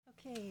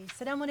Okay,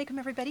 Assalamu alaikum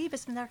everybody.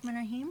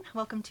 Bismillahirrahmanirrahim.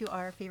 Welcome to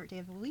our favorite day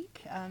of the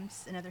week.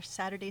 It's another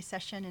Saturday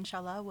session,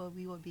 inshallah, where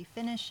we will be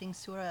finishing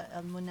Surah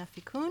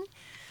Munafiqun.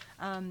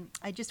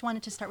 I just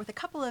wanted to start with a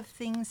couple of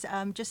things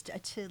just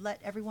to let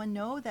everyone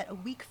know that a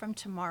week from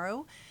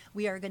tomorrow,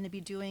 we are going to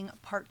be doing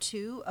part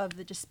 2 of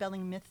the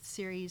Dispelling Myth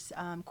series,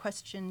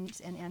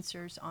 questions and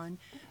answers on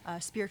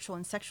spiritual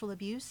and sexual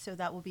abuse. So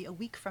that will be a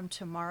week from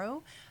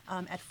tomorrow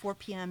at 4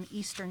 p.m.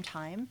 Eastern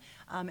Time.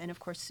 And of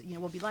course,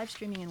 we'll be live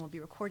streaming and we'll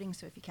be recording.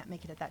 So if you can't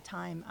make it at that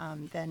time,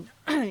 then,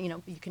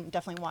 you can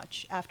definitely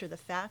watch after the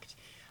fact.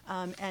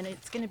 And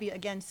it's going to be,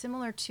 again,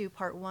 similar to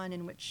part 1,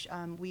 in which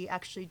we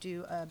actually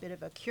do a bit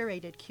of a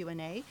curated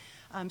Q&A.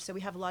 So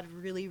we have a lot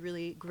of really,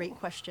 really great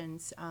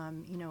questions,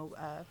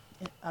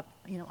 up,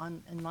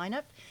 in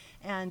lineup.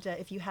 And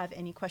if you have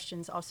any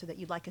questions also that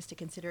you'd like us to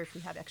consider, if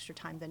we have extra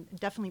time, then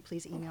definitely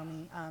please email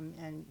me.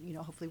 And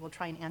hopefully we'll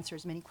try and answer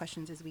as many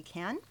questions as we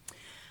can.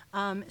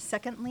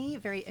 Secondly,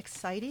 very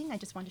exciting, I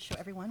just wanted to show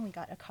everyone, we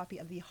got a copy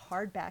of the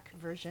hardback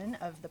version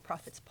of The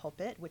Prophet's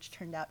Pulpit, which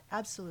turned out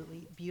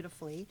absolutely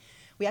beautifully.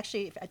 We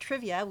actually, at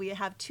Trivia, we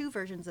have 2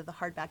 versions of the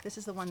hardback. This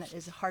is the one that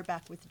is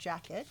hardback with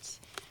jacket.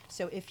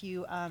 So if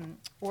you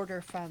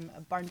order from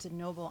Barnes &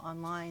 Noble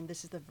online,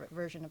 this is the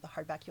version of the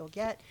hardback you'll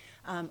get.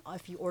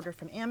 If you order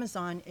from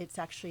Amazon, it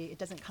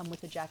doesn't come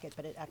with a jacket,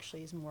 but it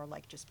actually is more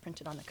like just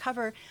printed on the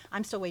cover.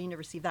 I'm still waiting to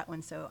receive that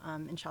one, so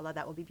inshallah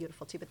that will be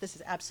beautiful too. But this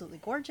is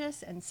absolutely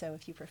gorgeous, and so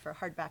if you prefer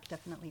hardback,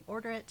 definitely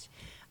order it.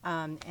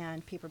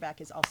 And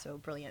paperback is also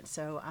brilliant.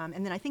 So,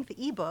 and then I think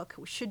the ebook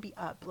should be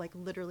up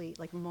literally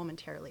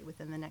momentarily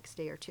within the next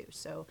day or two.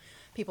 So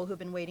people who've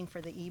been waiting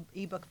for the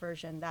ebook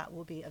version, that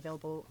will be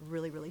available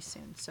really, really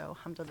soon. So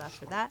alhamdulillah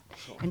for that.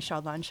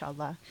 Inshallah,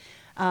 inshallah.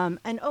 And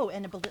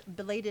a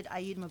belated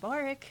Eid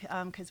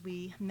Mubarak, because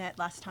we met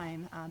last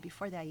time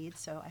before the Eid,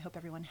 so I hope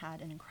everyone had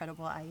an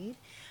incredible Eid.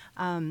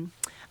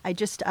 I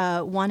just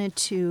wanted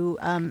to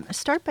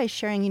start by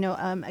sharing,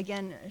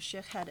 again,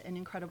 Sheikh had an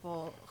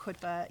incredible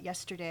khutbah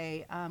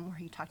yesterday where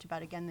he talked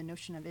about, again, the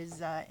notion of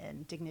izzah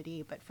and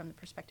dignity, but from the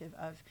perspective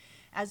of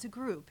as a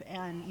group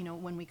and,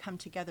 when we come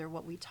together,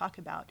 what we talk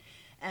about.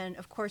 And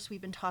of course,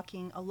 we've been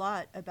talking a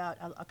lot about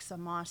Al-Aqsa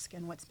Mosque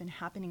and what's been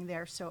happening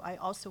there. So I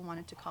also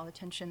wanted to call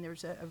attention.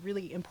 There's a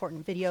really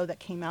important video that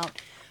came out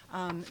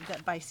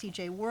that by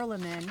C.J.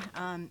 Werleman.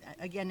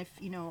 Again,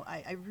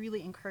 I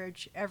really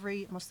encourage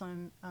every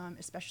Muslim,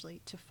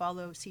 especially, to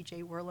follow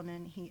C.J.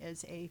 Werleman. He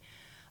is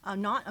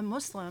not a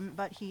Muslim,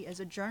 but he is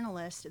a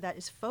journalist that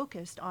is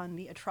focused on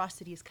the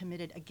atrocities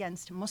committed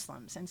against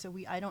Muslims. And so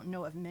I don't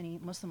know of many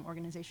Muslim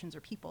organizations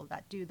or people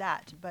that do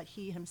that, but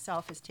he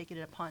himself has taken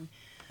it upon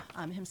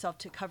himself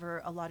to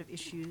cover a lot of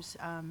issues.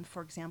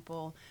 For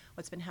example,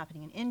 what's been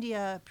happening in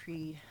India,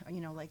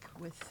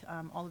 with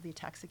all of the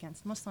attacks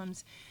against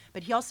Muslims.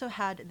 But he also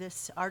had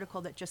this article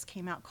that just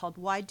came out called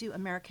 "Why Do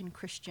American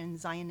Christian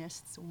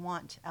Zionists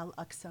Want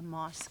Al-Aqsa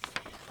Mosque?"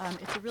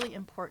 It's a really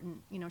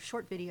important,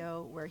 short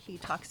video where he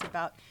talks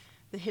about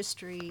the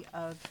history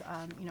of,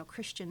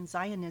 Christian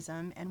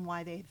Zionism and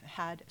why they've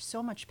had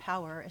so much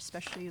power,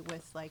 especially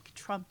with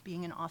Trump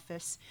being in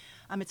office.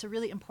 It's a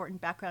really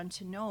important background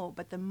to know,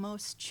 but the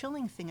most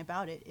chilling thing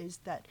about it is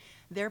that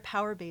their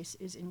power base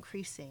is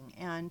increasing,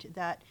 and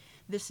that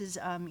this is,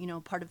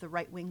 part of the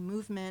right-wing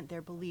movement,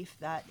 their belief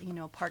that,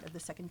 part of the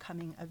second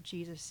coming of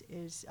Jesus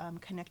is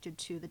connected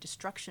to the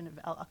destruction of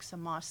Al-Aqsa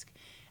Mosque.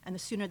 And the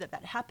sooner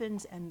that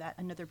happens and that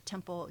another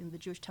temple, the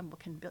Jewish temple,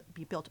 can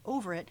be built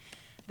over it,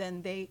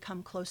 then they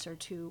come closer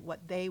to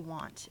what they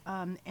want.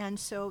 And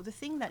so the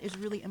thing that is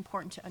really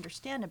important to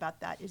understand about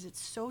that is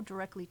it's so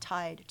directly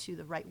tied to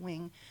the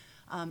right-wing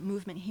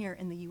movement here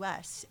in the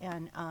U.S.,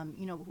 and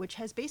which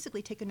has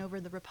basically taken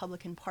over the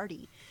Republican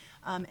Party.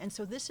 And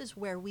so this is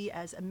where we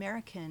as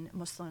American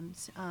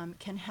Muslims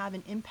can have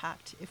an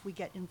impact if we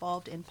get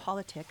involved in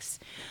politics.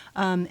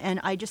 And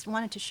I just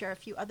wanted to share a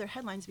few other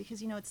headlines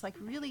because, it's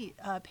really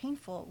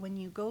painful when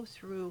you go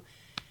through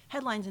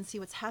headlines and see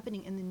what's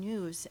happening in the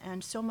news,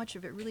 and so much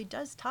of it really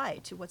does tie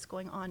to what's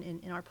going on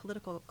in our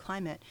political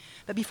climate.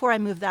 But before I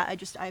move that,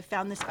 I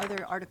found this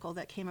other article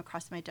that came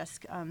across my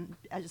desk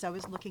as I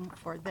was looking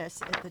for this.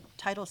 The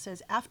title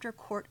says, "After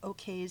Court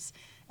Okays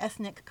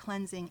Ethnic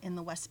Cleansing in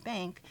the West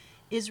Bank,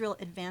 Israel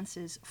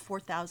Advances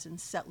 4,000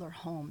 Settler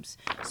Homes."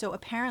 So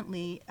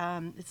apparently,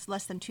 it's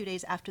less than 2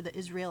 days after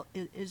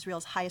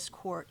Israel's highest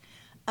court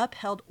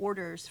upheld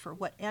orders for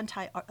what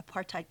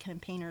anti-apartheid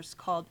campaigners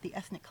called the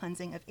ethnic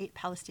cleansing of 8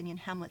 Palestinian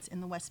hamlets in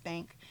the West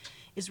Bank.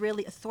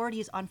 Israeli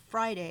authorities on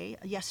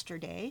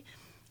yesterday,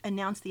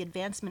 announced the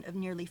advancement of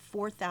nearly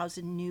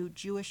 4,000 new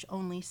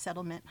Jewish-only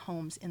settlement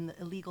homes in the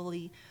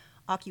illegally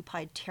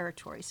occupied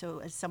territory. So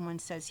as someone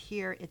says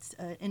here, it's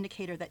an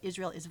indicator that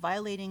Israel is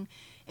violating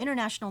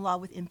international law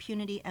with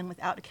impunity and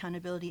without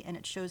accountability, and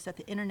it shows that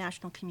the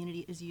international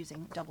community is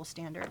using double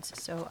standards.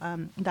 So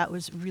that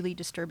was really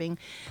disturbing.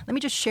 Let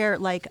me just share,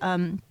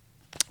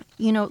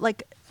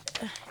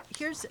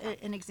 here's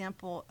an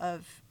example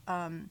of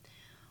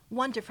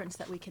one difference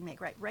that we can make.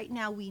 Right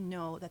now we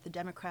know that the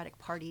Democratic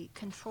Party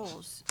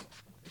controls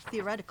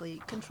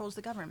theoretically controls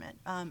the government.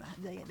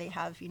 They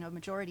have,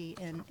 majority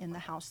in the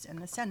House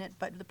and the Senate.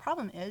 But the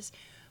problem is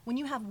when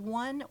you have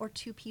one or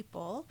two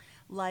people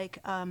like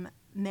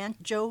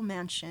Joe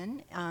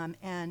Manchin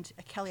and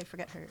Kelly, I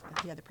forget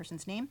the other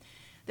person's name.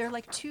 They're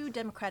like two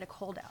Democratic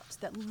holdouts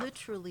that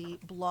literally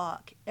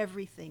block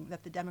everything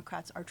that the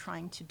Democrats are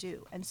trying to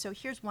do. And so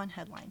here's one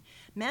headline.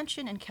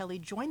 Manchin and Kelly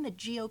join the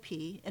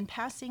GOP in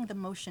passing the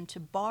motion to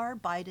bar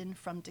Biden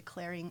from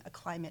declaring a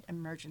climate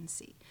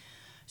emergency.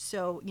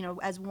 So,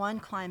 as one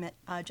climate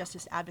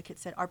justice advocate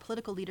said, our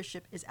political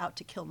leadership is out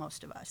to kill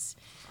most of us.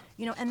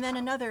 And then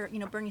another,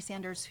 Bernie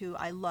Sanders, who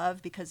I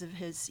love because of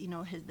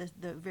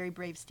the very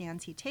brave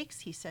stance he takes,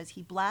 he says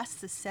he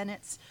blasts the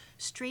Senate's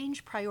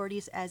strange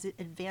priorities as it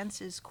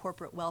advances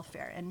corporate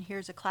welfare. And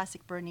here's a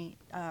classic Bernie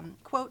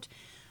quote.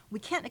 We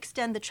can't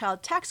extend the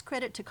child tax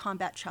credit to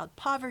combat child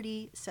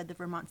poverty, said the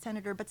Vermont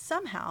senator, but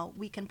somehow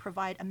we can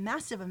provide a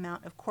massive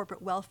amount of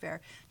corporate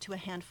welfare to a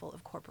handful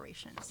of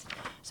corporations.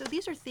 So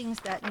these are things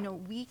that,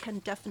 we can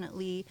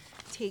definitely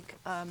take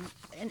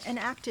an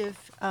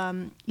active,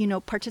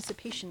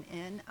 participation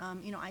in.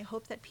 I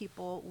hope that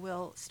people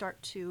will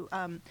start to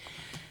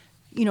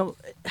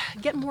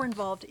get more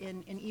involved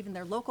in even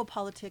their local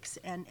politics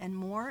and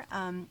more.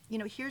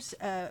 Here's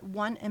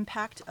one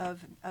impact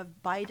of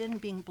Biden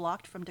being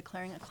blocked from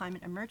declaring a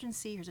climate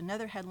emergency. Here's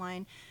another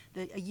headline.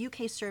 A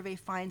UK survey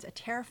finds a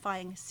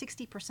terrifying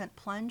 60%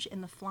 plunge in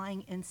the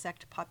flying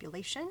insect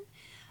population.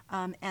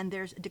 And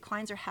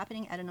declines are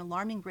happening at an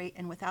alarming rate,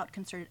 and without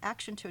concerted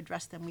action to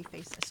address them, we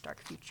face a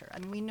stark future. I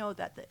mean, we know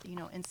that the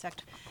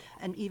insect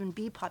and even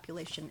bee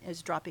population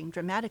is dropping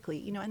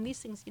dramatically. And these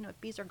things,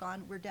 if bees are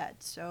gone, we're dead.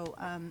 So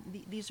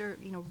these are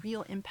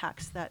real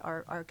impacts that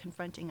are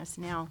confronting us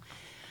now.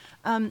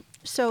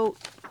 So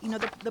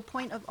the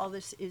point of all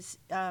this is,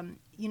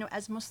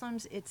 as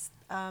Muslims, it's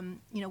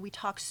we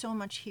talk so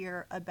much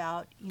here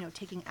about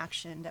taking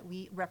action, that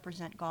we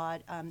represent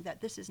God,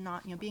 that this is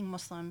not being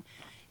Muslim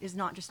is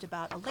not just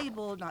about a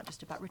label, not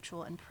just about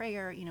ritual and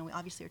prayer. We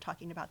obviously are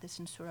talking about this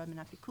in Surah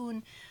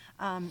Munafiqun,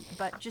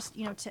 but just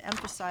to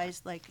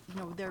emphasize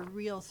there are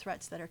real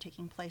threats that are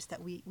taking place that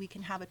we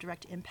can have a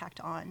direct impact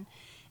on.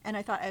 And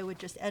I thought I would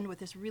just end with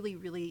this really,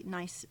 really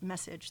nice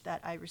message that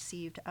I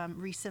received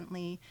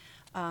recently,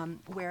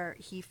 where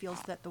he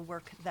feels that the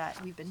work that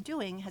we've been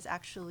doing has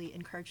actually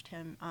encouraged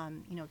him,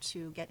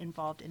 to get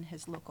involved in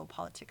his local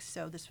politics.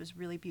 So this was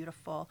really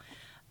beautiful.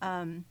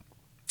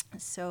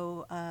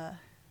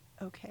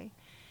 Okay.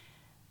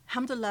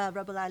 Alhamdulillah,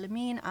 Rabbil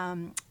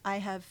Alameen. I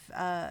have,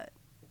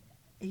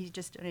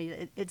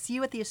 it's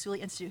you at the Usuli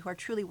Institute who are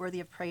truly worthy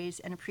of praise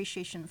and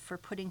appreciation for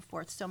putting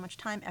forth so much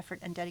time, effort,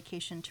 and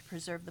dedication to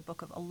preserve the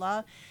Book of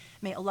Allah.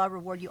 May Allah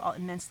reward you all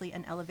immensely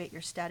and elevate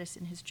your status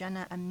in His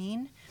Jannah.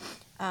 Ameen.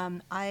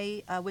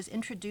 I was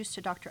introduced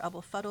to Dr.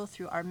 Abul Fadl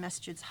through our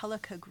Masjid's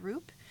Halakha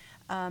group.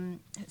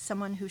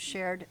 Someone who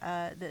shared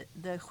the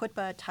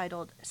khutbah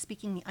titled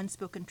Speaking the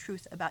Unspoken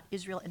Truth About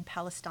Israel and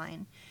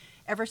Palestine.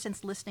 Ever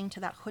since listening to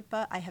that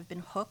khutbah, I have been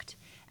hooked.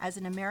 As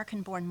an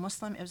American-born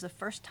Muslim, it was the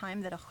first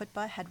time that a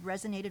khutbah had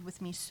resonated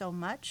with me so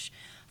much.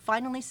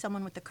 Finally,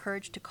 someone with the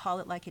courage to call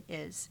it like it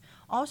is.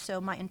 Also,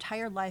 my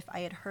entire life, I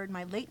had heard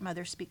my late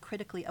mother speak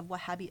critically of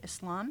Wahhabi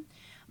Islam,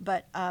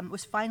 but I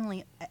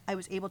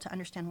was able to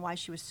understand why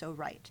she was so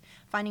right.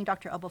 Finding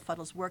Dr. Abul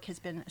Fadl's work has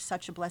been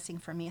such a blessing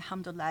for me.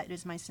 Alhamdulillah, it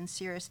is my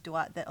sincerest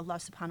dua that Allah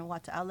subhanahu wa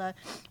ta'ala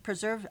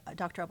preserve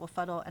Dr. Abul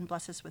Fadl and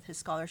bless us with his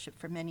scholarship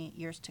for many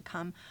years to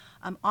come.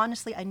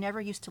 Honestly, I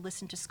never used to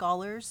listen to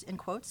scholars, in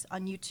quotes,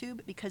 on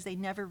YouTube because they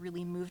never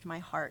really moved my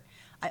heart.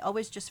 I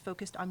always just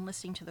focused on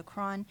listening to the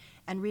Quran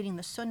and reading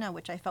the Sunnah,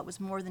 which I felt was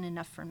more than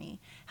enough for me.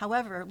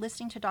 However,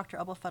 listening to Dr.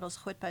 Abul Fadl's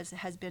khutbahs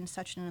has been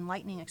such an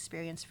enlightening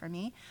experience for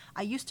me.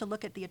 I used to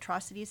look at the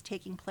atrocities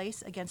taking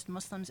place against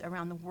Muslims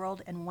around the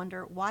world and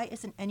wonder, why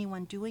isn't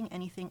anyone doing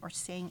anything or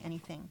saying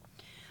anything?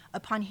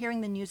 Upon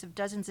hearing the news of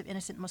dozens of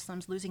innocent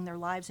Muslims losing their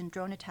lives in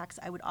drone attacks,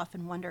 I would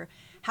often wonder,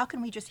 how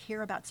can we just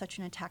hear about such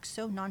an attack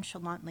so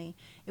nonchalantly?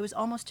 It was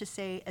almost to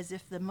say as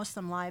if the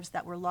Muslim lives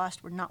that were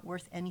lost were not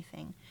worth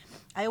anything.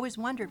 I always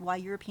wondered why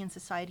European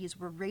societies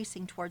were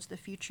racing towards the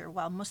future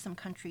while Muslim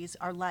countries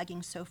are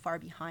lagging so far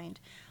behind.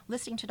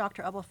 Listening to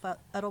Dr. Abul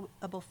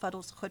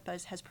Fadl's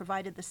khutbahs has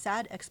provided the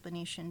sad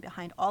explanation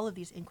behind all of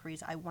these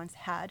inquiries I once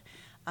had.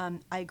 I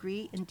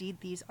agree, indeed,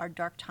 these are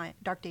dark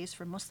days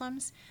for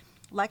Muslims.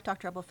 Like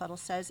Dr. Abul Fadl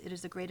says, it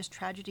is the greatest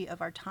tragedy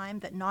of our time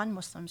that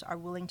non-Muslims are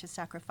willing to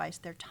sacrifice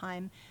their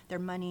time, their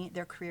money,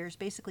 their careers,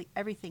 basically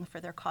everything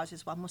for their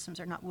causes, while Muslims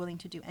are not willing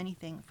to do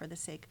anything for the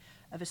sake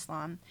of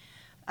Islam.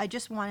 I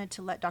just wanted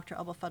to let Dr.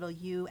 Abul Fadl,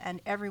 you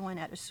and everyone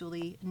at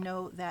Usuli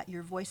know that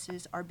your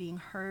voices are being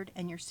heard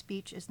and your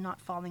speech is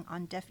not falling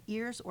on deaf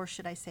ears, or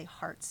should I say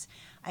hearts.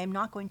 I am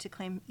not going to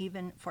claim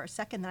even for a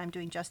second that I'm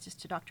doing justice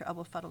to Dr.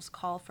 Abul Fadl's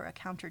call for a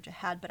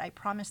counter-jihad, but I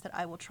promise that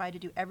I will try to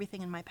do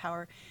everything in my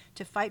power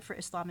to fight for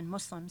Islam and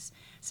Muslims.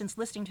 Since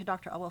listening to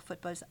Dr. Abul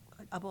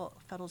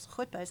Fadl's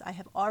khutbahs, I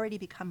have already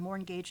become more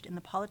engaged in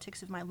the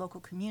politics of my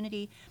local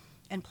community,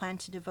 and plan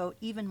to devote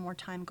even more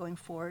time going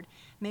forward,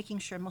 making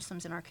sure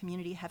Muslims in our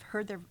community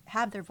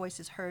have their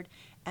voices heard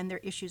and their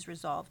issues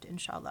resolved,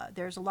 inshallah.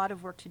 There's a lot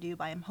of work to do,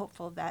 but I'm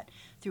hopeful that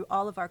through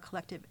all of our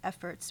collective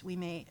efforts, we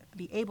may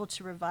be able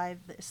to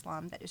revive the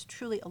Islam that is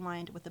truly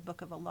aligned with the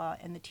Book of Allah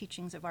and the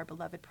teachings of our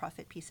beloved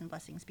Prophet, peace and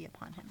blessings be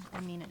upon him.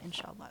 Ameen and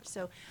inshallah.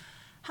 So,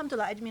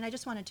 alhamdulillah, I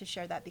just wanted to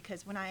share that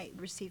because when I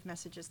receive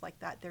messages like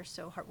that, they're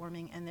so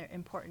heartwarming and they're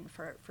important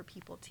for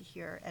people to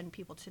hear and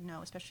people to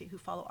know, especially who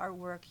follow our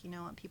work,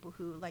 and people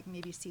who like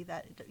maybe see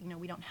that,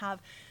 we don't have,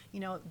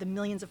 the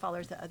millions of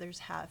followers that others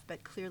have,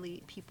 but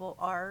clearly people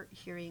are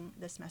hearing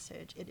this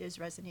message. It is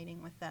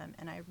resonating with them.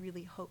 And I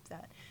really hope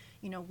that,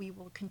 we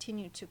will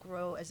continue to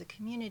grow as a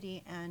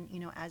community and,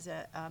 as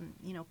a,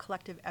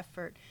 collective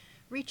effort,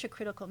 reach a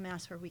critical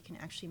mass where we can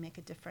actually make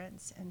a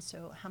difference. And so,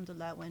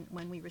 alhamdulillah, when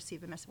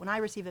I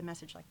receive a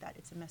message like that,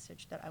 it's a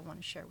message that I want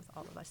to share with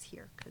all of us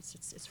here because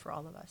it's for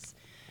all of us.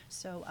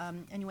 So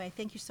anyway,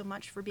 thank you so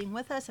much for being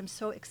with us. I'm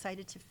so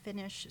excited to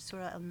finish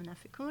Surah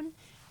Al-Munafiqun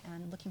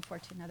and looking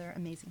forward to another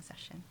amazing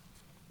session.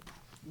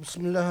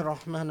 Bismillah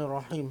ar-Rahman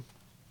ar-Rahim.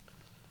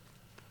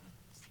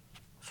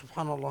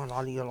 Subhanallah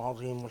al-Ali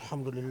al-Azim.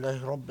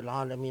 Alhamdulillahi Rabbil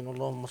Alameen.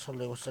 Allahumma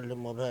salli wa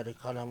sallim wa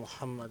barik ala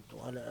Muhammad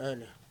wa ala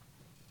alih.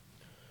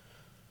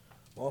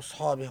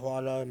 وأصحابه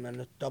وعلى من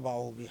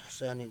اتبعه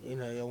بإحسان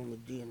إلى يوم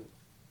الدين.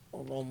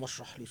 اللهم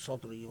اشرح لي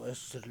صدري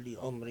ويسر لي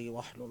أمري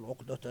واحلل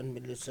عقدة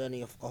من لساني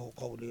يفقه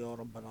قولي يا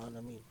رب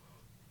العالمين.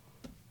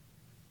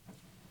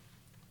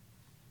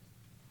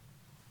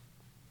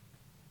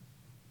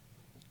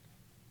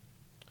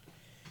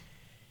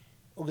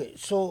 Okay,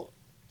 so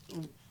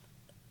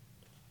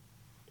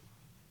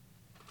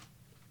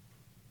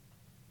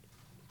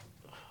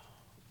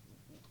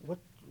what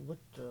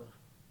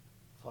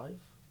 5?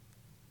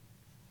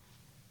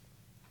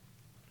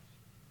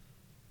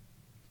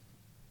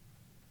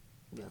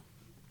 Yeah.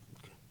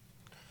 Okay.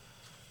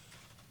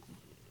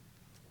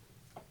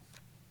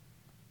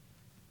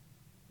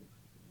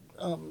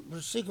 For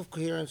the sake of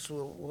coherence,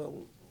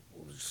 we'll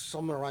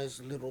summarize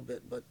a little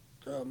bit, but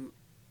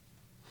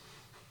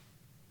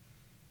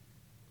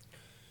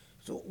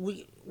so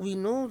we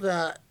know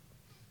that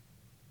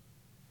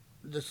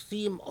the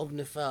theme of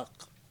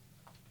nifaq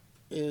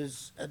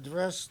is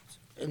addressed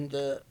in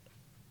the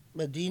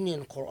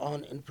Medinian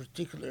Quran, in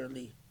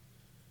particularly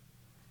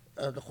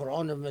the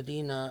Quran of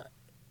Medina.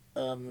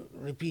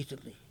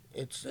 Repeatedly,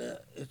 it's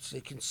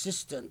a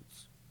consistent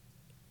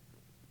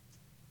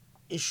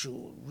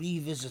issue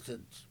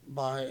revisited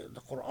by the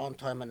Quran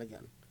time and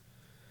again.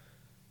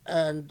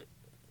 And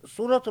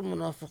Surah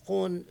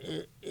Al-Munafiqun,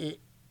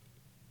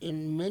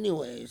 in many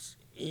ways,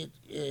 it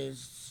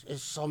is a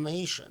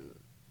summation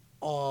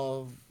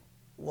of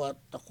what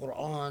the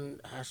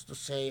Quran has to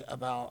say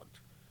about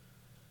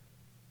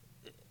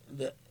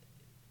the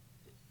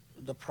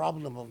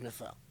problem of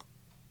nifaq.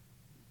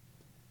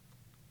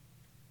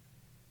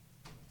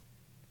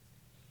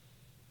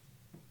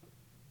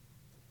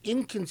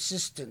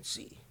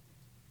 Inconsistency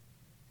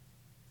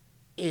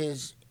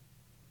is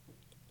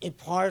a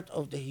part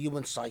of the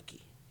human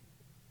psyche.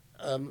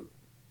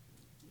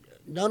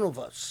 None of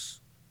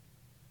us,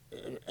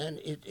 and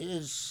it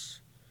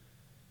is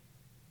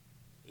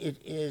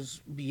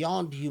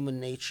beyond human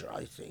nature,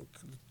 I think,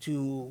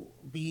 to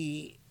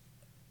be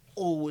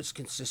always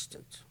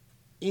consistent.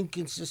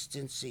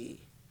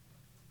 Inconsistency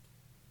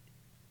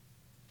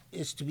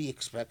is to be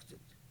expected.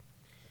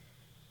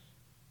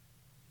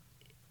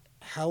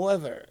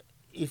 However,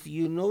 if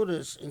you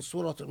notice in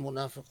Surah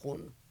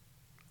Al-Munafiqun,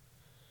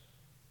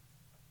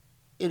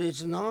 it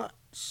is not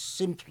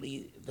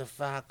simply the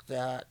fact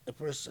that a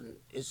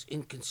person is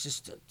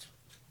inconsistent,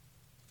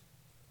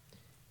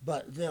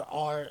 but there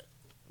are,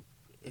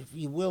 if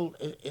you will,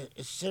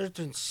 a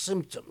certain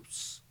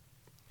symptoms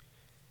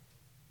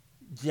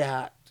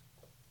that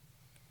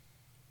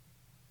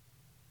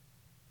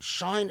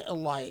shine a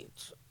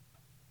light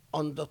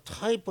on the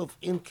type of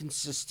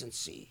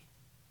inconsistency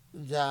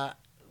that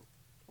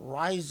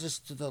rises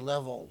to the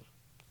level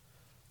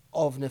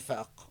of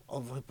nifaq,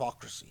 of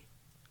hypocrisy.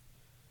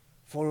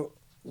 For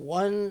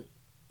one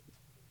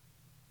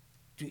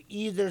to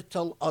either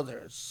tell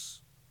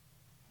others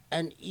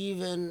and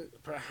even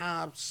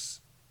perhaps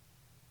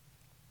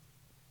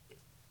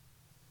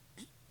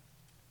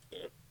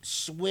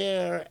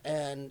swear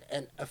and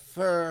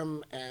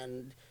affirm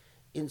and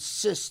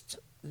insist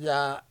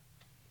that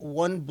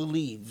one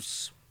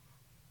believes.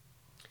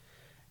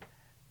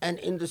 And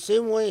in the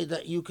same way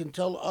that you can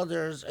tell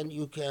others and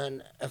you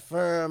can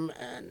affirm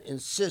and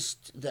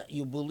insist that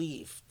you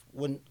believe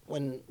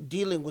when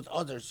dealing with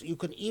others, you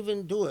can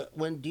even do it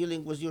when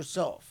dealing with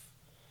yourself.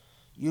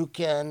 You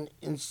can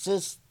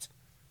insist,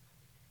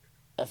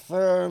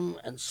 affirm,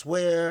 and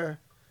swear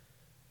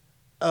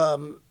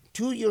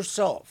to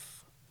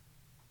yourself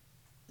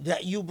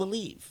that you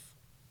believe.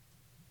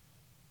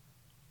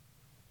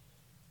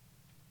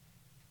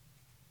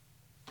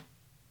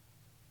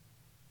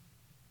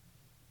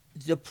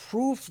 The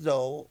proof,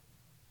 though,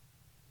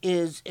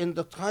 is in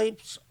the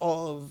types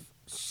of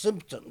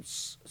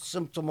symptoms,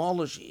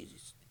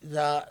 symptomologies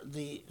that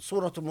the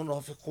Surah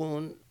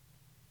Al-Munafiqun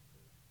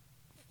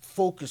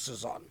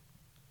focuses on.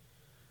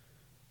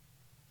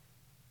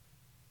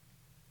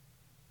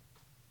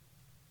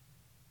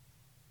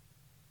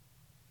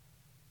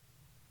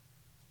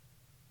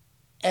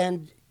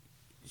 And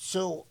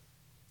so,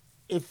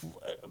 if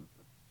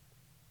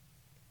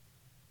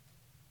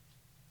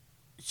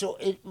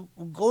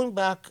going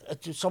back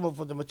to some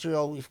of the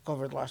material we've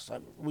covered last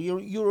time,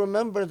 you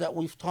remember that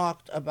we've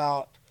talked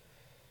about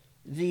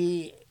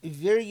the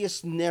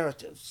various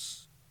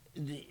narratives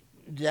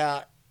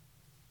that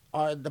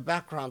are the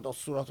background of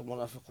Surah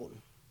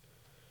Al-Munafiqun.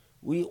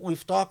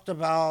 We've talked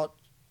about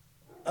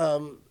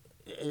a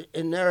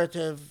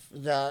narrative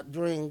that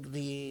during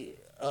the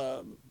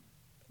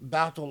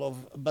Battle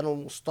of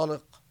Banu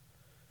Mustaliq,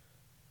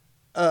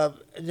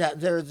 that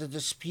there is a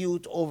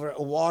dispute over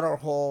a water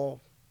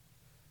hole,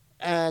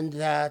 and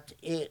that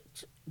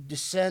it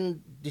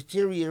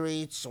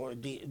deteriorates or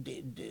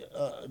into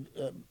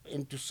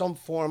some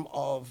form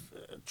of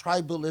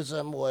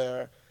tribalism,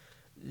 where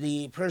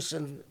the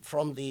person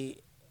from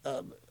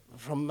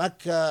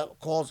Mecca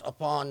calls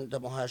upon the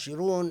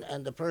Muhajirun,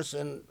 and the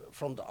person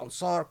from the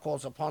Ansar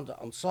calls upon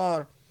the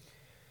Ansar,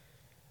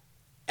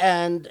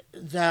 and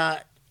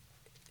that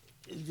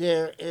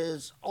there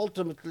is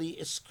ultimately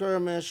a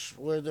skirmish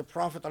where the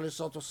Prophet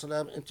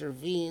ﷺ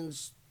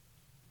intervenes,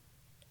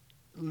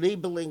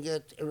 labeling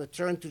it a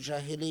return to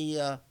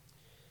Jahiliyyah,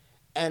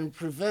 and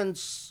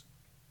prevents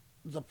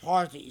the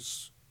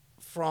parties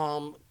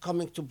from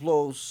coming to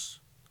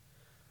blows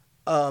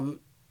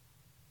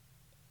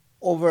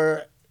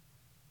over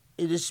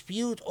a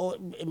dispute.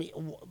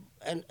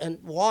 And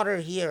water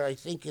here, I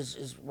think,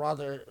 is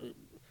rather,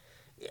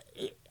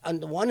 on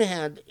the one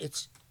hand,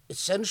 it's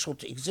essential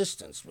to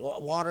existence.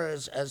 Water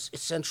is as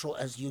essential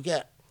as you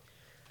get.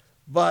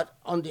 But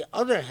on the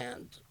other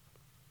hand,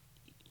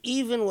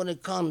 even when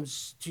it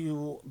comes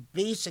to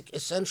basic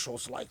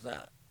essentials like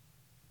that,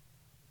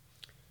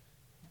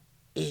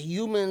 a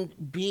human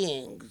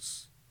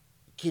being's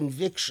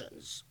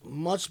convictions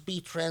must be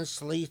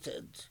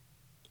translated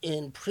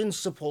in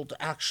principled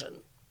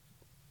action.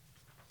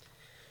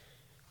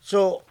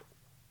 So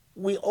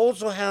we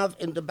also have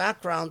in the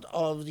background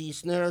of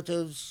these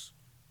narratives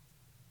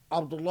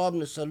Abdullah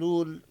ibn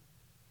Salul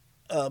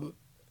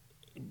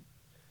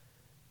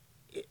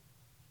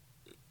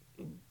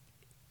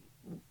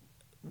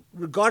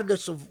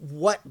regardless of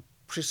what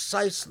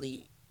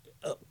precisely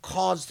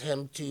caused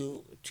him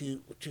to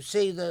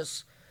say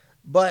this,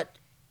 but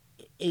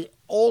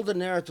all the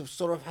narratives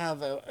sort of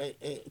have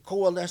a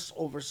coalesce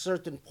over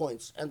certain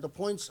points, and the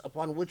points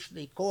upon which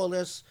they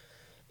coalesce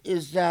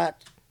is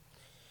that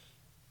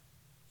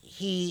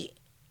he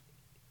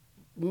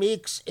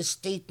makes a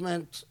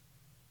statement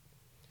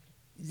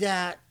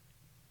that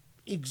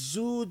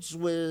exudes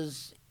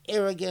with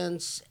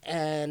arrogance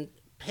and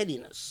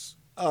pettiness.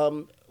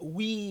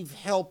 We've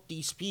helped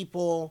these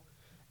people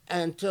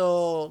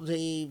until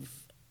they've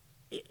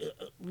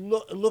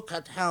look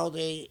at how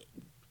they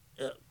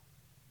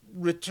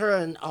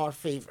return our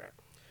favor,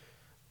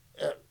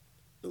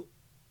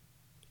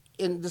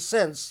 in the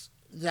sense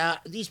that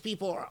these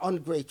people are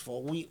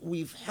ungrateful.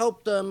 We've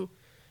helped them,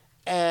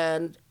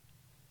 and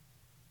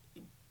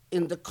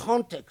in the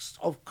context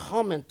of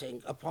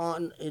commenting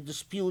upon a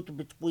dispute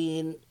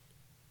between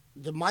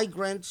the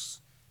migrants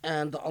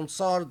and the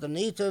Ansar, the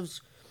natives,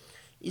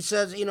 he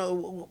says,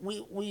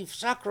 we've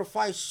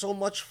sacrificed so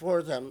much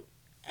for them,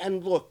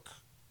 and look,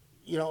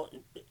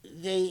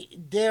 they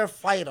dare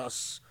fight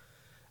us.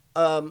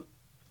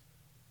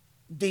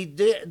 They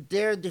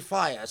dare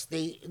defy us.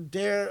 They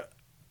dare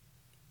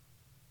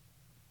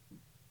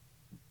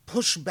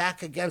push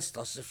back against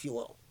us, if you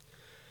will.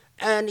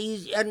 And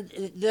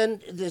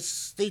then this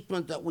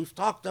statement that we've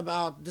talked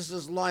about, this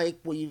is like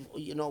we've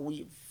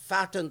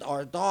fattened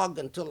our dog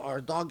until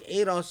our dog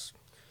ate us.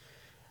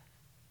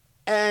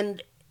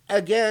 And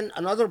again,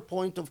 another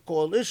point of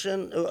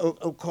coalescence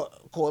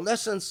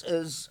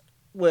is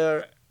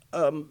where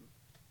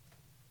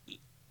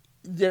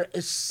there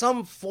is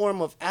some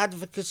form of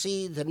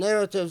advocacy. The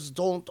narratives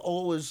don't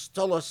always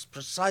tell us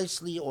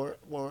precisely or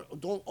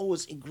don't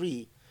always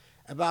agree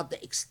about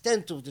the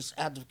extent of this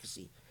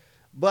advocacy.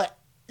 But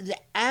the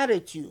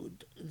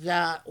attitude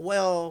that,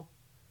 well,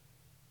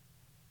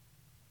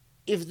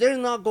 if they're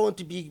not going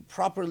to be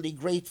properly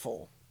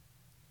grateful,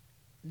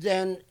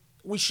 then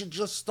we should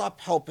just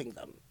stop helping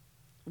them.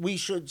 We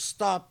should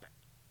stop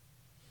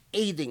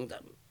aiding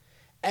them.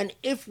 And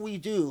if we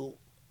do,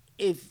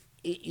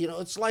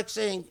 it's like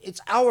saying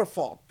it's our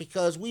fault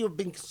because we have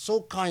been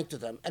so kind to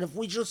them. And if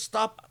we just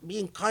stop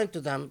being kind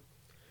to them,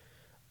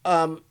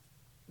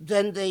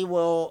 then they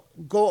will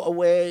go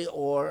away,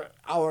 or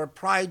our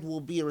pride will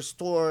be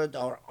restored,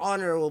 our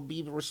honor will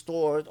be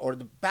restored, or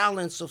the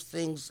balance of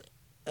things,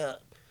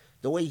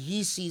 the way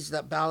he sees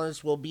that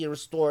balance, will be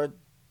restored.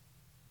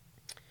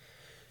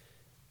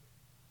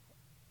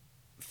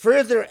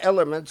 Further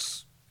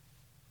elements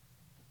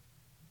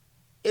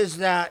is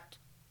that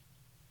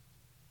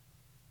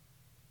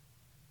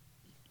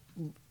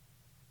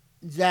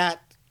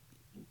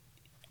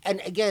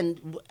and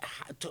again,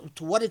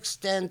 to what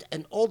extent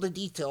and all the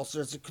details,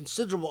 there's a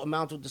considerable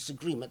amount of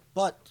disagreement.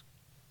 But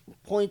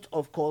point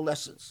of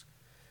coalescence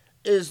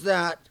is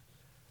that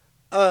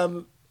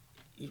um,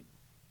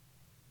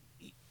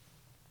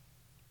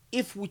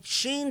 if we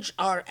change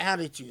our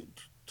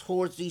attitude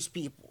towards these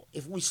people,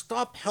 if we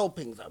stop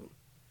helping them,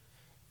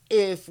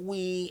 if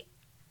we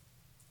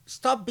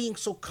stop being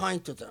so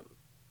kind to them,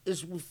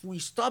 is if we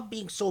stop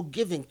being so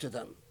giving to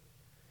them,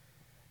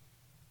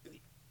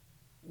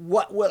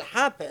 what will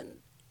happen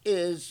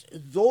is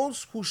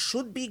those who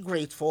should be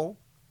grateful,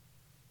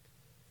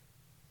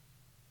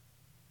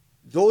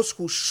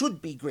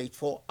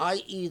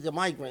 i.e., the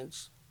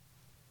migrants,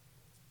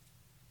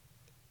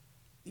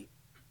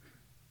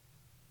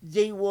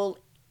 they will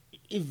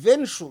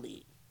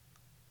eventually,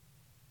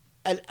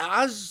 and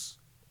as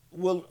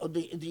will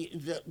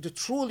the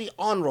truly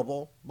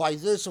honorable, by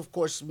this, of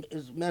course,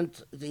 is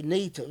meant the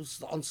natives,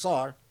 the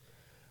Ansar,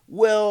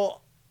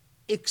 will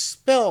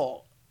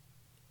expel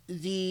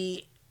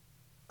the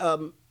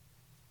um,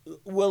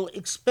 will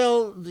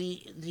expel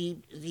the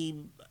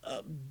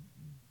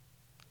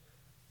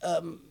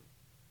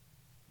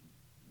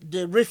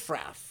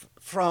riffraff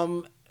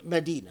from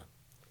Medina.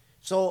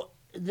 So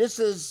this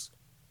is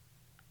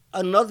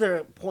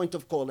another point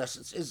of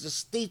coalescence, is the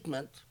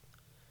statement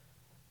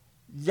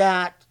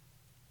that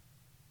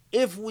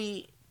if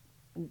we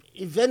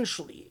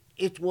eventually,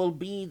 it will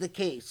be the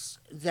case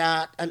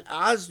that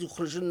al-az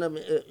yukhrijunna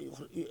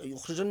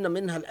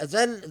minha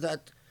al-azal,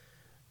 that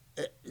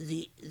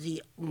the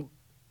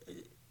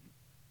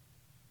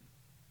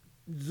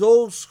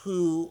those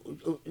who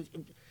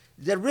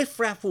the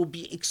riffraff will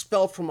be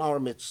expelled from our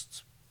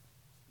midst,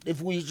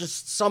 if we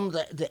just sum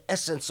the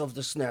essence of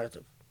this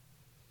narrative.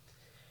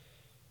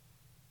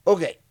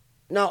 Okay,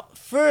 now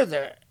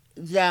further,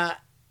 the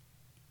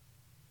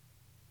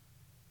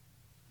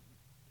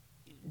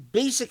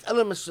basic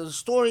elements of the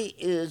story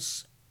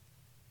is,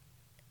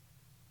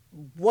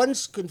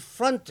 once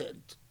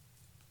confronted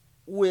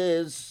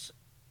with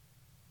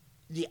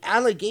the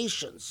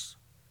allegations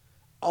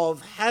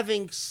of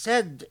having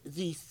said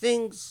the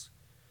things,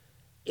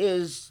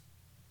 is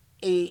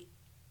a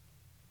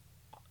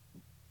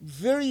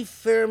very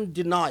firm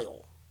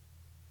denial,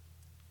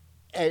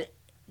 and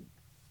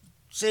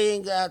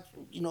saying that,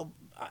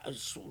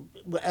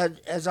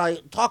 as I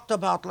talked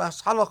about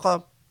last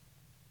halaqah,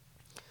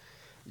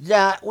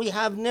 that we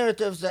have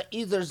narratives that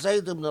either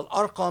Zayd ibn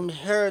al-Arqam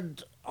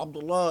heard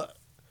Abdullah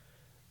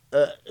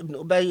ibn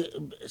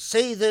Ubay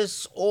say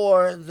this,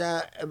 or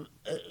that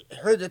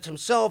heard it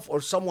himself,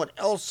 or someone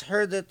else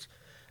heard it,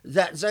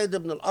 that Zayd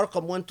ibn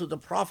al-Arqam went to the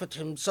Prophet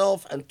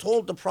himself and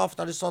told the Prophet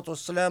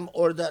ﷺ,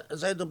 or that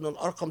Zayd ibn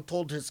al-Arqam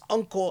told his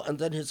uncle, and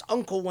then his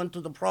uncle went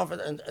to the Prophet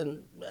and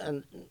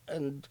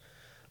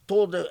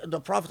told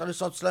the Prophet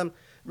ﷺ.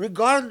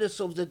 Regardless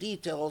of the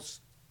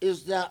details,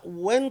 is that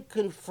when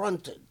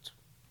confronted,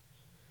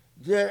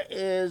 there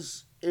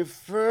is a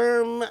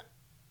firm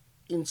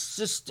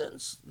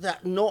insistence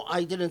that no,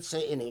 I didn't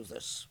say any of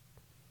this,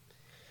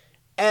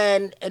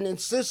 and an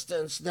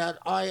insistence that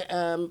I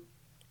am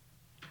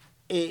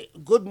a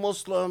good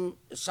Muslim,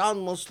 a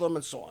sound Muslim,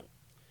 and so on.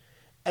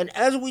 And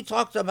as we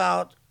talked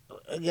about,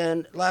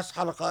 again, last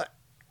halaqah,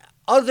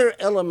 other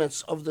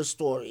elements of the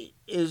story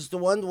is the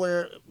one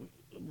where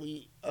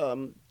we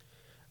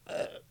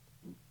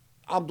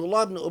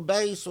Abdullah ibn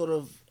Ubay sort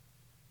of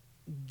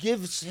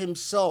gives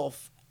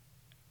himself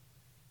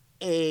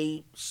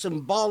a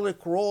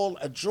symbolic role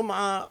at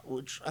Jum'ah,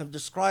 which I've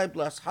described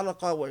last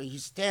halaqah, where he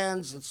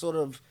stands and sort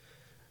of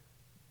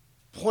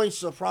points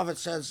to the Prophet,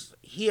 says,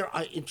 "Here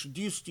I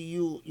introduce to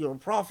you your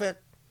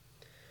Prophet."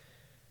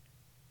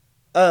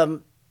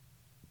 And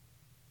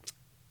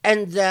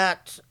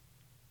that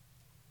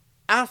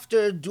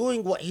after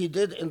doing what he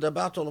did in the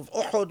Battle of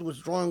Uhud,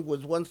 withdrawing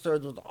with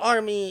 1/3 of the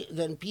army,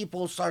 then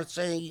people start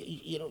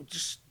saying,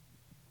 just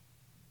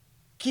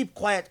keep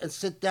quiet and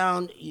sit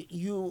down.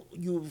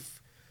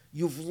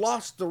 You've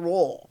lost the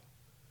role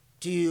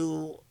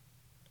to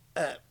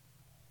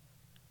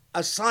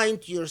assign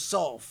to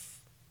yourself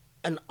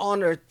an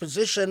honored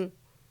position,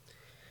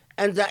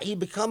 and that he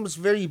becomes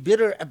very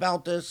bitter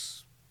about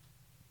this.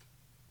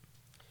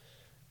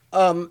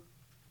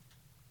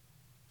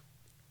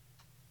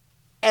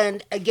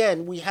 And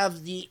again, we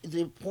have the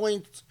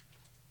point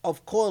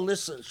of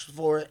coalescence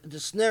for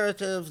this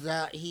narrative,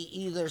 that he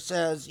either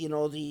says,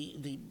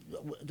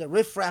 the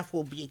riffraff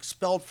will be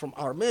expelled from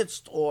our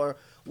midst, or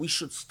we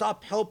should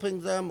stop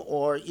helping them,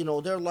 or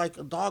they're like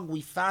a dog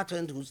we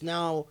fattened who's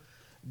now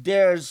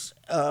dares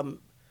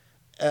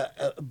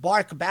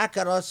bark back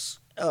at us,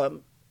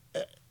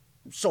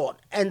 so on.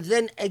 And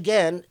then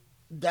again,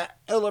 that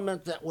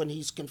element that when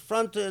he's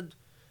confronted,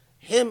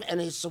 him and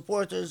his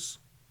supporters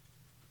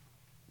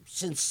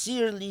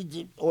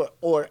sincerely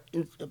or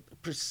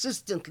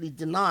persistently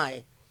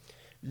deny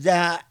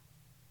that,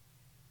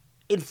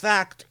 in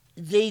fact,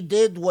 they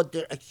did what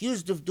they're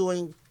accused of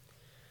doing,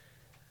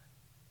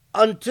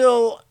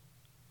 until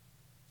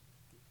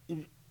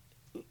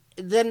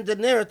then the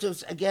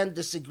narratives again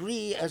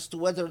disagree as to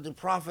whether the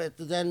Prophet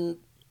then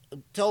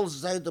tells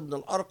Zayd ibn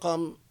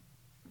al-Arqam,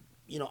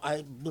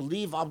 I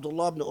believe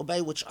Abdullah ibn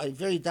Ubay, which I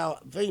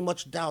very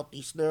much doubt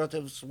these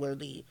narratives where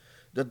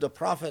the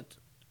Prophet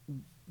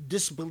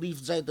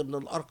disbelieved Zayd ibn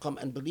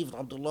al-Arqam and believed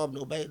Abdullah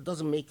ibn Ubay. It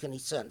doesn't make any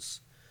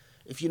sense.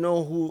 If you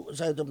know who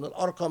Zayd ibn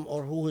al-Arqam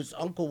or who his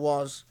uncle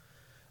was,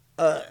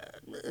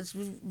 it's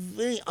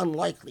very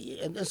unlikely,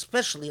 and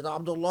especially that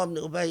Abdullah ibn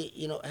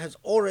Ubay, has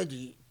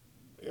already,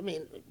 I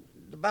mean,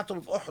 the Battle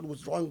of Uhud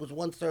was drawn with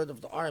 1/3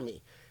 of the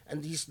army,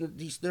 and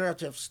these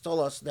narratives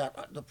tell us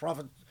that the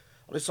Prophet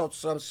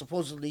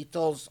supposedly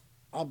tells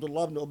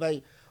Abdullah ibn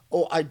Ubay,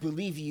 "Oh, I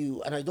believe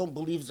you, and I don't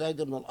believe Zayd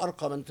ibn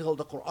al-Arqam until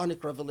the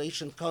Quranic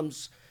revelation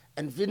comes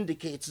and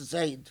vindicates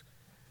Zayd."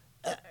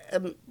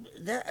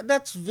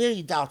 That's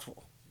very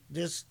doubtful.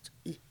 There's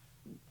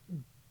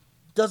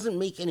doesn't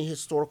make any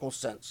historical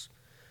sense.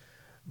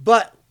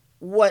 But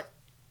what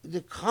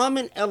the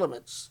common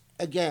elements,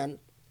 again,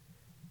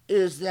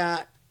 is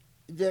that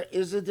there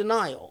is a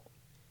denial.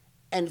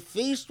 And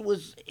faced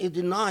with a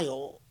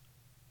denial,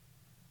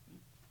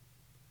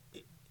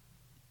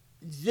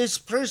 this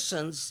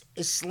person's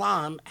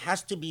Islam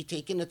has to be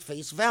taken at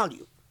face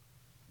value.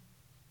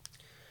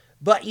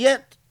 But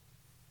yet,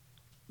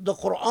 the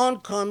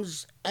Quran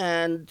comes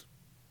and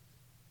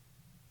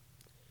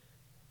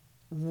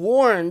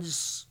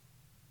warns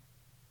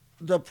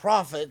the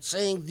Prophet,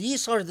 saying,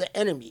 these are the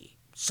enemy,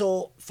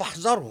 so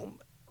fahzarhum,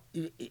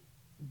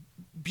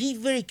 be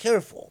very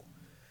careful,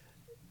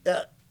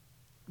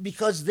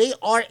 because they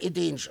are a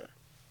danger.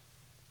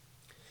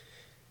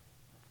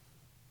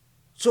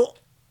 So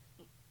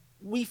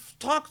we've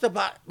talked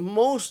about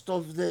most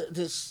of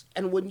this,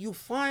 and when you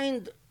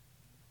find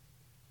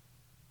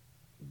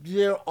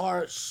there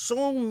are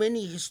so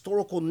many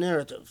historical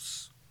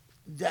narratives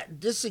that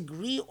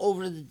disagree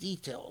over the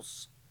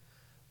details,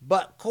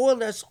 but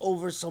coalesce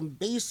over some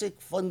basic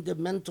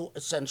fundamental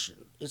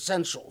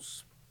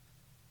essentials.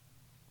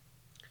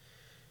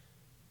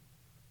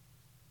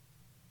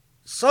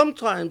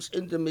 Sometimes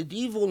in the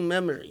medieval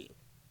memory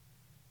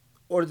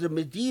or the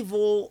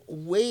medieval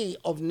way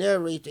of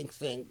narrating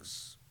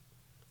things,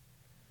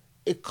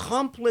 a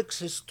complex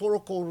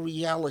historical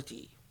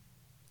reality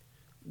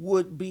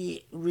would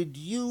be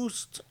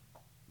reduced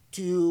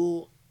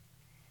to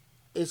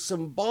a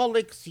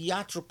symbolic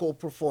theatrical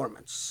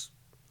performance.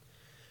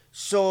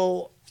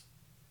 So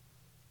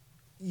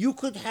you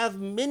could have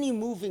many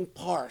moving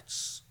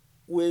parts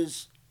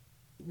with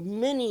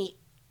many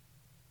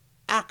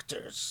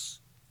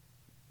actors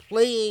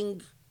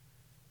playing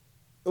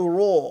a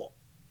role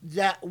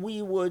that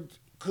we would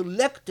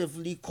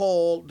collectively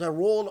call the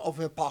role of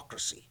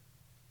hypocrisy.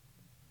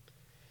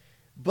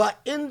 But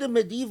in the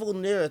medieval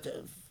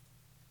narrative,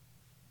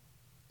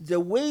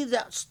 the way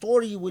that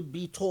story would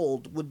be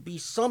told would be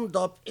summed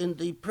up in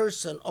the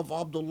person of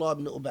Abdullah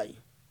ibn Ubay.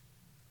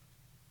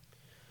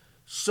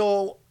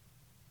 So,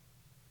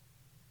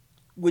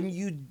 when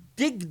you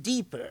dig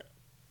deeper,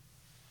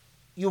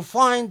 you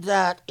find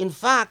that, in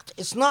fact,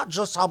 it's not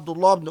just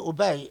Abdullah ibn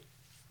Ubay,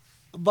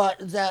 but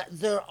that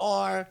there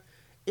are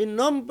a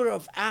number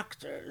of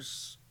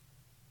actors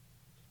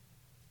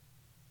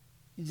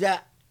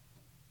that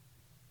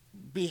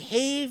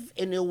behave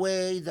in a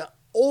way that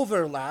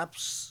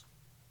overlaps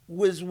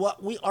with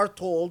what we are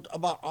told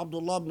about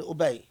Abdullah ibn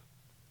Ubay.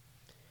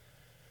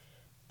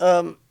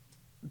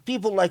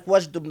 People like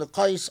Wajd ibn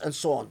Qais and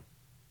so on.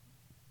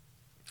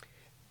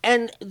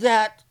 And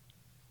that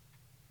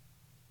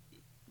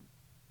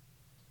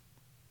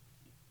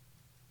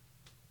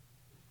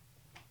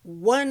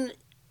one,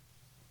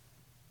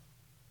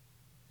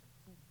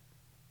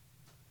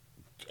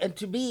 and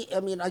to be,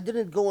 I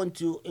didn't go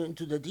into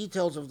the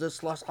details of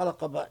this last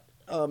halaqah, but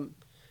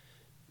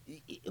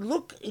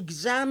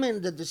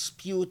examine the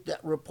dispute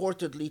that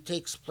reportedly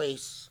takes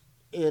place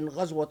in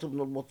Ghazwat ibn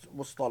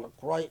al-Mustaliq,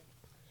 right?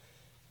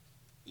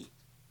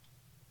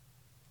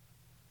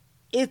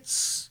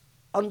 It's,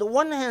 on the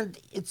one hand,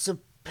 it's a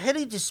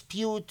petty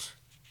dispute,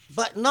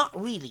 but not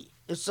really.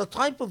 It's a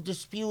type of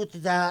dispute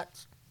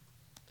that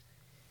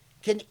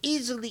can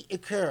easily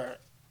occur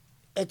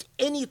at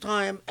any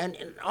time and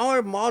in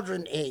our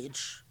modern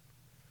age,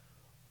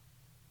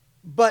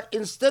 but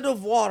instead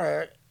of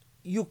water,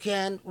 you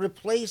can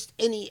replace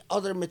any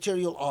other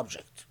material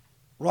object,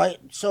 right?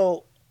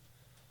 So,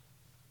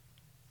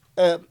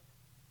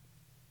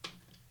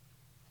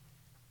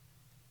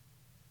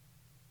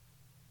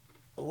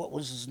 what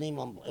was his name?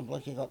 I'm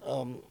blanking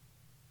on.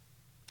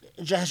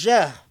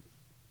 Jahjah.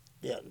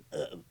 Yeah.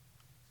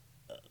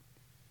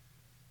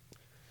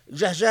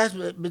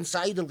 Jahjah bin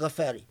Sa'id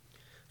al-Ghafari.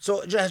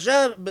 So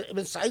Jahjah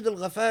bin Sa'id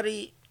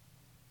al-Ghafari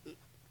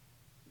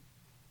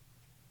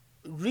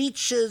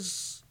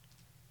reaches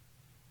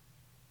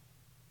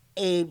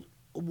a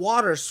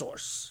water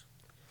source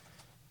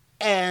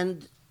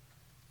and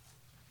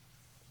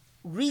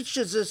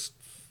reaches this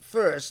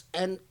first,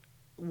 and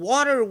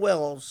water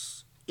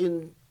wells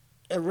in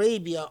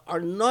Arabia are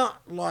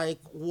not like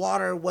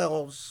water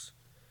wells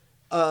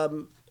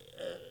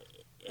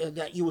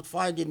that you would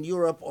find in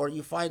Europe or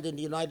you find in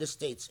the United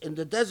States. In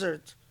the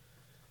desert,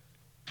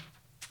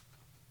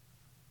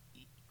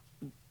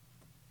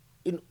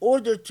 in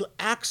order to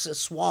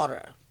access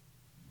water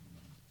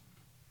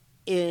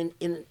in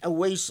an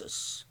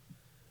oasis,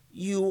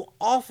 you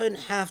often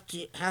have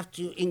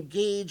to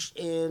engage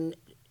in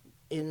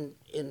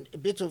a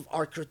bit of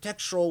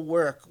architectural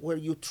work where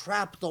you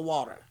trap the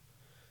water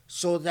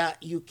so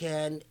that you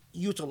can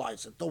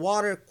utilize it. The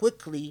water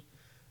quickly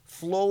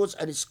flows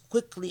and is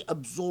quickly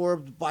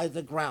absorbed by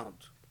the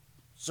ground.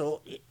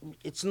 So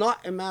it's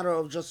not a matter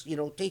of just,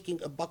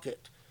 taking a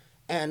bucket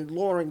and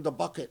lowering the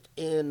bucket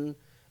in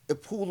a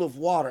pool of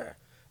water,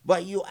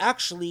 but you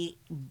actually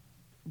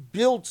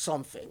build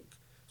something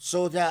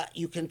so that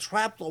you can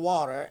trap the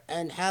water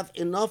and have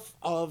enough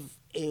of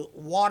a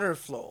water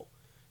flow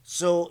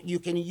so you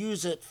can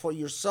use it for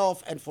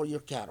yourself and for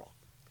your cattle.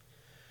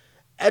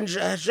 And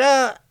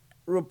Jahja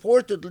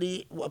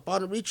reportedly,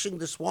 upon reaching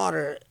this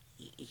water,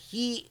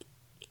 he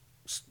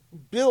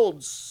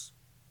builds,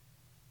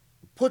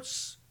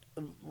 puts,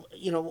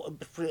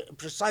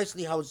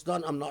 precisely how it's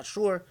done, I'm not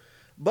sure,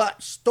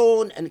 but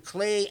stone and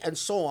clay and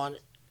so on,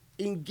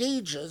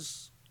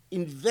 invests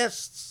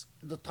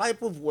the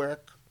type of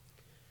work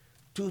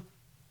to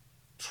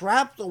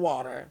trap the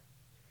water.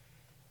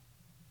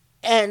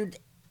 And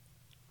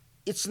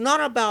it's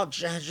not about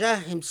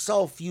Jahja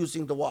himself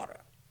using the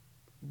water,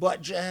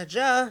 but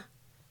Jahja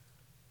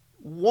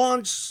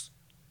wants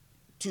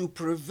to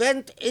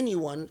prevent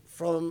anyone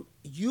from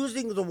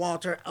using the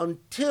water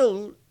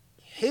until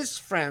his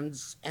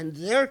friends and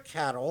their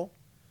cattle,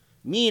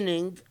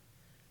 meaning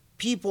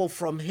people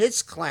from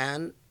his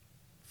clan,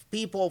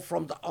 people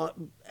from the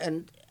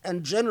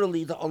and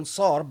generally the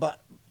Ansar,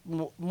 but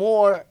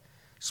more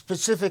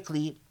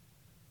specifically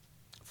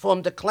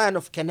from the clan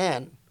of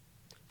Canaan,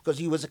 because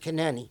he was a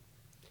Canaani,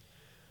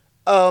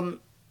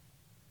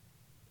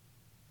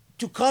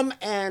 to come.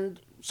 And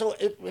so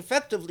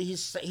effectively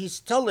he's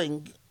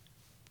telling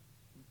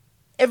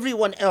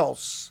everyone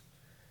else,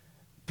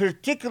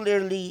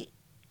 particularly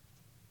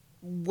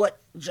what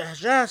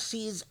Jahja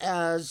sees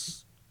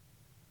as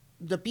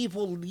the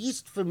people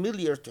least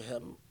familiar to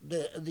him,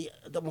 the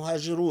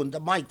muhajirun, the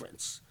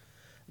migrants,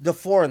 the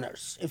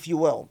foreigners, if you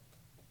will.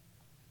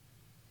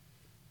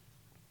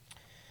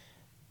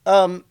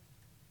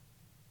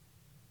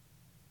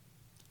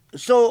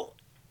 So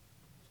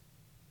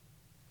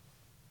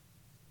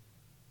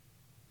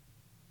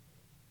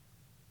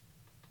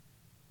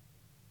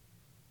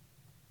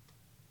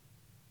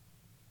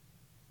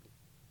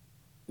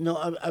no,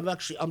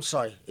 I'm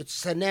sorry.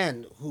 It's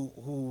Sanan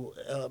who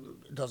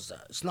does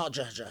that. It's not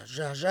Jahja.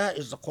 Jahja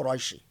is the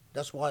Qurayshi.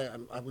 That's why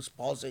I was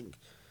pausing,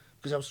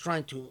 because I was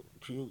trying to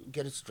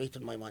get it straight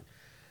in my mind.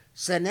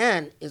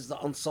 Sanan is the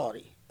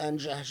Ansari and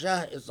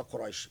Jahja is the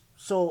Qurayshi.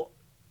 So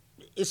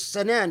it's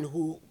Sanan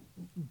who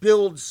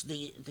builds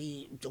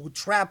who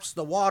traps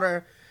the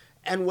water.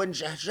 And when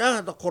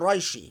Jahja, the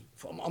Qurayshi,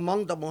 from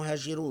among the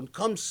Muhajirun,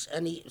 comes,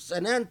 and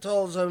Sanan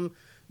tells him,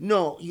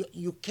 no,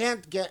 you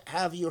can't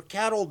have your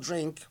cattle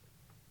drink.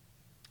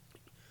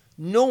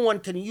 No one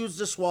can use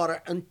this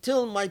water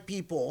until my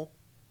people,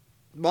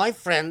 my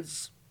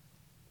friends,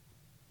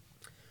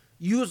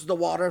 use the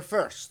water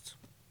first.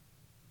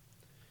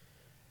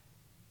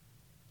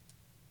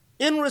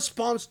 In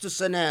response to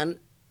Sanan,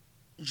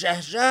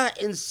 Jahja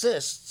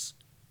insists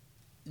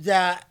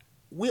that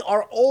we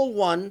are all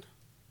one.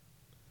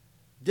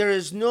 There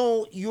is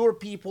no your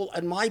people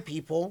and my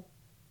people.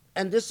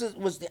 And this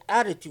was the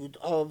attitude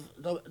of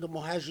the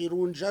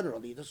Muhajirun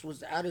generally. This was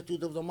the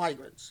attitude of the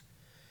migrants.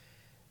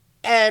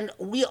 And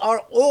we are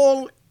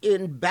all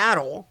in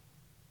battle,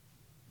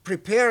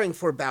 preparing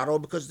for battle,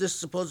 because this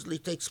supposedly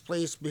takes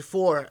place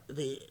before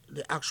the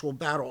actual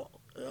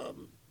battle,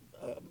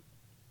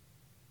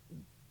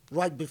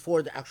 right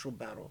before the actual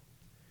battle.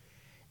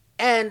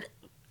 And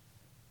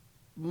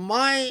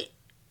my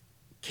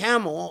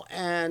camel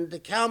and the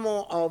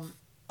camel of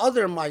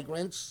other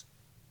migrants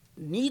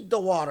need the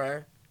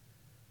water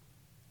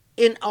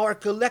in our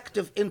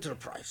collective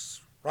enterprise,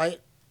 right?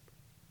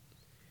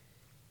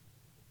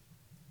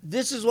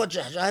 This is what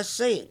Jahja is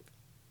saying.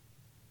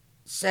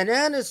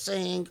 Sanan is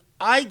saying,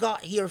 I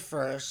got here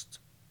first.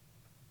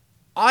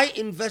 I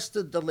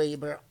invested the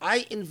labor.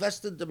 I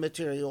invested the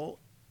material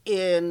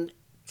in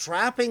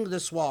trapping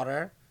this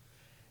water.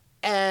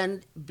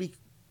 And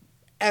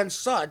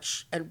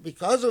such, and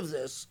because of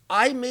this,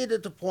 I made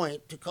it a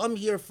point to come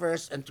here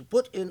first and to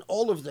put in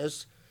all of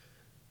this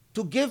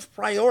to give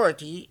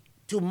priority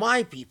to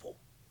my people.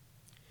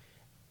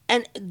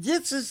 And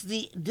this is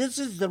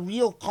the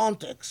real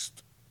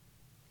context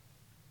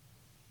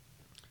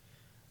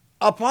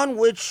upon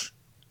which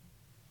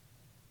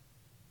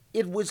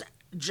it was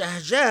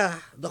Jahja,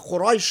 the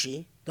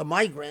Qurayshi, the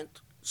migrant,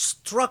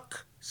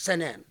 struck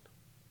Sanan,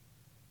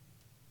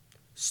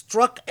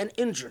 struck and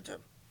injured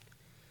him.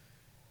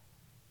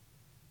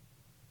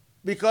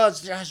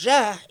 Because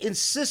Jahja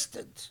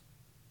insisted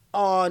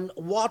on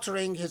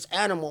watering his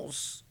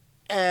animals,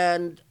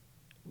 and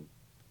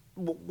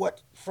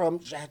what, from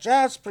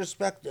Jahja's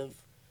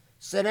perspective,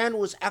 Sanan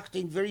was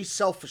acting very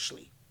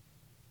selfishly.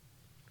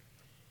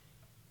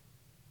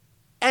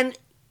 And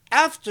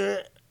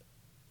after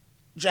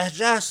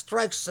Jahjah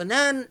strikes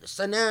Sanan.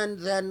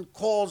 Sanan then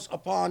calls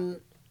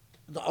upon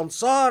the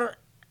Ansar,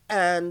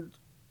 and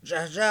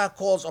Jahjah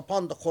calls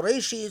upon the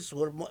Qurayshis,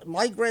 who are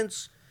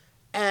migrants,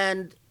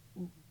 and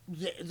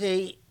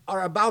they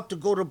are about to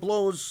go to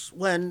blows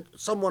when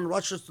someone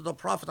rushes to the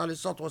Prophet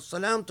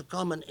ﷺ to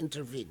come and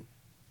intervene.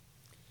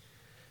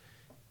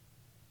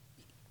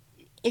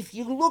 If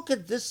you look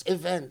at this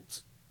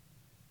event,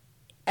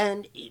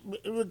 and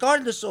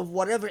regardless of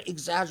whatever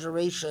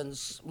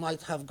exaggerations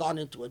might have gone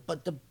into it,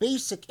 but the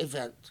basic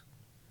event,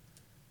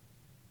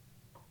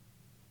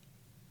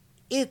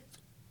 it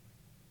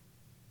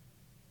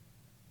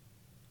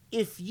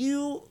if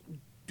you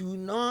do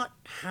not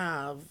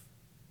have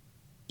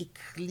a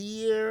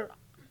clear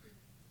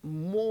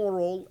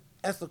moral,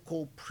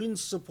 ethical,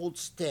 principled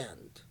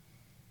stand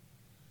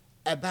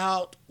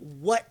about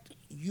what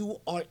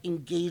you are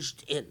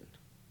engaged in,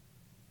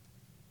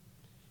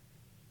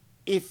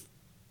 if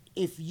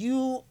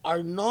you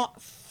are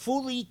not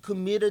fully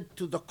committed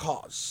to the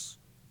cause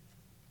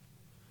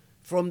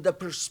from the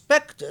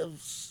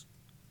perspectives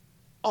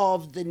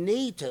of the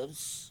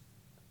natives,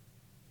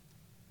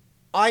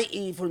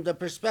 i.e., from the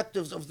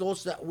perspectives of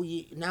those that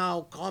we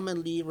now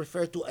commonly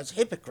refer to as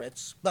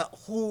hypocrites, but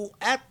who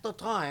at the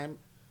time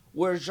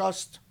were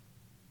just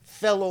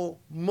fellow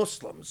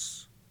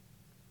Muslims.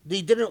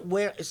 They didn't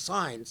wear a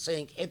sign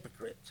saying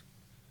hypocrite.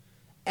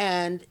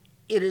 And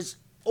it is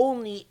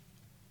only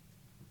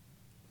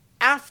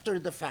after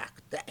the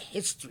fact that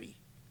history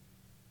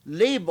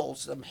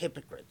labels them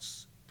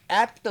hypocrites.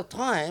 At the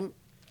time,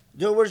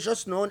 they were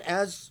just known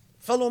as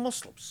fellow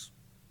Muslims.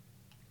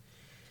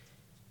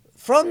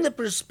 From the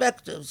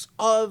perspectives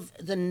of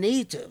the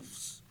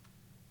natives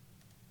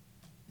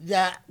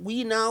that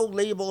we now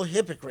label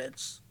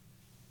hypocrites,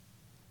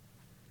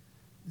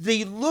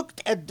 they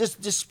looked at this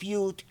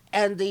dispute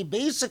and they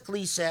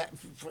basically said,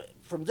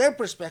 from their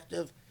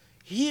perspective,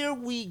 here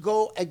we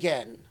go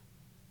again.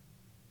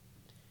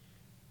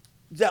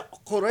 The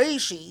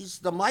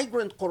Qurayshis, the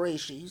migrant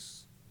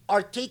Qurayshis,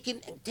 are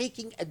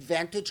taking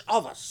advantage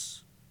of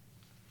us.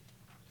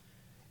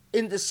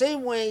 In the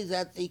same way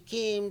that they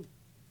came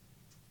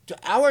to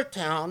our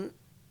town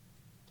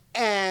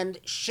and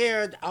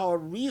shared our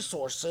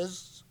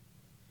resources,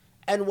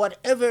 and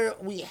whatever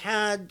we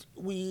had,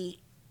 we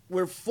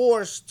were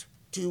forced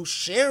to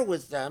share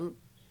with them.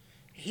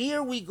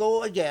 Here we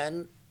go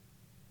again.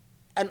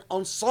 An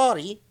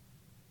Ansari,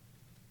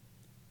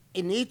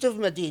 a native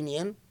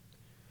Medinian,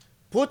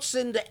 puts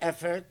in the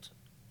effort,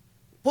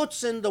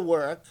 puts in the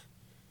work,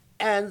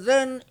 and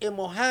then a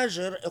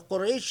Muhajir, a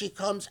Qurayshi,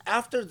 comes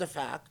after the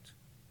fact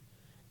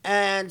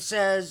and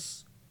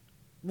says,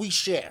 we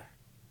share.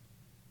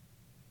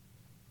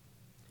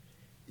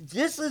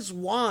 This is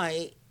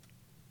why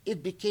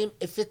it became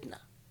a fitna.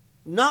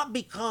 Not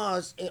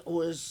because it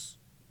was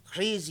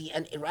crazy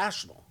and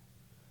irrational,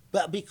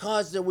 but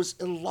because there was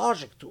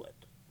illogic to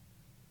it.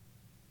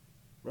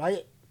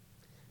 Right?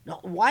 Now,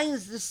 why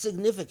is this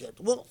significant?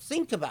 Well,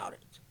 think about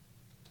it.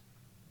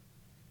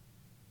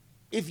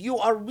 If you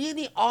are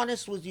really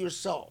honest with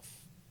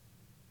yourself,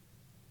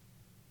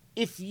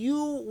 if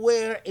you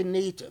were a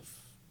native,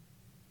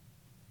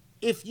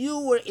 if you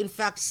were in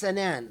fact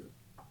Sanan,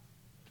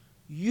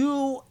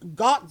 you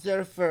got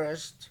there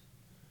first,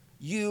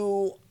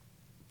 you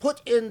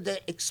put in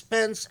the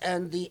expense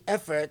and the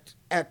effort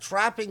at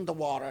trapping the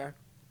water,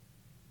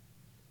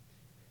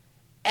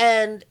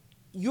 and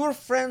your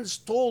friends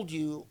told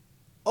you,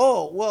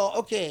 oh, well,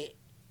 okay,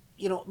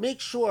 make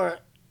sure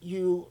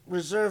you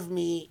reserve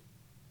me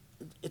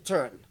a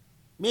turn.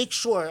 Make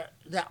sure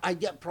that I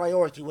get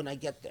priority when I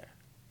get there.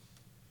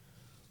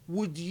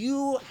 Would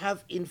you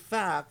have, in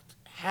fact,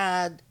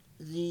 had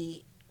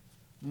the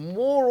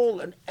moral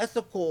and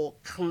ethical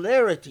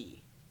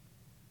clarity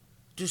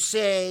to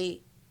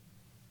say,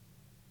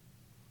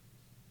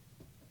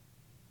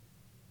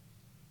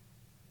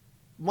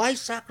 my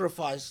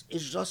sacrifice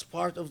is just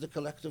part of the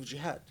collective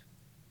jihad?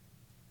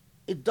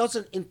 It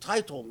doesn't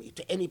entitle me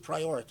to any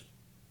priority.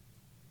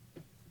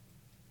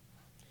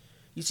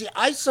 You see,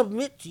 I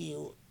submit to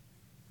you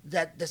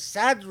that the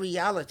sad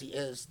reality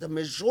is the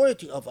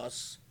majority of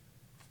us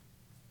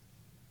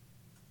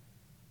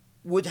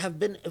would have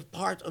been a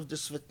part of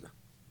this fitna,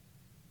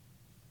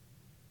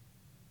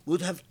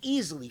 would have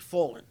easily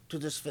fallen to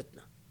this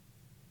fitna.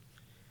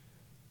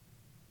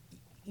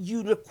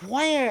 You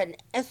require an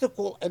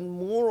ethical and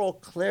moral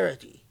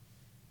clarity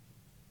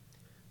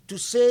to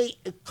say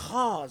a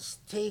cause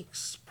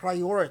takes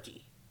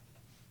priority,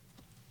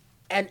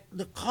 and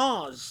the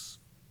cause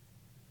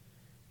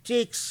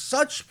takes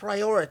such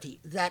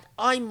priority that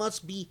I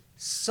must be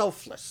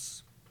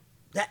selfless.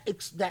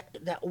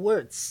 That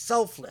word,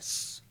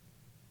 selfless.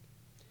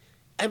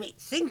 I mean,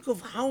 think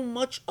of how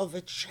much of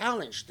a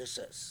challenge this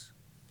is,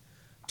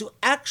 to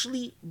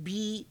actually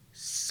be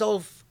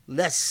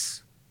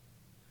selfless,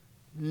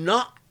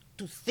 not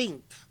to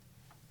think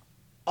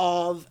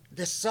of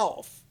the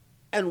self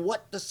and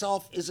what the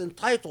self is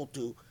entitled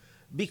to,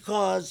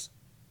 because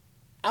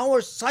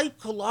our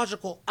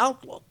psychological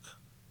outlook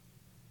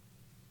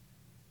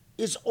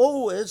is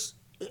always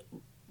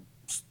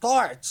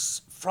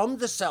starts from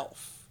the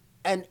self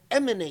and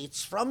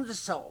emanates from the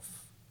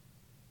self,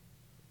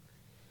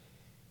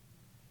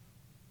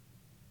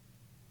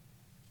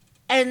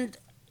 and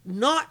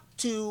not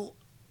to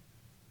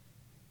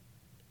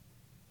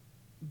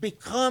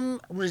become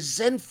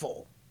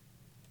resentful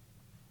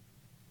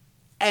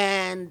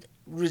and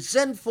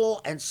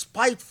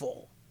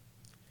spiteful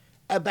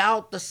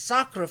about the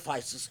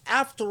sacrifices.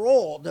 After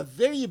all, the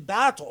very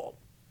battle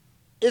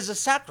is a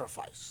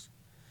sacrifice.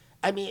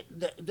 I mean,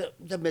 the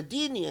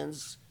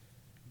Medinians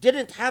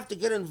didn't have to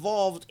get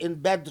involved in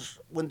Badr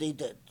when they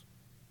did.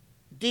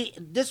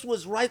 This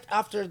was right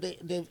after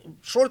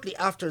shortly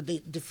after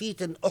the defeat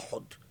in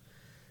Uhud,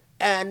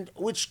 and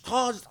which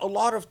caused a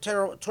lot of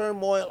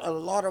turmoil and a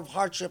lot of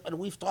hardship. And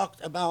we've talked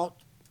about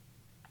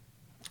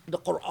the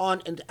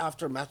Quran in the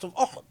aftermath of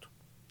Uhud.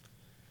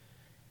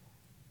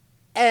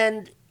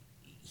 And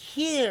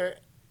here,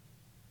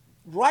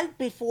 right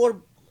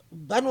before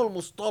Banu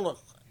al-Mustaliq,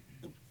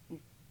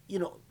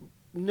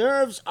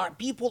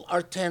 people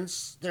are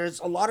tense. There's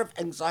a lot of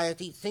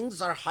anxiety.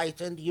 Things are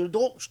heightened. You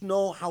don't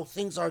know how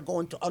things are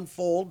going to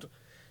unfold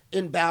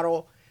in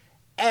battle.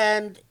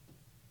 And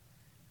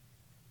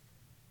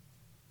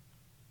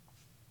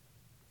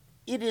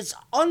it is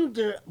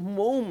under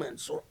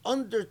moments or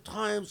under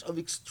times of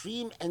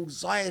extreme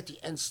anxiety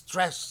and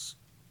stress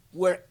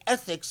where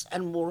ethics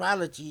and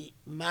morality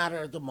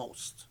matter the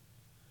most.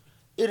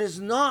 It is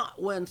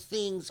not when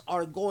things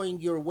are going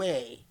your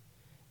way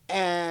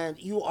and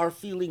you are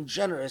feeling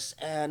generous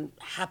and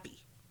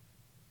happy.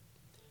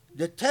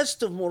 The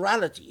test of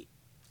morality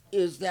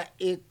is that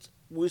it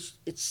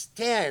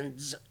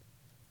stands,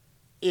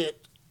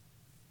 it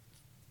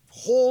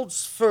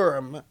holds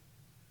firm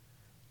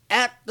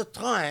at the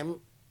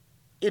time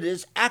it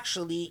is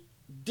actually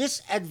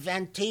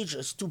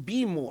disadvantageous to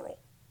be moral,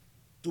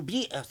 to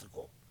be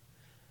ethical.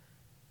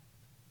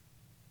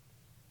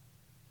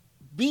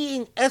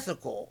 Being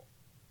ethical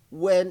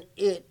when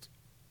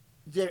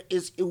there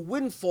is a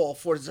windfall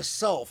for the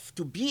self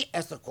to be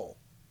ethical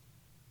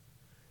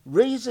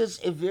raises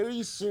a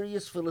very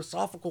serious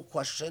philosophical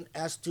question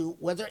as to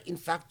whether in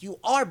fact you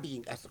are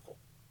being ethical.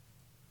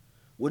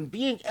 When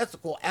being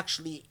ethical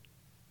actually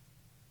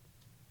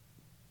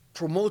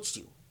promotes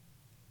you,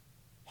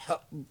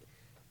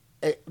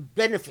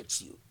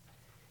 benefits you,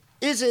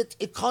 is it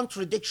a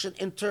contradiction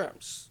in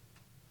terms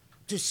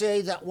to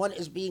say that one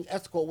is being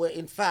ethical where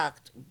in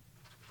fact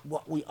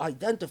what we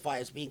identify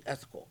as being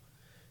ethical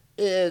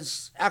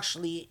is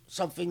actually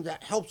something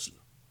that helps you?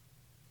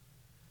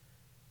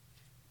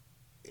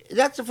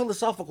 That's a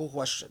philosophical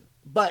question,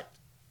 but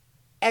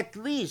at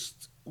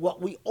least what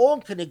we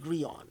all can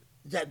agree on,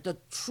 that the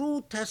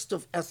true test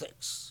of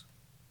ethics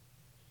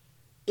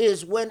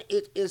is when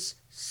it is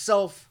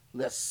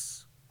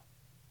selfless,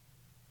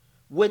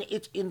 when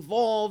it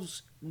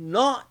involves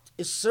not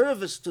a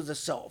service to the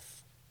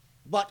self,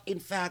 but in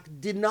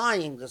fact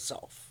denying the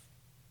self.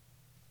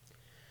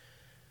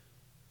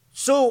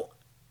 So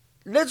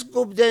let's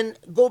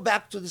go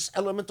back to this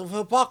element of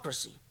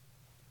hypocrisy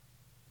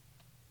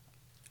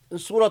in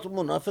Surah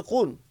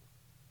Munafiqun.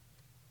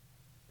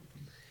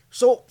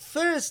 So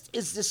first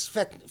is this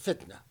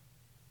fitna.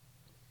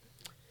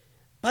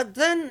 But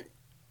then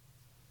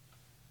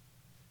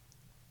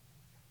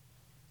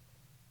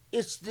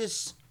it's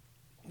this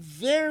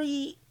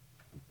very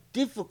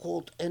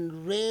difficult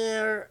and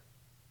rare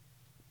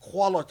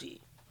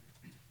quality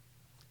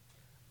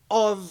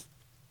of,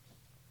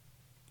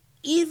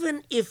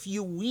 even if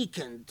you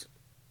weakened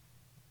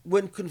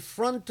when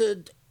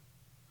confronted,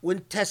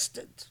 when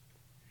tested,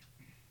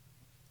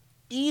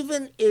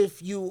 even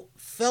if you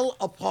fell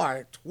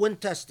apart when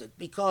tested,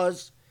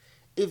 because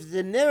if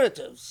the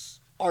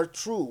narratives are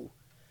true,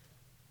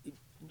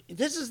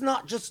 this is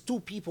not just two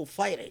people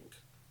fighting.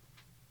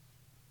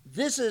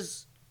 This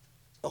is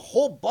a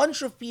whole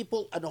bunch of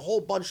people and a whole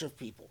bunch of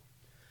people.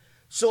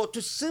 So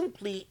to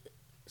simply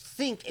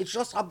think it's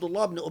just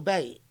Abdullah ibn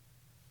Ubay,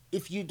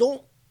 if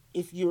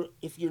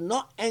you're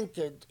not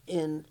anchored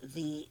in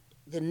the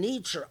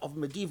nature of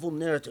medieval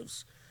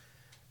narratives,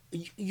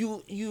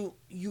 you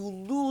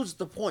lose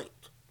the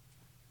point,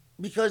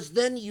 because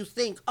then you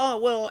think, oh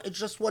well, it's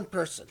just one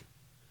person.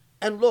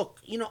 And look,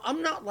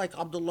 I'm not like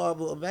Abdullah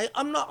ibn Ubay.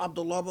 I'm not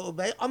Abdullah ibn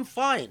Ubay. I'm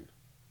fine.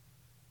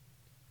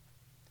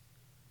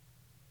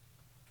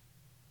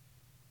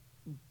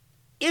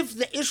 If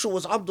the issue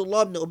was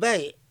Abdullah ibn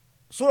Ubay,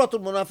 Surah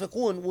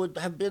Al-Munafiqun would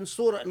have been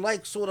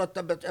like Surah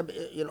Tabat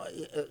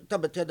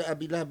Yada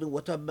Abi Lahab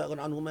wa Tabba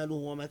anhu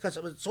maluhu wa ma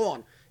kasab, and so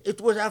on.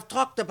 It would have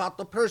talked about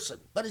the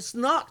person, but it's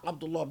not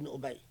Abdullah ibn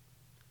Ubay.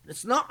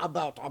 It's not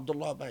about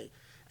Abdullah ibn Ubay.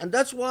 And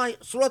that's why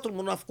Surah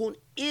Al-Munafiqun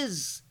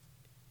is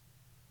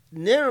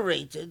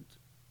narrated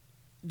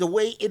the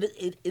way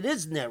it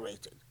is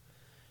narrated.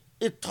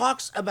 It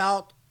talks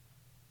about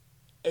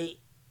a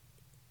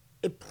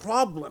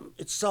problem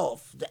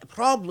itself, the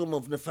problem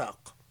of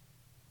nifaq.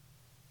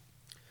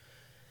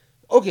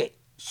 Okay,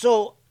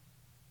 so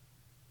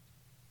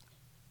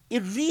a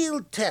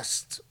real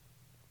test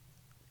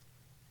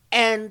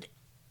and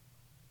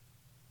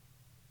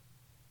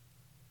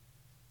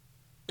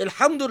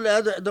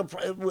Alhamdulillah,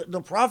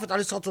 the Prophet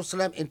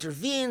ﷺ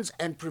intervenes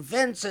and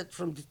prevents it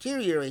from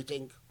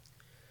deteriorating.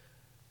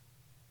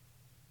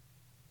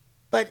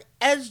 But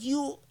as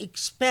you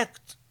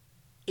expect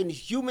in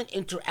human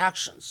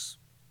interactions,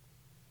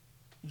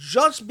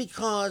 just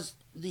because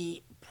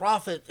the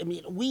Prophet, I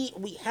mean,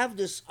 we have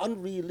this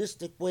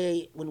unrealistic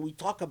way when we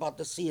talk about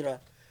the seerah.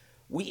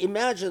 We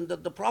imagine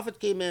that the Prophet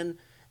came in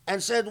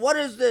and said, "What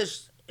is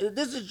this?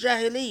 This is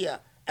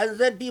Jahiliyyah." And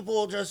then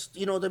people just,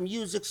 the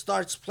music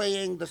starts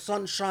playing, the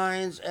sun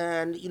shines,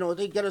 and,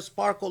 they get a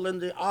sparkle in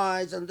their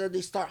eyes, and then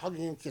they start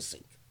hugging and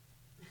kissing.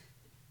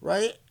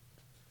 Right?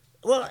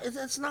 Well,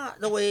 that's not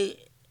the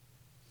way,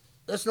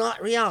 that's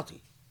not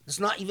reality. It's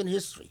not even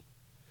history.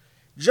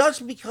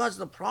 Just because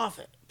the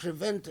Prophet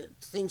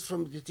prevented things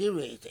from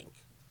deteriorating,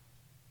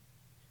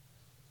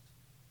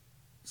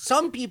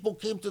 some people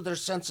came to their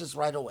senses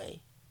right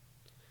away.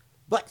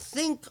 But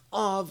think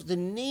of the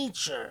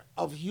nature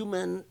of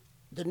human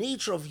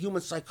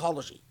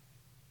psychology.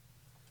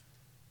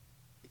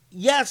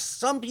 Yes,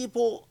 some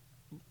people,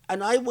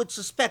 and I would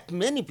suspect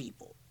many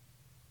people,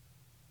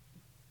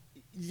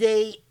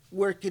 they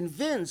were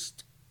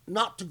convinced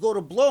not to go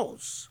to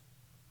blows.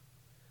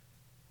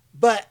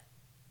 But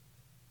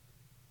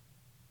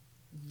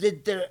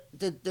did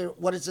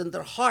what is in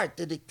their heart,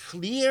 did it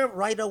clear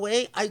right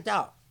away? I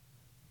doubt.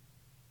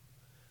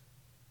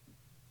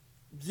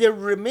 There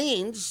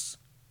remains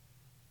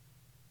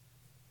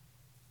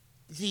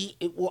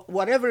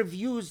whatever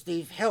views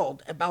they've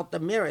held about the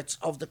merits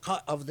of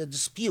the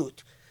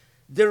dispute.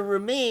 There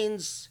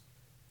remains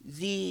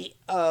the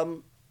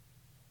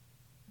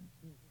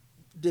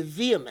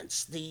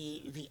vehemence,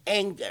 the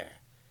anger,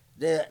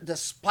 the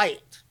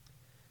spite,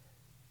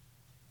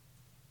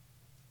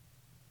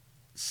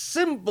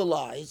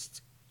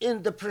 symbolized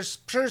in the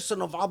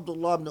person of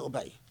Abdullah ibn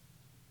Ubay.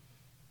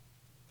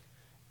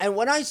 And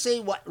when I say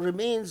what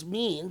remains,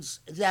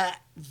 means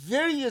that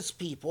various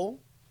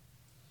people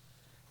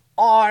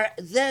are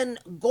then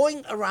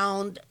going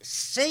around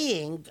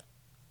saying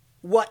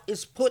what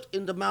is put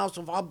in the mouths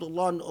of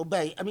Abdullah ibn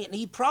Ubay. I mean,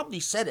 he probably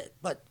said it,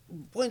 but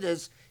the point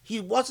is, he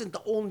wasn't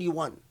the only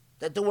one.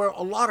 That there were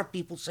a lot of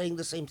people saying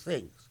the same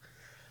things.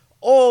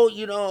 Oh,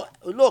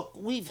 look,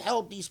 we've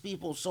helped these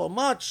people so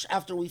much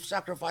after we've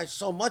sacrificed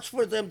so much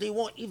for them. They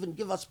won't even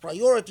give us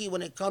priority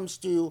when it comes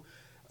to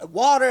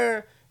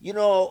water.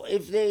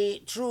 If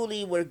they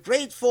truly were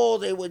grateful,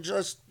 they would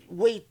just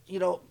wait.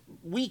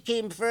 We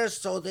came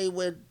first, so they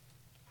would.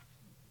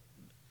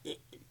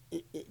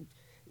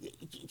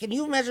 Can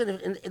you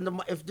imagine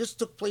if this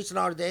took place in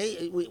our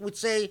day? We would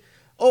say,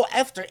 "Oh,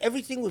 after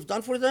everything we've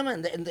done for them,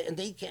 and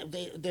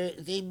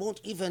they won't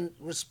even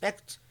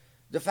respect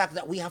the fact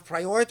that we have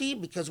priority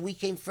because we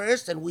came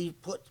first and we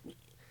put."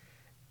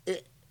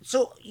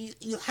 So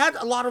you had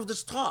a lot of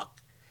this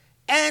talk,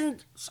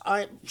 and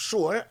I'm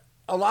sure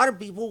a lot of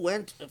people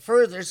went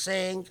further,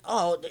 saying,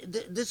 "Oh,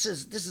 this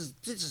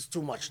is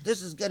too much.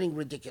 This is getting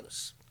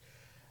ridiculous."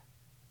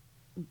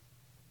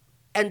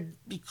 And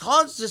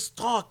because this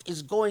talk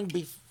is going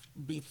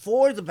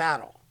before the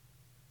battle,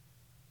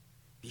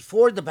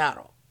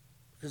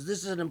 because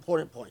this is an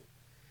important point,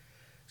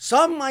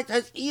 some might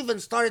have even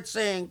started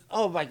saying,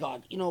 "Oh my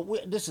God,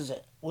 this is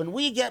it. When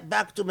we get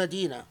back to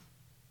Medina,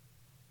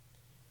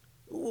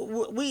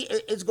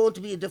 it's going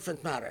to be a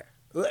different matter.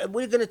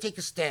 We're going to take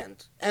a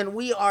stand, and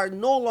we are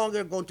no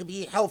longer going to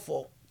be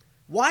helpful."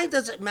 Why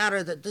does it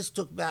matter that this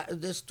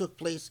took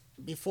place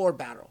before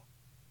battle?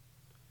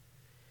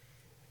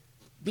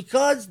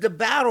 Because the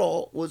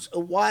battle was a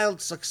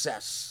wild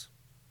success.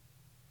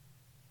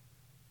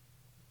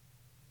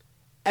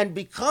 And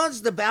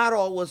because the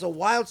battle was a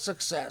wild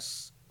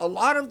success, a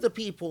lot of the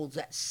people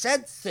that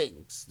said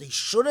things they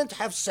shouldn't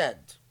have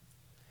said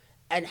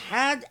and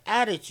had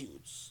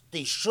attitudes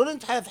they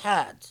shouldn't have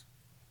had,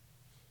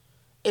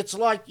 it's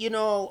like, if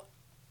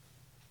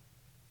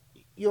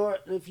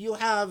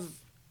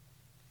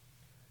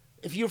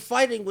you're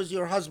fighting with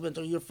your husband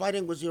or you're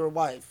fighting with your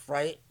wife,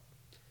 right?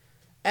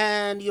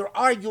 And you're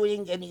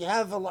arguing and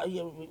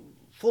you're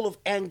full of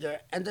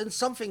anger, and then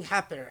something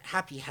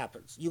happy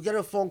happens. You get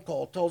a phone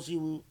call, tells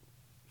you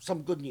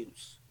some good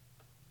news.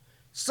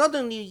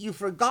 Suddenly you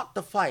forgot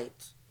the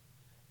fight,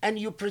 and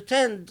you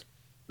pretend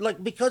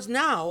because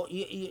now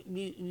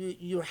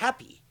you're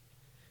happy.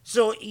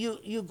 So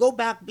you go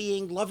back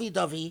being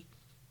lovey-dovey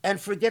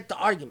and forget the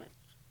argument.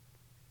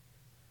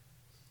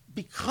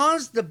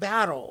 Because the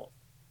battle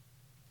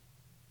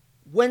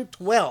went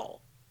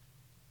well,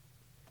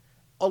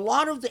 a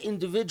lot of the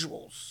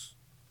individuals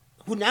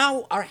who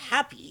now are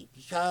happy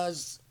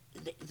because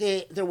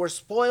there were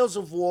spoils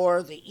of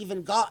war, they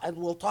even got, and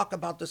we'll talk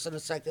about this in a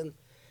second,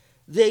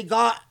 they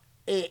got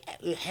a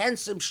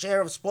handsome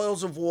share of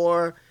spoils of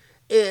war.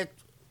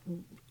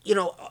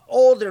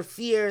 All their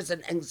fears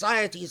and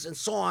anxieties and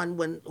so on,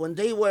 when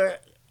they were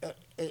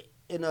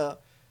in a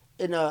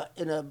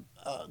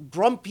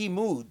grumpy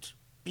mood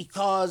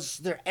because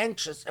they're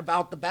anxious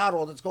about the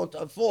battle that's going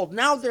to unfold,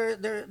 now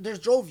they're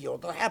jovial,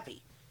 they're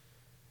happy.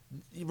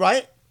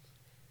 Right?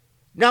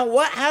 Now,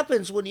 what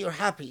happens when you're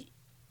happy?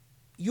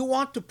 You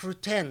want to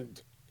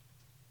pretend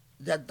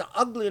that the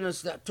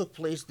ugliness that took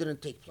place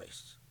didn't take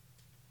place.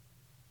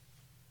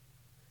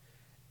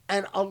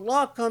 And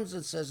Allah comes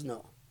and says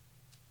no.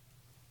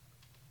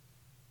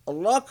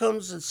 Allah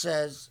comes and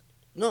says,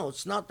 no,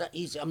 it's not that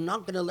easy. I'm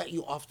not going to let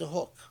you off the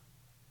hook.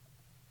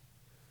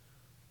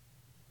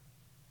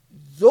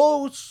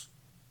 Those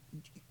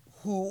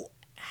who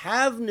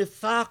have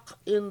nifaq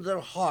in their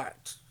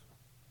heart,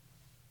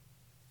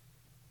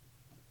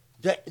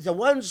 the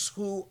ones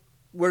who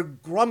were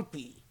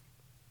grumpy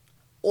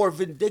or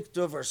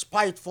vindictive or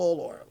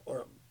spiteful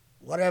or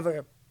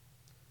whatever,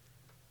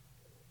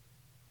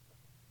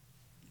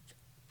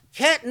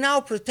 can't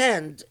now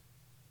pretend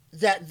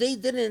that they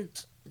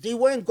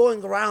weren't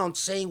going around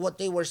saying what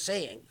they were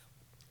saying.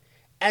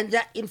 And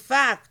that in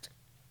fact,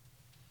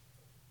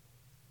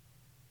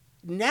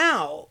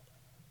 now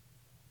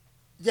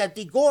that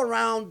they go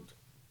around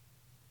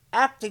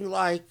acting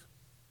like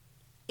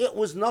it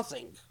was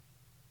nothing,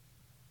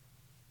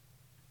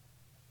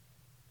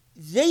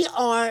 they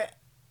are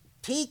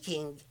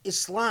taking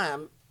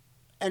Islam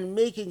and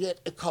making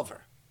it a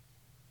cover.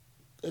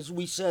 As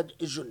we said,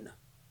 Junnah.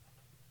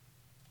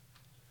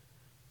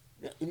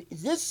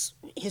 This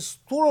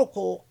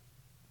historical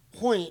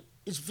point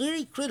is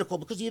very critical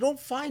because you don't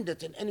find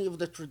it in any of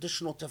the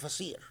traditional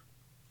tafsir.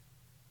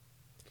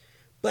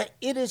 But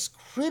it is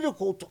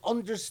critical to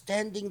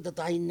understanding the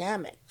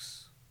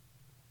dynamics.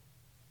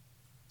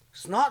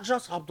 It's not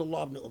just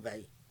Abdullah ibn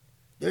Ubay.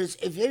 There is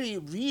a very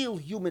real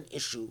human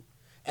issue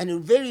and a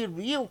very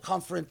real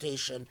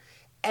confrontation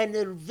and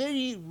a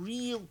very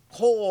real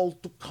call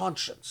to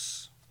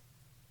conscience.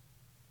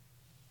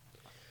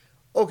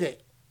 Okay,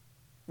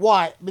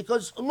 why?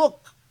 Because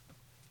look,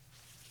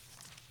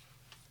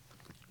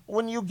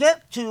 when you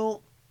get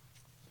to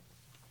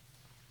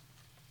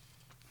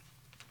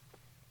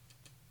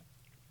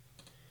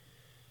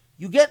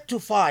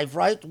five,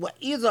 right?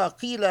 وَإِذَا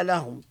قِيلَ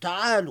لَهُمْ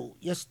تَعَالُوا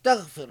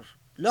يَسْتَغْفِرْ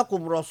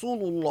لَكُمْ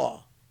رَسُولُ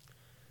اللَّهِ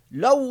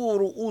لَوُّوا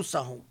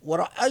رُؤُوسَهُمْ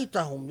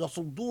وَرَأَيْتَهُمْ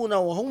يَصُدُّونَ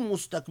وَهُمْ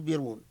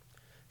مُسْتَكْبِرُونَ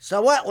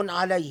سواء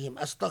عليهم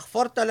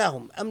أستغفرت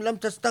لهم أم لم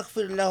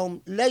تستغفر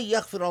لهم لن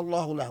يغفر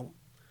الله لهم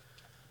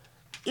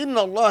إن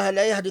الله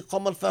لا يهدي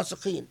القوم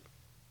الفاسقين.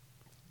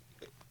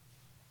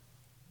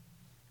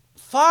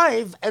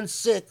 5 and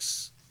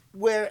 6,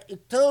 where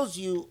it tells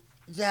you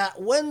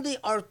that when they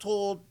are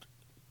told,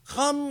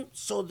 come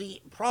so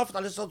the Prophet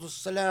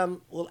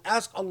ﷺ will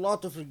ask Allah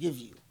to forgive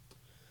you.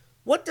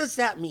 What does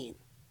that mean?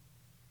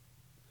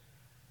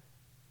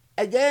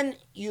 Again,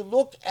 you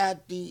look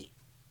at the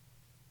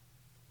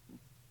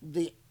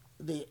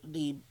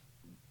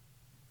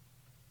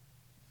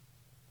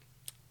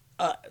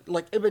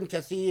like Ibn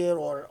Kathir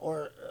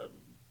or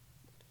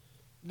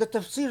the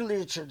tafsir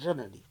literature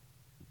generally.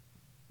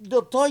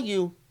 They'll tell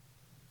you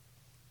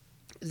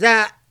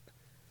that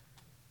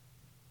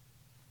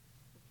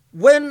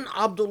when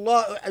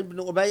Abdullah ibn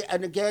Ubay,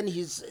 and again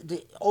he's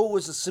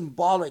always a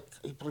symbolic,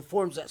 he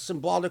performs that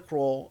symbolic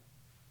role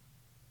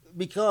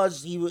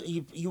because he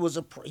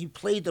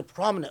played a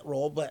prominent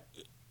role, but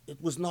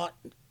it was not,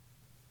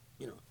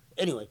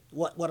 anyway,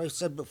 what I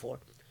said before,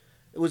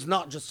 it was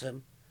not just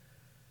him.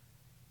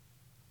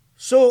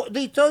 So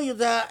they tell you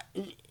that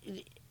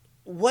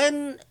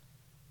when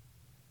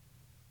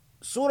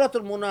Surah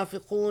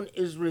Al-Munafiqun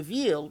is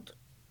revealed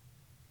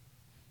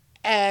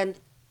and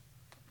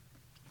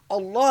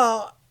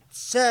Allah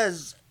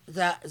says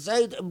that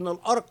Zayd ibn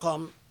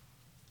al-Arqam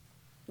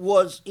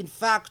was in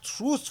fact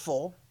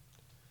truthful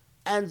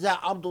and that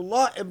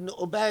Abdullah ibn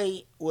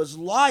Ubay was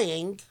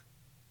lying,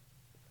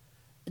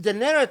 the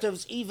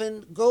narratives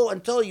even go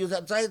and tell you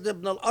that Zayd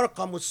ibn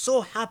al-Arqam was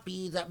so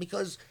happy that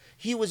because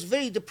he was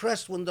very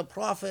depressed when the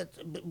Prophet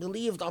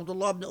believed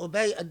Abdullah ibn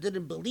Ubay and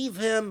didn't believe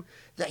him,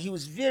 that he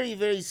was very,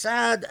 very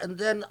sad, and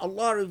then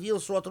Allah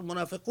reveals Surah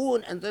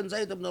Al-Munafiqun, and then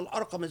Zayd ibn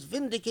al-Arqam is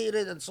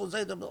vindicated, and so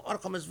Zayd ibn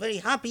al-Arqam is very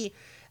happy,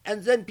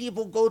 and then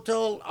people go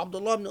tell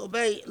Abdullah ibn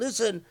Ubay,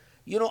 listen,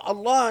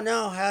 Allah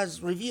now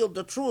has revealed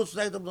the truth,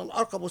 Zayd ibn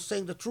al-Arqam was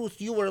saying the truth,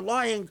 you were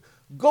lying,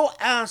 go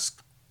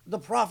ask the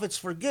Prophet's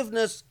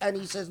forgiveness, and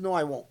he says, no,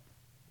 I won't.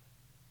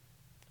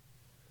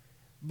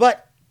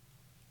 But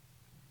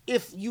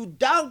if you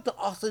doubt the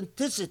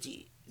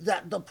authenticity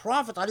that the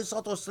Prophet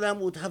ﷺ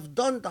would have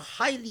done the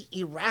highly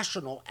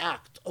irrational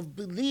act of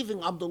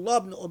believing Abdullah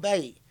ibn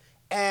Ubay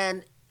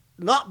and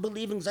not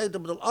believing Zayd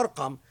ibn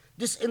al-Arqam,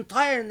 this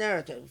entire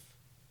narrative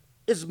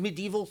is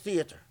medieval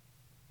theater.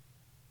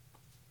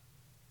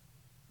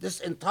 This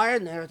entire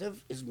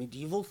narrative is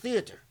medieval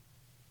theater.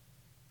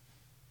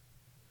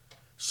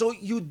 So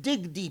you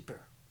dig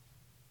deeper.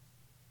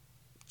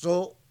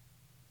 So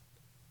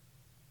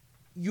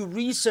you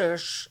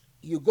research,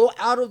 you go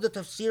out of the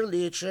tafsir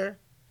literature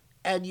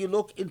and you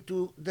look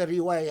into the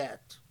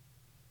riwayat.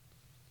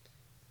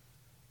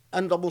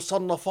 And the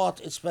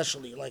musannafat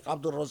especially, like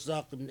Abdul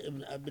Razzaq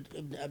ibn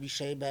Abi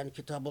Shayba and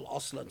Kitab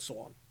al-Asl and so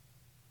on.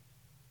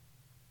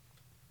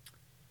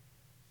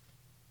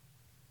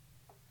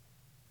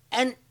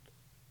 And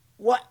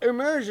what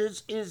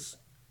emerges is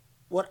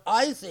what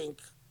I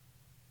think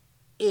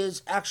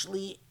is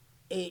actually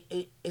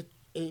a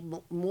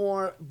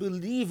more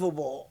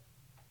believable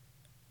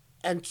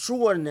and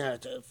truer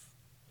narrative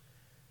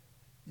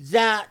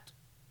that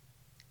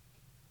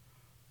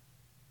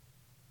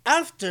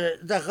after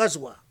the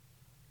Ghazwa,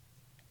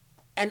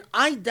 and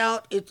I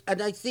doubt it,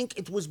 and I think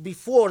it was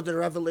before the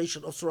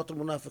revelation of Surah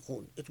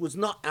Al-Munafiqun. It was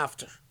not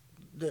after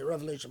the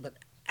revelation, but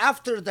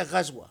after the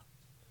Ghazwa,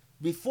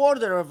 before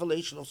the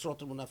revelation of Surah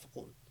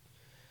Al-Munafiqun,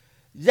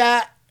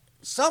 that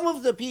some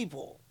of the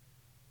people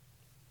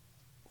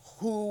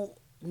who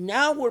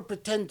now were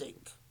pretending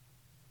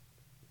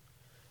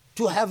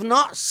to have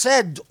not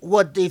said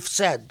what they've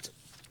said,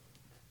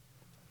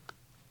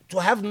 to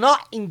have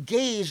not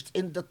engaged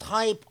in the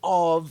type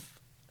of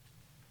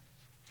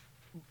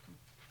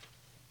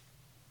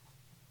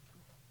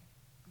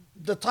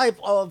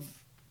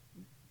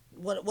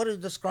what do you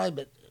describe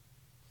it?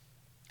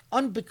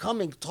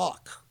 Unbecoming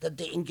talk that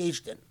they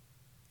engaged in.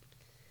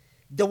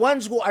 The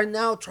ones who are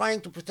now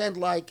trying to pretend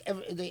like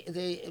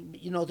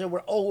they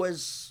were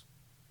always,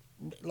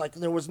 like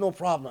there was no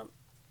problem.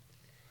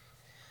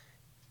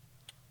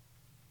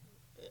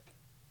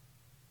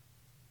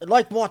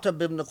 Like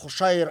Mu'tab ibn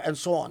Qushayr and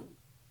so on.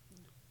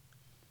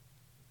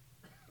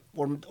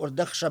 Or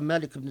Dakhsham,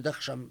 Malik ibn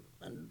Dakhsham,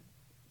 and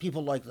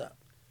people like that.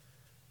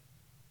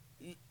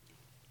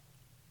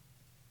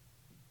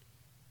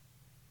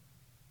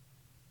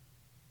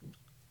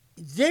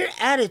 Their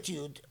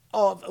attitude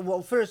of,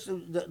 well, first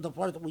the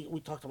part that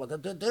we talked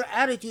about, their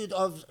attitude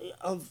of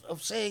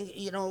saying,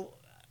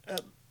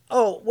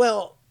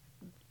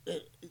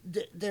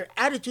 their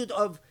attitude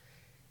of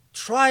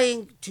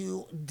trying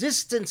to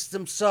distance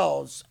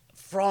themselves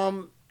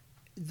from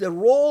the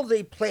role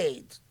they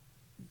played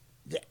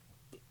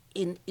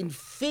in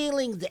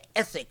failing the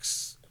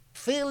ethics,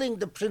 failing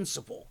the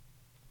principle.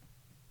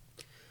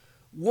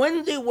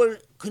 When they were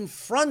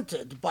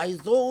confronted by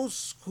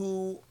those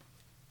whose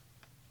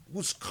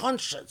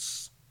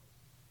conscience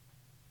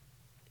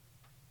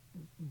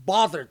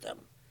bothered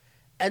them,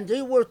 and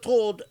they were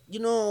told,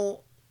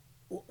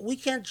 we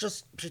can't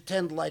just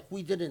pretend like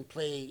we didn't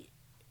play,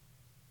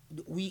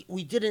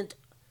 we didn't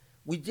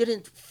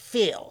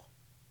fail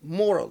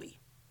morally.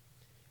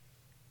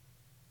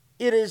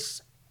 It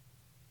is,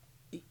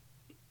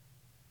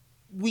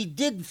 we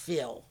did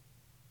fail.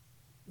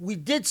 We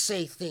did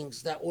say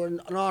things that were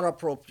not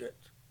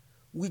appropriate.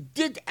 We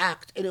did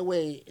act in a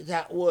way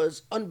that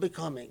was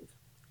unbecoming.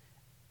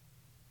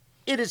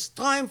 It is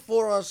time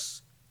for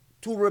us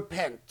to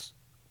repent.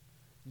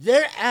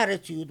 Their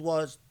attitude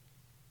was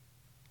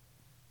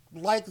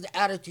like the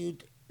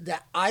attitude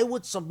that I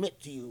would submit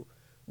to you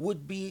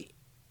would be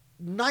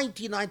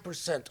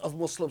 99% of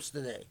Muslims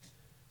today.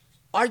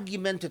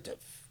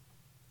 Argumentative.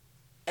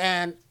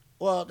 And,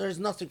 well, there's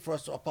nothing for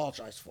us to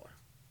apologize for.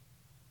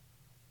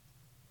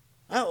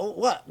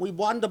 What? We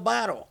won the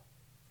battle.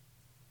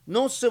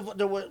 No civil,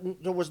 there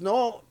was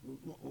no,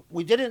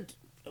 we didn't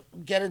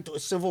get into a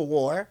civil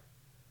war.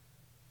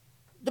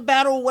 The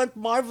battle went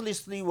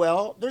marvelously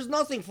well. There's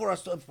nothing for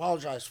us to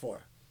apologize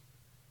for.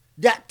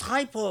 That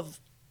type of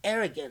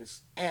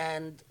arrogance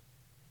and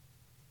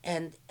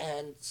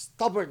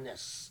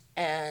stubbornness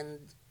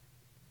and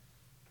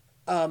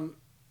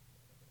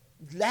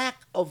lack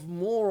of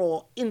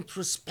moral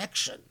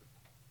introspection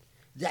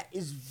that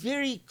is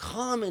very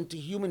common to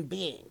human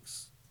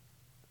beings.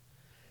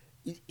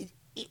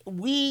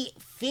 We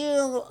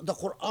feel the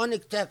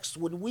Quranic text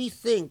when we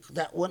think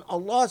that when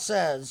Allah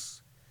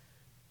says,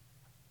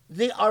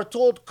 they are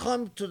told,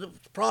 come to the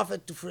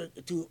Prophet to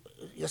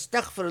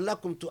yastaghfir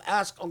lakum, to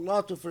ask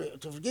Allah to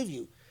forgive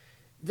you.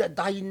 The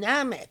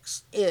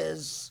dynamics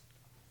is,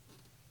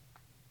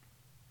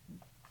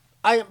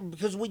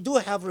 because we do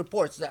have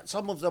reports that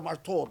some of them are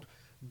told,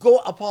 go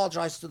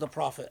apologize to the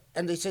Prophet,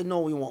 and they say, no,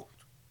 we won't.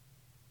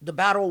 The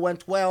battle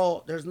went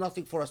well, there's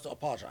nothing for us to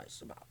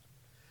apologize about.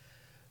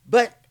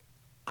 But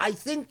I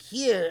think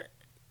here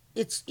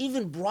it's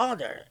even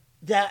broader,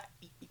 that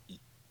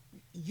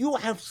you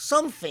have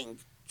something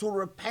to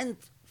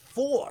repent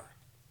for.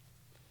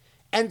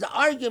 And the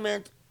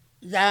argument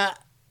that,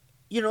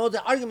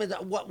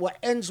 what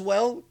ends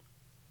well,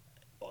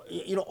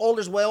 all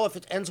is well if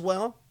it ends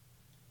well,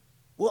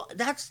 well,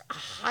 that's a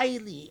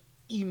highly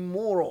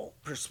immoral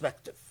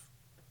perspective.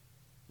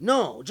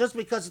 No, just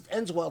because it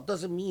ends well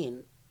doesn't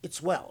mean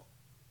it's well.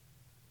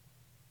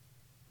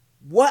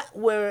 What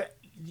were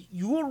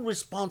your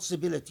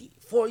responsibility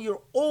for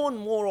your own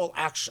moral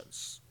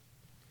actions?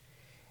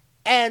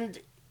 And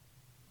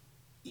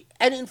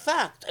in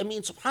fact,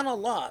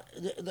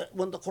 subhanAllah,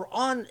 when the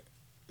Quran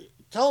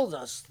tells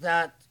us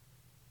that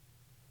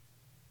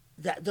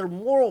their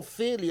moral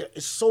failure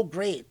is so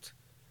great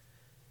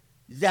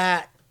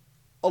that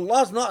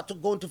Allah is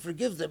not going to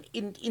forgive them.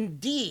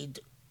 Indeed,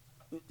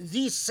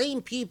 these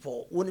same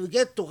people, when we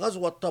get to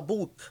Ghazwa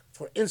Tabuk,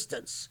 for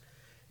instance,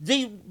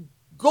 they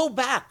go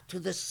back to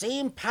the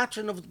same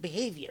pattern of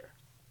behavior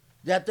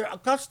that they're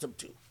accustomed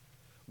to.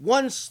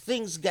 Once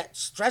things get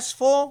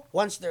stressful,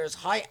 once there's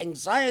high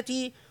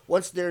anxiety,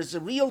 once there's a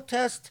real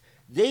test,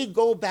 they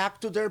go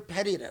back to their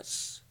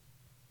pettiness.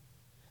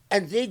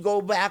 And they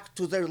go back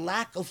to their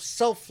lack of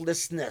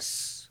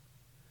selflessness.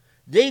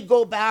 They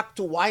go back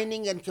to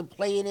whining and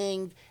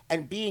complaining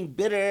and being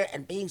bitter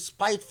and being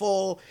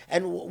spiteful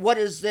and what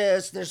is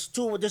this? This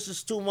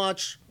is too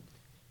much.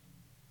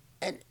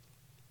 And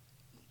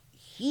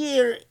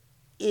here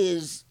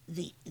is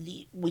the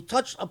we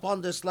touched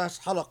upon this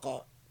last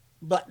halaqah,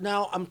 but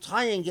now I'm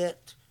tying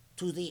it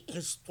to the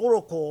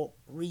historical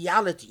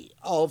reality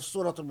of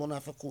Surah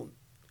Al-Munafiqun.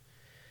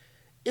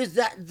 Is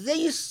that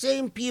these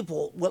same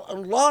people, well,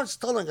 Allah is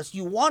telling us,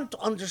 you want to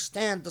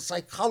understand the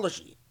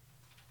psychology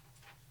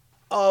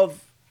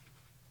of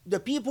the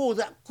people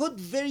that could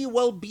very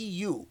well be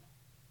you,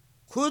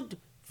 could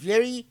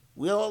very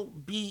well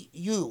be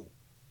you,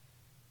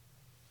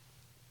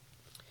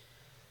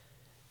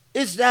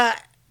 is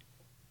that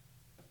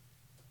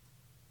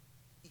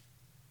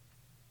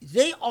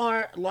they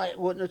are like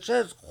when it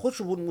says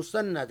khushbun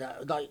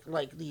musannada,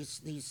 like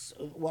these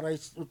what I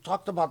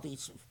talked about,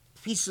 these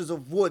pieces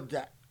of wood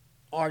that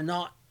are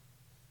not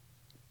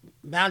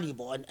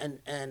malleable and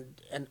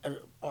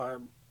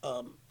are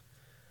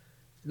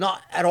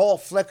not at all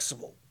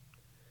flexible.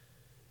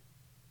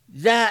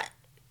 That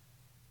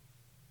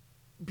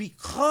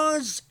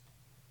because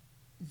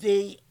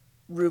they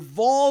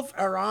revolve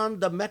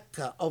around the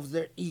Mecca of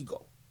their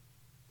ego,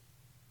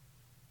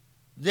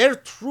 their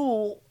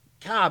true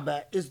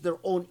Kaaba is their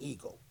own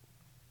ego.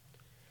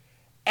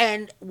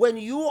 And when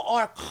you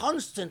are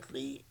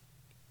constantly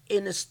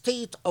in a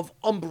state of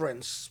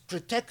umbrance,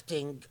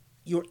 protecting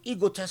your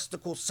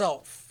egotistical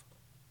self,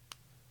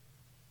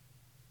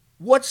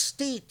 what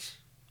state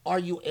are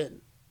you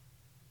in?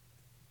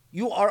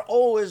 You are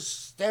always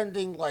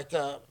standing like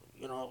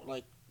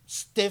like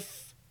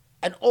stiff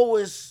and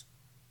always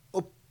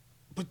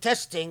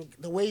protesting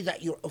the way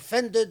that you're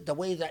offended, the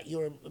way that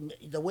you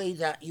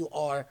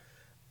are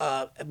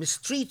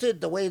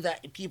mistreated, the way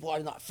that people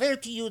are not fair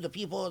to you,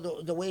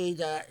 the way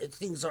that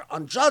things are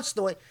unjust,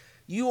 the way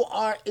you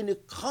are in a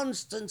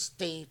constant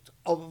state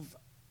of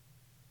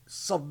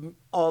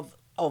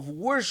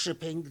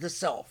worshiping the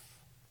self.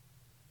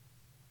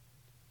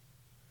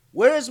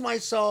 Where is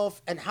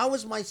myself and how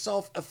is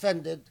myself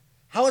offended?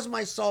 How is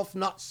myself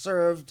not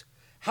served?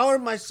 How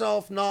is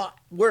myself not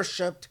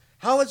worshipped?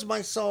 How is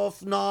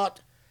myself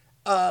not,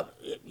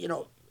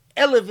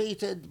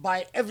 elevated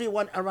by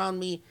everyone around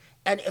me?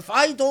 And if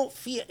I don't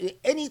feel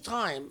any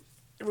time,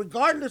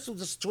 regardless of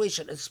the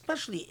situation,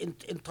 especially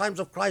in times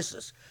of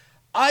crisis,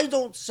 I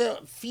don't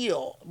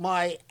feel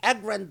my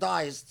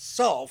aggrandized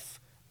self,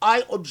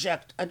 I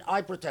object and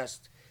I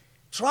protest.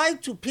 Try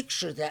to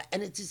picture that,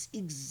 and it is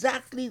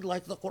exactly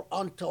like the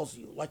Quran tells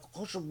you, like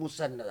khushub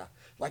musannada,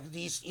 like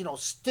these,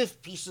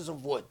 stiff pieces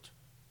of wood.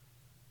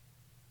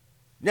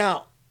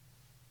 Now,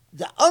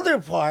 the other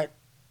part,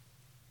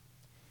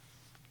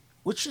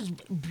 which is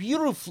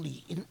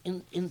beautifully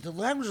in the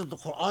language of the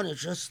Quran, is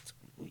just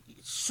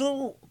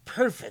so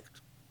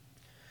perfect.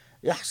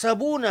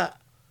 يحسبون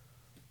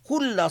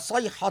كل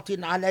صيحة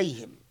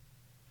عليهم.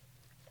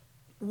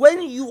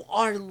 When you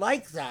are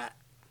like that,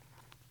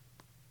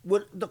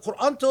 when the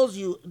Quran tells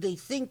you they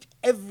think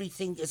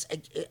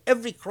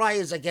every cry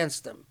is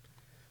against them,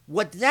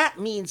 what that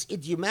means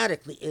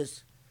idiomatically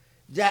is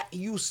that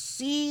you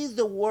see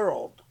the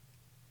world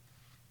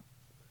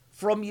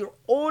from your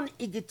own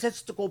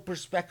egotistical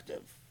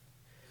perspective,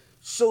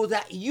 so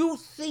that you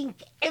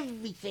think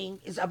everything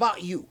is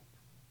about you.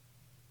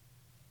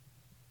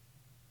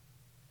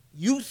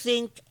 You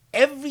think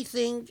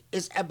everything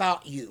is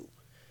about you.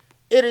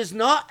 It is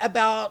not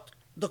about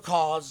the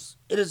cause.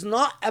 It is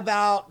not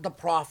about the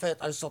Prophet.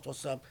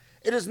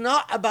 It is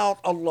not about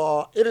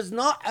Allah. It is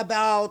not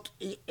about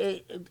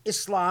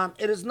Islam.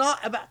 It is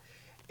not about...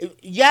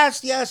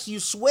 Yes, you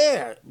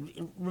swear.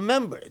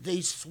 Remember,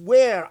 they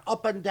swear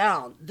up and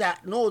down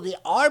that no, they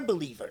are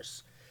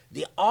believers.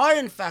 They are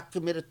in fact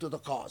committed to the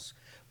cause.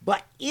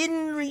 But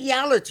in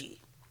reality,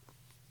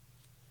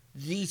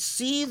 they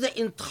see the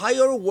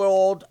entire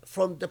world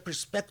from the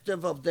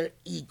perspective of their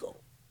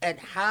ego and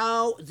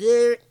how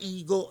their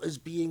ego is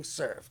being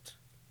served.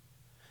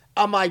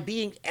 Am I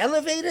being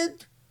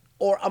elevated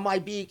or am I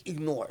being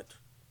ignored?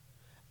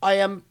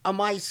 Am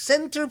I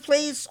center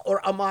place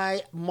or am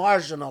I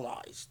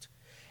marginalized?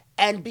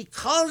 And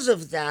because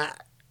of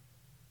that,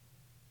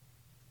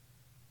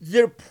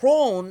 they're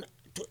prone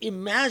to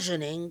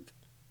imagining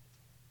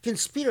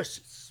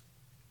conspiracies.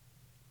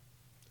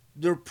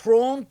 They're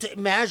prone to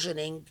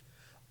imagining,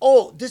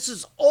 oh, this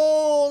is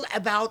all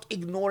about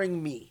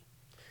ignoring me.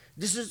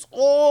 This is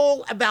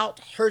all about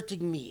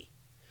hurting me.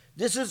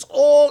 This is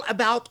all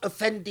about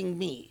offending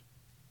me.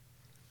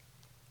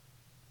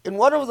 In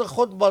one of the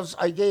khutbahs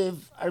I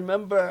gave, I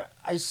remember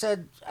I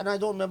said, and I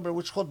don't remember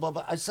which khutbah,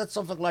 but I said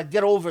something like,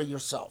 get over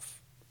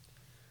yourself.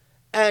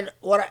 And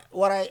what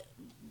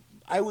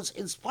I was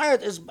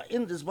inspired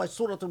in this by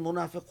Surah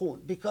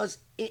Al-Munafiqun, because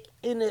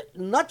in a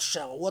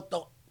nutshell,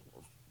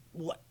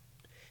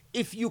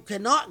 if you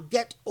cannot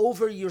get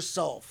over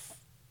yourself,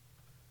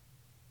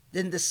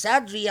 then the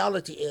sad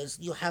reality is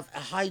you have a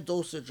high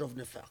dosage of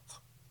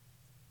nifaq.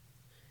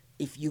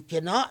 If you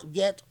cannot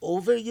get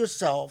over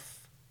yourself,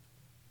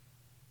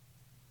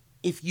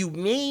 if you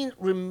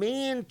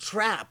remain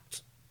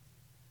trapped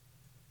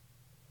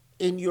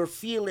in your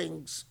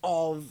feelings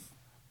of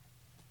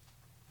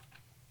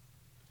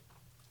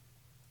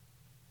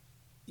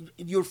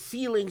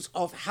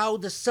how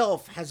the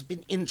self has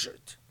been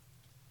injured,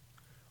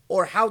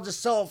 or how the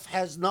self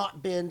has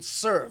not been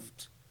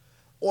served,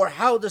 or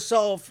how the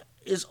self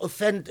is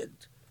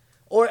offended,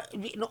 or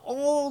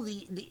all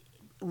the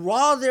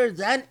rather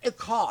than a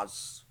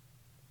cause,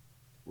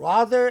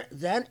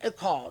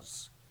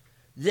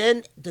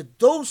 then the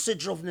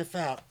dosage of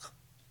nifaq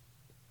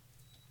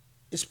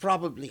is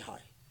probably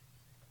high.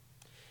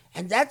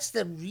 And that's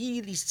the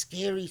really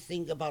scary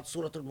thing about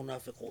Surah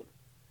Al-Munafiqun,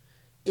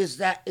 is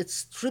that it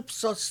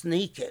strips us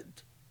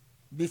naked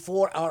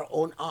before our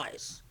own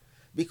eyes,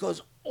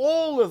 because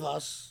all of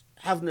us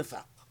have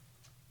nifaq.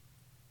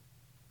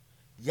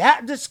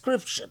 That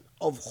description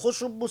of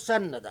khushub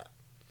musannada,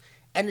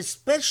 and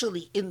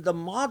especially in the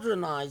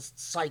modernized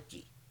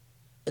psyche,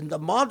 in the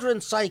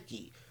modern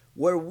psyche,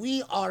 where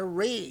we are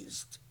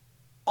raised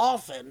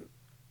often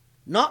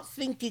not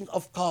thinking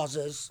of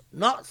causes,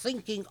 not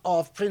thinking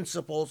of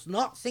principles,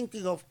 not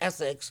thinking of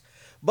ethics,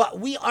 but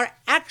we are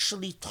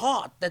actually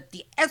taught that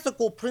the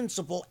ethical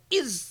principle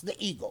is the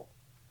ego.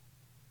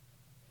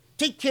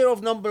 Take care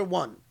of number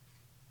one.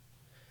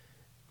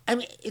 I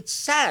mean, it's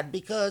sad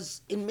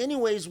because in many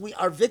ways we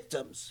are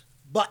victims,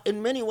 but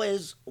in many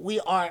ways we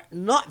are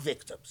not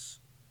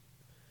victims.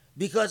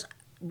 Because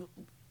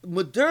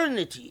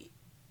modernity,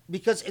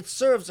 because it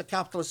serves a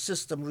capitalist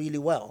system really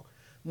well,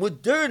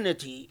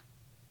 modernity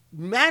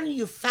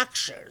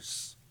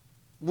manufactures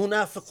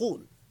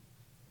munafiqun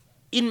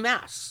in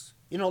mass,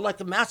 like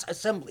a mass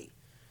assembly.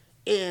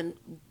 And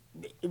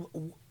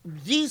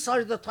these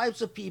are the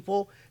types of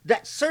people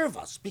that serve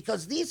us,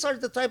 because these are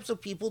the types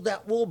of people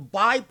that will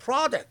buy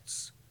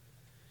products.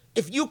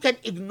 If you can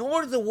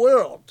ignore the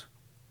world,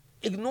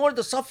 ignore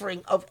the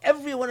suffering of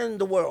everyone in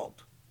the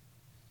world,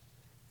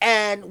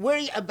 and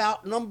worry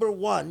about number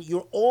one,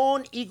 your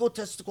own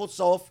egotistical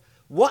self,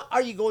 what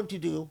are you going to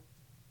do?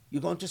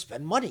 You're going to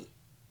spend money.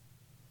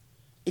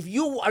 If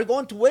you are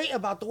going to worry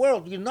about the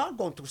world, you're not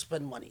going to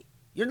spend money.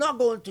 You're not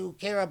going to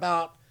care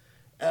about,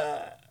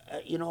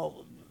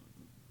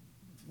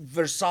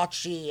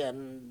 Versace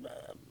and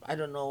I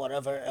don't know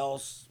whatever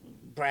else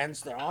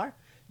brands there are,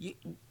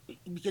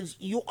 because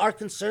you are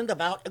concerned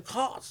about a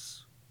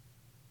cause.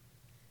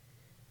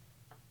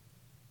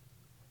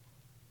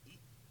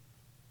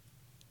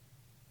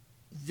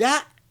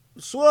 That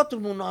Surah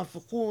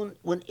Al-Munafiqun,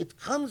 when it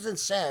comes and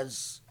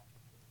says,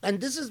 and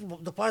this is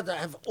the part that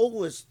have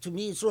always, to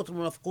me, Surah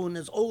Al-Munafiqun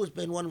has always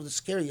been one of the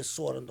scariest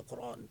surah in the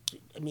Quran.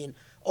 I mean,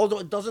 although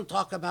it doesn't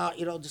talk about,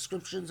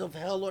 descriptions of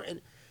hell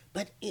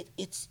but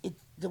it's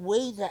the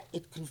way that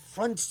it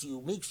confronts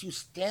you, makes you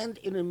stand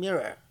in a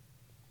mirror,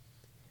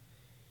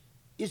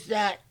 is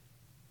that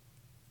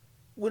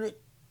when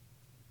it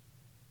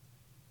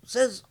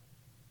says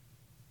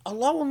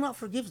Allah will not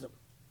forgive them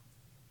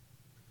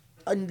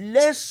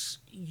unless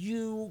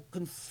you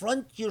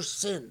confront your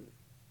sin,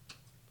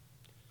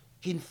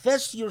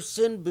 confess your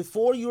sin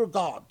before your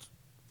God.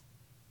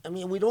 I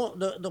mean, we don't.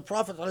 The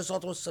Prophet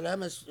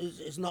ﷺ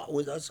is not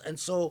with us, and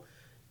so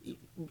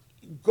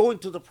going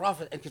to the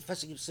Prophet and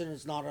confessing your sin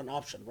is not an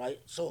option, right?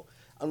 So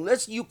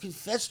unless you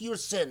confess your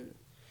sin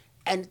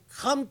and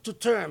come to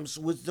terms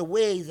with the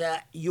way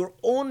that your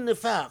own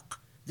nifaq,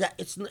 that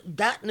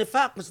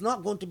nifaq is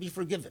not going to be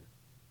forgiven.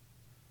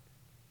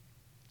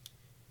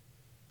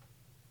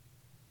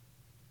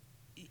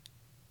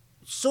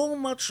 So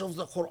much of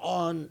the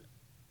Quran,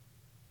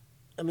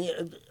 I mean,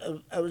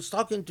 I was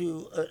talking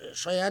to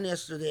Shayan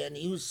yesterday, and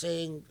he was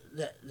saying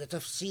that the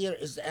tafsir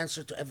is the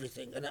answer to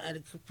everything, and I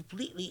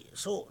completely,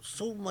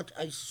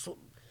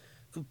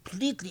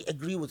 completely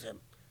agree with him.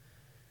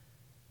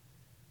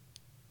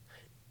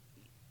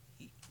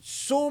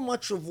 So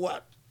much of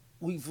what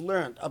we've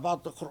learned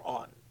about the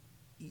Quran,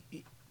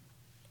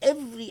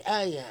 every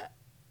ayah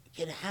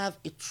can have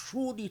a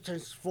truly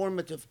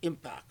transformative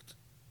impact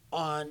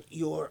on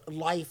your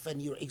life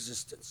and your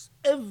existence.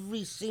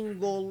 Every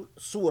single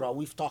surah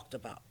we've talked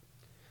about.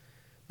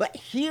 But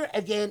here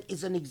again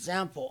is an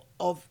example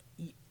of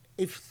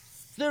a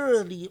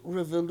thoroughly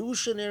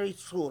revolutionary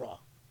surah,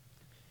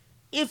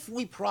 if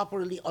we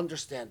properly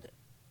understand it.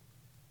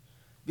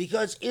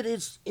 Because it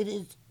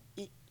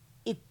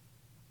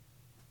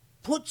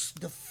puts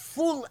the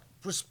full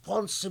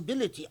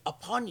responsibility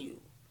upon you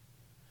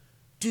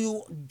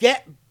to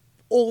get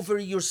over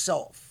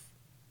yourself,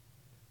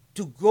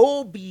 to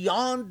go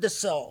beyond the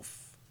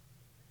self.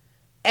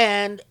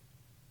 And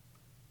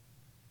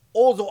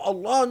although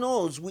Allah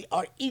knows we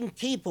are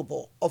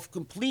incapable of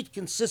complete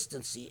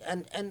consistency,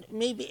 and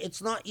maybe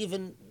it's not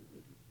even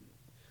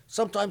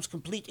sometimes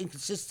complete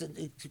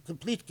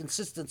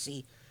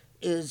consistency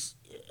is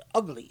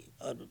ugly.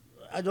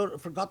 I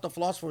forgot the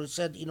philosopher who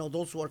said,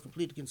 those who are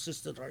completely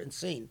consistent are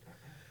insane.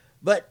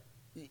 But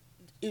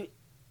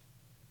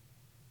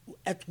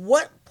at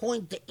what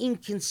point the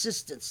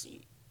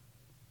inconsistency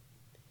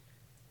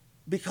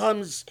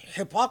becomes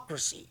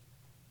hypocrisy?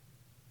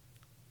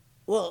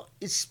 Well,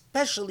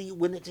 especially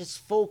when it is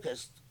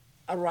focused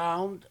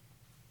around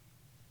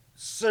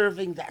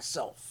serving that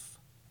self.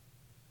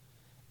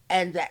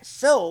 And that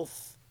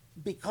self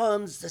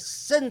becomes the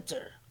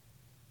center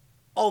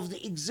of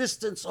the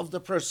existence of the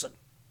person.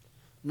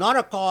 Not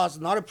a cause,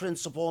 not a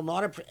principle,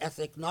 not an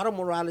ethic, not a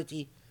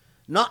morality,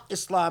 not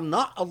Islam,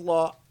 not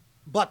Allah,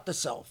 but the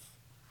self.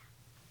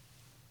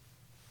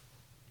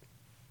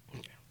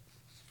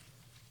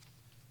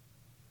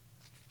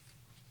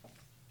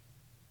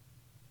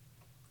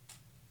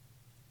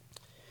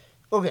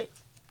 Okay,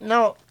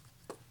 now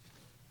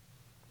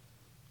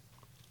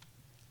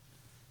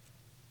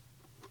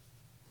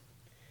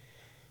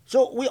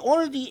so we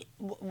already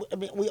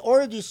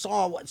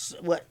saw what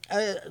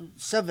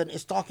 7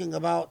 is talking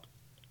about.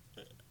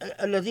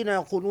 الذين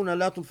يقولون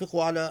لا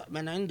تنفقوا على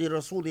من عند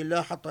رسول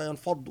الله حتى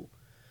ينفضوا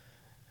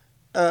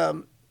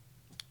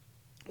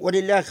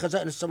ولله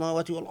خزائن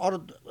السماوات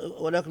والأرض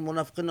ولكن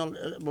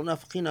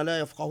المنافقين لا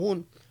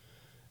يفقهون.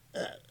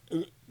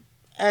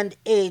 And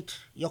 8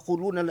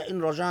 يقولون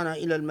لئن رجعنا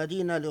إلى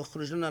المدينة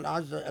ليخرجنا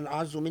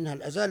الأعز منها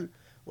الأذل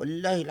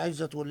ولله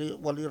العزة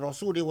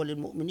ولرسوله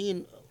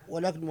وللمؤمنين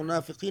ولكن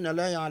المنافقين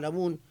لا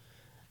يعلمون.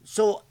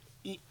 So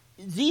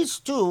these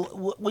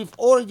two we've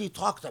already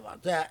talked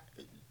about, that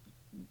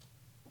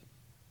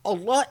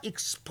Allah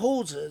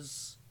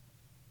exposes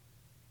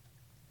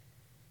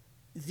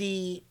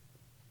the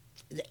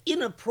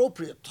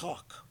inappropriate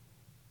talk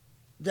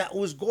that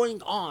was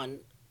going on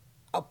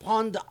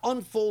upon the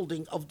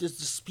unfolding of this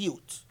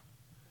dispute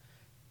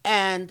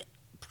and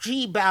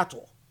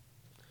pre-battle.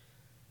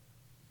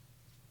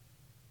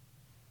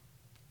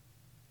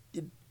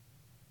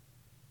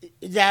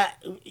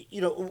 That,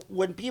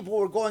 when people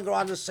were going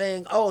around and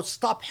saying, oh,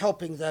 stop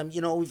helping them,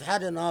 we've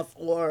had enough,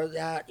 or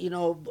that,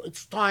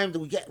 it's time that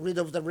we get rid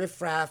of the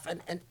riffraff,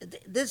 and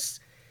this,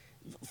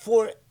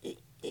 for,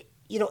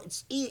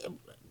 it's,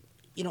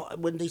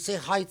 when they say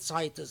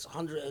hindsight is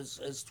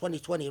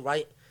 2020,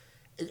 right?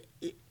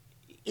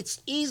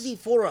 It's easy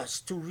for us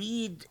to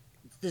read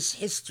this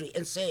history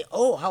and say,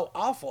 oh, how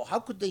awful, how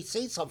could they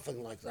say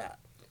something like that?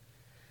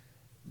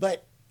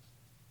 But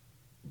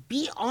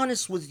be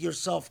honest with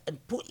yourself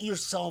and put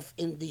yourself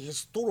in the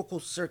historical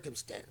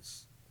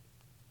circumstance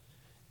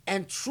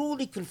and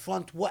truly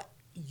confront what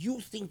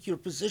you think your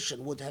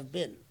position would have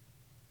been.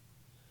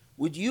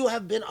 Would you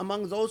have been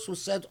among those who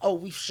said, oh,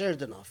 we've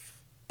shared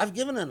enough, I've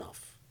given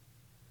enough,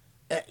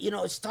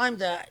 it's time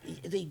that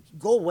they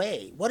go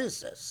away, what is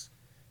this?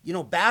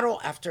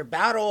 Battle after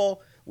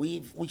battle,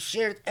 we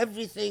shared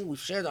everything, we've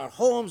shared our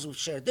homes, we've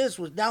shared this,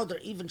 now they're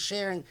even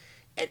sharing.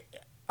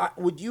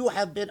 Would you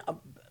have been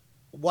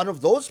one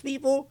of those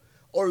people,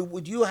 or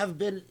would you have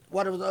been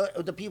one of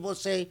the people who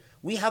say,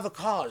 we have a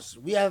cause,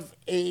 we have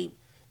a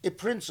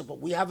principle,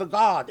 we have a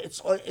God,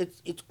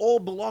 it all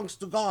belongs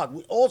to God,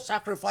 we all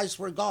sacrifice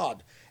for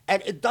God,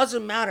 and it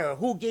doesn't matter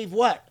who gave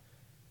what?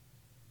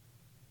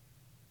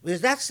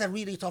 Because that's a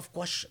really tough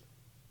question.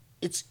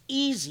 It's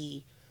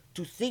easy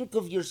to think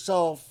of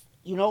yourself,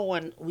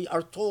 when we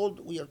are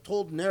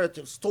told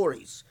narrative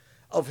stories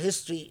of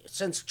history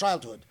since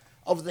childhood,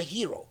 of the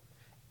hero.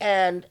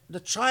 And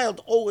the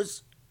child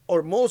always,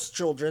 or most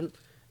children,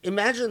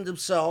 imagine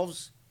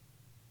themselves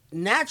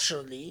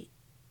naturally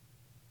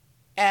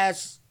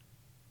as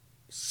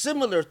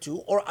similar to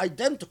or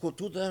identical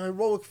to the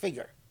heroic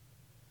figure.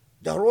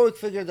 The heroic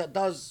figure that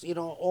does,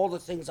 all the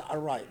things that are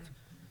right.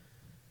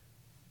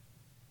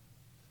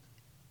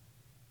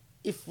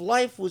 If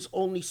life was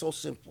only so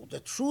simple, the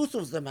truth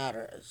of the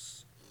matter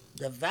is,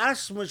 the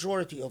vast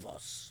majority of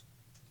us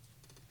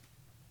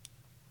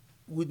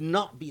would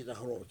not be the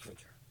heroic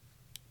figure.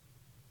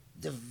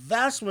 The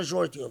vast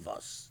majority of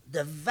us,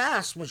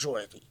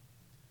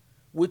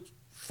 would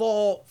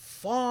fall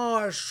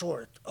far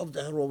short of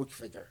the heroic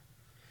figure.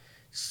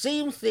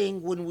 Same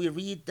thing when we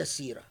read the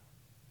Surah.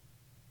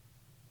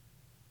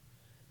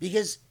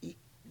 Because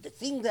the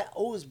thing that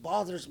always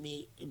bothers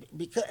me,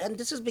 and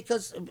this is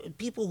because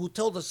people who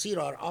tell the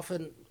Surah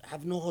often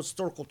have no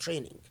historical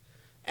training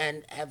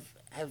and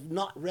have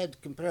not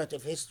read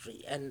comparative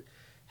history and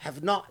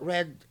have not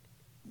read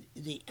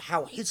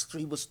how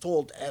history was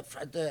told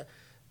at the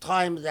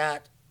time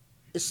that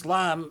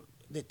Islam,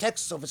 the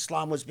texts of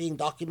Islam was being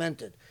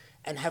documented,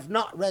 and have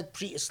not read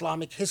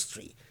pre-Islamic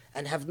history,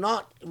 and have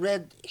not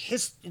read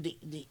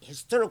the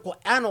historical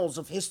annals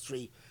of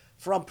history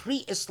from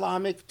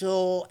pre-Islamic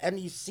till, and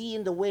you see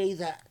in the way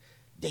that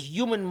the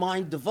human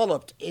mind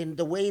developed, in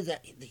the way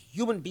that the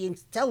human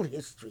beings tell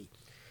history.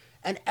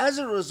 And as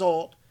a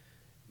result,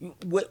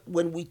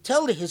 when we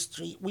tell the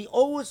history, we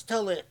always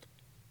tell it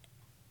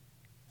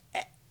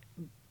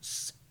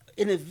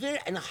in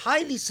a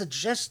highly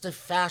suggestive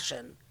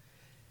fashion,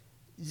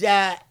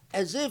 that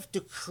as if to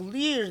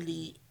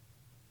clearly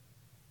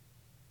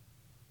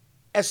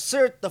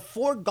assert the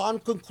foregone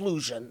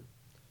conclusion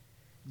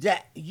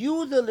that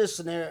you, the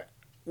listener,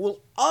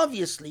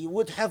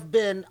 would have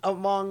been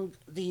among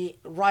the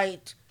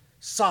right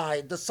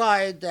side, the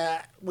side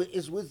that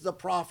is with the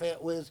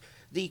Prophet, with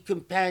the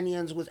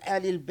companions, with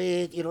Ahlul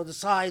Bayt, the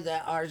side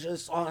that are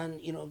just on,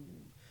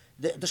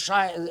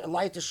 the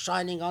light is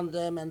shining on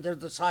them, and they're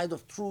the side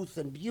of truth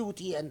and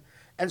beauty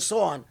and so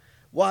on.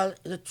 While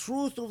the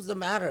truth of the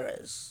matter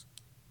is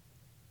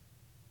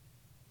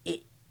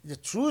the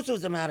truth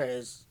of the matter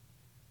is,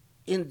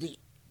 in the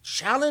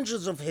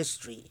challenges of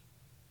history,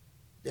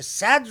 the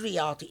sad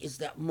reality is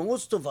that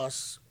most of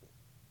us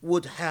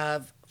would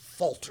have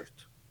faltered,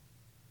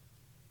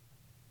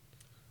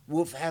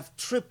 would have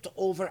tripped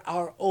over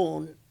our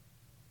own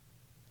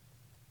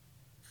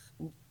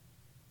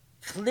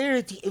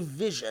clarity of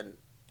vision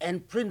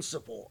and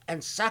principle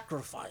and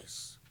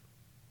sacrifice.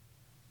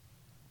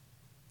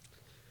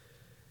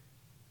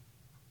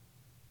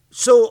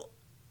 So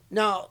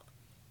now,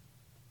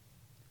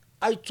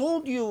 I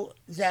told you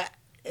that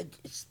an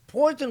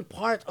important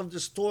part of the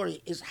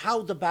story is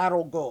how the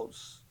battle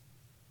goes.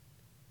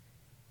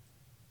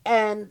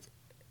 And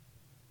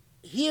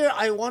here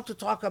I want to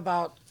talk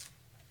about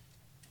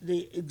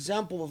the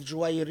example of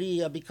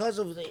Juwayriya because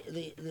of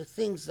the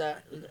things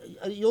that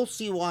you'll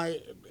see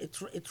why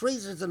it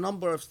raises a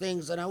number of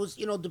things. And I was,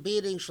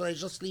 debating, should I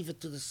just leave it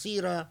to the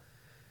Sirah?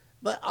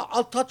 But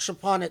I'll touch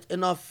upon it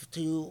enough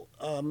to,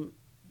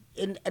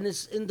 and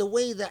it's in the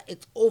way that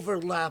it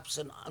overlaps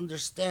in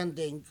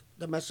understanding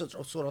the message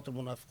of Surah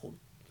Al-Munafiqun.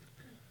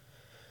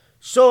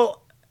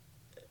 So,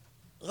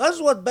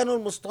 Ghazwat Banu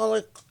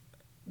al-Mustaliq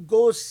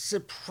goes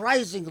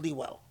surprisingly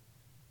well.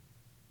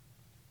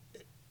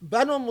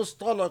 Banu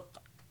al-Mustaliq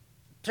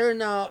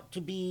turn out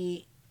to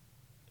be,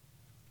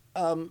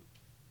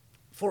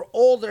 for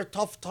all their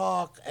tough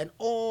talk and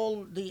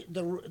all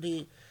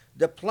the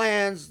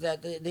plans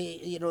that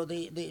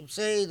they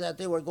say that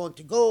they were going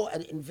to go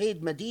and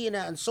invade Medina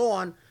and so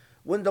on,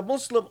 when the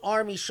Muslim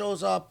army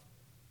shows up,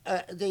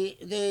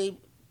 they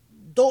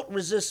don't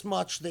resist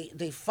much.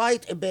 They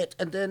fight a bit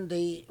and then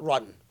they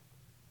run.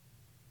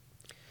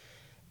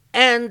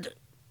 And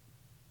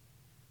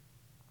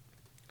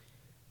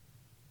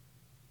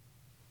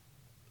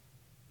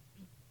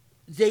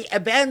they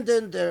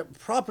abandon their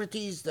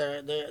properties,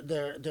 their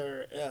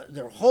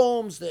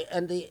homes,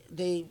 and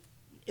they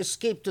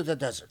escape to the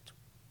desert.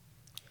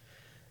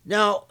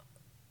 Now,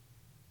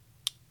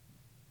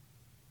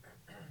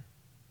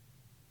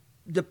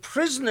 the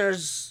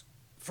prisoners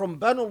from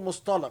Banu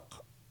al-Mustaliq,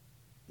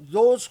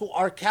 those who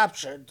are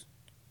captured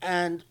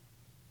and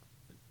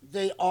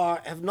they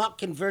have not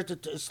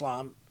converted to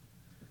Islam,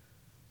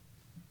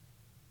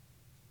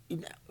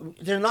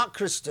 they're not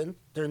Christian,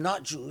 they're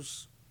not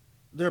Jews,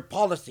 they're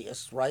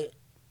polytheists, right?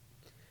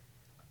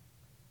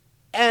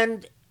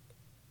 And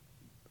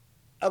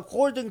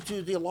according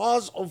to the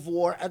laws of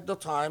war at the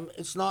time,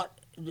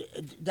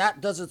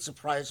 that doesn't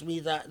surprise me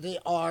that they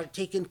are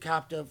taken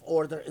captive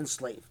or they're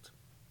enslaved.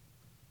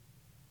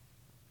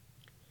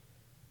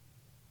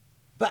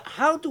 But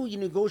how do we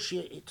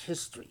negotiate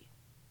history?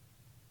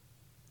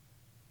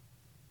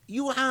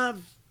 You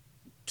have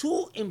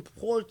two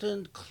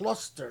important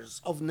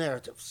clusters of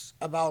narratives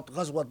about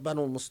Ghazwat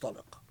Banu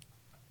al-Mustaliq.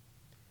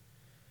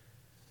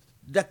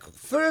 The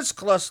first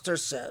cluster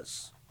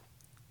says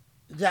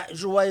that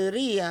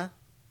Juwayriya,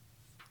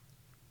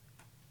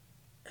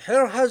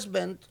 her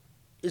husband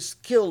is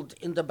killed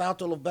in the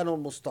Battle of Banu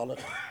al-Mustaliq,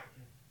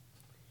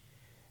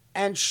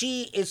 and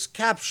she is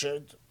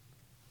captured.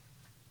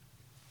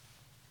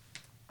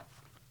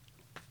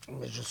 Let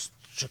me just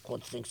check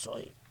one thing.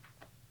 Sorry.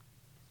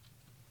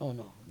 Oh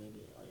no, maybe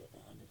I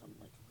didn't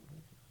like it.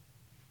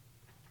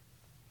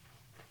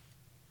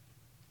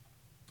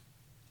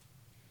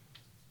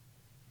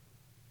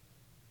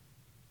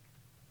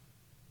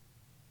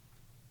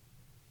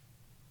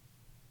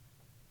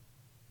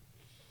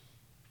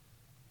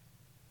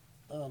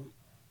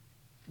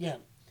 Yeah.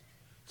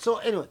 So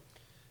anyway,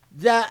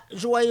 the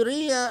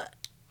Juwayriya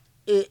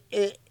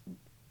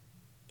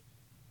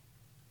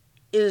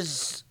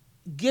is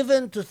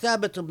given to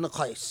Thabit ibn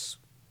Qais.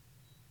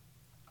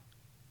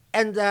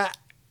 And that,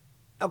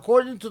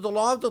 according to the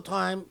law of the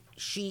time,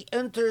 she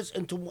enters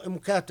into a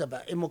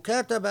mukataba. A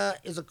mukataba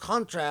is a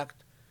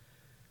contract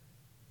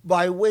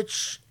by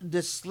which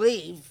the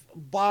slave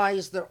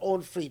buys their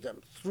own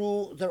freedom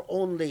through their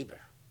own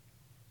labor.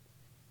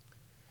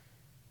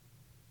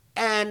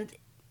 And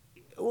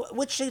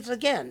which is,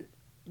 again,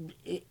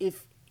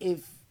 if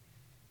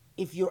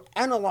you're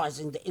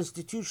analyzing the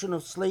institution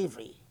of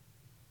slavery,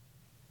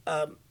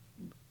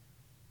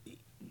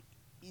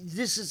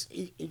 this is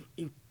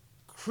a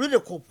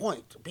critical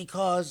point,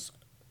 because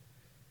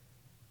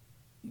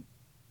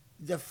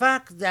the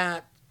fact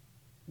that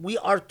we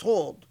are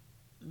told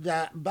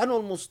that Banu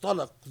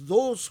al-Mustaliq,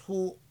 those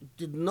who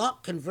did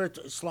not convert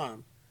to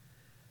Islam,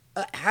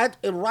 had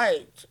a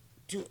right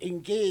to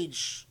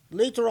engage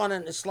later on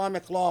in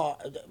Islamic law.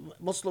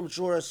 Muslim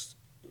jurists,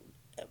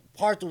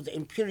 part of the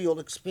imperial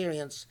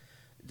experience,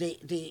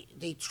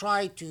 they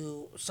try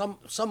to,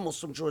 some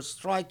Muslim jurists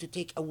try to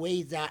take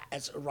away that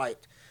as a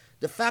right.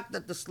 The fact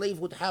that the slave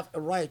would have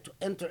a right to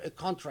enter a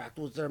contract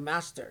with their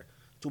master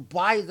to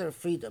buy their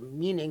freedom,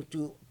 meaning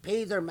to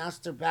pay their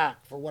master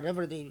back for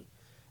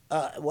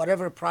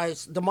whatever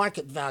price, the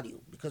market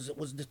value, because it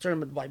was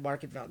determined by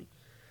market value.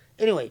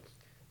 Anyway,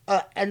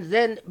 and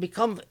then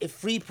become a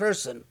free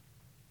person.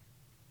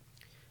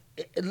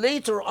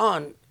 Later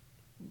on,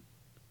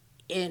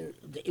 in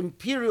the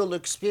imperial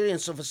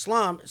experience of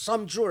Islam,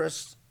 some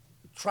jurists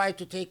try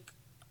to take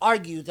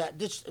argue that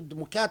the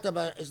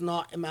mukataba is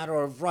not a matter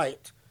of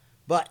right,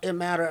 but a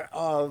matter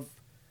of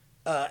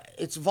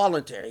it's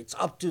voluntary. It's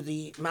up to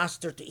the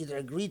master to either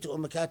agree to a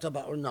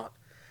mukataba or not.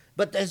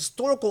 But the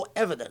historical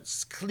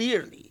evidence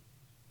clearly,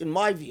 in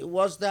my view,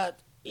 was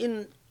that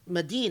in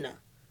Medina,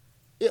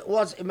 it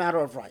was a matter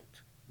of right.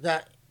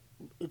 That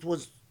it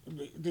was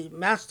the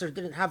master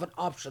didn't have an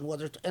option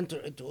whether to enter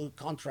into a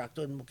contract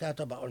or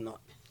mukataba or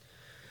not.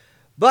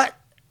 But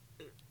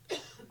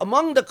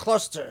among the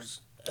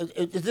clusters,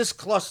 this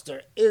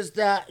cluster is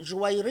that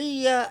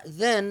Juwayriya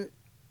then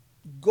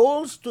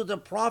goes to the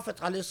Prophet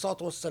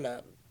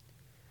ﷺ,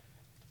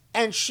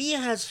 and she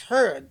has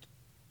heard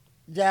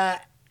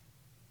that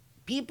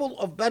people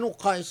of Banu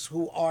Qais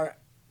who are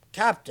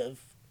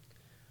captive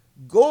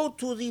go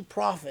to the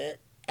Prophet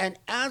and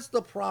ask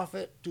the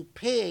Prophet to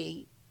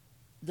pay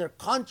their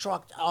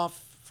contract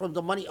off from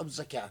the money of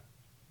zakah.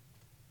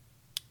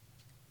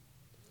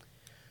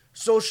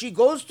 So she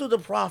goes to the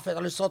Prophet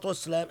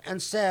ﷺ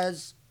and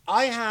says,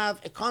 I have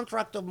a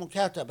contract of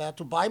mukataba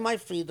to buy my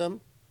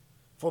freedom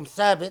from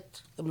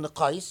Thabit ibn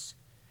Qais.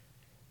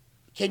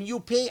 Can you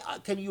pay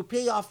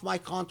off my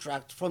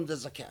contract from the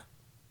zakah?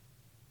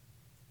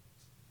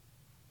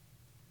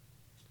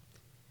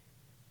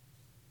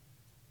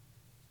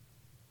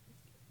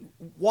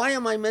 Why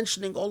am I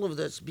mentioning all of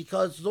this?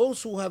 Because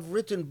those who have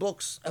written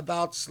books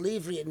about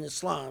slavery in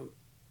Islam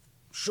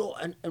show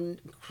an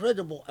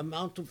incredible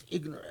amount of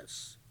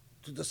ignorance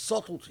to the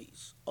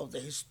subtleties of the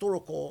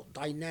historical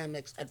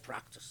dynamics and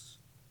practice.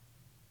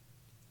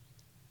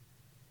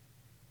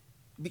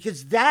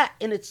 Because that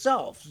in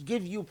itself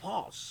gives you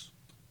pause.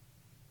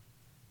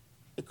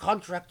 A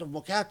contract of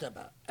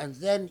mukataba, and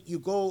then you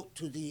go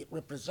to the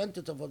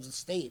representative of the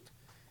state,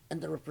 and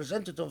the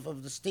representative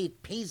of the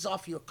state pays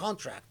off your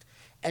contract,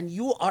 and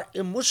you are a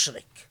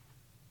mushrik.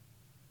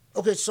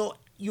 Okay, so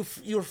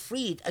you're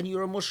freed and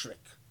you're a mushrik.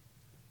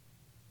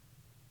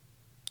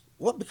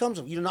 What becomes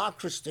of you? You're not a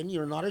Christian,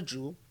 you're not a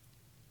Jew,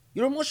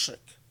 you're a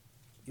mushrik.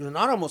 You're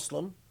not a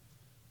Muslim.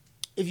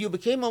 If you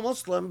became a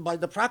Muslim by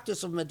the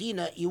practice of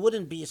Medina, you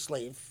wouldn't be a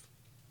slave.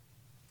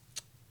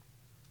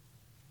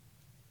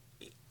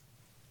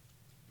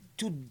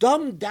 To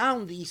dumb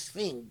down these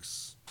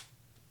things,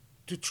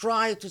 to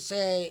try to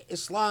say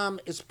Islam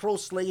is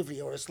pro-slavery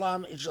or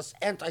Islam is just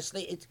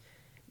anti-slave,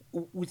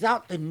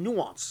 without the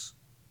nuance,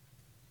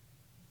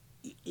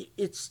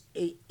 it's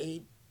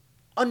a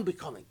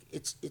unbecoming.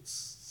 It's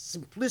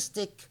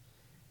simplistic,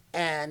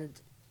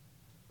 and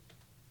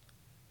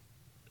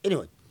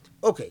anyway,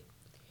 okay.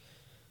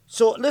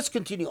 So let's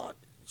continue on.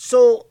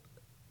 So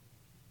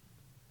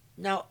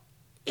now,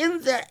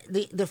 in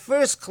the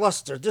first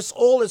cluster, this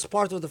all is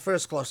part of the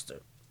first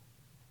cluster.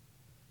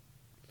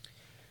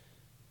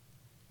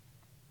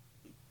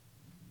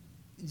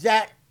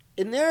 That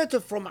a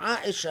narrative from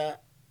Aisha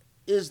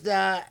is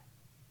that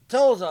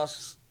tells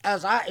us,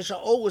 as Aisha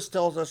always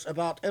tells us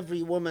about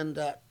every woman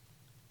that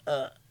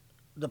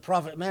the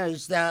Prophet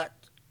marries,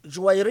 that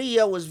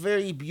Juwayriya was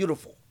very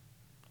beautiful.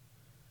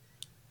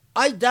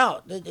 I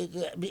doubt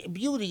the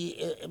beauty,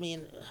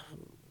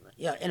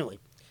 anyway.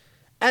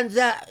 And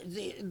that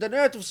the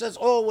narrative says,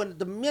 when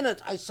the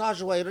minute I saw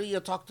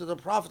Juwayriya talk to the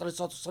Prophet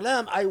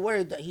ﷺ, I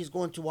worried that he's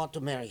going to want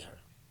to marry her.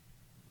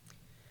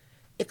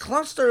 A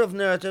cluster of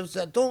narratives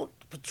that don't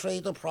portray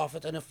the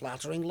Prophet in a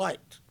flattering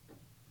light.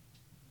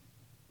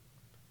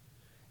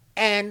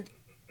 And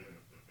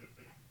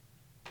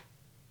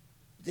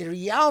the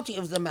reality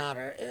of the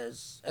matter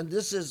is, and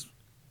this is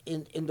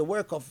in the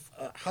work of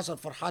Hassan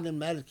Farhan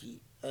al-Maliki,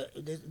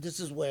 this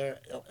is where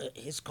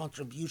his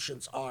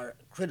contributions are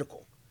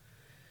critical,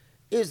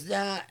 is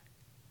that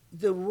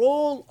the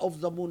role of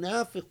the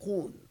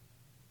Munafiqun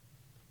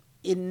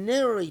in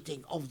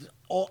narrating of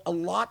a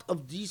lot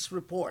of these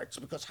reports,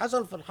 because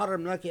Hassan Farhan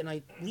al-Maliki, and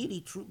I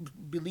really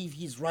believe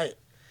he's right,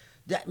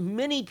 that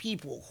many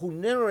people who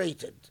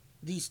narrated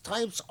these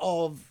types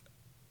of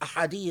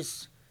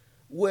ahadith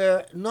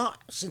were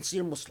not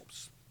sincere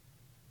Muslims.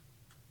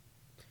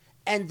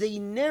 And they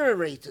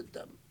narrated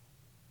them,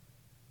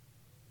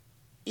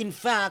 in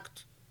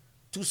fact,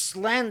 to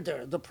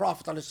slander the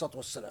Prophet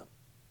ﷺ.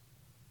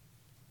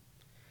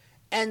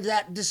 And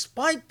that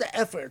despite the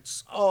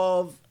efforts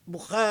of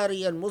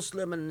Bukhari and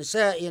Muslim and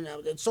Nisa'i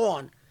and so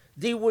on,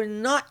 they were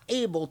not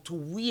able to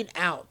wean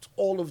out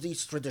all of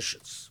these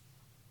traditions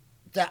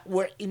that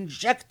were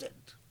injected.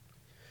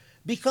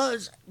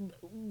 Because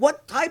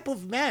what type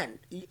of man?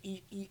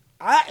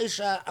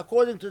 Aisha,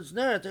 according to this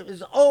narrative, is,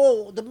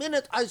 the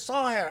minute I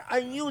saw her,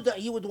 I knew that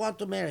he would want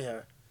to marry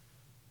her.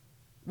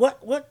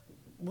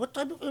 What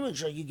type of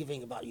image are you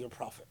giving about your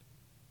Prophet?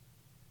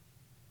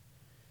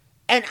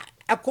 And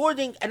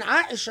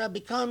Aisha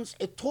becomes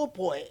a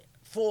topoi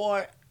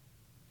for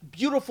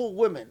beautiful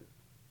women,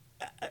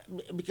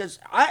 because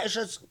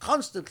Aisha's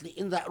constantly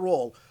in that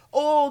role.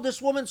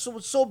 This woman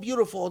was so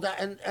beautiful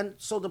that, and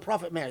so the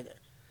Prophet married her.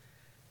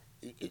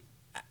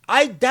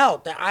 I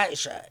doubt that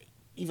Aisha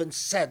even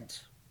said,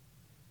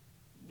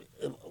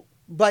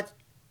 but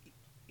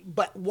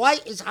why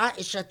is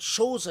Aisha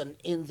chosen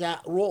in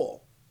that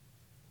role?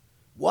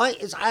 Why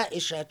is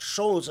Aisha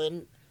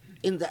chosen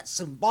in that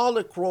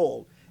symbolic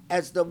role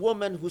as the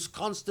woman who's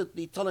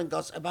constantly telling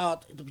us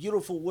about the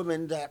beautiful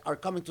women that are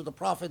coming to the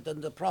Prophet,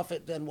 and the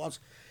Prophet then wants.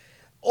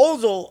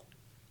 Although,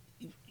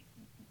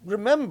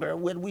 remember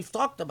when we've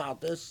talked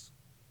about this,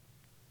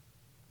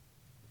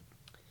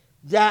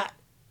 that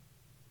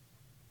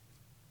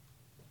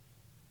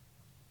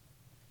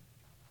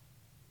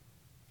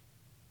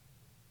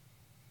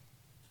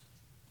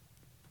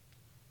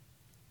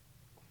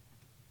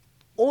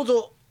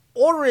although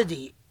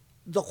already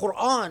the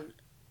Quran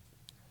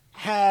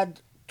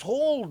had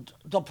told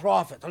the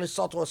Prophet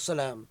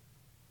والسلام,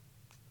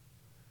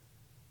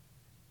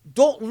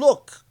 don't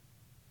look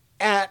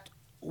at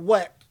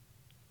what,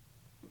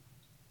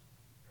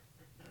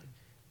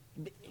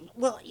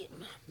 well,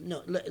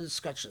 no, let's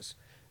scratch this,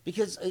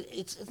 because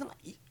it's not,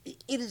 it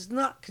is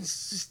not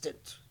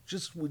consistent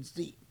just with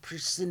the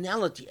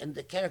personality and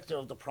the character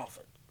of the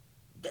Prophet.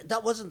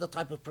 That wasn't the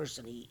type of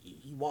person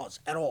he was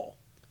at all,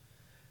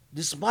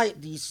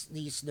 despite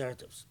these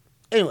narratives.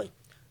 Anyway,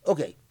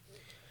 okay,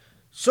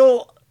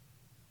 so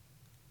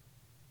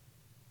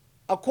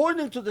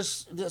according to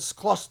this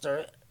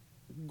cluster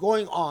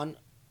going on,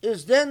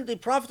 is then the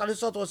Prophet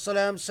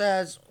ﷺ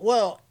says,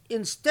 well,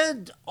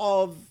 instead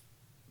of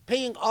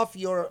paying off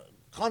your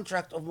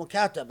contract of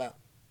mukataba,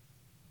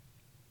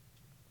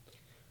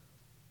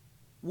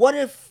 what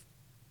if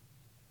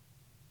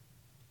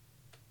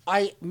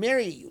I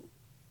marry you?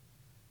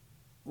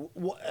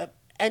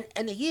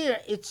 And here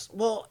it's,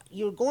 well,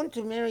 you're going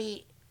to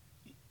marry,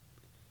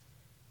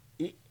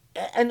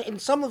 and in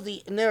some of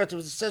the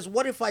narratives it says,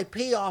 what if I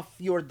pay off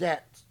your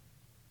debt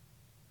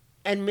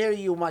and marry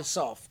you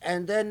myself?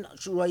 And then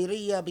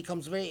Shuwayriya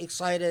becomes very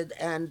excited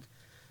and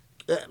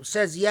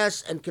says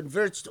yes and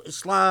converts to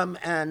Islam,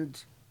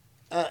 and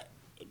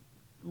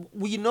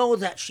we know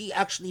that she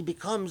actually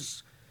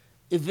becomes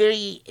a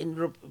very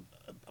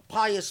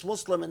pious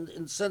Muslim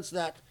in the sense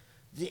that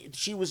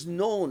she was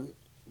known,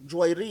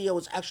 Juwayriya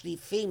was actually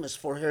famous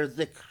for her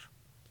dhikr,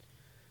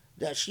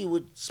 that she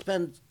would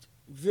spend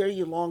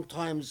very long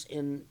times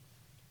in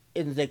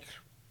dhikr.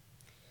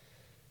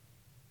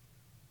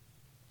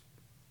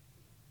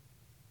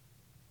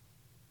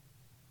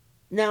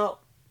 Now,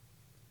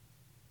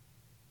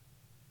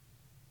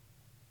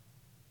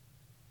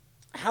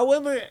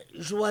 however,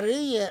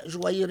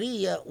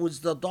 Juwayriya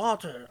was the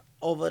daughter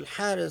of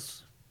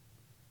Al-Harith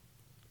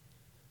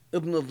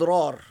ibn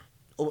Dirar,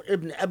 or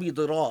Ibn Abi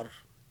Dirar.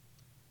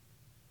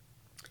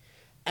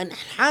 And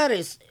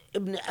Harith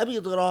ibn Abi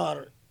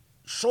Dirar,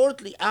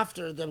 shortly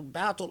after the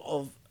battle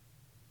of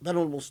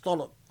Banu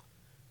al-Mustaliq,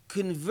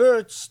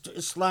 converts to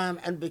Islam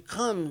and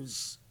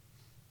becomes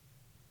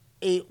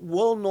a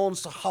well-known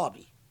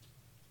Sahabi.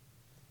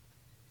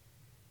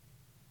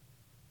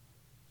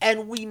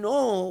 And we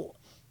know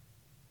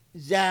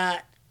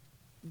that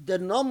the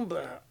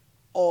number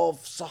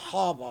of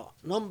Sahaba,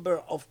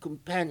 number of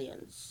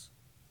companions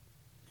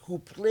who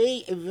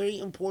play a very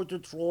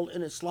important role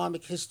in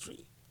Islamic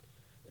history,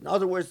 in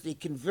other words, they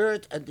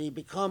convert and they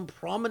become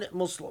prominent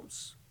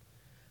Muslims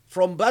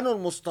from Banu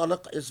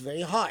al-Mustaliq, is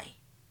very high.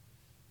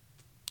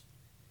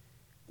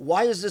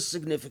 Why is this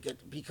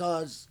significant?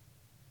 Because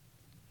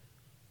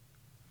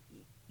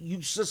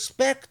you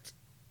suspect,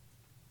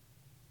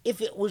 if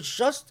it was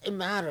just a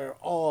matter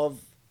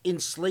of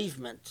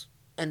enslavement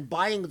and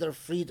buying their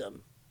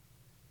freedom,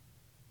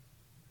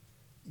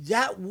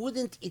 that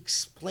wouldn't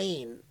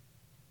explain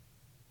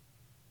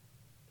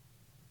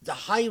the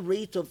high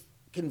rate of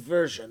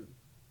conversion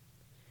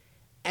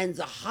and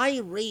the high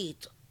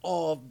rate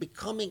of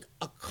becoming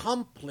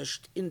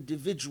accomplished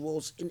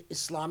individuals in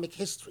Islamic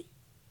history.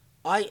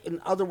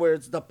 In other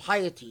words, the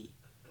piety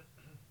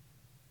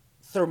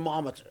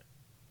thermometer.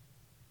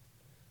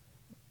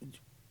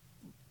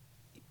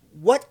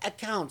 What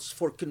accounts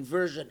for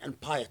conversion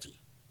and piety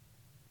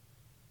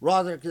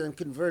rather than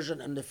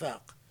conversion and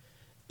nifaq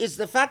is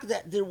the fact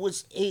that there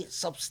was a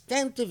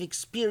substantive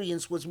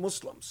experience with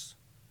Muslims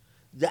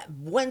that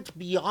went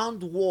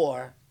beyond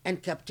war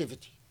and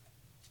captivity.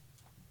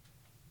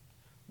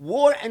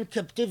 War and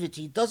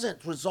captivity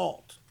doesn't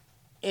result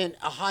in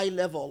a high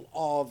level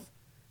of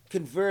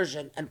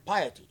conversion and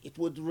piety. It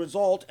would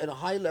result in a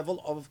high level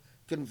of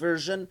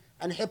conversion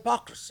and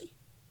hypocrisy.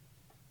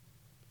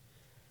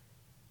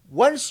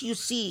 Once you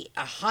see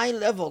a high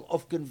level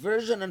of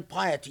conversion and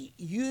piety,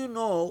 you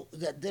know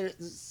that there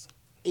is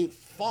a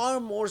far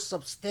more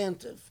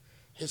substantive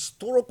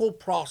historical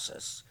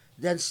process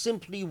than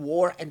simply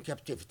war and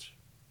captivity.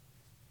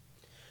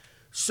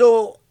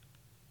 So,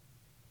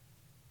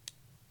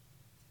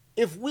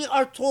 if we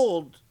are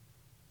told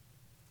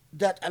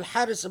that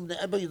Al-Haris ibn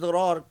Abi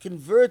Dirar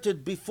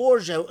converted before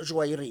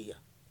Juwayriya,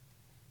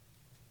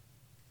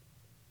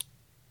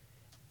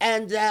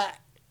 and that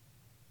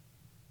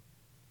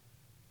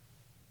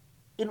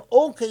in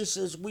all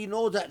cases we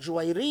know that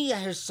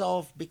Juwayriya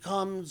herself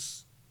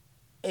becomes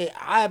a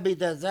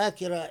abida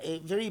dhakira, a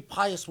very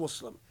pious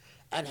Muslim,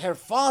 and her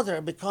father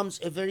becomes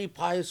a very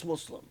pious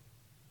Muslim.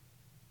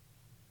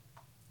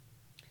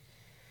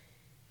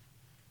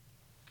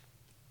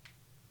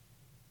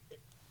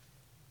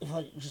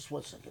 Just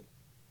one second.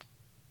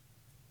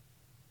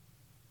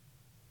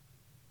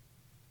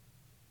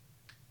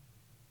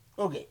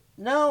 Okay,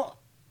 now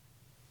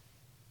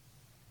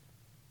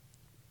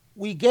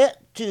we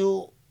get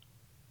to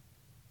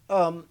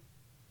um,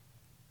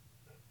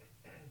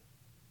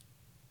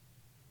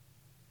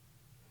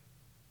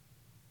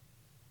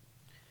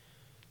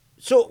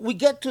 so we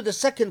get to the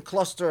second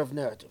cluster of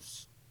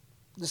narratives.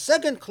 The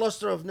second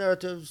cluster of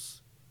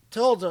narratives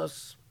tells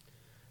us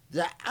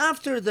that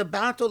after the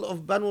battle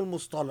of Banu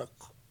al-Mustaliq,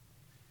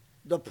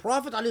 the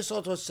Prophet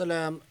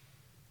ﷺ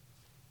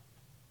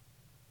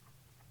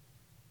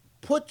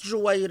put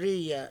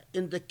Juwayriya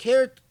in the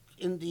caretaker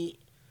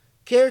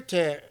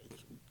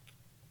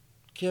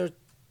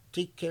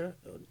caretaker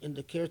in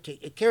the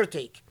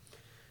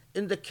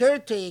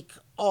caretake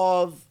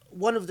of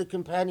one of the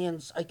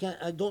companions. I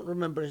don't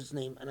remember his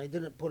name, and I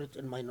didn't put it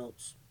in my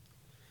notes.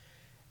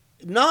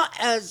 Not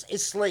as a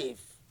slave,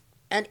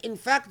 and in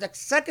fact, the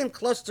second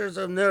clusters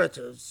of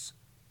narratives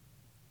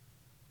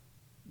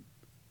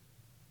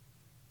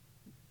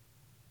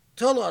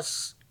tell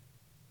us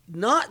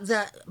not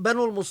that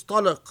Banu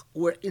al-Mustaliq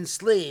were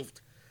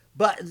enslaved,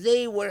 but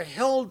they were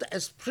held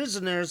as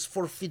prisoners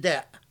for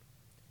fida,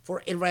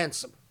 for a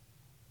ransom,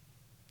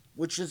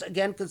 which is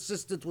again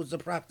consistent with the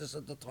practice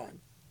at the time.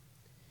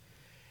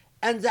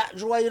 And that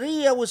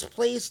Juwayriya was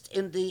placed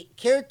in the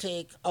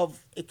caretake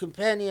of a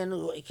companion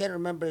who I can't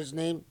remember his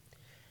name,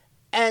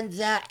 and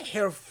that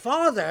her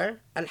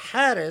father,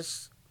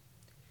 Al-Haris,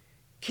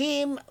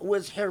 came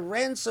with her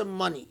ransom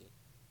money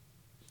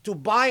to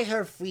buy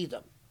her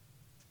freedom.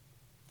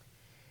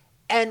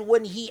 And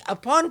when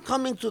upon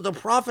coming to the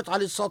Prophet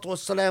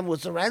ﷺ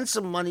with the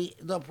ransom money,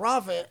 the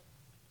Prophet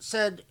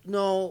said,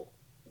 "No,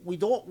 we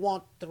don't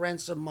want the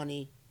ransom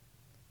money.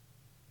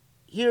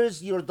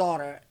 Here's your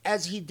daughter,"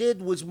 as he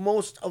did with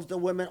most of the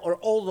women, or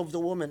all of the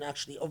women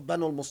actually, of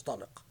Banu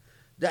al-Mustaliq.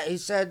 That he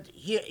said,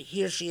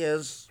 here she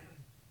is,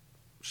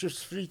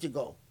 she's free to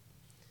go.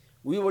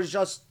 We were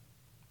just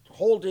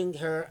holding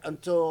her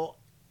until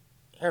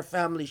her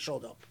family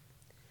showed up.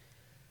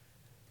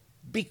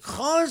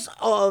 Because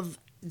of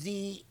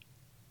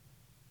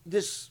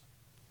this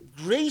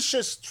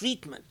gracious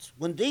treatment,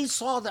 when they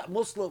saw that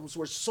Muslims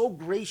were so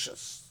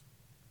gracious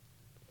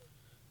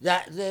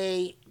that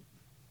they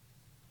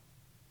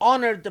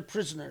honored the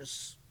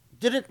prisoners,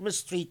 didn't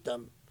mistreat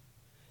them,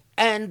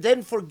 and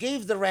then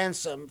forgave the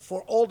ransom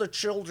for all the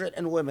children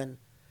and women,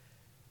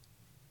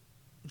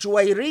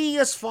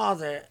 Juwayriya's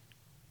father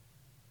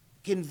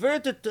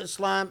converted to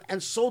Islam,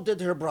 and so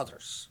did her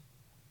brothers.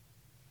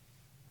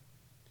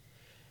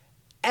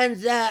 And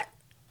that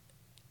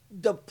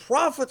the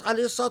Prophet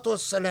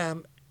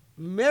ﷺ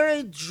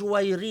married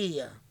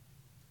Juwayriya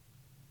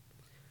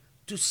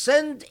to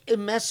send a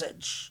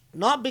message,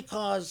 not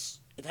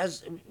because it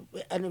has,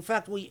 and in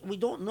fact we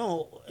don't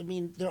know. I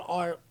mean, there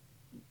are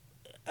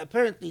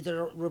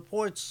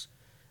reports.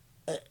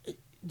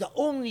 The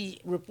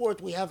only report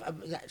we have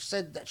that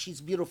said that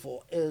she's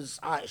beautiful is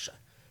Aisha.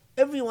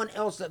 Everyone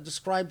else that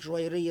described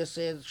Juwayriya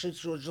said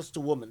she was just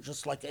a woman,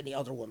 just like any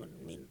other woman.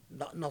 I mean,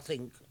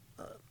 nothing.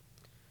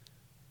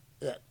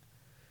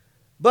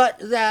 But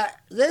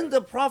that then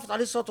the Prophet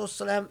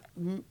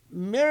ﷺ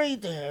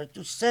married her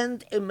to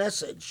send a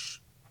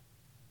message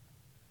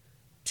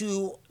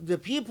to the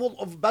people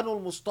of Banu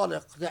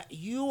al-Mustaliq that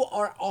you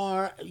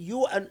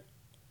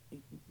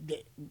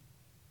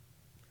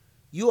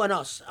and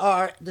us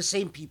are the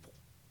same people,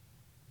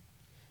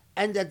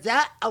 and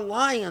that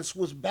alliance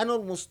with Banu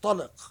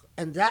al-Mustaliq,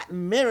 and that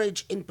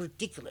marriage in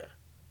particular,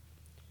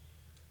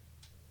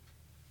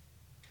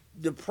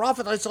 the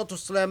Prophet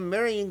ﷺ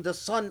marrying the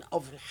son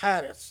of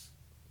Harith,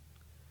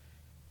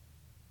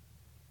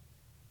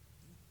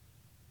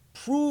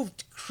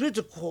 proved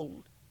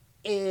critical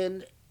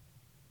in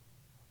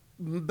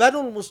Banu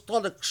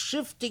al-Mustaliq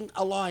shifting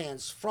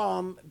alliance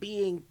from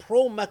being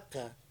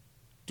pro-Mecca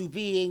to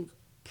being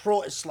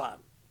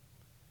pro-Islam.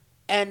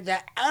 And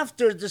that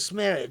after this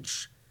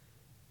marriage,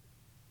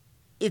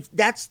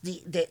 that's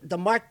the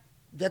mark,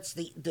 that's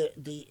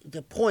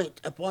the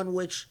point upon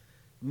which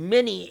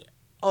many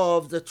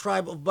of the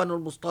tribe of Banu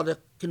al-Mustaliq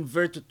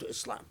converted to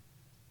Islam.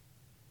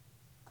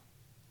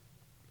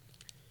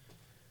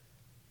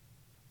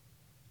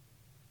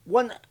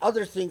 One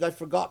other thing I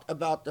forgot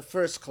about the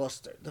first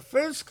cluster. The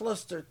first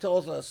cluster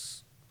tells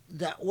us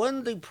that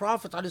when the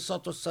Prophet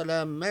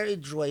ﷺ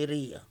married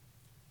Juwayriya,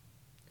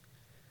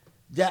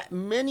 that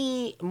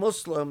many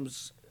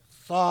Muslims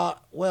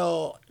thought,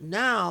 well,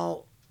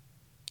 now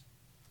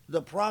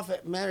the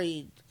Prophet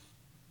married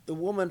a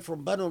woman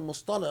from Banu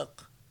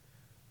al-Mustaliq,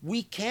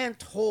 we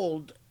can't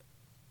hold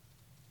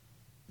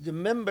the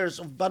members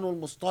of Banu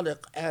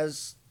al-Mustaliq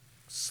as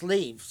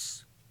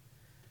slaves,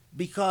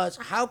 because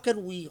how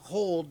can we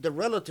hold the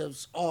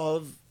relatives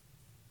of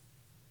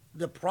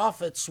the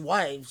Prophet's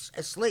wives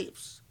as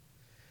slaves?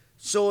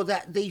 So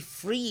that they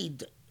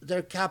freed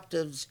their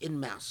captives in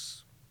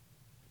mass.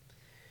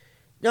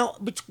 Now,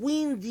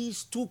 between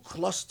these two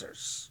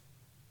clusters,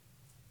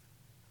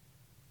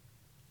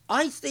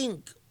 I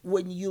think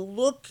when you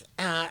look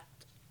at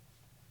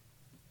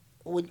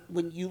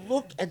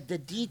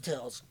the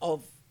details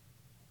of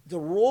the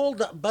role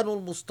that Banu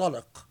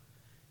al-Mustaliq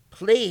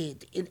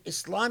played in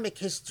Islamic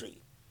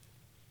history,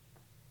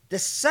 the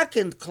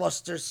second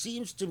cluster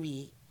seems to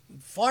me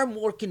far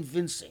more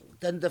convincing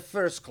than the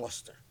first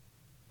cluster.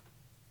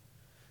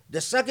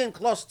 The second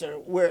cluster,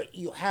 where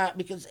you have,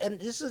 because, and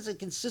this is a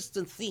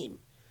consistent theme,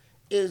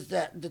 is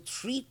that the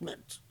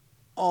treatment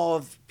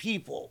of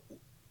people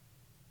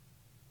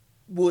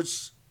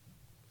was,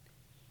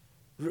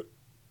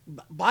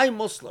 by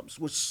Muslims,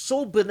 was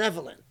so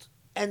benevolent,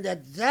 and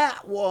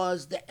that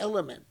was the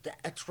element that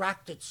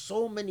attracted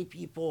so many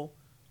people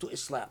to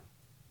Islam.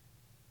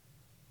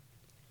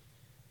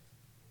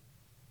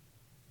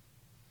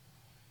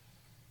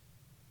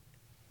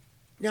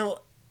 Now,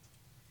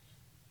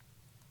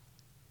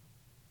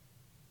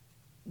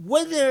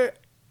 whether,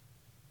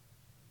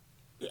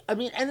 I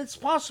mean, and it's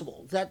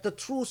possible that the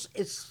truth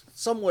is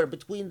somewhere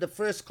between the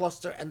first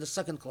cluster and the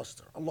second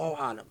cluster, Allahu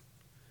Alam.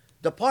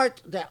 The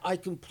part that I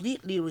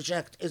completely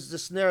reject is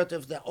this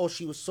narrative that, oh,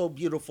 she was so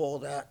beautiful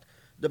that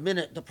the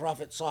minute the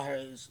Prophet saw her,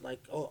 he's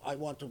like, oh, I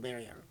want to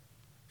marry her.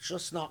 It's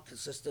just not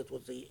consistent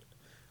with the,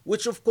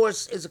 which of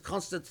course is a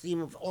constant theme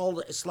of all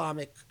the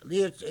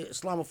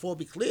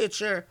Islamophobic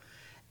literature.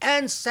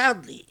 And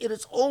sadly, it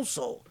is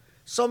also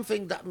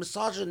something that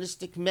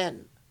misogynistic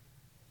men,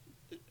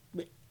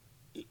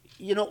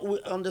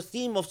 on the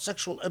theme of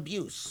sexual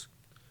abuse.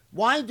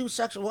 Why do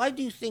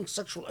you think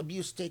sexual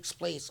abuse takes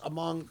place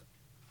among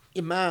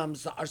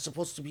imams that are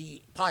supposed to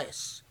be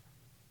pious?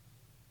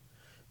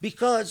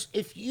 Because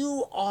if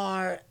you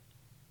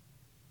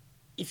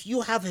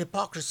have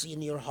hypocrisy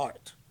in your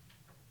heart,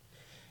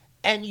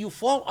 and you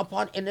fall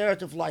upon a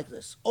narrative like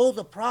this, oh,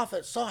 the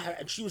Prophet saw her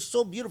and she was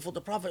so beautiful, the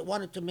Prophet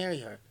wanted to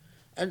marry her.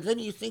 And then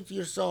you think to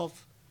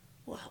yourself,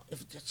 well,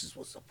 if this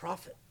was the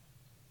Prophet,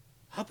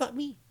 how about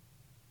me?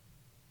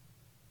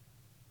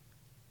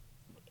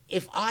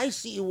 If I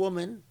see a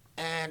woman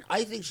and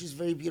I think she's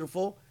very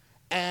beautiful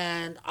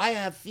and I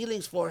have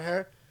feelings for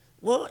her,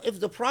 well, if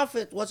the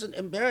Prophet wasn't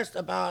embarrassed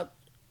about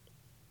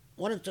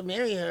wanting to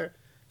marry her,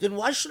 then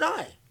why should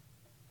I?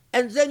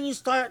 And then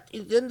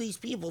these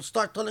people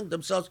start telling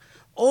themselves,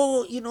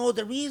 oh,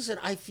 the reason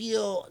I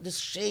feel this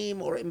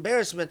shame or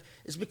embarrassment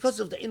is because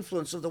of the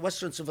influence of the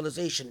Western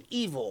civilization,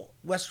 evil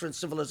Western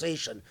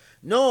civilization.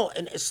 No,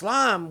 in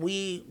Islam,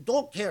 we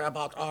don't care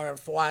about our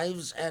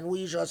wives, and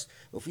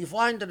if we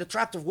find an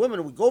attractive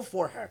woman, we go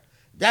for her.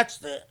 That's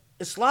the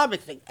Islamic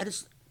thing.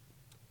 And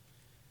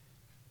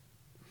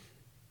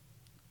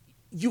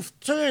you've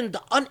turned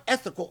the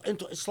unethical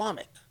into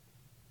Islamic.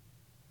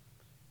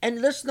 And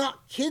let's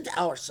not kid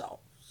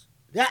ourselves.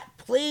 That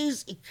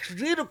plays a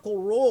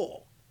critical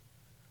role.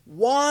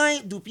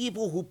 Why do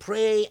people who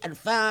pray and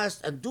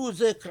fast and do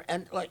zikr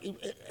and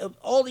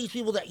all these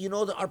people that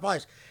that are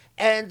pious,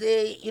 and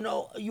they,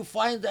 you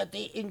find that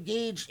they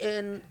engage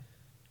in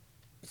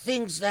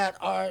things that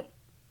are,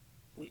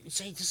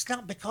 say, it's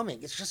not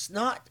becoming. It's just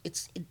not.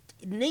 It's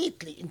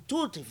innately,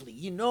 intuitively,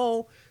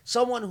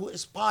 someone who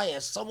is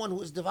pious, someone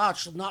who is devout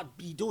should not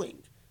be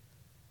doing.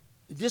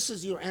 This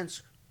is your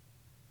answer.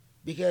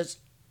 Because,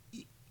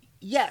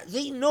 yeah,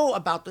 they know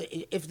about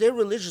if they're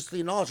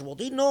religiously knowledgeable,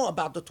 they know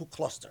about the two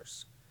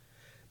clusters.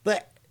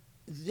 But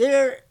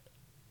their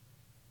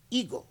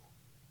ego,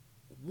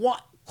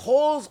 what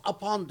calls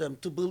upon them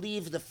to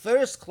believe the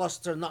first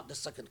cluster, not the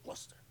second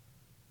cluster.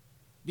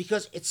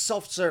 Because it's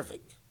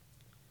self-serving.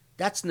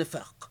 That's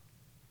nifaq.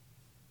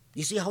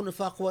 You see how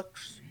nifaq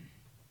works?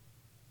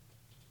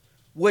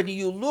 When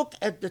you look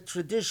at the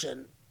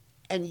tradition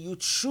and you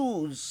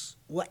choose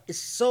what is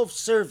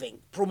self-serving,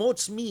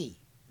 promotes me,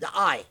 the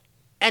I,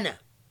 ana,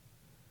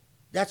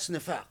 that's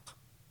nifaq.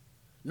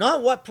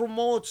 Not what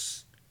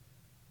promotes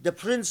the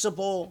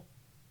principle,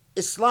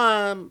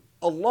 Islam,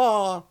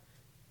 Allah,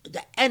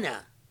 the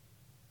ana.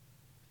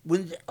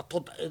 When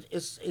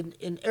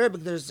in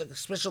Arabic there's a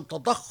special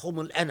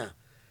tadakhum al-ana,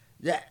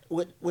 that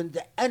when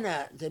the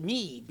ana, the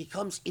me,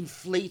 becomes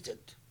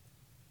inflated.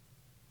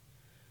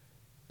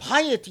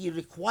 Piety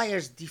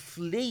requires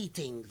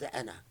deflating the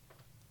ana.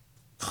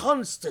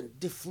 Constant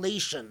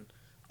deflation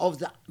of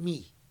the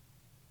me.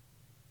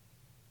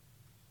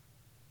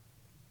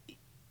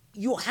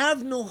 You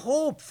have no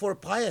hope for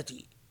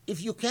piety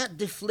if you can't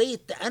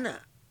deflate the ana.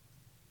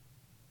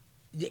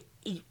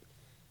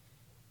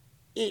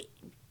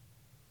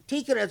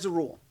 Take it as a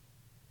rule.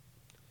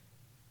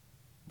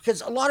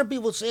 Because a lot of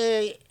people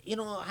say,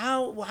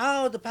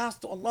 how the path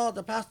to Allah,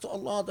 the path to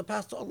Allah, the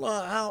path to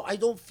Allah, how I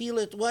don't feel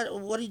it.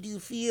 What do you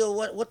feel?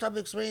 What type of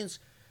experience?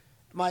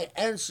 My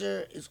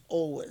answer is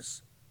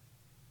always,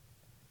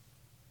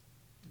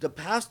 the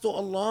path to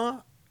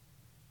Allah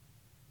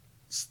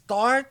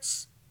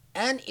starts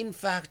and in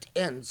fact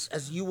ends,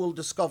 as you will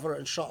discover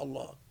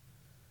inshallah,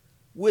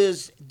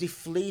 with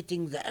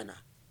deflating the ana.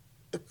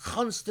 A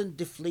constant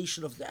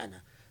deflation of the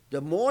ana.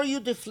 The more you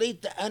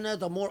deflate the ana,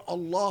 the more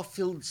Allah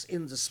fills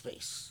in the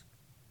space.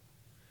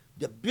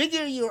 The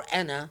bigger your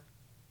ana,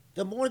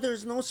 the more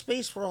there's no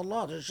space for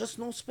Allah. There's just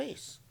no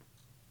space.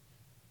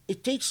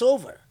 It takes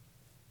over.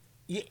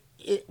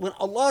 When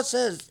Allah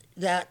says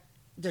that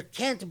there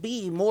can't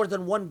be more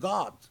than one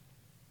God,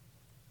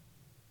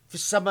 في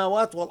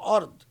السماوات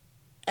والأرض,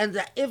 and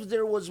that if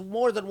there was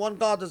more than one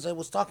God, as I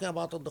was talking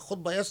about on the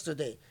khutbah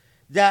yesterday,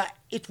 that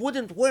it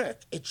wouldn't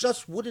work. It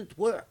just wouldn't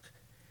work.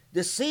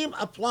 The same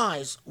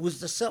applies with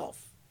the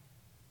self.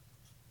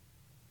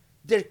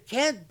 There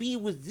can't be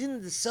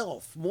within the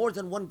self more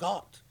than one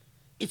God.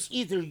 It's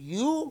either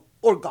you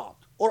or God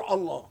or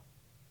Allah.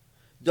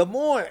 The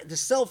more the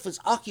self is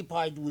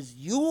occupied with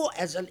you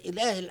as an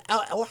ilah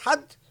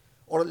al-awhad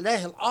or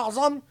ilah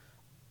al-a'zam,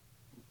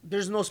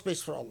 there's no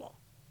space for Allah.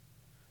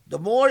 The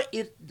more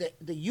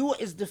the you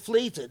is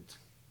deflated,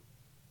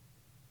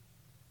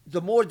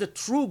 the more the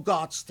true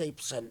God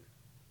steps in.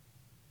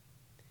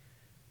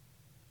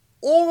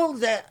 All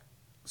the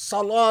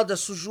salah, the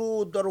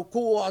sujood, the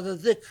ruku', the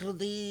dhikr,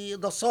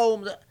 the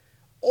sawm,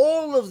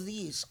 all of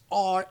these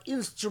are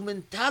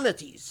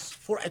instrumentalities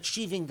for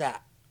achieving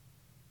that.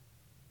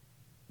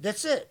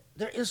 That's it.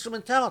 They're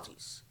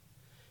instrumentalities.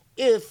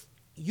 If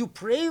you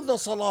pray the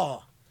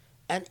salah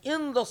and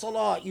in the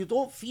salah you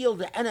don't feel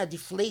the ana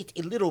deflate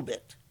a little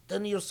bit,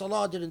 then your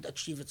salah didn't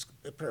achieve its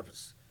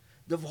purpose.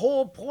 The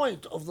whole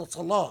point of the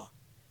salah,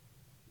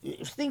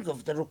 think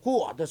of the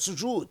ruku', the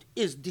sujood,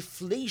 is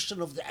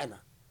deflation of the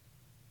ana.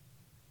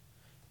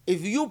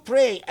 If you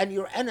pray and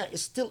your ana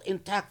is still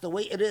intact the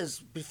way it is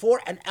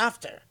before and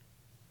after.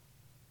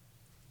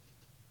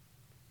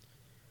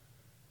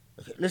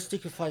 Okay, let's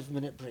take a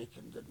 5-minute break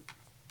and then.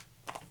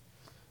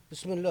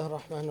 Bismillah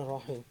ar-Rahman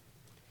ar-Rahim.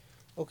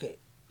 Okay,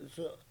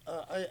 so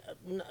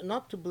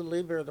not to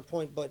belabor the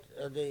point, but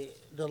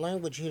the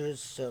language here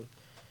is,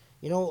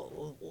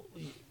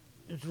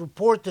 it's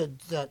reported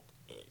that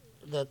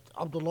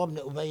Abdullah ibn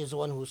Ubay is the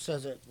one who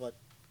says it, but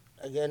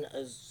again,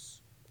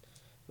 as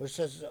where it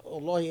says,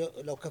 Allah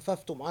لو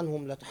كففتم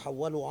عنهم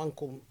لتحولوا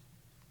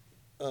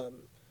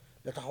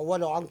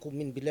عنكم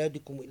من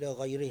بلادكم إلى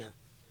غيرها.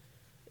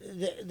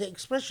 The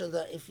expression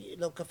that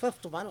لو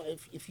كففتم عنهم,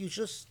 if you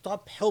just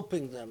stop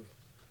helping them,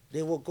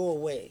 they will go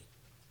away.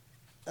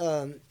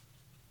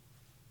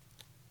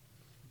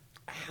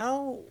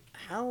 How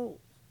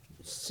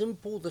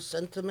simple the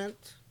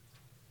sentiment,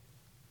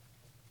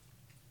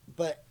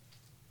 but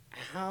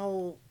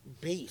how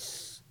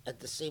base at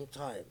the same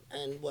time.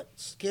 And what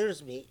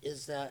scares me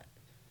is that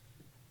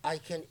I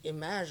can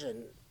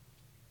imagine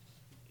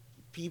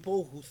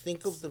people who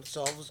think of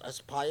themselves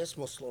as pious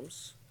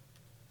Muslims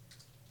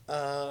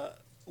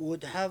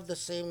would have the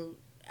same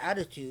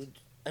attitude.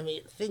 I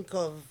mean, think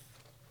of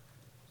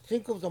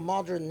the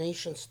modern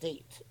nation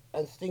state,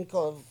 and think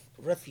of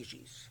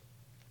refugees,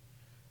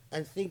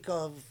 and think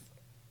of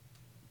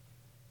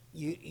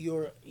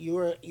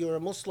you're a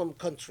Muslim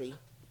country,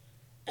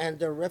 and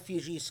there are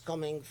refugees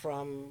coming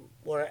from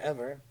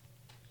wherever,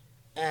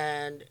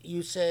 and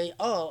you say,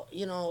 oh,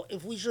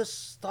 if we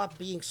just stop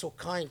being so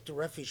kind to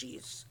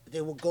refugees, they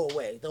will go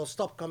away. They'll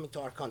stop coming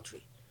to our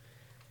country.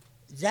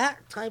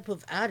 That type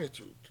of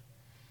attitude,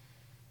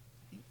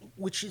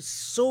 which is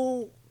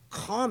so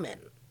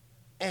common,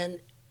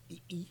 and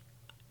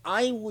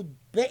I would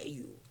bet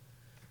you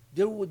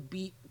there would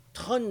be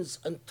tons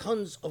and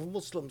tons of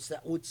Muslims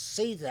that would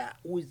say that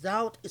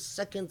without a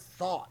second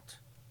thought,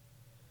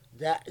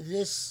 that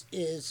this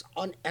is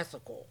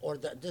unethical, or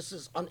that this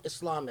is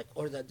un-Islamic,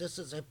 or that this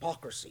is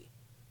hypocrisy.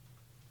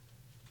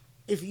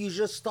 If you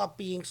just stop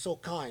being so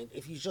kind,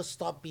 if you just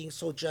stop being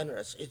so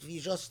generous, if we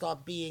just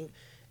stop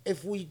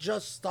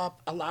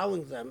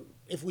allowing them,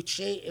 if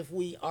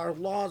our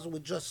laws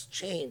would just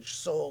change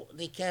so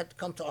they can't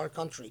come to our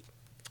country.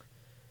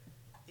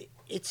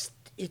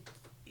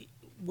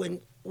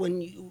 When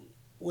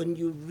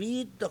you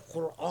read the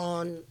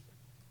Quran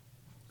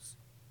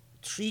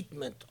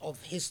treatment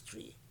of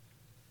history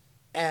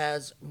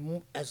as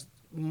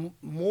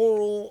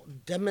moral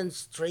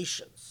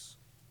demonstrations,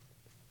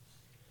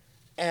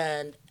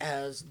 and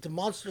as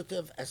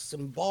demonstrative, as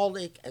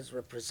symbolic, as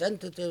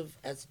representative,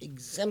 as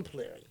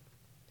exemplary,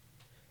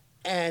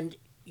 and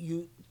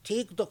you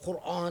take the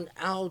Quran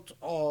out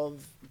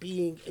of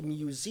being a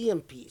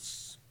museum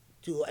piece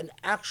to an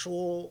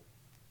actual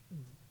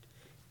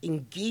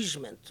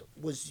engagement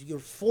with your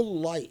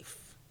full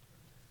life,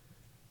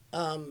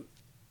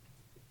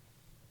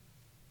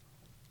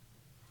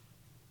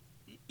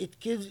 it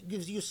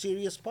gives you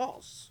serious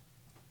pause,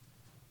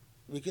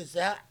 because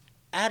that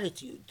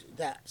attitude,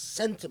 that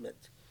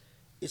sentiment,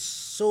 is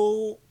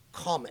so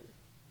common,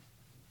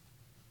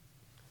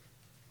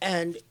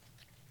 and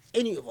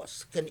any of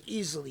us can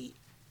easily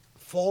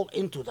fall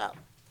into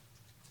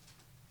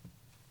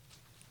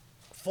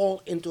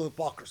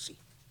hypocrisy,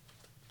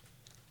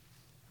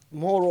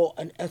 moral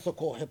and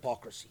ethical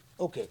hypocrisy.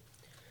 Okay,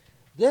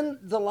 then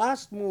the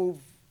last move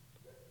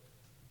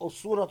of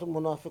Surah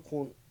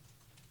Al-Munafiqun,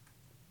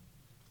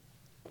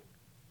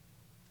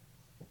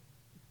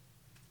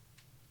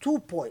 two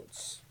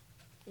points.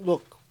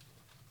 Look,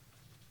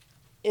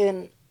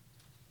 in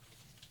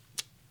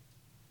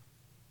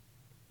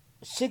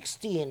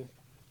 16,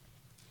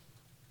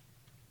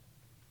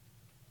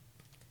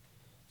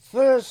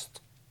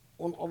 first,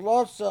 when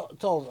Allah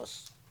tells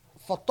us,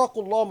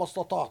 فَاتَّقُوا اللَّهَ مَا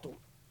اسْتَطَعْتُمْ.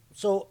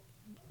 So,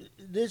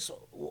 this,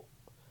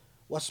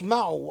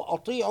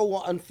 وَاسْمَعُوا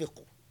وَأَطِيعُوا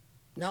وَأَنْفِقُوا.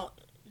 Now,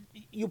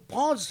 you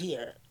pause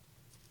here.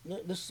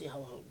 Let's see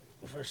how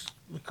first,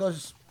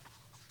 because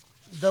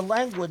the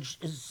language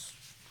is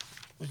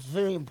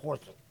very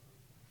important.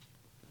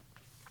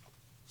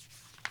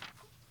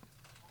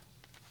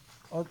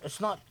 Oh,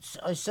 it's not.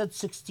 I said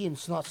 16.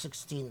 It's not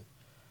 16.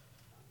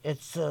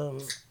 It's no.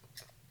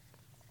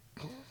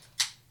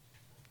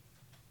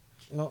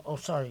 Oh,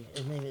 sorry.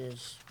 Maybe it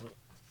is. Wait.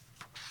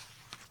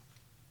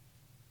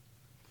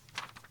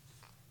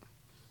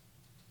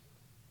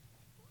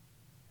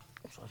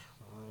 Sorry.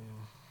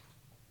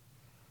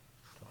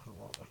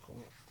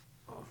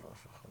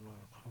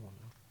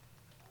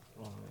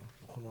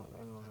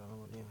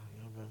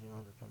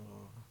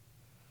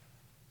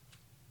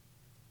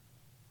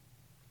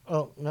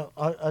 Oh no,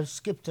 I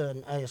skipped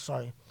an ayah.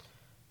 Sorry.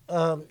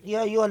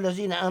 يا أيها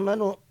الذين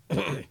آمنوا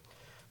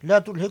لا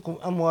تلهكم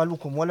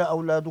أموالكم ولا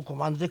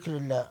أولادكم عن ذكر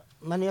الله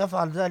من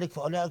يفعل ذلك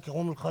فأولئك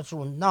هم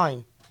الخاسرون.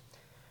 9.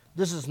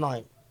 This is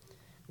 9.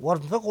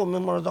 وارزقوا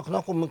مما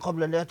رزقناكم من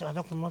قبل لا يأتي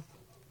أحدكم الموت.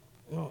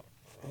 No.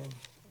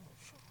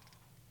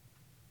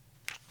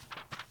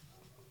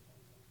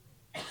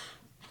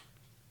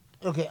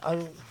 Okay,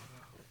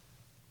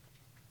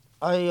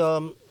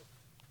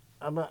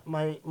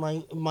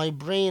 my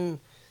brain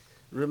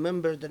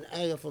remembered an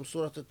ayah from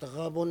Surah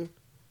Al-Taghabun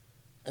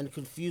and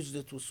confused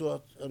it with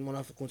Surah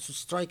Al-Munafiqun. So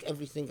strike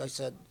everything I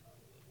said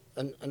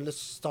and let's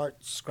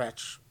start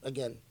scratch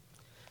again.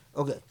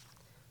 Okay,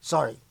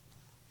 sorry.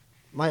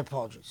 My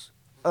apologies.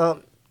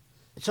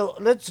 So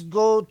let's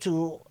go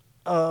to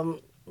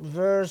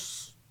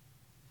verse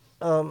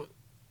 9.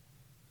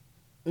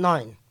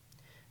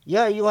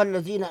 يا أيها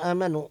الذين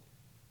آمنوا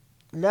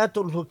لا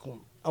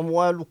تلهكم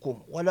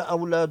أموالكم ولا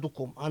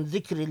أولادكم عن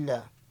ذكر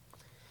الله.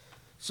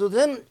 So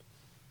then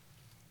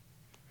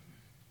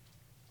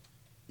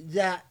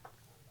that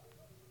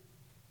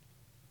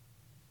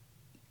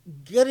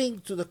getting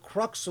to the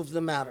crux of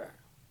the matter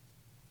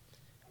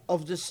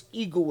of this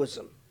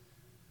egoism,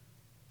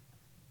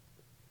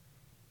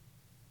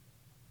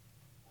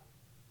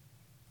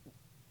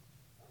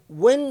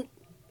 when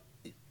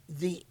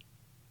the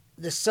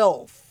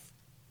self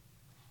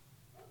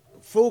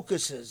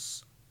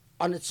focuses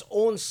on its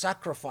own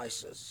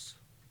sacrifices,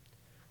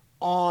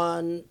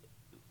 on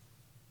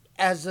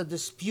as a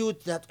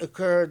dispute that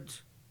occurred,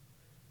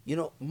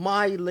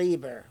 my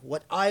labor,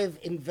 what I've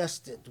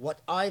invested,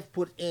 what I've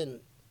put in,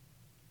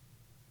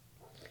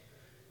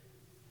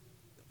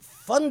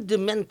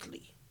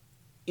 fundamentally,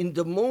 in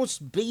the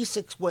most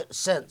basic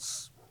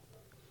sense,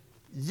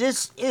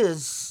 this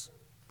is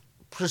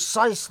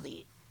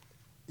precisely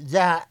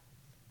that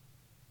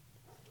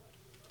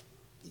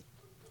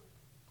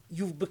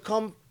you've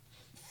become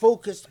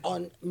focused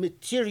on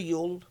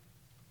material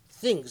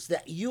things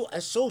that you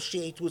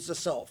associate with the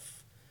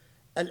self.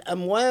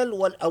 Al-amwal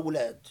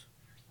wal-awlad.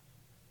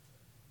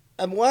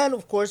 Amwal,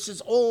 of course,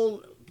 is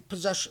all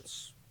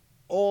possessions,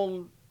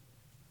 all.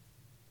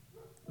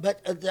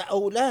 But the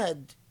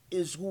awlad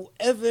is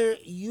whoever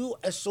you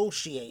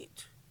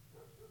associate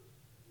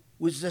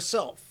with the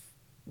self.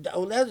 The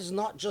awlad is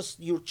not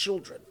just your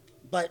children,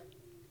 but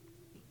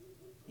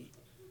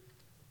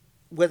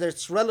whether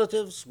it's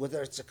relatives,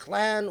 whether it's a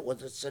clan,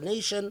 whether it's a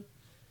nation,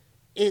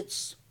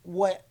 it's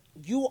what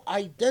you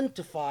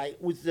identify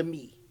with the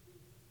me.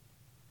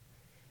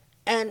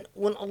 And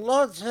when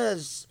Allah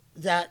says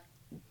that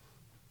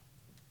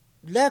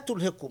لا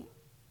تلهكم,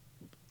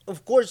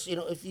 of course,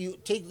 if you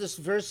take this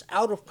verse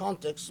out of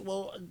context,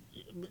 well,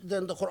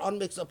 then the Quran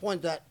makes a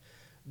point that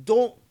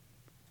don't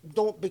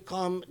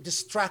become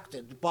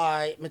distracted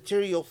by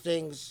material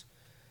things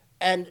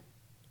and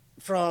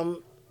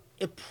from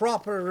a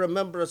proper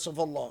remembrance of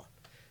Allah.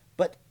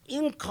 But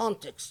in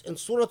context, in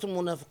Surah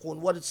Al-Munafiqun,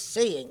 what it's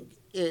saying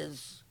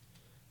is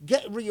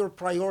get your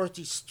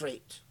priorities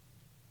straight.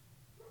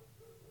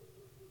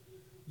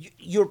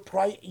 The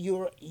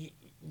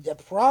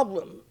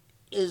problem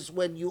is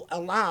when you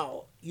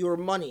allow your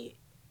money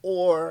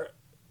or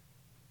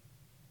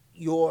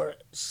your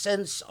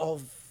sense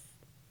of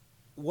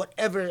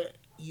whatever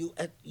you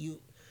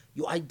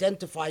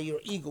identify your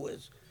ego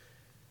as,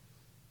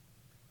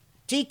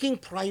 taking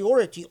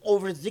priority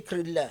over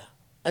dhikrillah.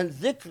 And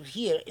dhikr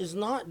here is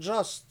not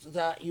just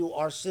that you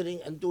are sitting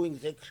and doing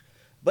dhikr,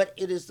 but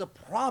it is the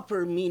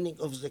proper meaning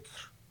of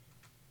dhikr.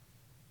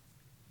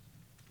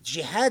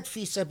 Jihad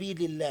fi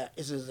sabilillah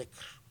is a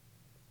dhikr.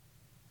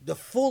 The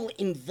full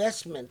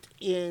investment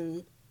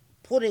in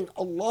putting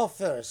Allah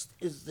first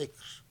is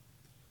dhikr.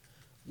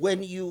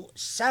 When you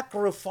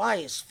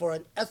sacrifice for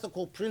an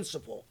ethical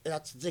principle,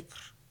 that's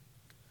dhikr.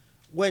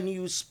 When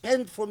you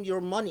spend from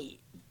your money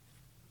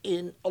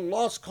in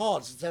Allah's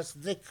cause, that's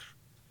dhikr.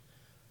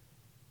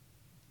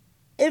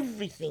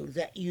 Everything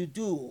that you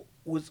do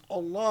with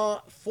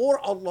Allah, for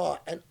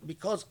Allah, and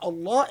because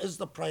Allah is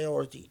the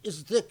priority,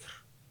 is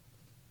dhikr.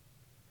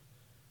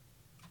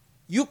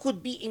 You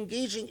could be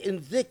engaging in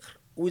dhikr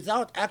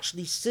without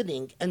actually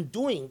sitting and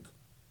doing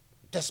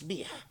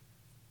tasbih.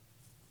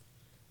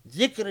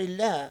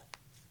 Dhikrillah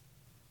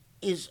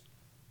is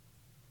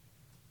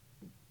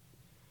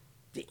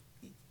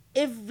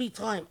every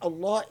time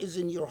Allah is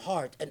in your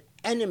heart and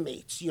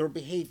animates your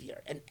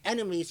behavior and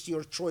animates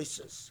your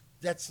choices.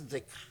 That's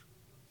dhikr.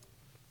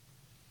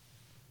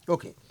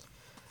 Okay.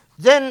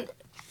 Then,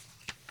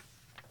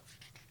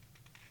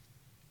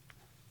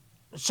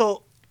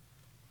 so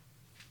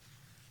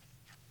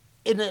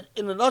in a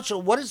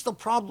nutshell, what is the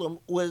problem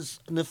with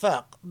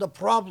nifaq? The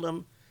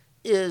problem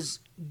is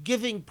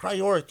giving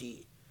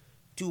priority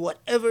to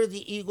whatever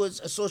the ego is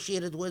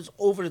associated with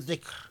over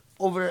dhikr,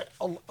 over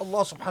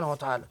Allah subhanahu wa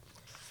ta'ala.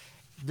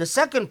 The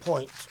second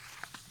point,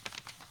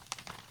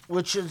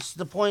 which is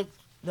the point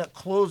that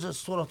closes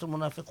Surah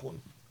Al-Munafiqun.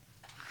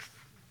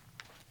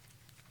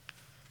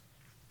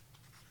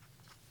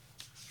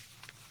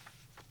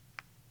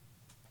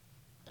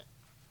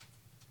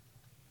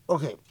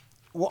 Okay.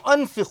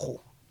 وَأَنفِقُوا,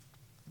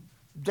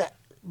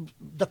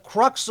 the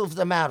crux of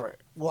the matter.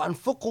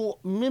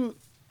 وَأَنفِقُوا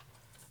مِمَّا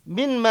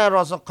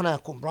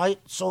رَزَقْنَاكُمْ, right?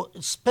 So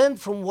spend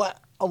from what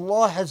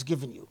Allah has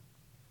given you.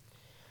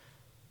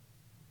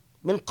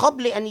 من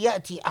قبل أن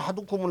يأتي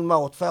أحدكم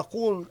الموت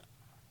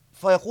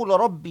فيقول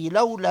ربي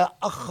لولا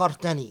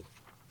أخرتني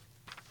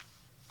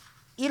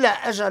إلى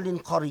أجل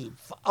قريب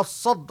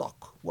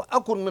فأصدق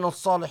وأكن من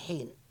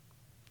الصالحين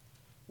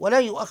ولا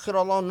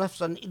يؤخر الله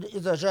نفسا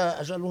إذا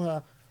جاء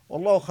أجلها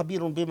والله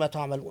خبير بما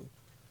تعملون.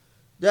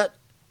 That,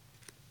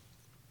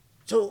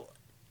 so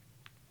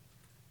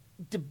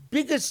the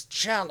biggest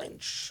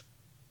challenge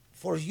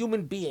for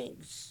human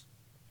beings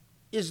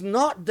is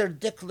not their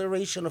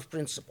declaration of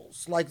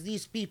principles, like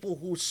these people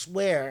who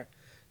swear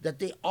that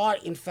they are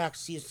in fact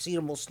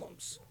sincere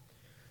Muslims,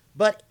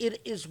 but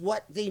it is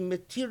what they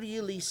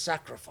materially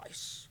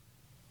sacrifice.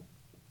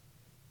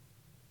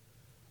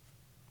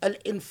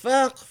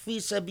 Al-infaq fi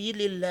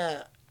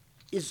sabilillah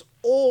is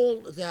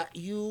all that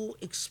you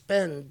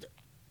expend,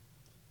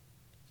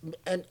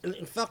 and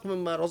al-infaq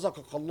mimma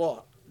razaqaka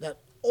Allah, that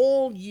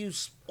all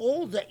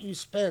that you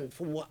spend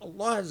from what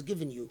Allah has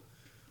given you,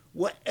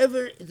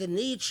 whatever the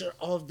nature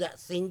of that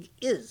thing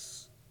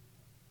is.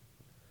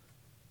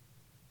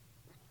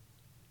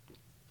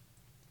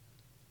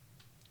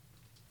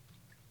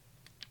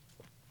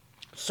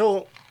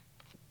 So,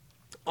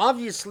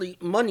 obviously,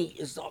 money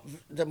is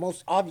the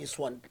most obvious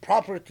one.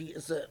 Property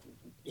is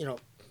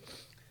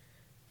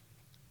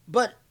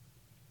but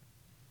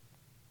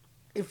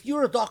if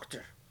you're a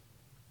doctor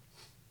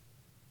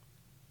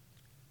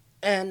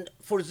and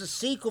for the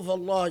sake of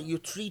Allah you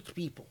treat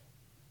people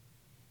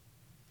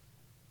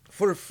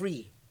for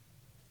free,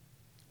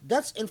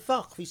 that's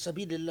infaq fi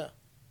sabilillah.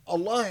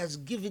 Allah has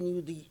given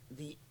you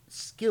the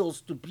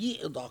skills to be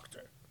a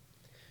doctor.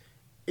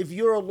 If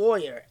you're a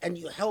lawyer and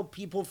you help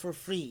people for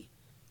free,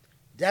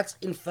 that's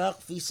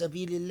infaq fi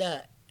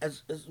sabilillah,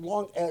 as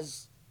long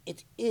as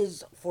it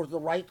is for the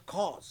right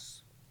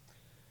cause.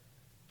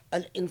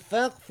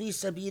 Al-infaq fi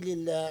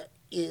sabilillah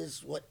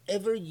is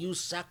whatever you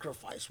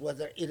sacrifice,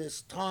 whether it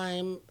is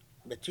time,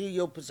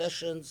 material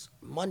possessions,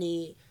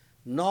 money,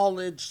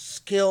 knowledge,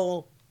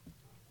 skill.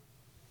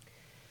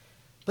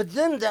 But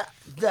then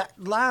that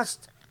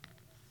last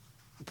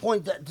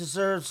point that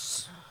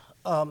deserves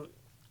a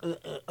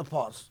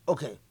pause.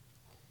 Okay.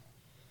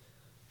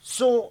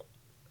 So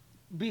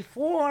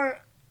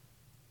before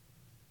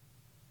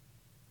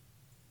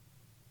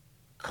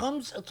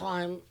comes a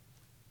time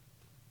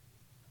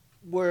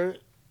where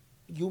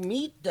you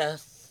meet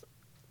death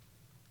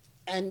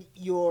and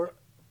your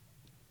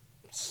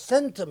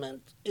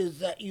sentiment is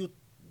that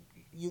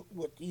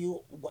what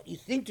you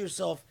think to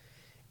yourself,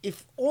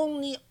 if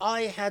only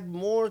I had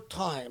more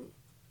time,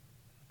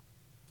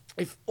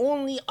 if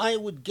only I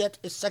would get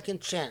a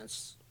second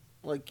chance.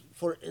 Like,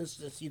 for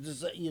instance, you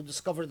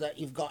discover that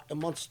you've got a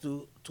month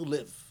to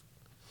live,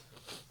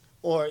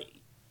 or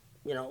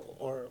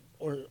or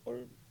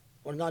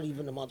not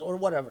even a month, or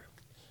whatever.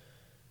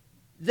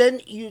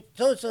 Then you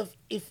tell yourself,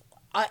 if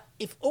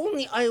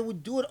only I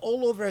would do it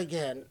all over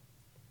again,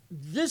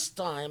 this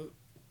time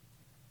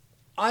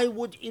I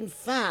would in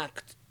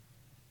fact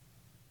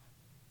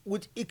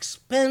would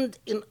expend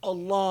in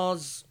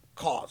Allah's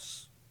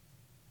cause.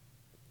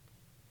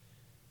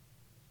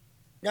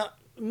 Now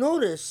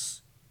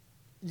notice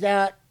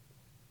that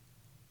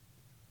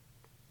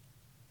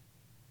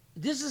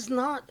this is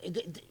not,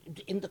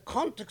 in the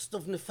context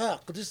of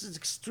nifaq, this is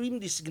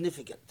extremely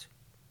significant.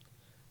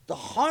 The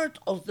heart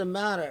of the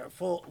matter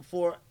for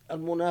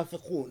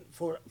al-munafiqun,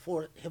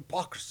 for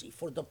hypocrisy,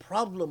 for the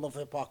problem of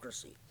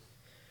hypocrisy,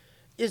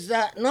 is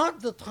that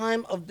not the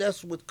time of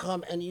death would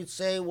come and you'd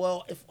say,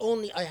 well, if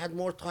only I had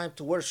more time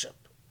to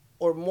worship,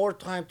 or more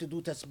time to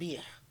do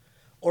tasbih,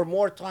 or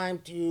more time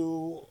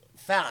to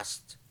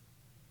fast.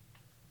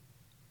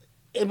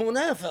 A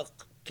munafiq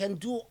can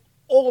do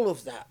all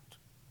of that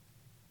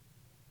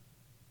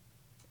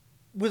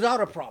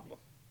without a problem.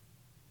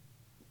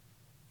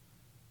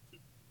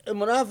 A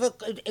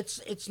munafiq,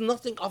 it's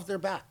nothing off their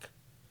back,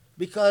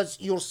 because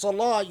your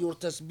salah, your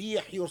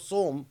tasbih, your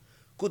sawm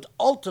could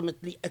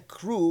ultimately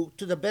accrue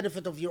to the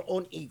benefit of your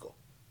own ego.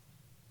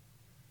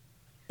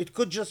 It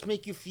could just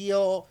make you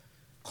feel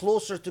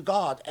closer to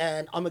God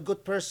and I'm a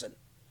good person.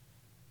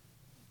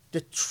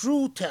 The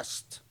true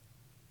test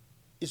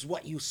is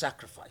what you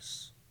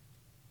sacrifice.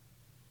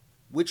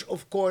 which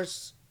of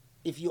course,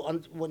 if you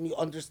when you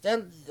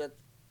understand that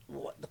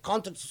the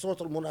context of Surah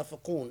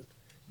Al-Munafiqun,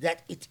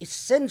 that it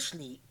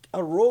essentially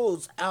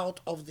arose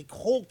out of the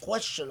whole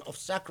question of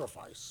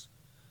sacrifice,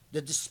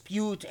 the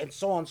dispute, and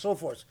so on and so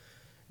forth,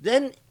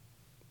 then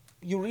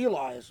you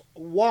realize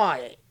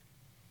why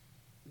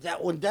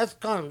that when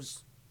death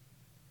comes,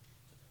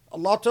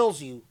 Allah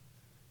tells you,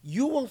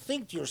 you will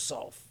think to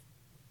yourself,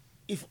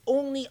 if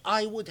only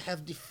I would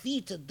have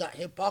defeated that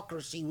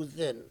hypocrisy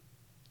within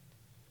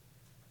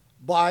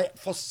by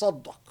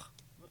fasaddaq.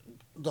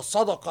 The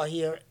sadaqah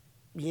here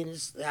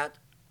means that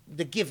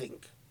the giving,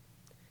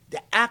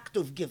 the act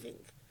of giving.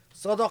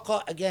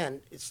 Sadaqah,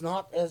 again, it's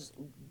not as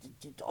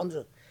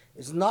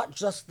it's not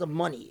just the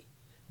money,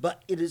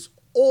 but it is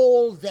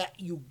all that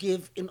you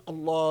give in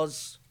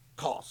Allah's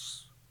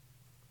cause.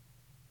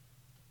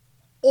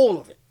 All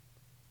of it.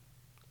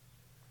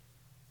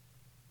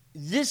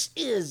 This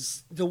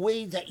is the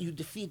way that you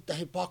defeat the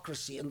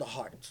hypocrisy in the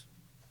heart.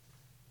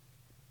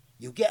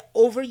 You get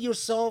over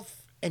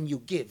yourself and you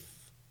give.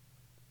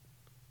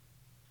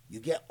 You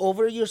get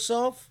over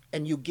yourself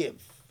and you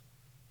give.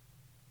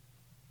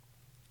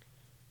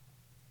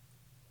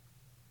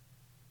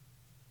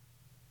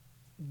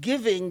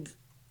 Giving,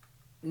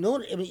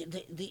 no, I mean,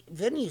 the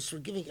venues for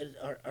giving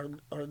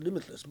are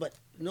limitless, but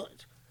no,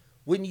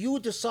 when you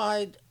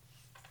decide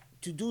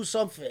to do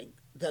something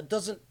that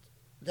doesn't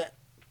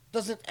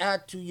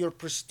add to your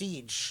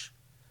prestige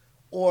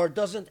or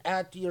doesn't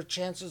add to your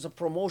chances of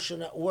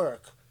promotion at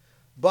work,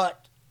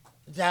 but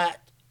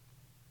that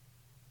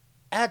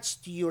adds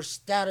to your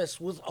status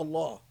with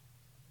Allah,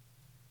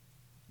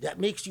 that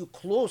makes you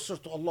closer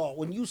to Allah,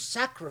 when you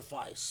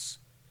sacrifice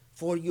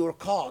for your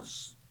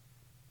cause.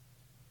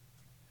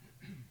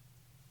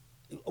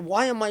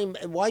 Why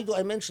do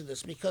I mention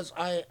this? Because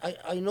I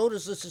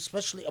notice this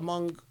especially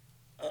among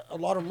a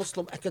lot of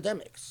Muslim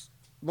academics.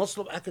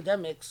 Muslim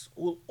academics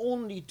will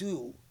only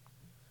do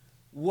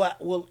what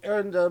will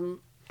earn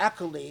them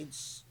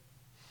accolades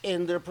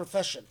in their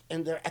profession,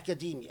 in their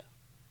academia.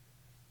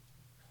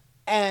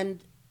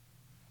 And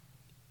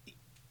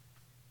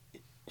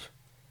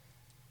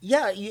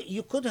yeah,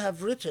 you could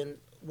have written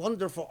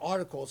wonderful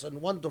articles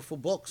and wonderful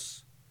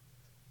books,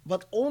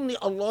 but only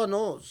Allah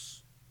knows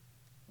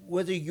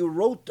whether you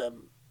wrote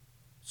them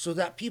so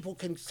that people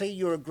can say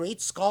you're a great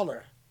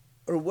scholar,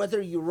 or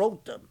whether you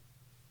wrote them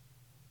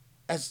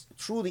as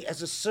truly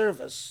as a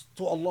service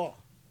to Allah.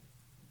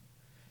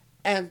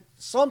 And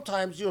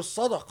sometimes your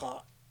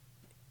sadaqah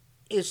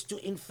is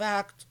to, in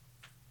fact,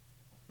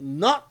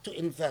 not to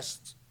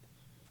invest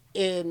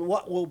in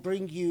what will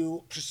bring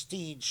you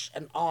prestige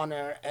and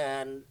honor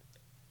and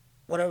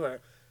whatever,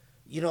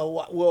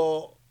 what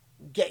will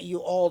get you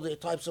all the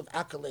types of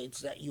accolades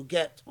that you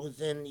get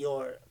within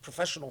your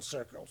professional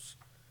circles,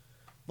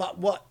 but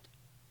what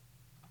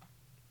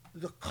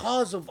the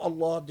cause of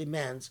Allah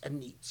demands and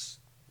needs.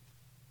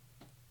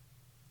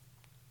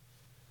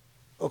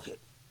 Okay.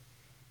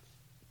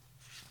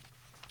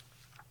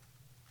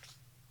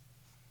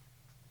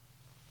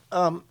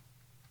 I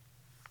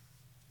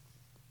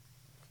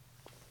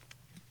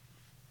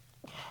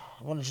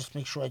want to just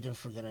make sure I didn't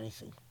forget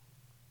anything.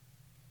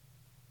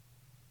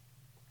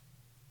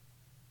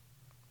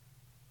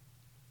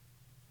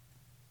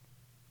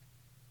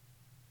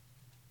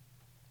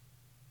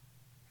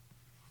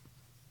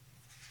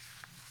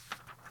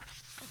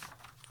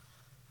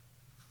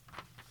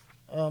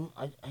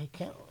 I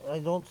can't. I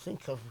don't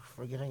think I'm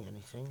forgetting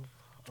anything.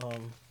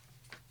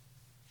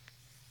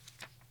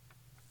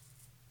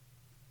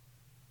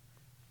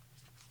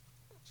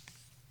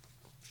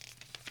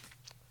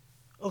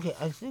 Okay,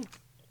 I think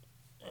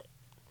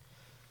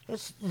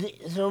it's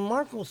the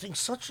remarkable thing.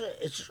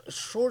 It's a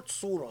short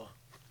surah,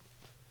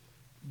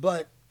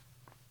 but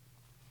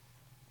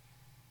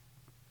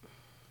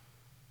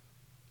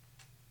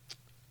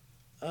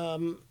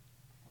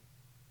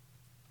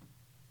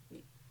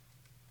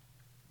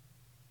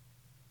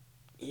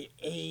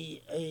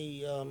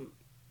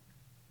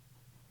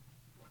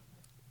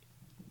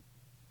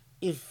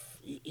if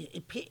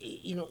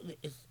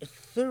it's a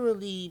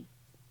thoroughly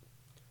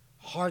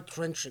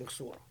heart-wrenching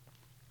surah.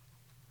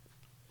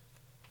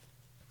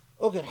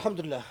 Okay,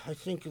 alhamdulillah, I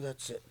think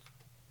that's it.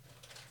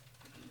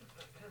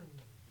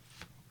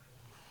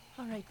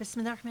 All right,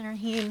 Bismillah ar-Rahman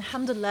ar-Rahim.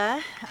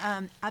 Alhamdulillah,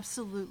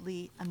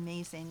 absolutely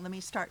amazing. Let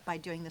me start by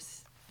doing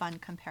this fun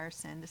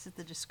comparison. This is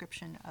the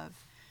description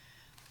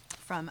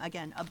from,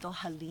 again, Abdul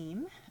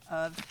Halim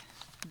of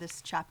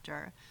this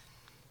chapter.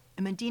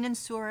 A Medinan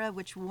surah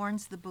which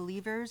warns the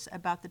believers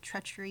about the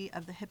treachery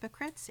of the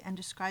hypocrites and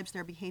describes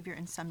their behavior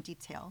in some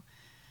detail.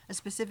 A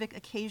specific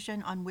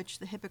occasion on which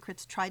the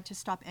hypocrites tried to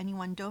stop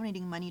anyone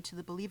donating money to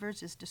the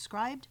believers is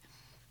described,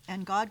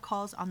 and God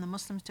calls on the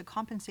Muslims to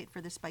compensate for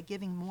this by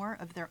giving more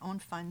of their own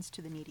funds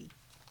to the needy.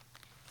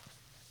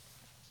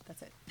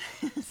 That's it.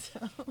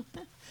 So,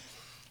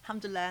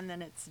 alhamdulillah, and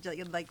then it's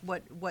like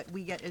what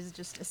we get is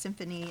just a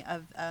symphony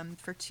of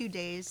for 2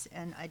 days,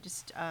 and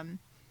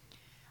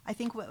I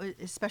think what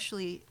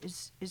especially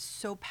is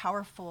so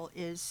powerful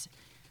is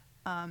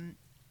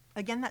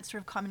again, that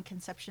sort of common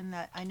conception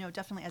that I know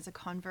definitely as a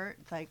convert,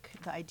 like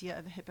the idea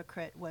of a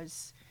hypocrite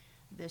was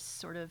this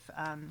sort of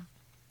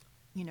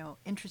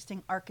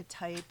interesting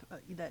archetype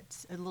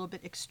that's a little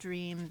bit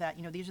extreme, that,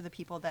 these are the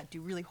people that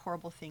do really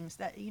horrible things,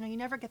 that, you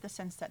never get the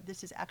sense that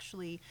this is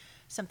actually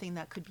something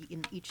that could be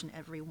in each and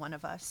every one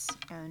of us.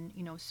 And,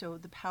 so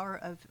the power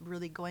of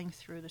really going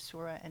through the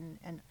surah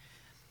and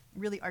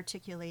really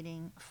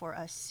articulating for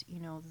us,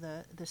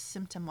 the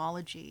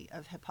symptomology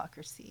of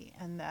hypocrisy,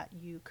 and that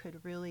you could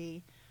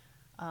really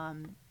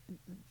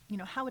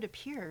how it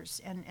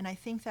appears. And I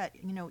think that,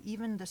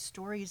 even the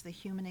stories, the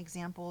human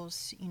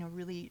examples,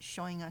 really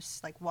showing us,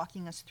 like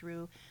walking us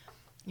through,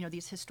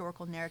 these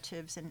historical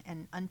narratives,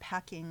 and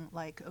unpacking,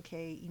 like,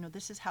 okay,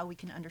 this is how we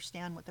can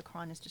understand what the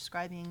Quran is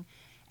describing,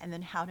 and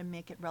then how to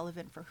make it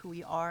relevant for who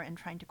we are, and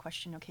trying to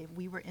question, okay, if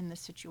we were in this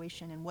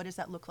situation, and what does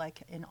that look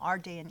like in our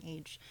day and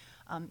age?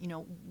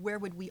 Where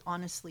would we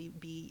honestly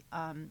be,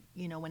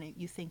 when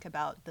you think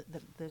about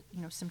the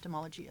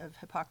symptomology of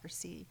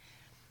hypocrisy?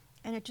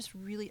 And it just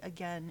really,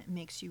 again,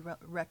 makes you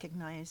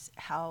recognize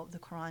how the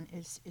Quran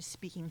is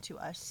speaking to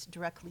us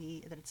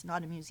directly, that it's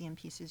not a museum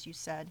piece, as you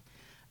said.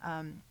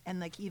 And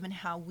like even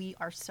how we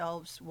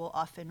ourselves will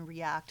often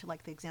react,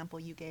 like the example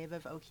you gave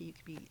of, okay, you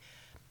could be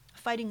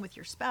fighting with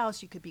your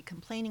spouse, you could be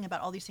complaining about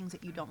all these things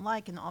that you don't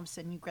like, and all of a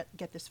sudden you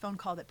get this phone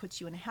call that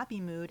puts you in a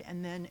happy mood,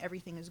 and then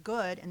everything is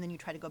good, and then you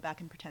try to go back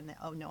and pretend that,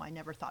 oh no, I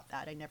never thought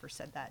that, I never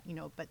said that,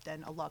 but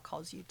then Allah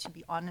calls you to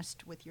be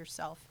honest with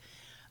yourself.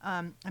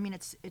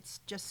 It's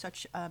just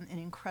such an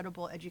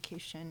incredible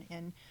education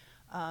in,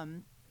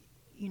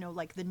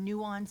 like the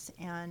nuance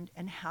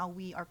and how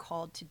we are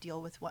called to deal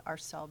with what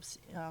ourselves,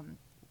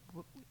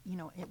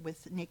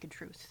 with naked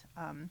truth.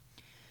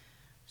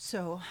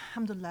 So,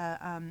 alhamdulillah,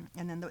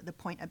 and then the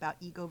point about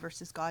ego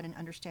versus God, and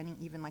understanding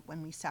even like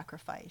when we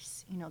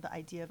sacrifice, the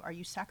idea of, are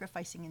you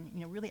sacrificing,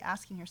 and, really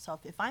asking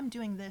yourself, if I'm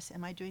doing this,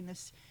 am I doing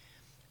this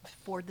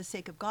for the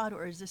sake of God,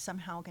 or is this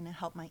somehow going to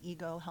help my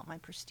ego, help my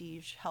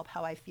prestige, help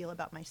how I feel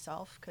about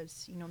myself?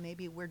 Because,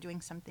 maybe we're doing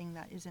something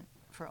that isn't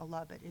for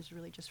Allah, but is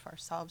really just for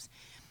ourselves.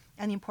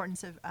 And the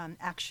importance of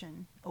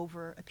action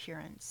over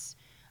appearance,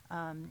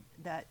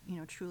 that,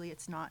 truly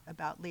it's not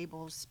about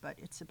labels, but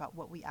it's about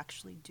what we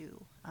actually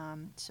do.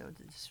 So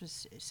this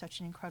was such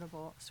an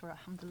incredible surah.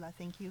 Alhamdulillah,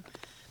 thank you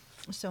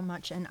so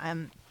much. And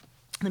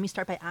let me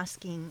start by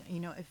asking,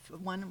 if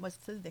one was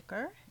the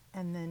dhikr,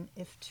 and then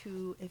if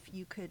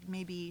you could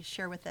maybe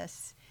share with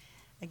us,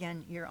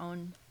 again, your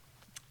own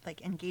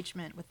like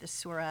engagement with the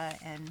surah,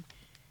 and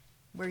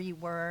where you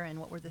were, and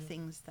what were the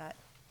things that,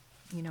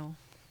 The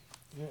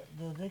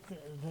dhikr,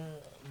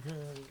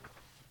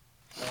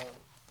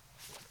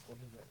 what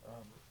is it?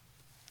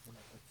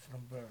 It's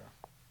number.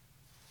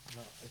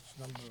 No, it's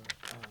number.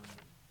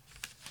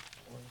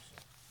 What is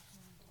it?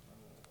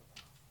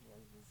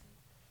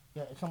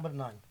 Yeah, it's number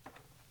 9.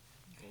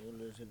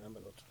 والذين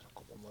آمنوا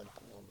تتقوا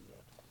أموالكم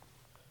وأولادكم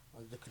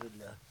عن ذكر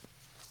الله.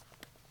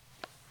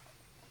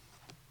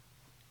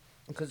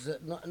 Because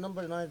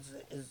number 9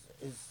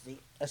 is the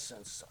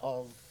essence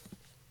of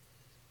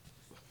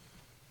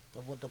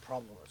what the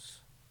problem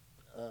is.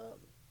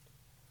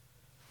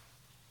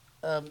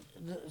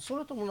 The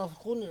Surah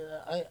Al-Munafiqun,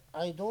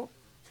 I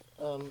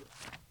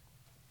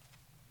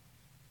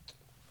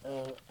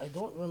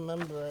don't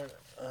remember.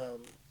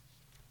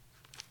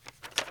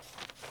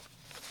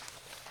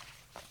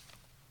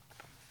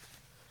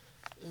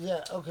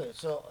 Yeah. Okay.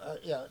 So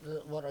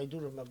what I do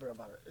remember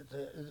about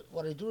it,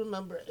 what I do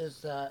remember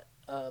is that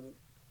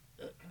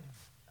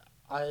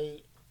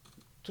I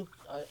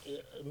I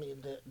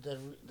mean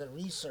the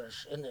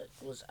research in it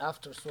was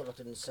after Surah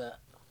An-Nisa.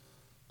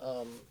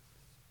 Um,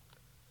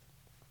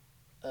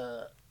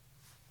 uh,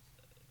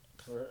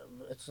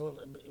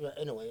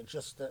 anyway,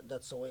 just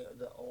that's the way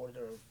the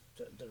order of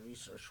the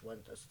research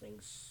went as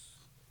things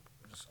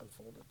just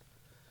unfolded.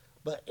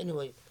 But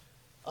anyway,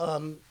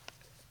 um,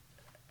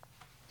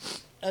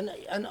 and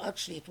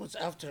actually it was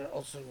after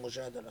also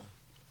Mujadala.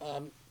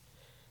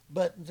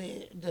 But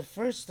the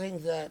first thing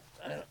that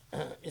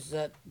is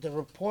that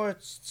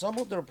some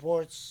of the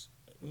reports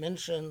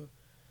mention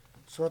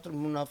Surah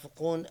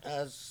Al-Munafiqun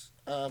as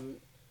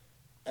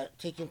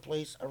taking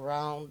place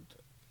around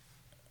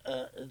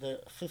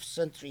the 5th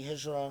century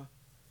Hijrah.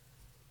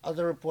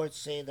 Other reports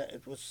say that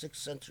it was 6th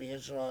century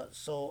Hijrah.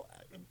 So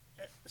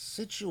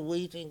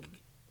situating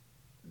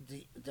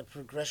the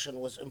progression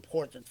was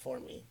important for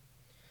me.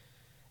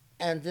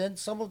 And then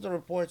some of the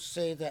reports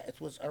say that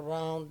it was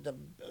around the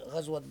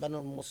Ghazwat Banu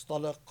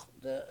al-Mustaliq,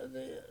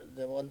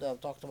 the one that I've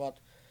talked about,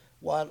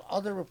 while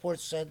other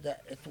reports said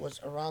that it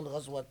was around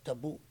Ghazwat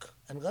Tabuk.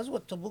 And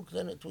Ghazwat Tabuk,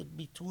 then it would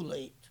be too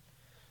late.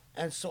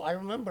 And so I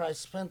remember I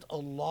spent a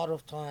lot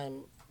of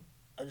time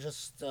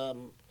just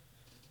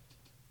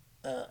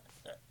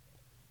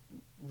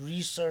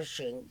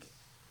researching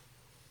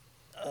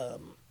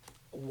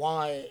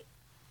why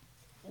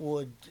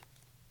would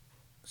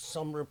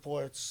some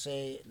reports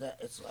say that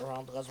it's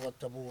around Ghazwat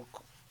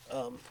Tabuk,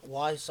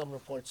 why some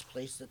reports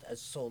placed it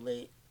as so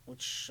late,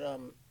 which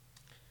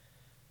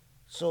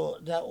so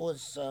that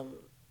was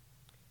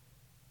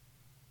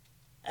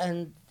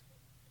And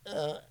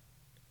uh,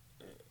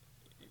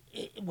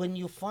 when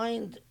you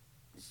find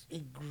a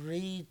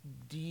great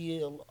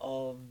deal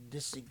of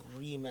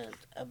disagreement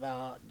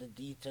about the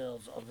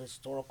details of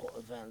historical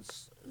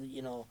events,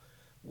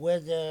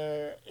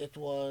 whether it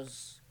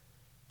was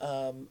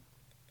um,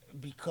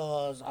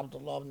 because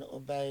Abdullah ibn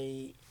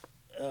Ubay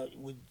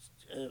would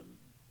uh,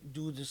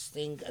 do this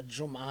thing at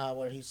Jum'ah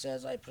where he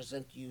says, I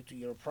present you to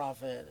your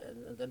prophet,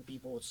 and then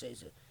people would say,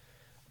 so,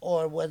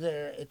 or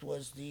whether it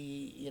was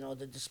the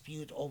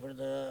dispute over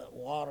the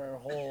water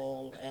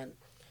hole, and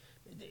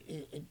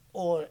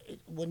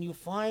when you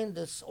find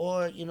this,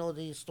 or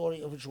the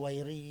story of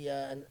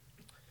Juwairiya, and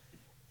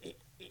it,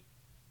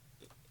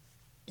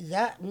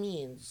 that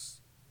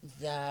means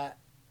that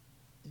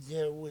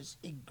there was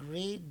a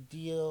great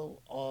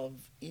deal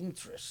of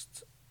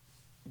interest.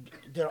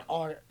 There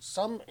are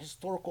some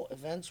historical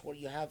events where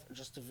you have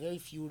just a very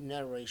few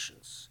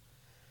narrations,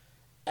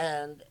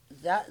 and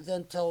that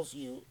then tells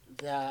you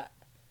that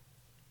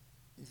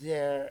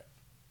there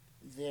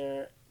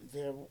there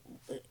there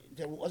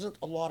there wasn't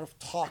a lot of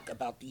talk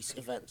about these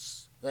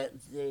events. That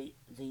the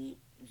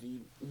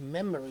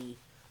memory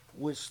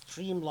was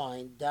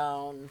streamlined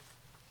down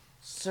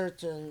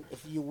certain,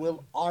 if you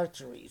will,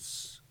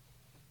 arteries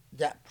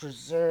that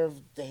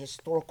preserved the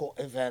historical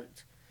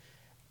event.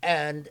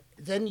 And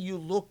then you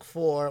look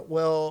for,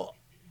 well,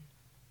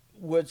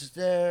 was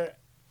there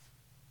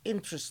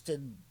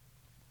interested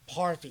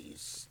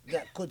parties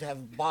that could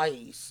have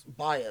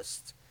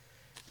biased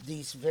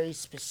these very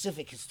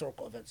specific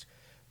historical events?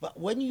 But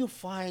when you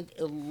find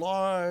a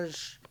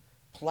large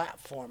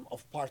platform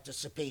of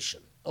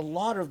participation, a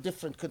lot of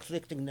different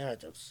conflicting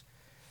narratives,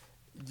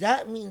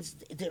 that means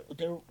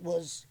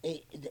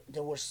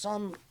there were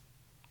some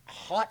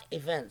hot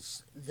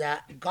events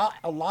that got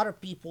a lot of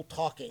people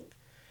talking,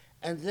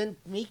 and then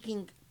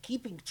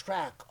keeping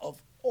track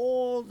of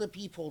all the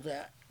people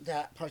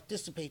that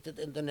participated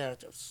in the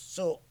narratives.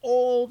 So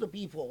all the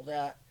people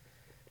that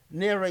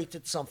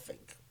narrated something,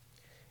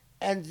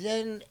 and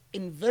then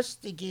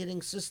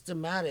investigating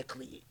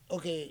systematically.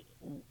 Okay,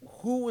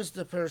 who was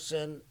the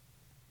person?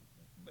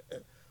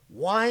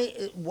 Why?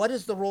 What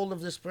is the role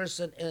of this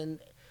person? And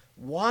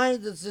why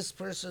does this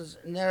person's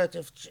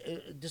narrative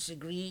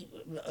disagree,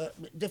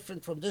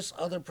 different from this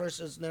other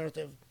person's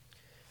narrative?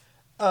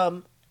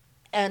 Um,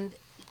 and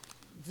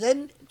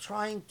then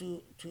trying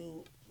to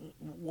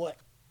what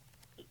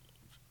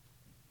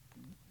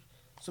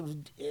sort of,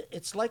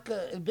 it's like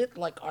a bit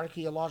like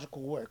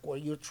archaeological work where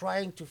you're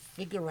trying to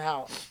figure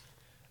out,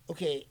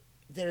 okay,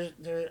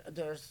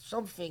 there's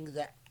something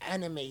that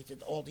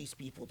animated all these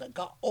people, that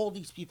got all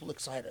these people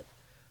excited.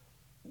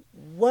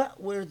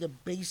 What were the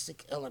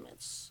basic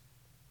elements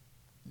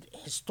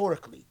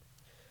historically?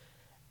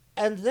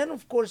 And then,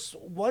 of course,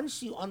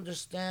 once you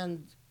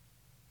understand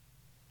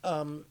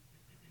um,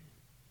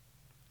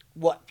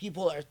 what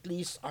people at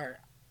least are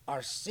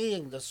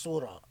saying the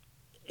surah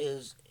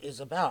is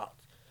about,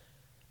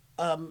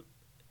 um,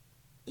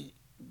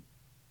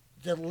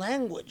 the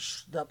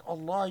language that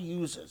Allah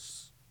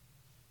uses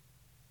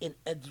in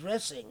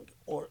addressing,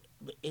 or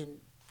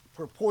in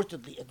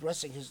purportedly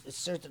addressing a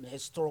certain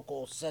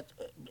historical set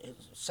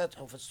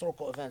of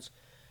historical events,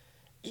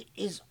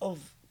 is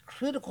of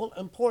critical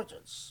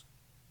importance.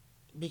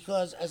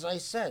 Because, as I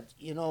said,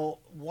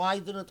 why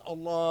didn't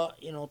Allah,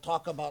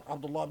 talk about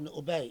Abdullah ibn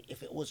Ubay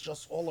if it was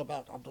just all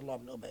about Abdullah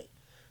ibn Ubay?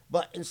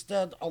 But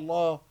instead,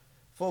 Allah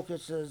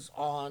focuses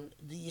on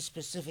these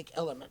specific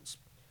elements.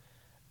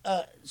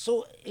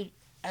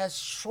 As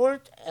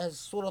short as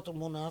Surah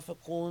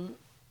Al-Munafiqun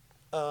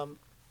um,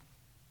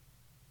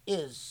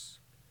 is,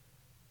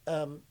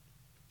 um,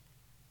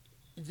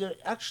 there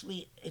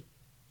actually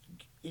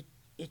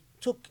it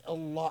took a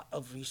lot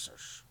of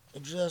research.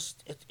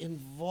 It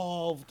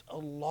involved a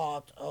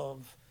lot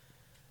of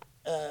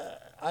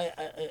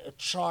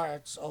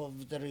charts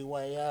of the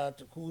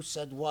riwayat, who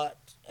said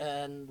what,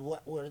 and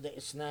what were the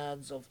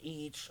isnads of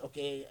each.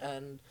 Okay,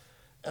 and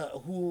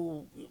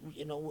who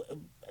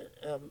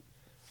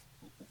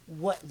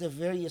what the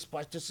various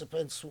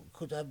participants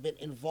could have been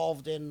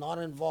involved in, not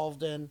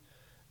involved in,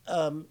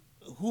 um,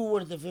 who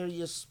were the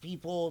various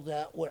people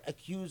that were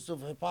accused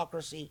of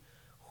hypocrisy,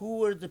 who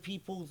were the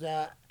people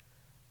that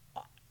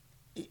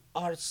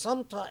are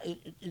sometimes,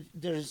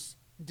 there's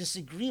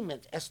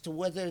disagreement as to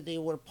whether they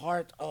were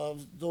part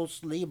of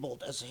those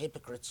labeled as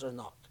hypocrites or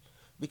not,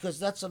 because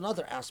that's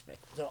another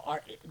aspect. There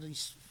are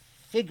these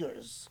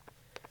figures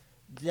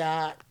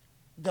that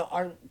there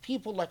are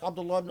people like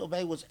Abdullah ibn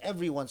Ubay, was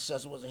everyone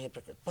says was a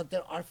hypocrite, but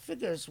there are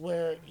figures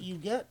where you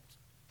get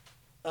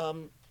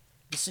um,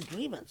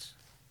 disagreements,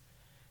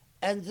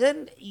 and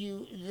then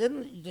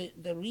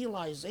the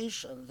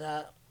realization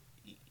that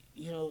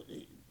you know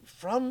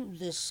from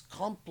this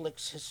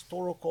complex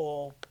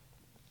historical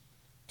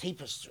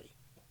tapestry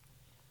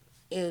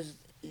is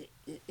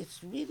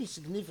it's really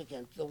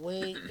significant the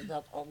way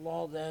that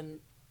Allah then,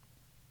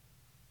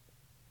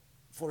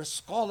 for a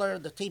scholar,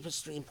 the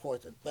tapestry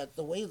important, but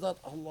the way that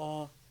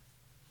Allah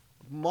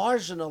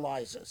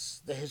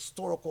marginalizes the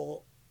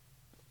historical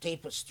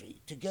tapestry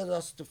to get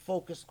us to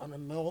focus on a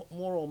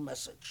moral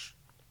message.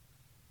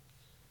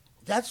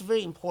 That's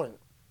very important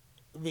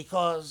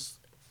because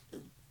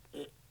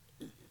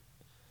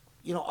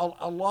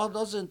Allah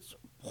doesn't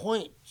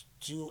point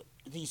to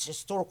these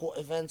historical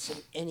events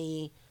in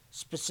any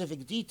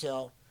specific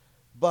detail,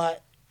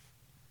 but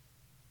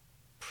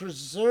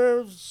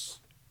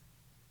preserves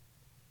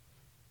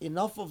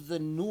enough of the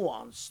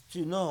nuance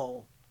to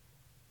know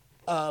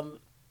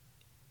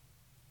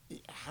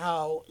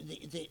how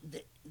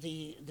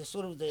the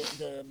sort of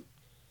the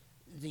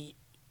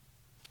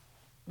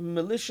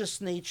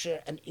malicious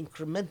nature and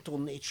incremental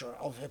nature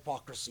of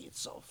hypocrisy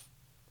itself.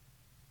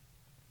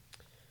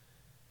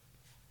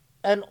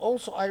 And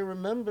also, I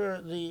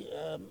remember the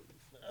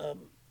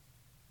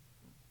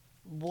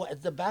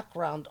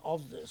background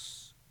of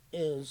this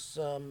is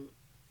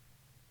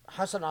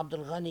Hassan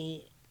Abdul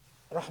Ghani,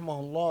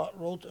 rahmahullah,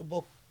 wrote a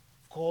book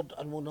called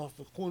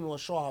Al-Munafiqun wa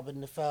Shu'ab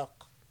al-Nifaq.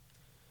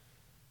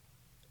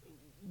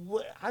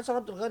 Hassan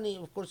Abdul Ghani,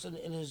 of course,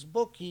 in his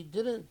book, he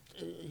didn't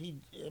he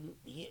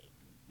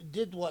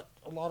did what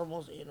a lot of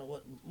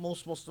what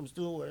most Muslims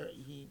do, where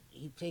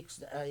he takes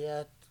the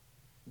ayat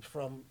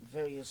from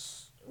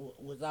various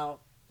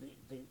without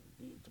the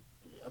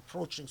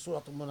approaching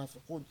Surah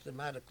Al-Munafiqun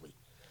thematically.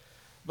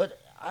 But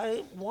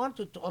I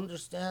wanted to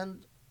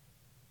understand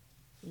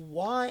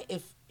why,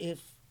 if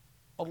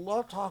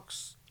Allah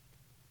talks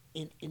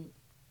in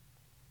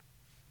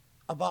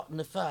about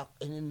nifaq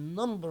in a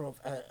number of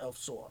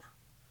surah,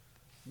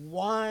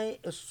 why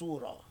a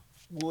surah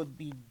would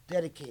be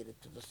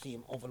dedicated to the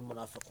theme of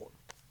al-munafiqun,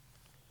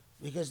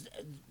 because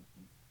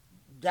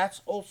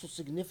that's also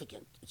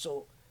significant.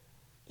 So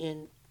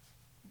then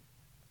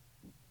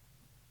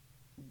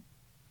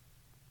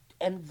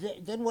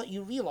what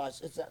you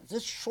realize is that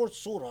this short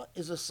surah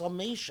is a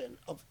summation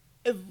of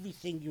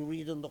everything you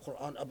read in the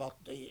Quran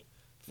about the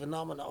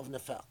phenomena of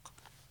nifaq.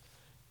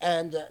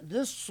 And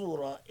this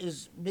surah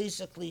is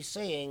basically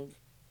saying,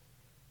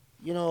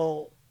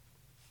 your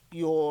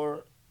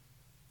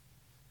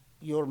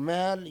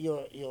mal,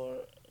 your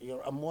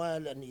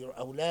amwal and your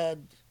awlad,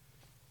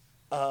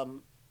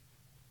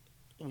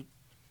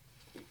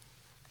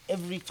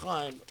 every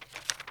time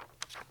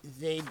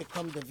they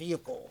become the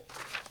vehicle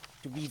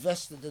to be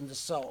vested in the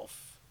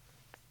self,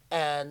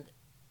 and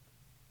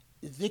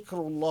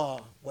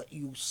dhikrullah, what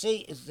you say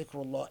is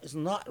dhikrullah, is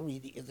not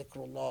really a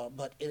dhikrullah,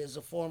 but it is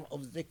a form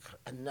of dhikr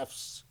and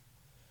nafs.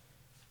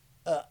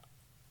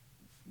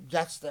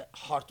 That's the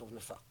heart of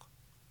nifaq.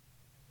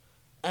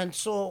 And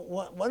so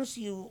once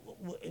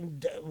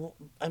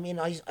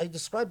I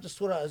described the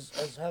surah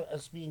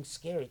as being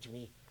scary to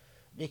me,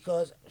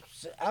 because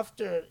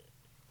after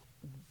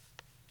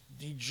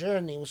the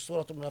journey with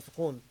Surah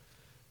Al-Munafiqun,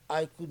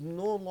 I could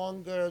no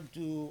longer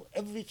do,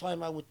 every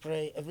time I would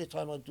pray, every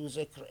time I would do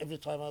zikr, every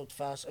time I would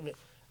fast,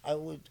 I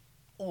would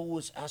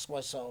always ask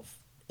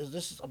myself, is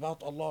this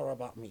about Allah or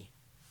about me?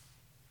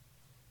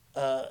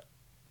 I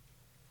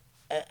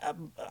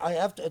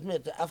have to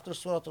admit that after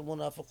Surah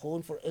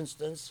Al-Munafiqun, for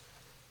instance,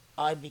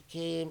 I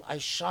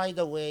shied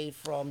away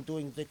from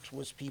doing dhikr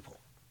with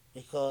people,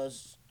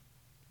 because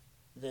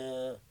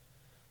the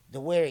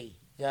worry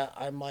that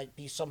I might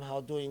be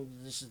somehow doing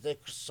this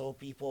dhikr so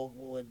people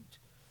would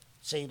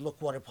say,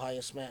 look what a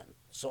pious man.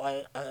 So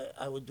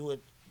I would do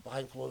it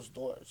behind closed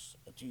doors.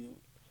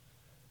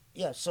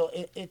 So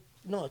it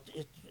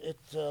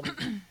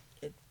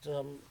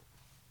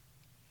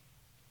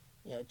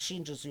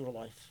changes your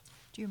life.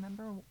 Do you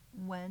remember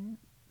when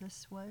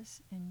this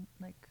was, in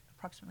like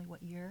approximately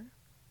what year?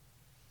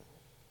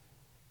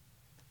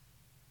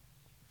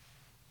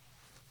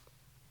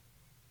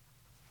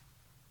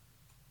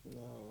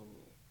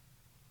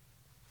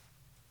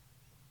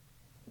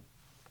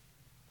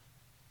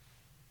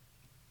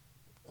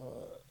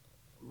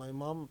 My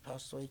mom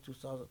passed away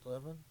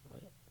 2011,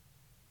 right?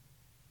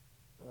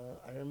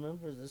 I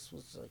remember this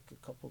was like a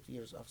couple of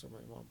years after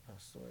my mom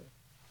passed away.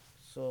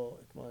 So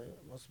it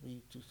must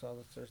be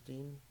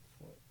 2013,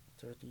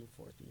 13,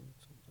 14,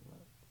 something like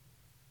that.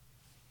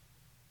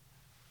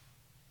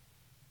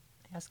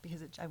 I ask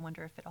because I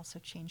wonder if it also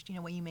changed,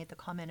 when you made the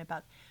comment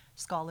about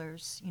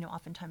scholars,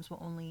 oftentimes will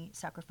only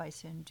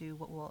sacrifice and do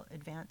what will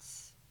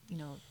advance,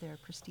 their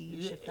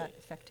prestige, if that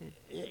affected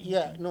anything.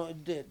 Yeah, no,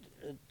 it did.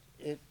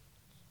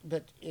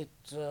 But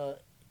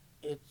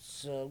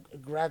it's a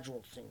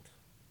gradual thing.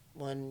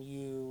 When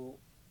you,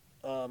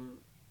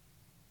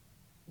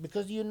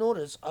 because you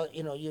notice,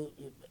 you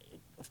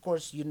of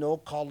course,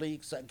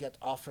 colleagues that get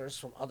offers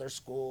from other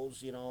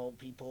schools,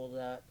 people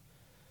that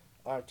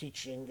are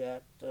teaching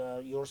at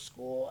your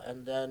school,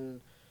 and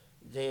then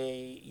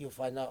you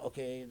find out,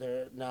 okay,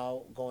 they're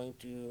now going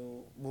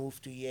to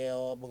move to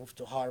Yale, move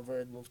to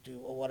Harvard, move to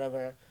or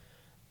whatever,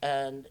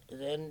 and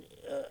then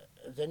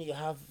you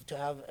have to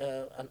have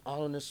an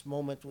honest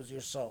moment with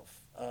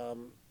yourself.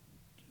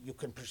 You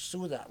can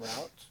pursue that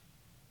route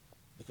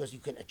because you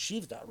can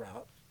achieve that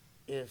route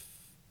if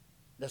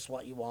that's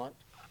what you want,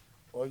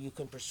 or you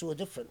can pursue a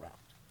different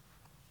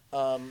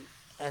route.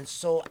 And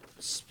so,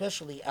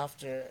 especially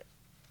after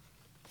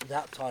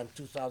that time,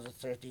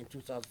 2013,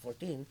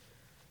 2014,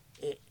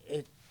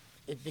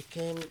 it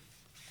became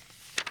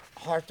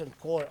heart and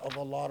core of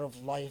a lot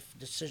of life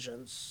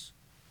decisions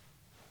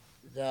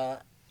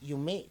that you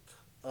make.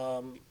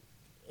 Um,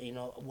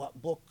 what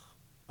book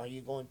are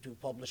you going to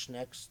publish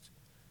next?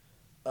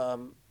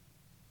 Um,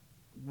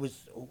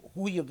 with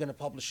who you're going to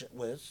publish it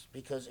with,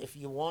 because if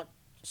you want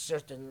a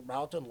certain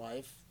route in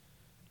life,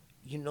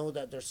 you know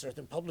that there's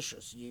certain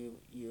publishers.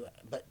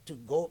 But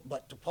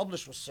to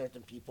publish with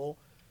certain people,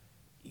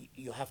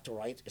 you have to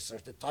write a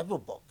certain type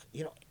of book.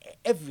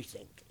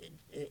 Everything.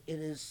 It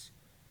is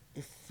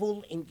a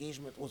full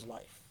engagement with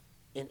life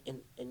in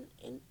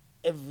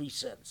every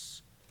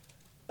sense.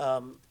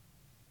 Um,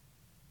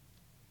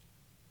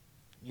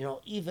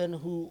 even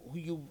who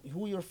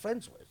you're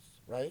friends with,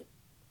 right?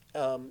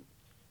 Um,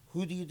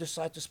 who do you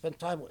decide to spend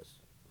time with?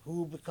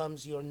 Who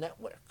becomes your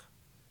network?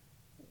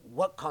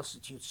 What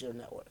constitutes your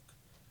network?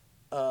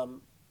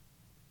 Um,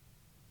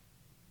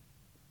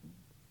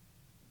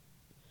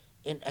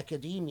 in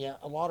academia,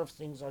 a lot of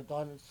things are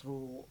done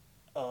through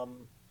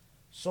um,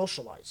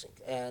 socializing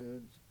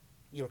and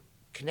your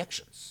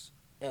connections,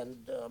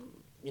 and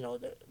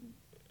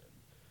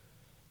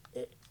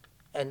eh,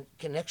 and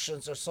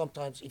connections are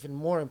sometimes even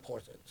more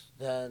important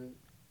than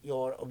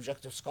your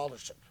objective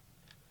scholarship.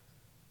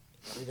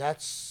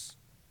 That's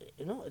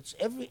it's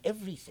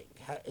everything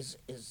is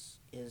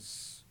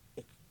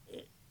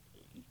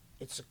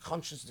it's a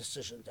conscious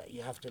decision that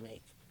you have to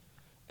make,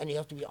 and you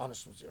have to be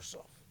honest with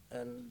yourself.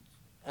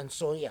 And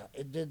so yeah,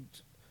 it did.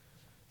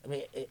 I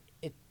mean,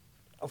 it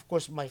of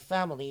course my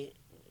family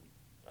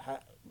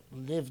ha-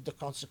 lived the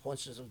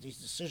consequences of these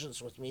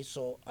decisions with me.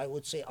 So I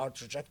would say our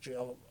trajectory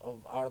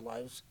of our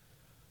lives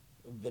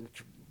have been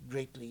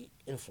greatly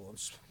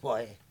influenced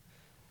by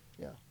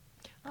yeah.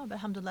 Oh, but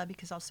alhamdulillah,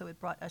 because also it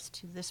brought us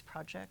to this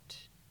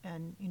project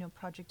and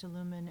Project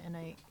Illumine,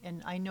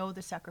 and I know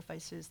the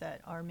sacrifices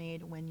that are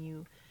made when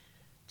you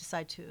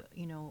decide to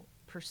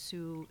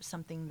pursue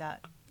something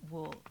that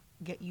will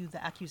get you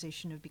the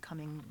accusation of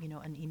becoming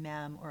an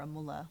imam or a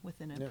mullah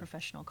within a Yeah.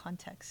 professional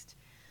context.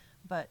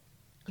 But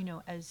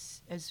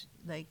as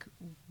like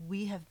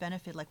we have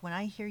benefited, like when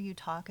I hear you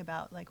talk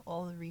about like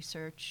all the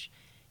research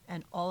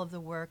and all of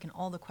the work and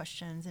all the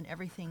questions and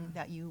everything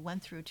that you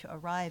went through to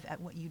arrive at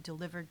what you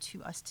delivered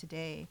to us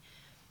today,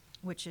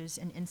 which is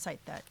an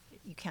insight that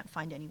you can't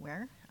find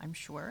anywhere, I'm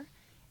sure.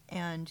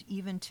 And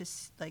even to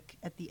like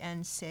at the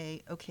end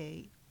say,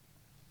 okay,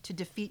 to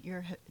defeat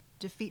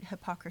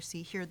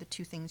hypocrisy, here are the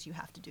two things you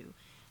have to do: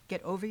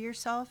 get over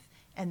yourself,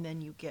 and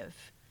then you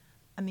give.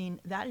 I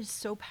mean, that is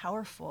so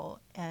powerful.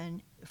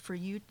 And for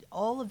you,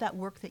 all of that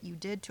work that you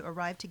did to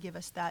arrive to give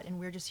us that, and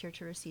we're just here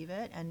to receive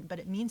it. But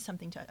it means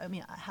something to. I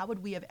mean, how would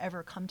we have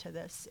ever come to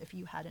this if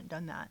you hadn't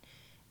done that?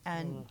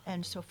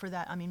 And so for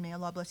that, I mean, may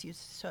Allah bless you.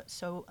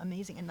 So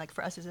amazing. And like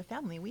for us as a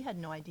family, we had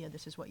no idea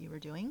this is what you were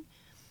doing.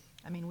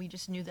 I mean, we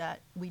just knew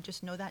that. We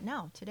just know that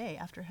now, today,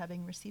 after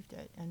having received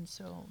it. And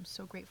so I'm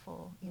so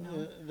grateful.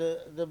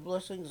 The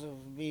blessings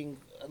of being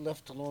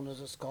left alone as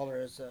a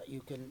scholar is that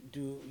you can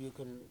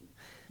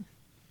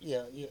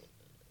yeah yeah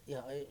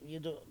yeah you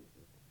do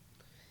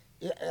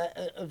yeah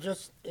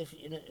just if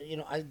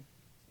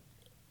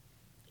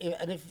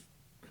and if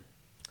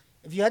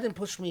you hadn't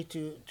pushed me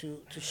to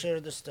share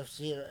this stuff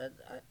here,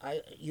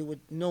 you would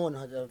no one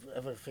had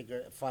ever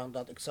found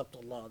out except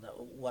Allah that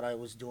what I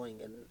was doing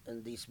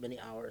in these many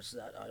hours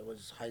that I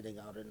was hiding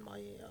out in my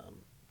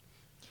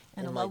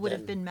And in my Allah would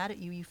have den. been mad at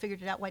you. You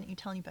figured it out. Why didn't you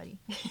tell anybody?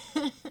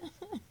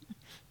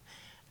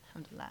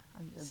 Alhamdulillah.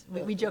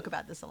 We joke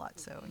about this a lot.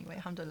 So anyway,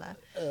 alhamdulillah.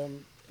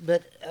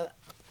 But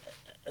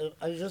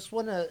I just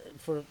want to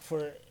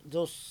for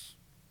those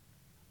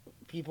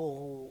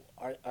people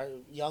who are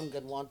young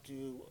and want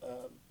to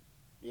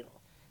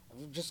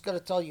I'm just going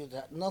to tell you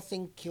that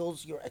nothing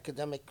kills your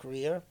academic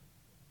career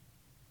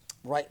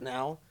right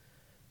now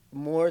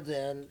more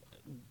than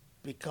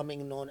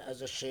becoming known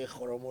as a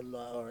sheikh or a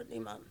mullah or an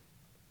imam.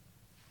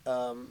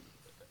 Um,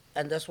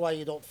 and that's why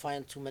you don't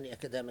find too many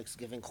academics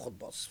giving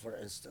khutbahs, for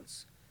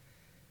instance.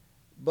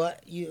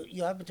 But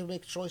you have to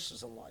make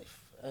choices in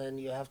life, and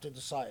you have to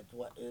decide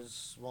what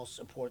is most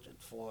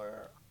important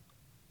for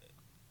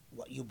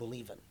what you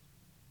believe in.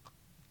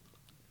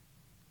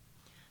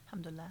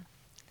 Alhamdulillah.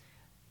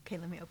 Okay,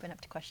 let me open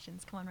up to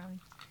questions. Come on, Rami.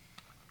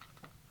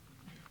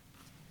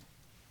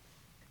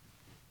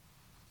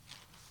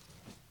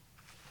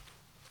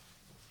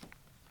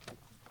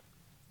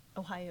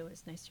 Ohio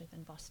is nicer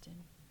than Boston.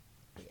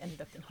 We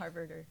ended up in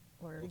Harvard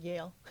or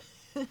Yale.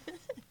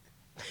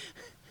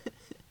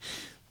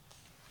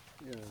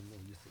 Yeah, no,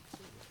 you think so.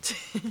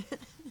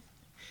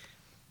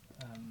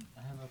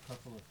 I have a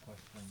couple of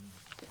questions.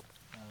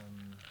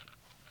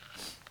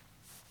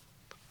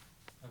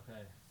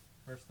 Okay,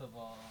 first of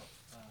all,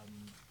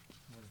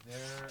 was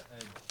there a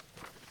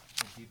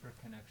deeper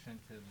connection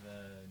to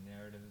the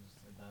narratives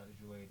about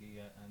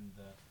Juwayriyya and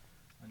the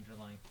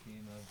underlying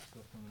theme of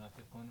Surah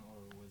Munafiqun, or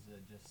was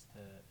it just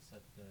to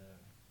set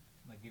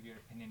give your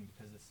opinion,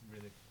 because this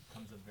really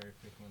comes up very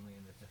frequently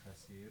in the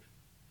tafsir?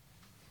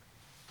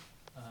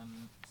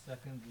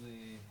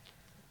 Secondly,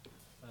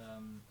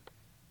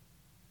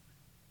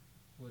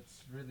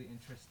 what's really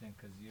interesting,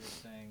 because you're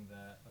saying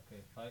that,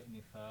 okay, fight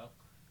nifaq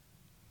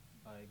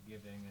by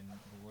giving, and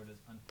the word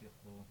is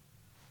anfiqu,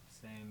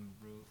 same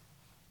root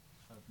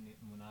of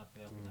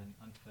munafiq and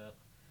anfiq.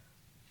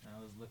 And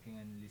I was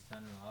looking in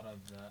Lisan al-Arab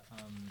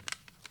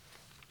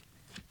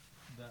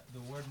that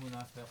the word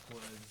munafiq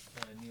was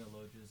a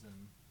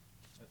neologism,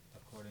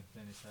 according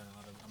to Lisan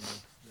al-Arab,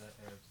 amongst the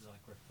Arabs,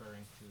 like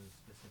referring to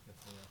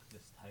specifically like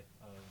this type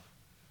of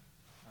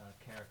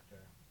character.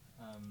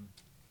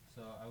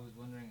 So I was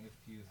wondering if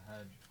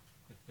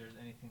there's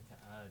anything to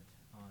add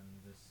on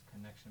this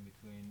connection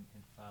between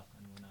infaq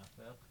and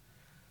munafiq.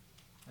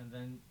 And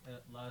then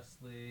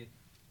lastly,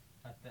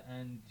 at the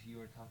end, you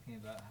were talking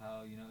about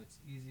how, it's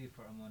easy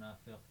for a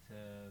munafiq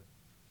to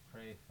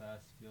pray,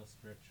 fast, feel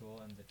spiritual,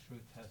 and the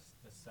true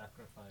test is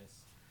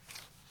sacrifice.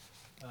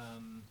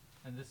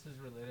 And this is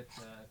related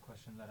to a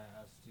question that I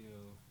asked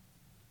you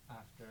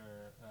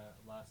after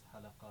last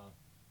halaqah,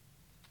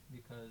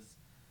 because,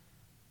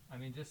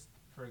 just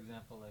for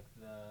example, like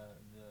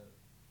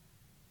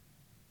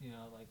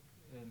like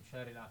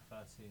Shari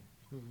al-Affasi,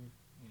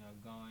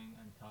 going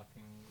and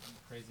talking,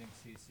 praising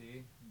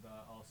CC,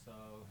 but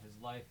also his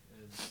life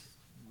is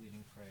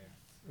leading prayer.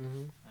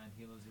 And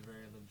he lives a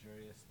very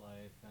luxurious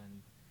life,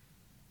 and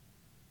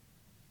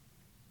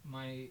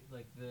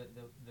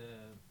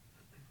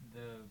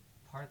the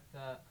part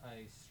that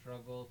I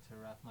struggle to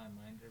wrap my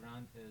mind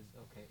around is,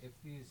 okay, if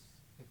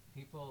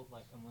people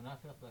like a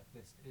munafiq like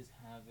this is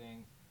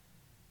having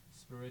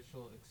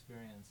spiritual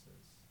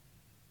experiences,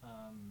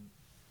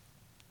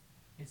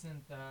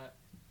 isn't that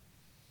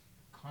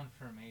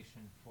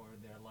confirmation for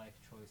their life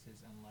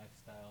choices and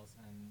lifestyles?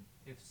 And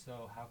if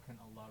so, how can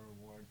Allah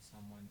reward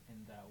someone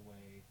in that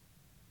way,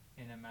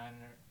 in a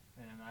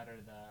matter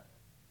that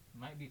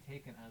might be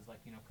taken as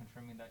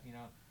confirming that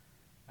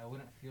I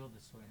wouldn't feel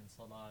this way in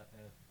salah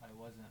if I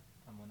wasn't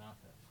a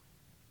munafiq?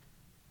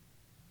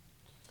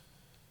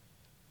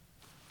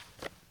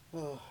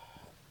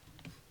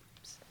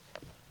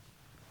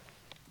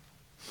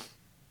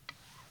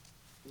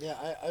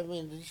 Yeah, I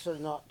mean, these are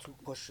not two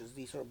questions.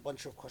 These are a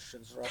bunch of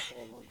questions wrapped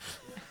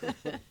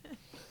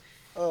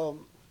all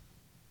on.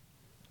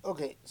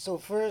 Okay, so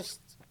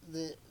first,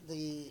 the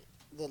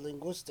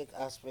linguistic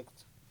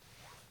aspect.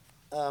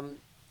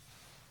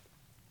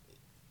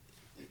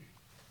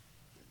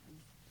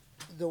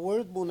 The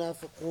word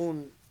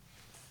munafiqun,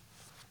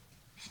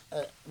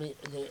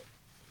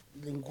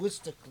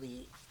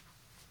 linguistically,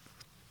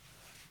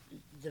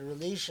 the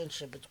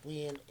relationship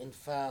between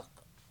infaq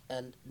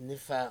and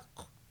nifaq,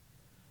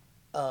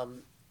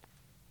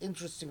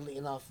 interestingly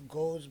enough,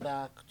 goes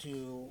back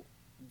to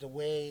the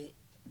way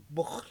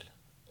bukhl,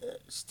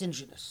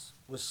 stinginess,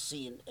 was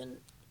seen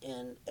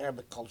in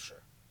Arabic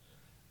culture.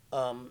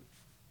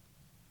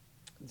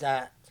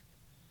 That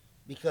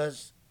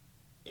because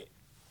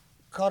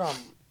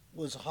karam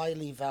was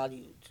highly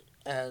valued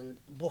and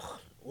bukhl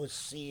was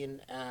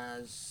seen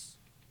as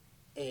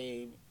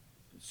a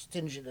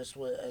stinginess,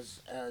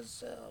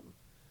 as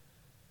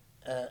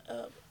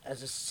a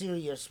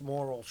serious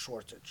moral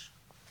shortage.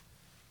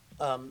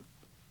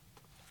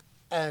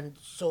 And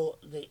so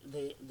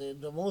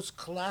the most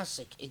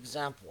classic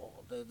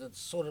example, the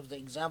sort of the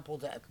example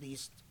that at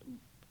least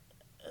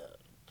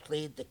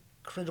played the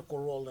critical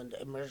role in the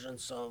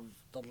emergence of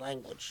the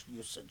language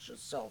usage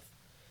itself,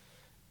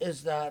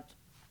 is that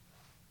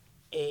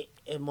a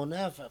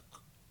munafiq,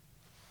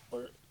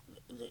 or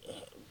the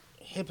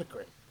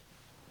hypocrite,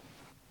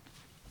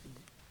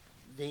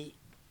 the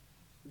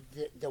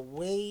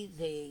way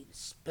they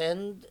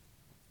spend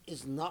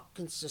is not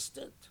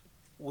consistent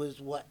with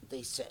what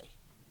they say.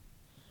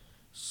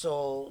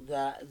 So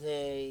that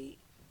their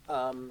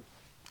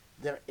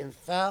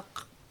infaq,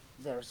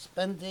 their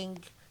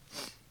spending,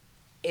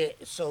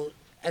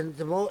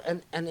 and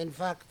in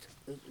fact,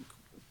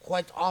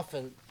 quite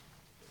often,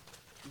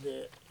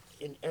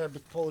 in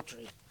Arabic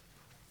poetry,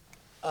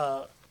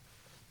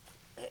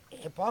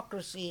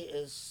 hypocrisy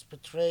is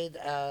portrayed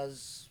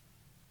as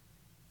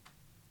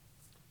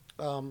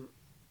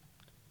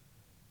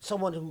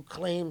someone who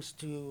claims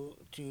to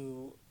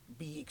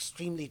be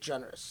extremely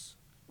generous,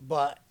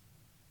 but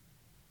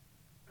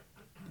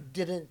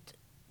didn't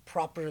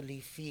properly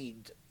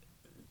feed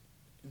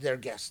their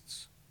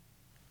guests,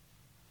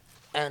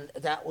 and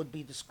that would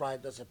be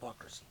described as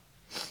hypocrisy.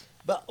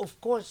 But of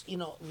course,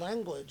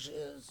 language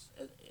is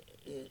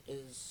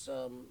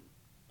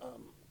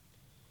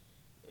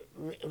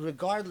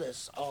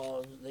regardless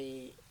of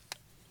the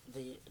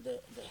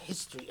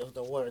history of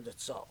the word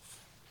itself.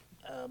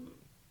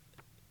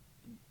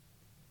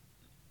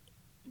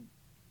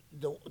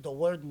 The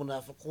word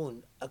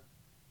munafiqun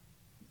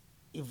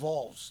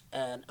evolves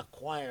and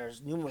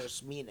acquires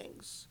numerous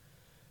meanings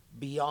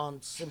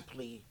beyond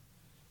simply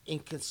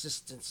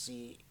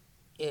inconsistency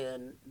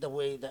in the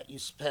way that you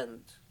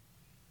spend,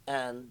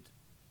 and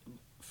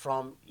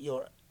from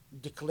your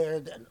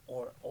declared and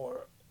or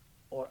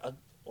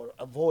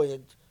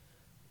avoid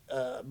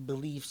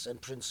beliefs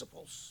and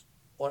principles,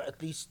 or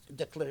at least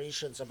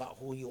declarations about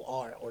who you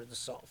are or the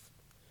self.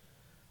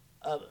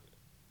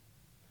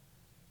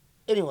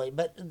 Anyway,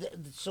 but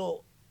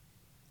so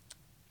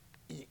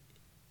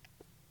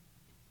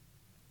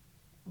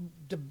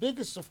the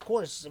biggest, of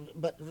course,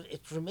 but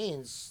it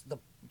remains the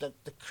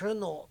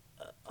kernel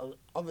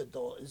of it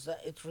though is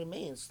that it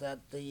remains that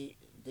the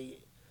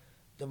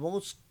the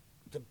most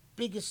the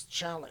biggest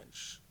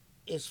challenge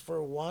is for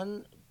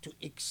one to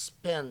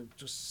expend,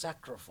 to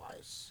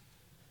sacrifice,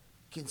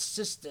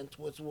 consistent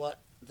with what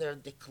their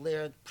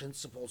declared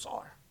principles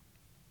are.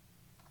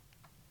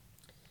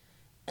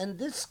 And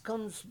this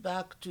comes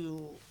back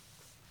to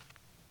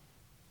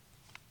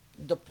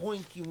the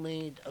point you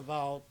made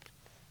about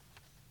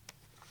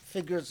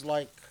figures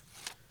like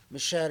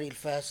Mishari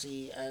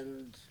al-Fasi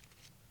and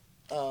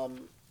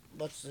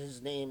what's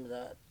his name,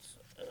 uh,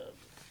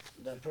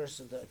 that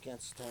person that I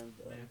can't stand.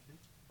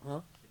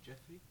 Huh?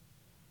 Jeffrey?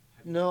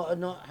 No,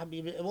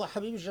 Habib. Well,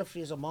 Habib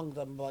Jeffrey is among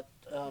them, but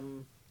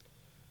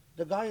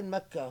the guy in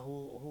Mecca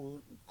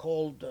who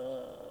called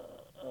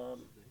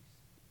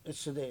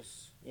it's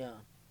Sudais, yeah.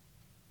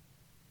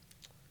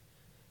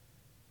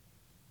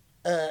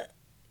 Uh,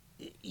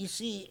 you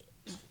see,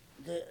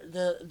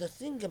 the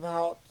thing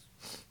about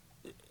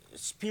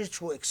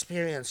spiritual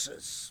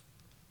experiences,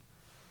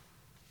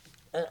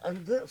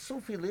 and the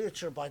Sufi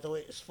literature, by the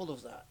way, is full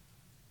of that.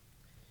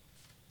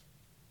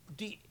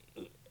 The,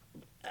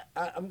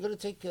 I'm going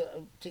to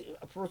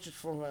approach it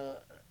from a.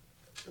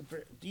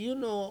 Do you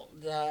know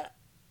that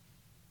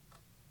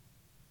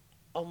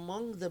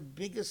among the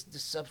biggest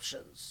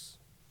deceptions?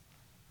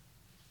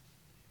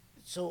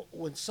 So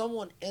when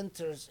someone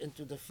enters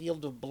into the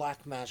field of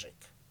black magic,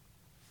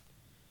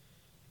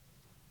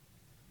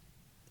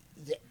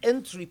 the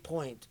entry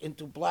point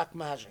into black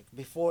magic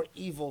before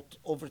evil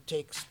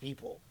overtakes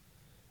people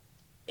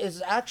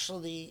is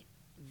actually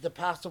the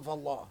path of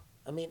Allah.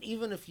 I mean,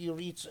 even if you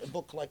read a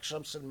book like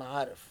Shams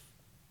al-Ma'arif,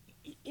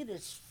 it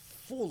is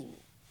full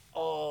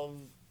of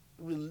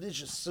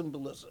religious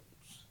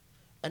symbolisms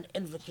and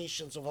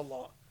invocations of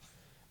Allah.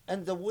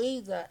 And the way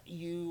that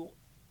you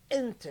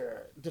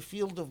enter the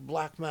field of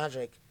black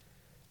magic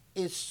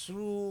is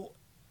through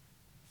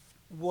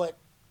what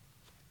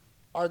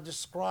are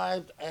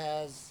described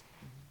as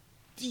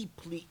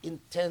deeply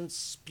intense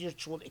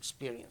spiritual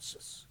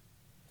experiences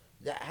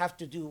that have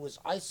to do with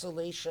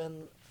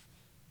isolation,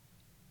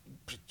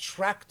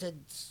 protracted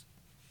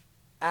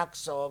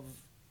acts of,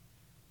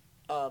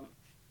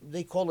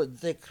 they call it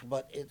dhikr,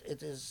 but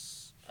it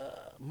is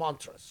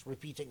mantras,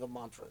 repeating of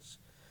mantras,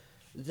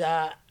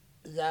 that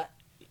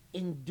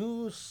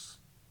induce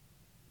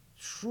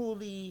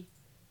truly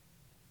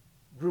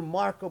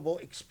remarkable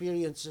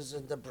experiences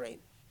in the brain.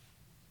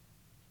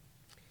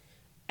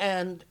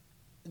 And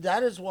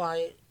that is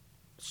why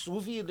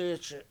Sufi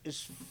literature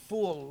is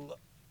full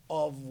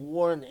of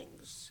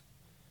warnings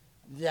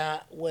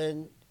that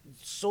when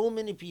so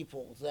many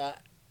people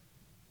that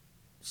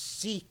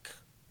seek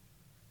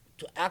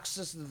to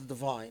access the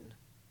divine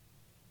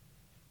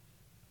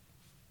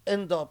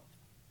end up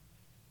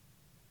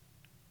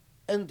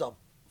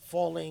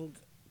falling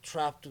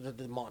trapped to the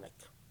demonic.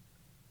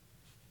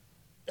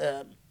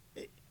 The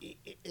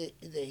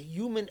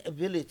human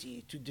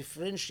ability to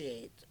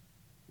differentiate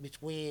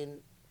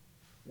between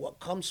what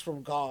comes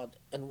from God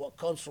and what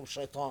comes from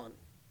shaitan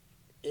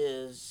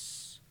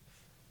is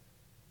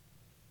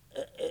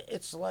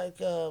it's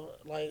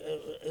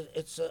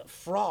it's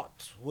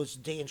fraught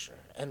with danger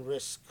and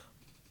risk.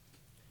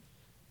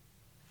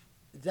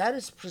 That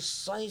is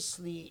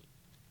precisely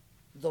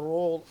the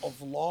role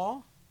of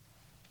law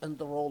and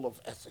the role of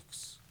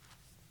ethics,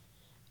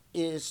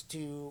 is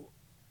to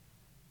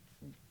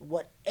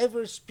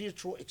whatever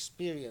spiritual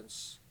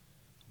experience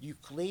you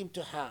claim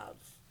to have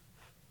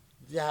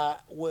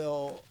that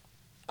will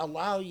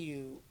allow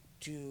you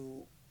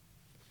to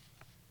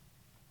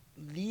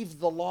leave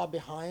the law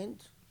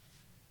behind,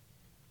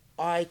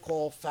 I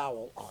call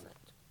foul on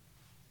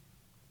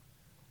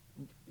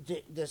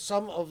it.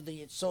 Some of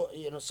the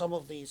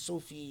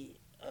Sufi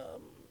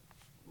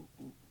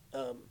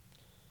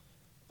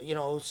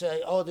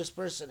say, oh, this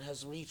person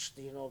has reached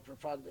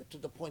to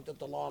the point that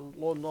the law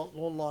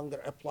no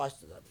longer applies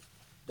to them.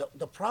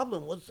 The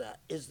problem with that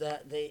is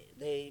that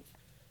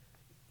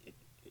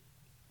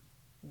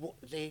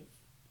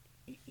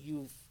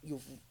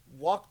you've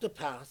walked the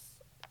path.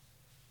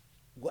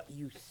 What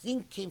you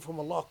think came from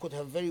Allah could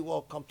have very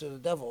well come to the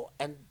devil,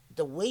 and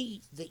the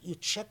way that you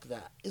check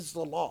that is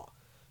the law.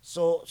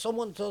 So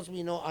someone tells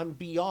me, I'm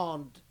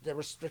beyond the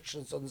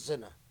restrictions on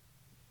zina.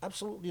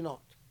 Absolutely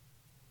not.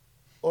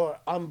 Or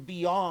I'm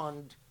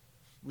beyond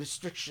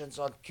restrictions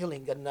on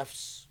killing a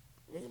nafs.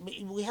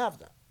 We have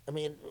that. I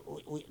mean,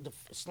 the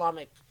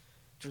Islamic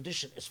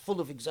tradition is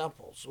full of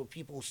examples of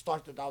people who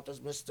started out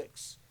as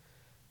mystics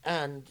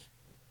and,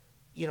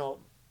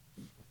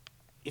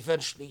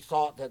 eventually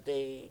thought that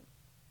they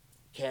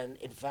can,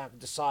 in fact,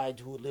 decide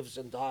who lives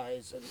and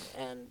dies,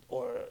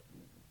 or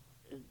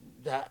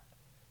that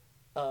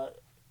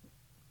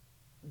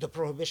the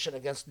prohibition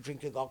against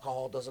drinking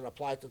alcohol doesn't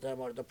apply to them,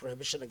 or the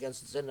prohibition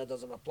against zina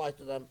doesn't apply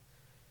to them.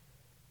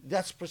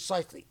 That's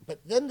precisely. But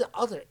then the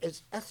other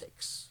is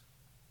ethics.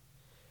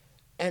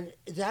 And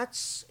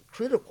that's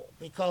critical,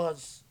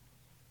 because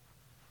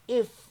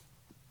if,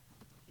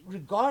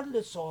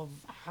 regardless of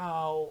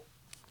how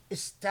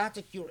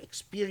ecstatic your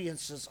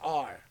experiences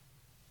are,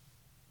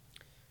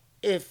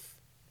 if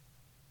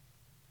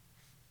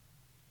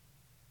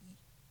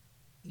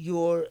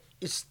your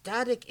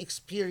ecstatic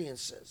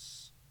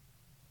experiences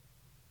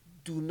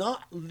do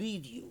not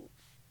lead you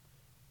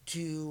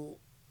to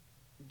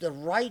the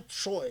right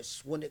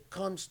choice when it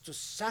comes to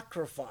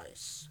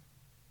sacrifice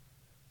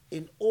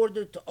in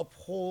order to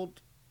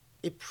uphold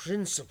a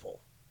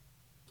principle,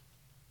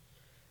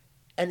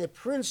 and a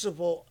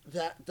principle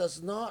that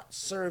does not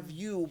serve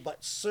you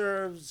but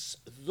serves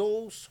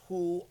those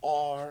who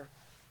are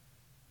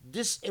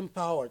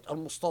disempowered,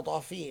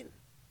 al-mustadafin,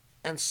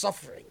 and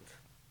suffering,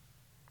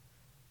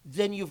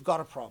 then you've got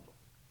a problem.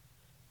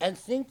 And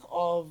think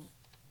of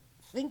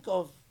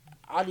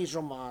Ali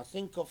Jum'ah,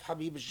 think of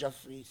Habib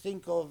al-Jafri,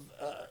 think of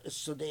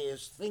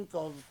Sudais, think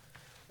of...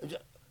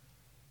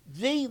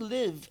 They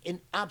live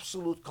in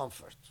absolute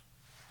comfort.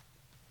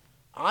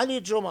 Ali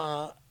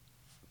Jum'ah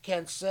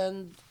can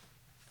send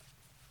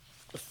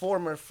a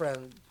former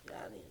friend,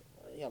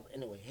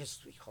 anyway,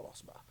 history,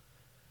 خلاص بقى.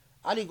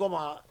 Ali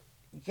Jum'ah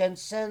can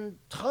send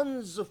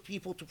tons of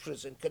people to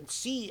prison, can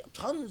see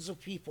tons of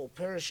people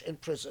perish in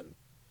prison,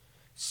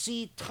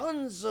 see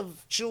tons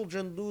of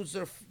children lose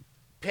their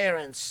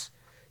parents,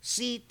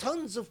 see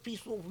tons of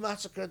people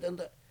massacred,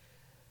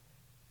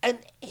 and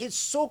his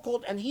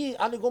so-called, and he,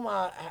 Ali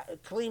Goma,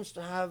 claims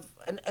to have,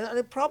 and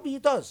it probably he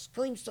does,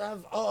 claims to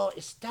have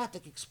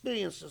ecstatic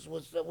experiences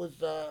with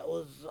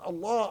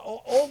Allah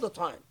all the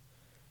time.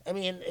 I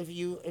mean, if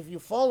you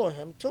follow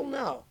him till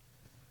now,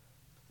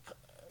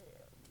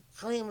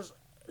 claims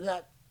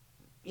that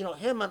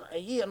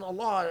he and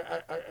Allah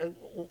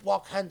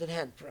walk hand in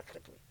hand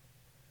practically.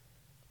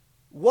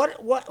 What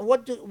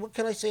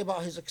can I say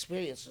about his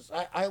experiences?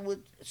 I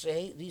would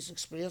say these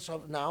experiences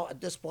have now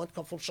at this point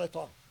come from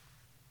shaitan.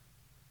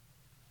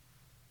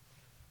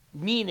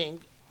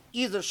 Meaning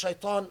either the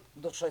shaitan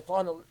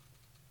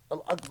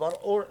al-akbar,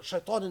 or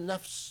shaitan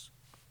al-nafs,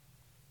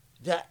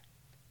 that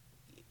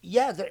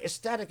they're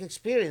ecstatic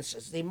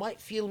experiences. They might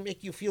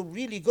make you feel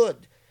really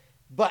good,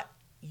 but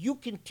you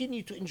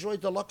continue to enjoy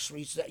the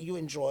luxuries that you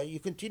enjoy. You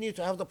continue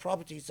to have the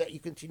properties that you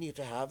continue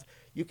to have.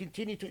 You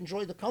continue to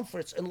enjoy the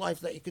comforts in life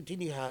that you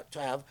continue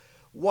to have,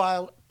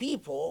 while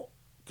people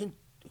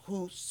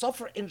who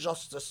suffer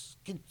injustice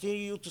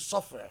continue to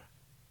suffer.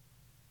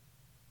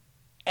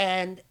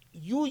 And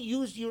you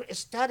use your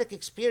ecstatic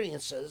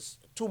experiences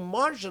to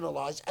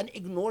marginalize and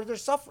ignore their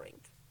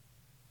suffering.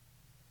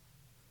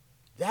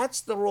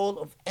 That's the role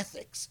of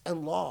ethics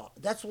and law.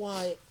 That's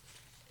why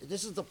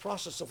this is the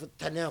process of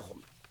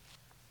tanahum.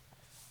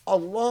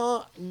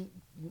 Allah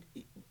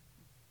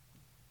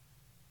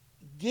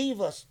gave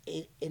us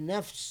a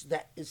nafs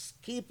that is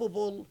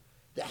capable,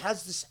 that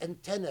has this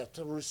antenna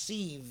to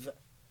receive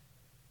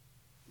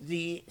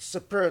the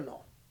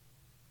supernal,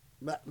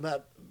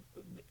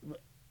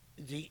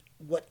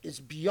 what is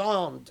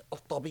beyond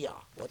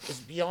al-tabi'ah, what is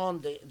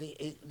beyond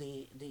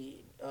the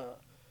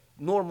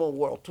normal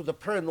world, to the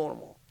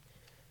paranormal.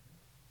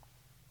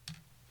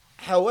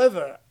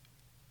 However,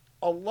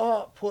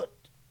 Allah put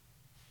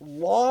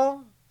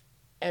law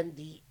and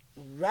the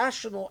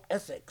rational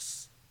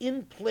ethics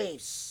in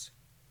place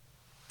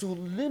to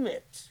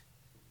limit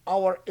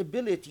our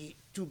ability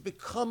to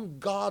become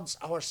gods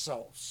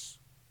ourselves.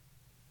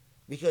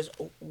 Because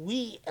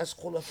we, as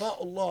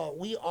khulafa'ullah,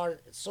 we are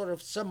sort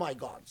of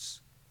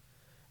semi-gods.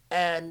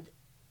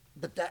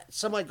 But that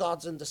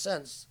semi-gods in the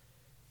sense,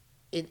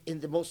 in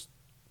the most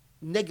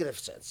negative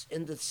sense,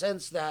 in the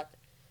sense that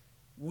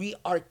we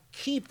are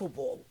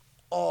capable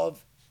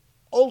of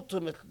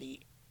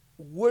ultimately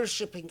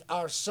worshipping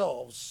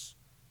ourselves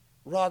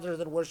rather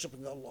than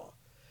worshipping Allah.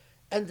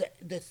 And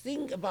the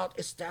thing about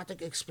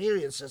ecstatic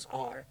experiences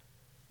are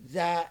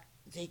that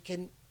they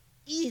can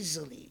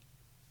easily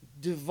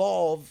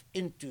devolve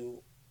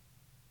into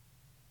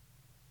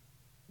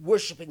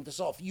worshipping the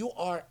self. You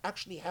are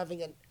actually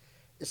having an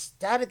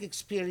ecstatic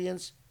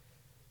experience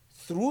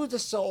through the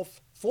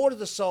self, for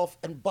the self,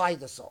 and by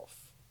the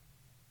self.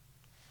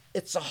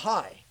 It's a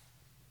high.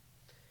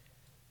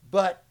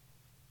 But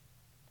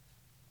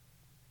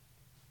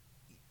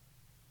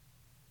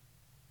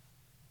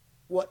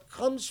what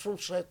comes from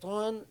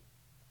shaitan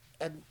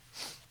and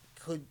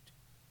could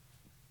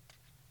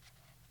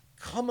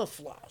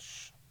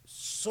camouflage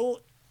so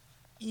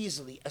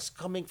easily as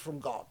coming from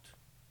God.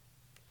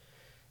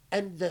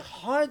 And the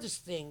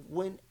hardest thing,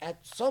 when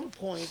at some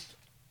point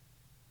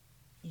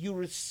you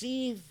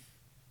receive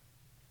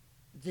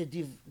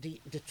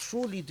the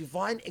truly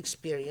divine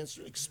experience,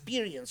 you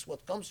experience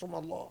what comes from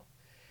Allah,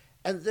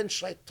 and then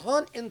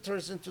shaitan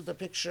enters into the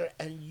picture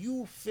and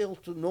you fail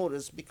to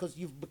notice because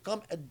you've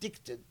become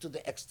addicted to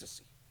the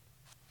ecstasy.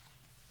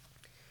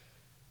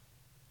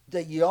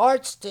 The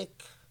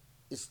yardstick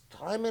is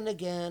time and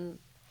again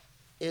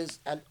is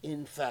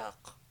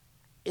al-infaq,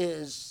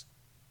 is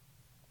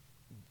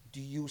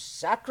do you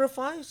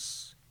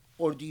sacrifice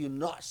or do you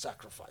not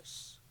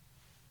sacrifice?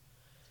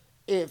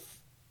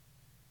 If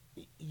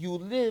you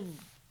live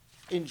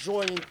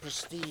enjoying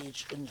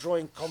prestige,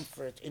 enjoying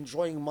comfort,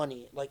 enjoying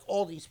money, like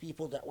all these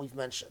people that we've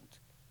mentioned,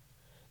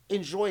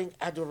 enjoying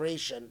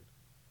adoration,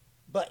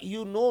 but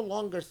you no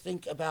longer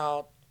think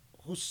about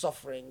who's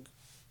suffering.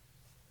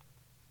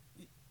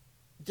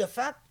 The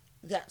fact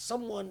that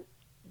someone,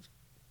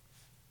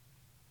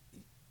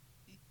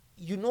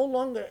 you no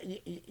longer,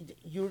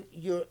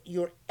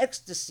 your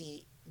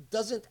ecstasy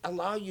doesn't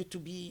allow you to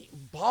be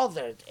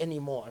bothered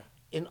anymore.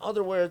 In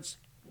other words,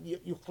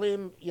 you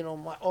claim,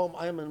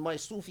 I am in my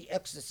Sufi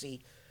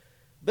ecstasy,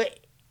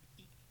 but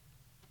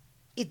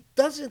it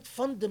doesn't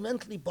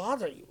fundamentally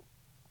bother you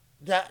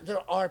that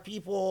there are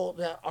people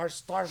that are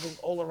starving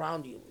all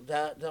around you,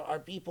 that there are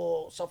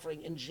people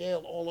suffering in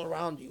jail all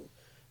around you,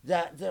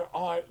 that there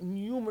are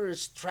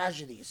numerous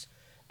tragedies.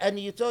 And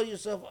you tell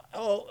yourself,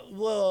 oh,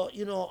 well,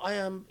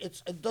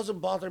 it doesn't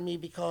bother me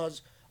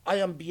because I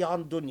am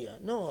beyond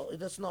dunya. No,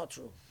 that's not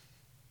true.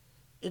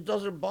 It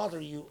doesn't bother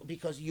you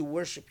because you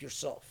worship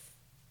yourself.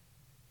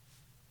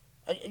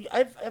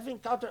 I've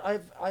encountered,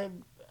 I've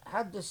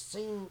had the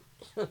same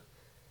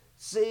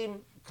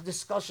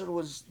discussion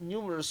with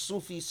numerous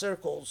Sufi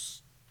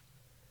circles,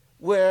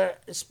 where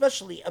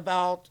especially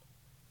about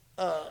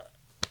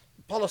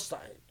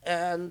Palestine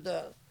and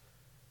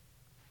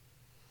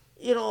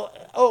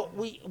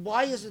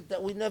why is it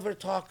that we never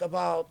talk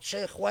about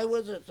Sheikh? Why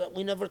was it that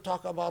we never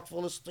talk about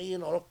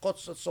Palestine or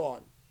Quds and so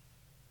on?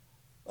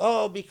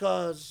 Oh,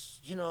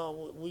 because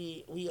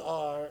we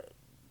are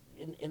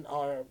in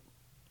our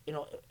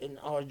in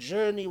our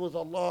journey with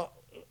Allah.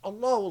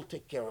 Allah will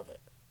take care of it.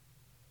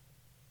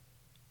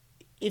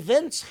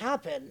 Events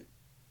happen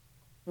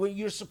where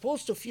you're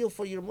supposed to feel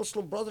for your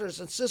Muslim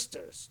brothers and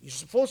sisters. You're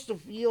supposed to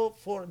feel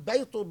for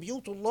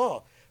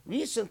Baytullah.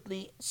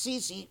 Recently,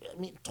 Sisi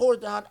tore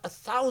down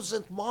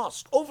 1,000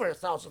 mosques, over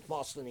 1,000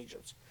 mosques in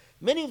Egypt.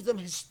 Many of them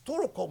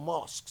historical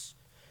mosques.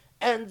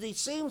 And the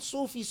same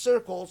Sufi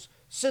circles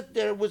sit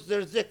there with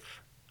their dhikr,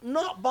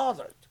 not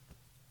bothered.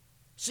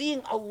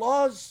 Seeing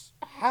Allah's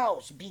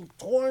house being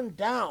torn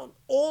down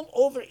all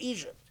over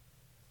Egypt.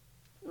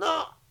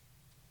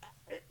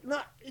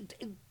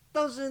 It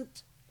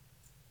doesn't.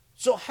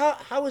 So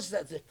how is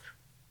that dhikr?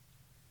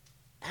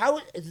 How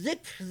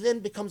dhikr then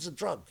becomes a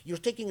drug? You're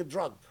taking a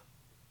drug.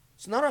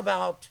 It's not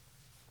about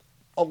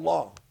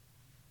Allah.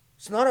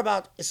 It's not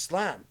about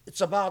Islam.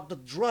 It's about the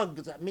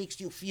drug that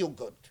makes you feel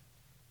good.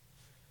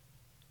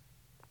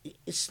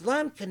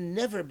 Islam can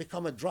never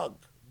become a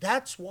drug.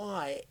 That's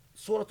why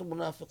Surah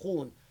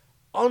Al-Munafiqun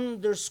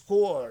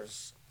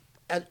underscores,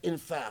 and in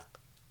fact,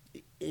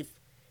 if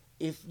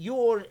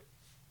your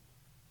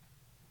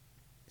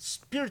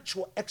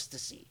spiritual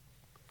ecstasy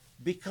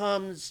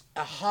becomes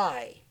a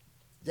high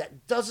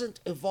that doesn't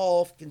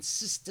involve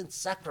consistent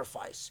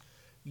sacrifice,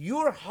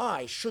 your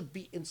high should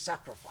be in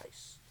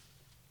sacrifice,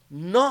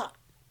 not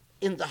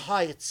in the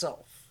high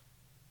itself.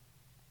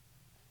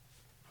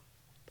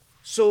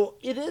 So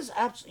it is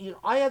absolutely,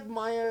 I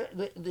admire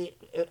the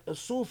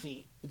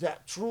Sufi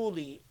that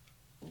truly,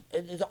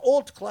 the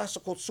old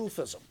classical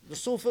Sufism, the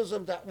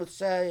Sufism that would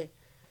say,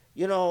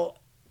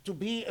 to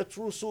be a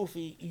true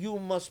Sufi, you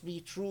must be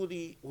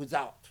truly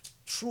without,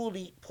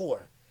 truly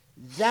poor.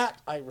 That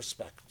I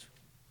respect.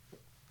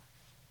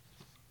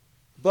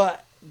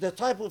 But the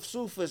type of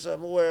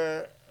Sufism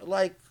where,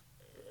 like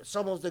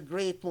some of the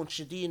great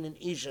munshideen in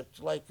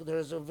Egypt, like there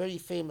is a very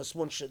famous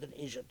munshid in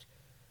Egypt,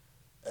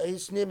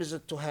 his name is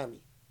Tuhami,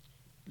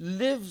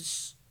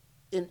 lives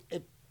in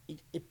a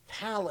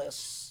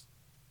palace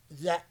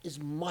that is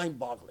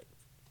mind-boggling,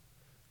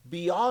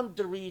 beyond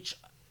the reach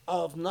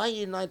of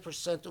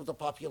 99% of the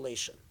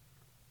population,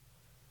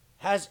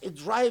 has a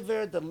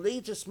driver, the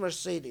latest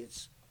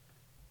Mercedes,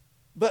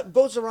 but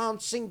goes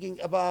around singing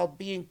about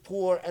being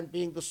poor and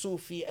being the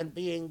Sufi and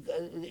being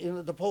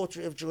the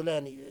poetry of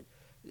Julani.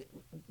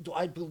 Do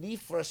I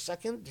believe for a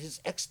second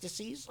his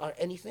ecstasies are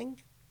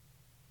anything?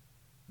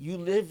 You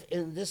live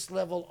in this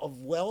level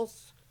of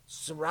wealth,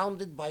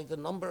 surrounded by the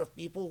number of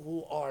people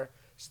who are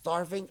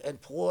starving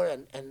and poor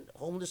and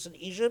homeless in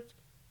Egypt?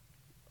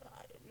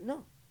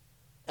 No.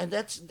 And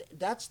that's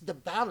the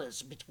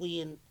balance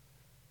between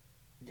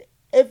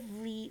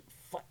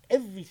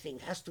everything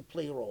has to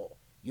play a role.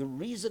 Your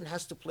reason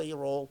has to play a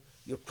role.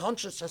 Your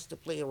conscience has to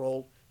play a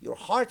role. Your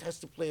heart has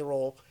to play a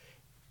role.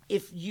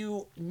 If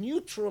you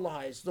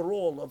neutralize the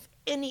role of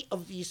any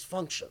of these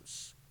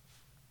functions,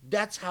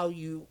 that's how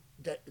the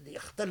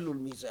ikhtallul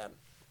mizan.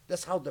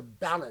 That's how the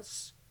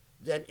balance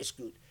then is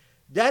good.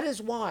 That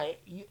is why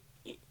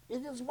it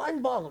is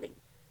mind-boggling.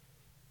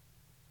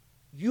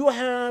 You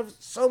have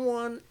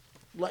someone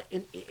like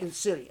in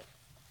Syria.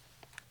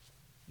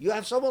 You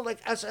have someone like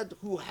Assad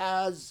who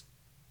has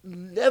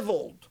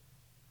leveled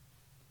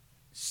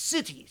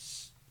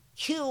cities,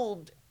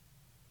 killed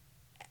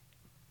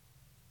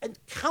a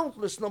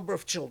countless number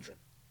of children,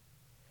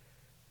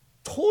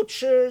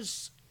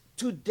 tortures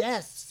to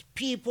death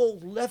people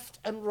left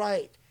and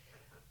right,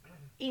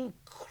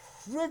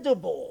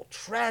 incredible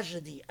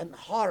tragedy and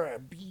horror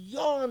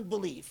beyond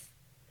belief.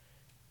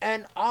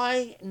 And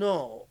I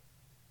know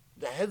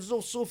the heads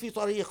of Sufi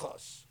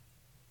tariqas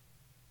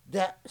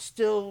that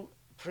still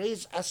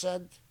praise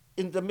Assad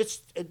in the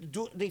midst,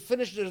 they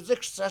finish their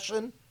zikr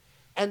session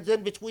And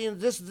then between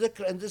this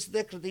dhikr and this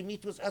dhikr, they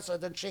meet with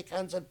Asad and shake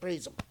hands and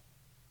praise him.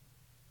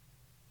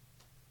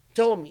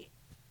 Tell me,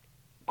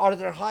 are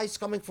their highs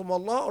coming from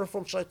Allah or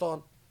from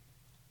shaitan?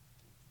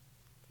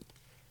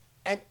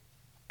 And,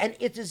 and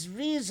it is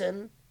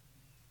reason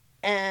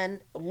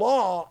and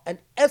law and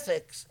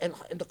ethics and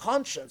the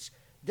conscience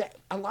that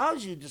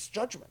allows you this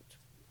judgment.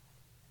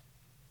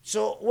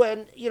 So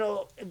when,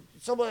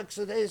 someone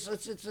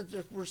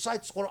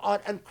recites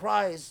Quran and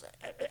cries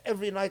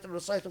every night and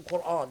reciting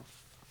Quran,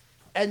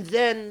 and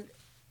then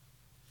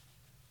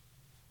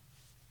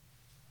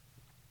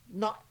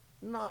not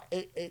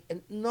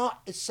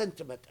a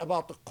sentiment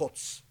about the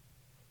Quds,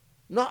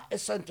 not a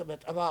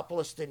sentiment about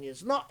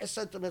Palestinians, not a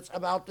sentiment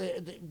about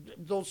the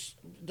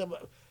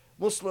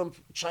Muslim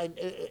China,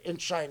 in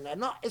China,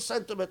 not a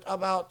sentiment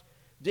about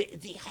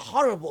the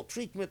horrible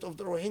treatment of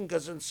the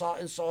Rohingyas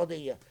in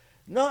Saudi,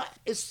 not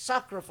a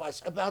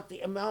sacrifice about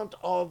the amount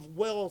of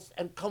wealth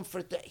and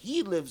comfort that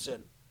he lives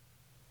in.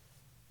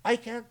 I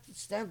can't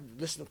stand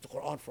listening to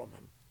Quran from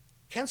him.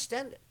 Can't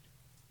stand it.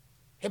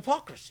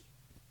 Hypocrisy.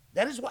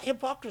 That is what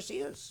hypocrisy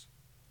is.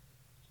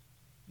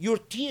 Your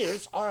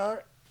tears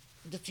are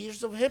the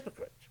tears of a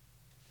hypocrite.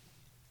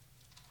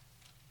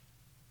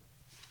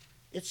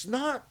 It's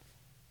not.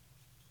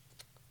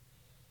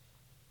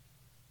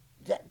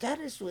 That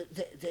is what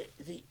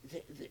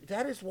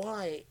that is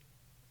why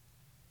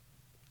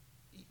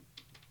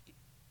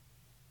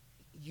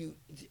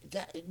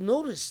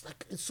notice,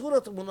 like in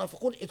Surah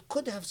Al-Munafiqun, it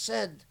could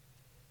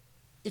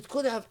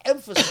have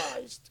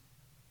emphasized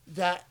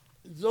that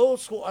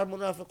those who are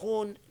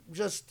Munafiqun,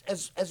 just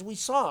as we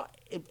saw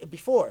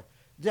before,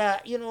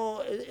 that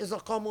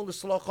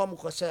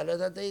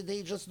that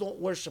they just don't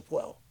worship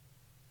well,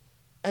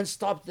 and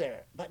stop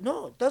there. But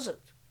no, it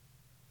doesn't.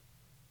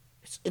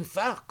 It's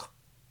infaq.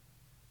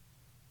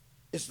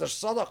 It's their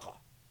sadaqah.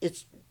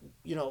 It's,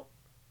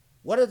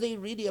 what are they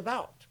really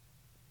about?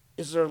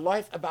 Is their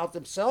life about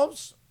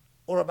themselves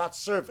or about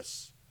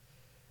service?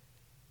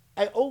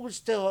 I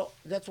always tell,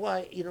 that's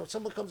why,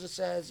 someone comes and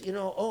says,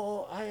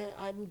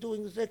 I'm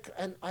doing dhikr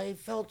and I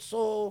felt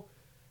so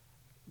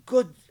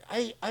good.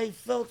 I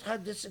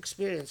had this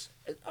experience.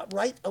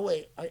 Right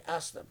away, I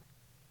ask them,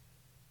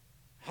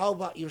 how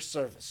about your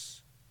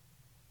service?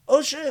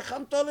 Oh, Sheikh,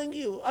 I'm telling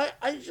you,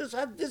 I just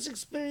had this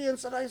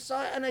experience and I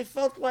saw and I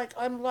felt like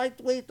I'm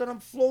lightweight and I'm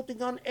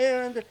floating on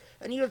air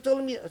and you're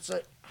telling me, it's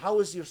like, how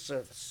is your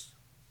service?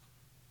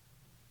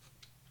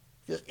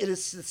 Because it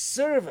is the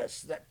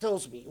service that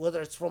tells me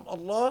whether it's from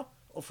Allah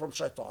or from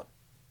shaitan,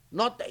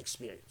 not the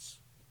experience.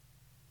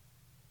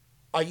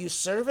 Are you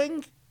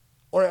serving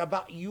or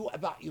about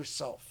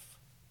yourself?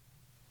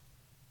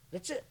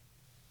 That's it.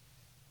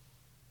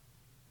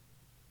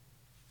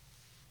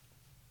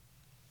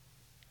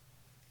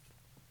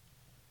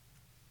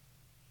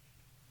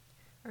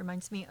 It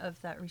reminds me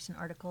of that recent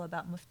article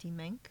about Mufti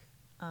Menk,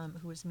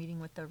 who was meeting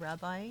with the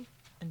rabbi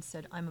and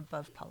said, I'm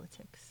above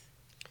politics.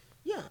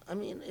 Yeah, I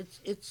mean,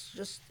 it's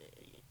just,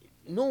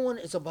 no one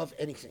is above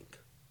anything.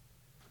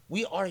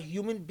 We are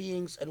human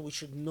beings and we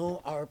should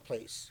know our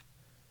place.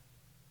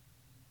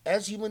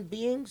 As human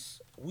beings,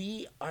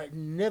 we are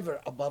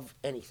never above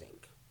anything.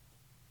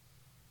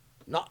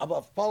 Not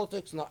above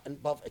politics, not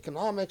above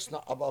economics,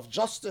 not above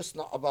justice,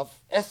 not above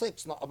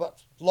ethics, not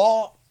above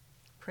law.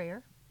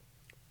 Prayer?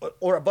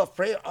 Or above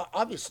prayer,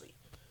 obviously.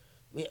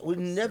 We're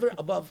never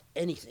above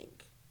anything.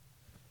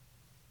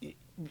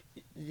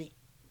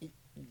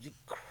 The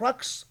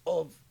crux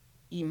of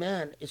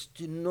Iman is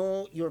to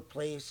know your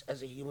place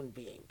as a human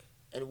being.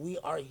 And we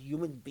are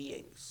human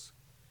beings.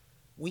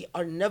 We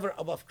are never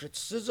above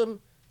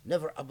criticism,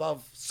 never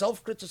above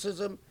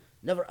self-criticism,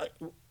 never.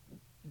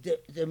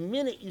 The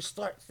minute you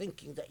start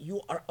thinking that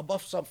you are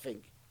above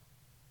something,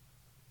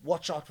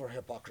 watch out for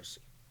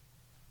hypocrisy.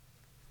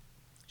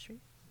 Sure.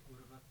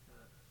 What about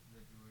the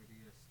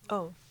Juwayriya story?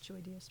 Oh,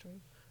 Juwayriya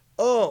story.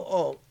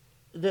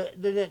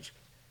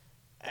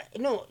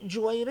 No,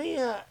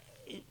 Juwayriya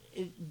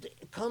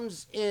it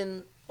comes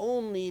in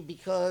only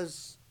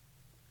because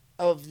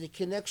of the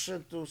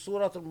connection to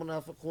Surah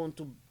Al-Munafiqun,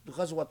 to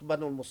Ghazwat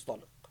Banu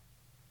al-Mustaliq.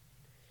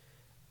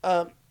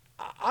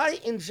 I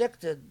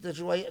injected the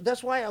Juwayriya.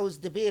 That's why I was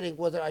debating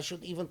whether I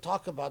should even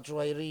talk about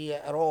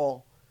Juwayriya at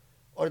all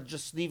or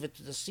just leave it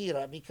to the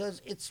Sirah, because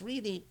it's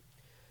really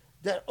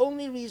the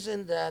only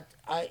reason that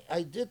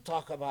I did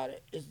talk about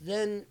it is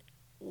then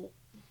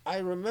I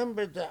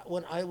remembered that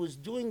when I was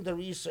doing the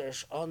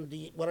research on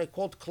what I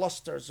called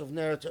clusters of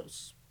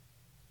narratives,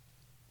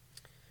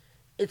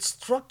 it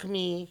struck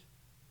me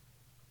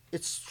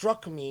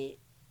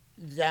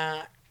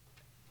that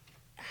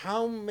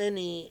how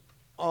many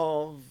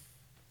of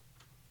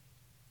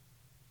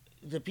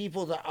the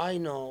people that I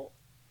know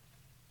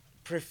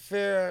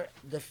prefer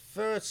the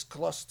first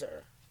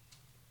cluster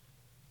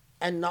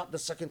and not the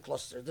second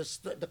cluster.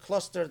 The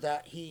cluster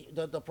that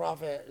the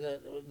Prophet,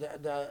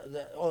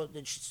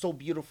 it's so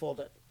beautiful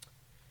that.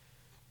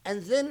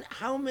 And then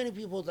how many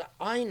people that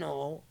I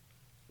know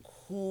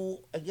who,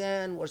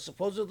 again, were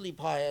supposedly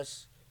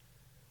pious,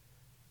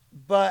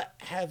 but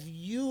have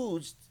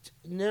used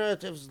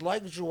narratives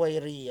like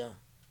Juwairiyah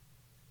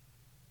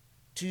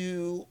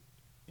to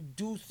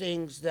do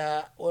things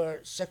that were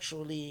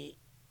sexually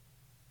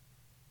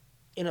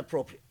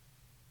inappropriate.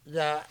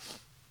 That,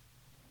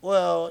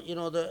 well,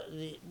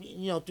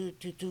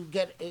 to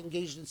get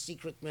engaged in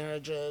secret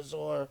marriages,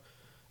 or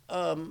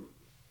um,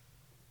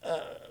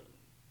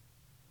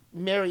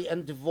 marry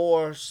and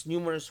divorce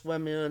numerous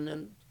women.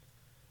 And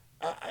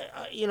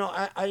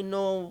I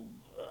know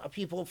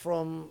people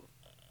from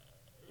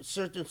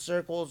certain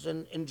circles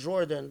in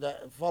Jordan,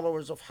 that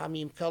followers of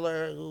Hamim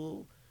Keller,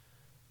 who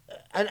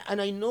and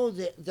I know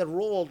the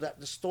role that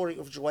the story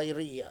of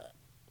Juwairiyah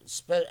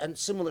and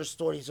similar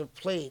stories have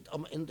played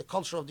in the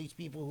culture of these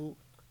people who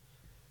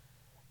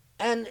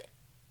and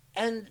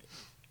and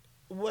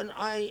when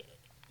I,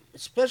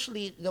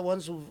 especially the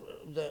ones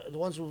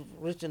who've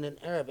written in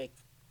Arabic,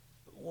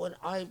 when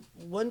I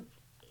went,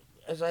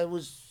 as I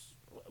was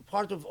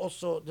part of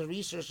also the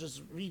research,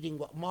 is reading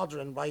what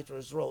modern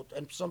writers wrote,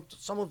 and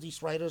some of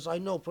these writers I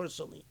know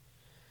personally,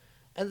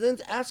 and then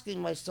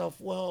asking myself,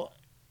 well,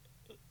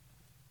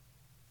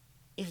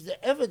 if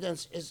the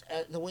evidence is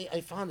the way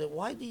I found it,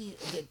 why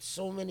did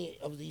so many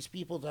of these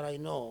people that I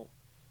know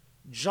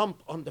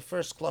jump on the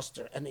first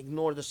cluster and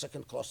ignore the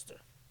second cluster?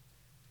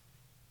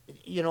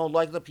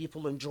 Like the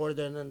people in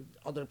Jordan and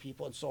other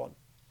people and so on.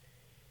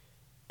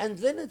 And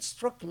then it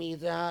struck me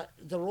that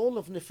the role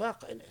of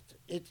nifaq in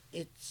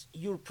it's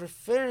you're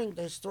preferring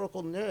the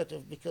historical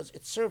narrative because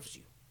it serves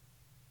you.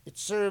 It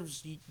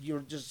serves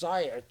your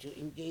desire to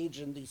engage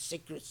in these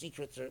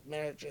secret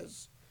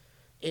marriages,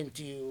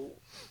 into,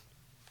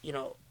 you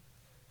know,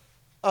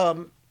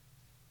 um,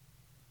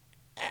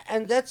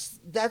 and that's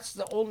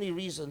the only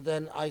reason.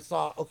 Then I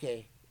thought,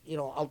 okay,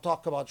 I'll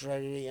talk about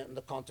Jariri in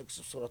the context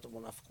of Surah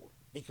Al-Munafiqun,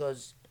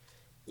 because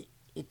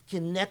it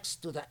connects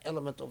to that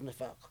element of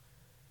nifaq.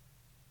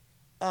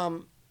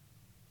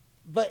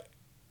 But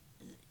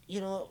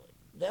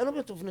the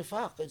element of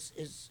nifaq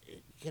it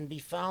can be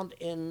found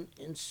in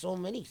so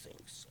many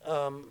things.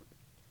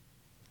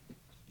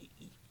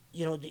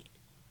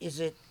 Is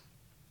it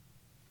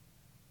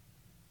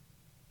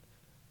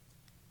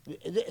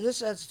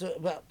this has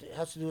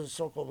to do with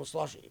historical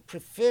nostalgia,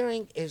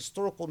 preferring a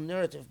historical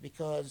narrative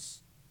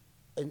because,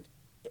 and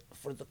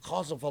for the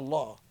cause of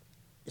Allah,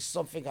 is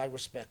something I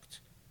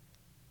respect.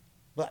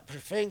 But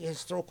preferring a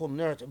historical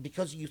narrative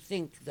because you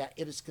think that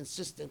it is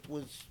consistent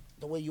with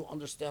the way you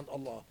understand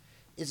Allah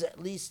is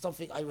at least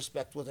something I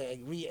respect, whether I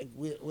agree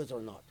with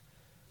or not.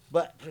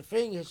 But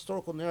preferring a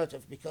historical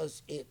narrative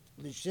because it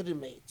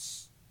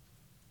legitimates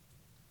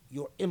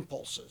your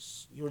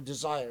impulses, your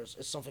desires,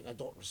 is something I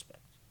don't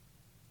respect.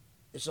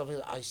 It's something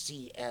that I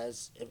see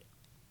as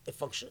a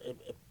function,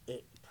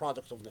 a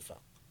product of nifaq.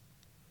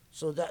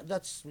 So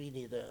that's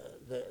really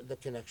the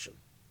connection.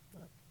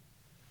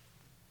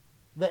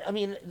 But I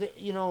mean,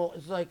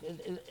 it's like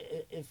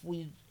if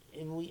we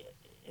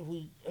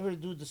ever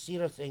do the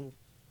Sira thing,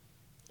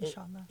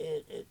 Inshallah.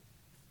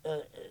 uh,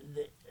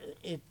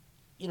 it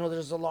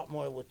there's a lot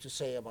more to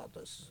say about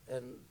this,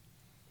 and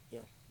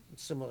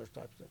similar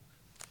type thing.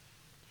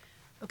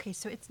 Okay,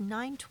 so it's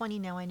 9:20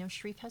 now. I know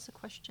Sharif has a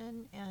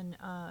question, and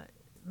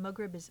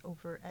Maghrib is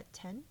over at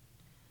 10.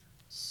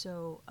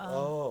 So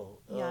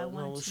yeah, I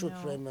wanted no, we to should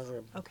know. pray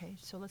Maghrib. Okay,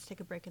 so let's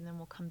take a break and then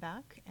we'll come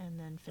back and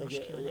then finish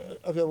Okay, Q&A.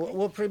 okay,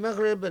 we'll pray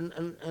Maghrib and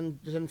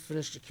then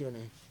finish the Q&A.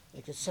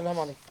 Okay, salam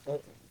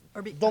alaikum.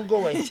 Don't go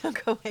away.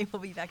 Don't go away.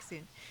 We'll be back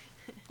soon.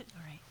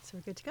 All right, so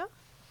we're good to go?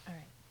 All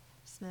right.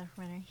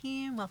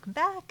 Bismillahirrahmanirrahim. Welcome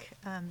back.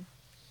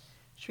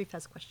 Sharif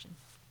has a question.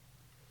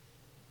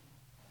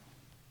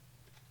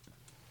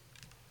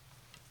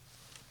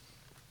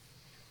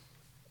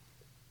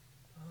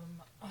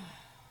 Okay.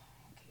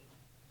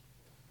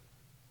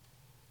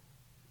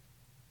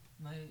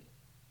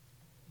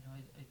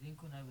 I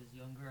think when I was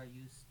younger, I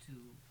used to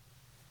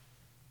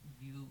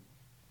view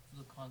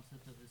the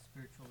concept of a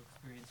spiritual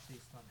experience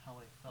based on how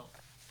I felt.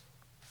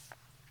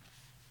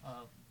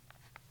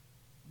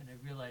 And I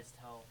realized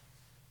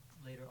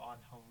later on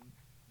how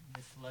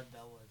misled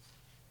that was.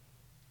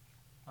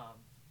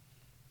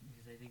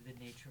 Because I think the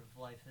nature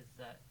of life is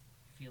that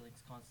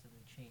feelings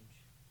constantly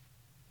change.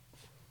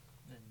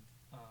 And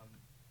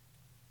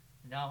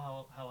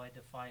now how I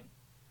define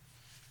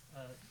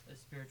a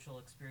spiritual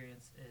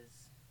experience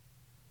is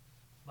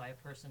by a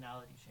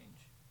personality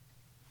change.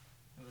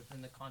 And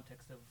within the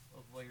context of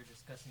what you're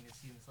discussing, it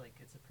seems like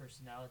it's a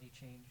personality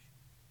change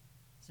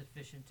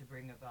sufficient to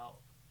bring about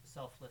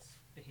selfless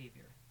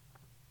behavior.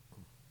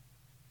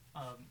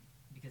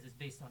 Because it's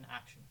based on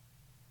action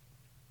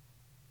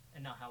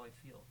and not how I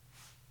feel.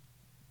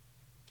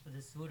 But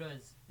this surah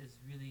is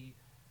really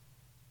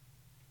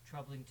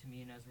troubling to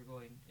me, and as we're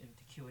going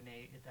into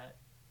Q&A, that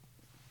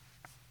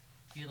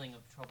feeling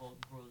of trouble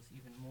grows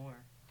even more.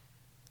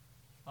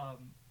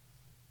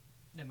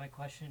 And my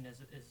question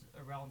is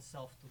around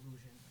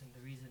self-delusion, and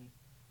the reason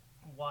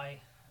why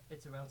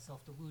it's around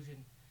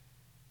self-delusion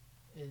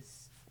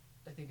is,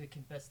 I think I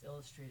can best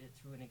illustrate it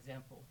through an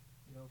example.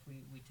 If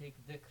we take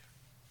dhikr,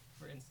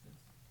 for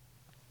instance,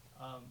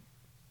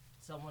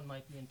 someone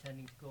might be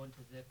intending to go into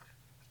dhikr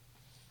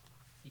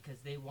because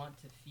they want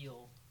to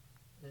feel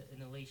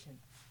an elation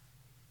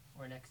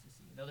or an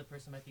ecstasy. Another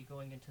person might be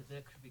going into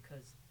dhikr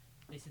because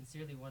they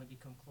sincerely want to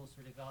become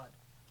closer to God.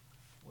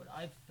 What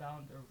I've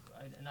found,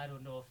 and I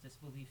don't know if this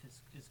belief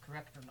is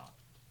correct or not,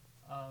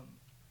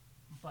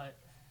 but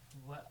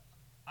what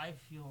I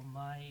feel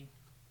my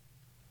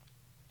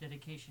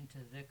dedication to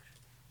dhikr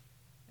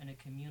in a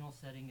communal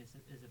setting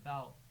is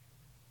about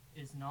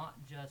is not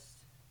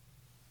just,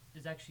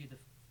 is actually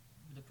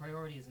the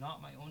priority is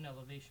not my own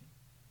elevation.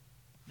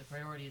 The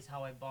priority is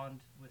how I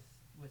bond with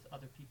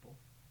other people.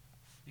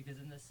 Because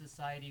in this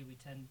society we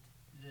tend,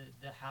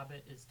 the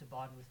habit is to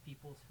bond with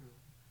people through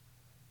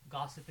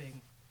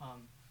gossiping,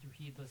 through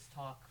heedless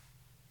talk,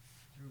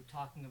 through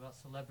talking about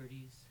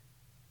celebrities,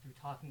 through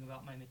talking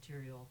about my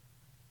material,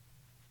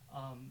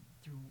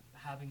 through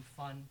having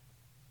fun,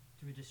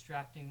 through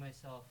distracting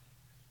myself,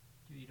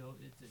 through,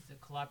 it's a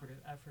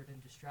collaborative effort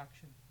and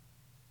distraction.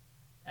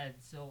 And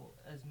so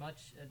as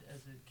much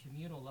as a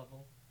communal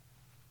level,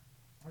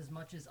 as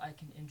much as I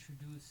can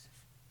introduce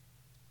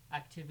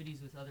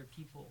activities with other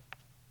people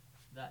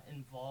that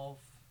involve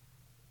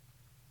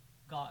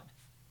God,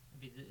 I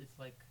mean, it's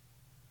like,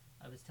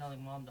 I was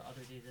telling Mom the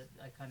other day that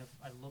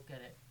I look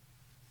at it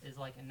as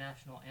like a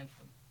national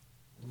anthem.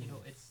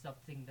 It's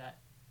something that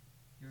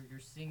you're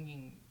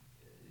singing,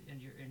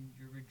 and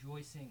you're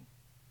rejoicing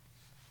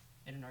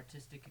in an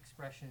artistic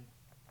expression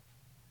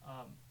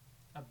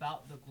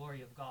about the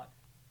glory of God,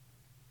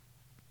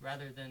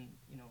 rather than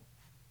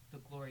the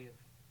glory of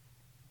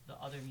the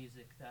other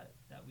music that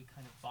we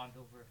kind of bond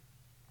over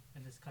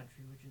in this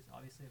country, which is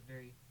obviously a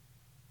very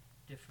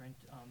different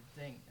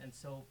thing. And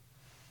so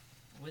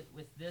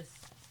with this,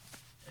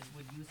 and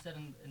what you said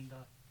in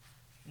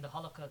the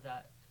halaqah,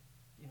 that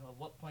at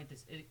what point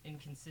does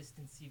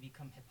inconsistency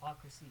become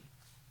hypocrisy?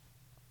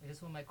 I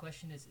guess what my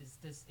question is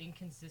does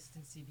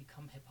inconsistency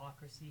become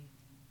hypocrisy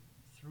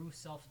through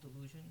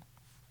self-delusion?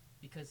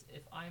 Because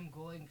if I'm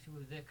going to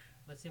a dhikr,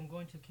 let's say I'm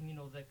going to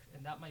communal dhikr,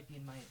 and that might be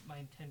in my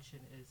intention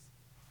is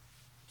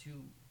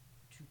to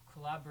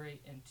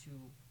collaborate and to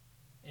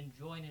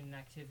join in an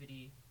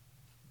activity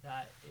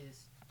that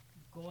is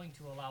going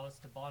to allow us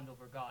to bond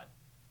over God,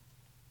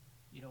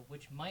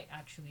 which might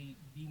actually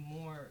be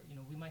more,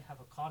 we might have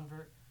a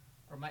convert,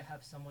 or might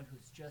have someone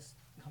who's just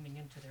coming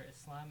into their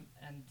Islam,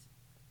 and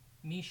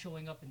me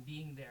showing up and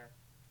being there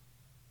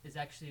is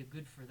actually a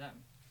good for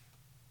them.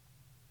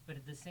 But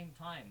at the same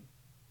time,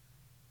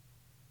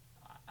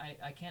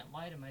 I can't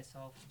lie to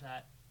myself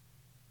that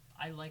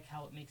I like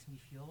how it makes me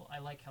feel. I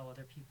like how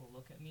other people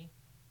look at me.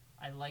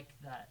 I like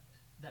that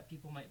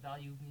people might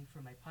value me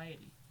for my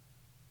piety.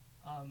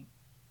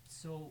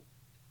 So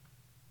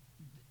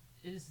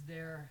is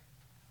the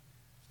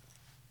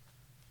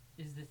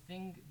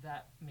thing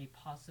that may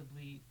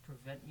possibly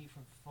prevent me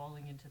from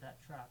falling into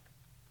that trap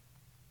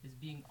is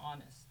being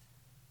honest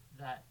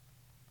that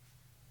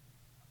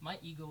my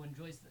ego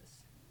enjoys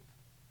this.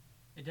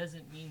 It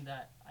doesn't mean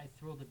that I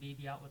throw the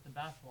baby out with the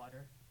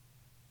bathwater,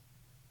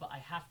 but I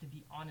have to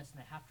be honest,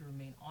 and I have to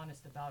remain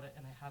honest about it,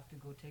 and I have to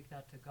go take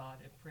that to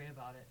God and pray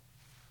about it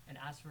and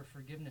ask for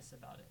forgiveness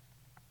about it,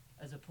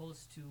 as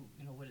opposed to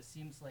what it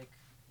seems like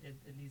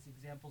in these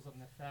examples of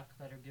nifaq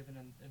that are given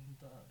in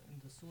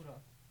the surah,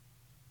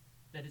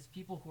 that it's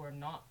people who are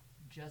not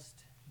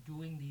just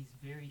doing these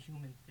very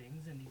human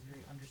things and these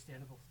very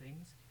understandable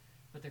things,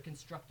 but they're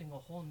constructing a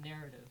whole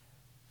narrative,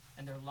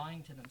 and they're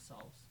lying to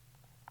themselves.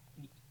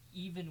 And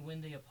even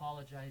when they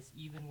apologize,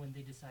 even when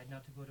they decide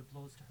not to go to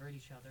blows to hurt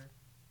each other,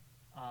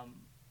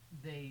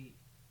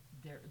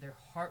 their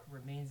heart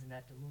remains in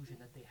that delusion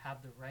that they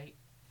have the right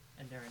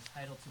and they're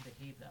entitled to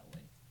behave that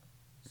way.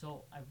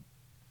 So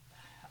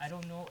I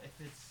don't know if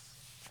it's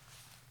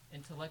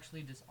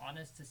intellectually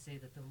dishonest to say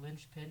that the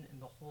linchpin in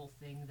the whole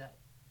thing, that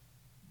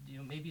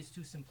maybe it's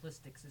too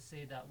simplistic to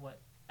say that what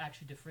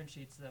actually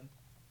differentiates them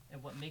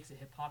and what makes it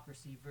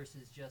hypocrisy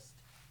versus just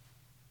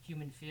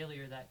human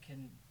failure that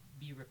can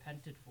be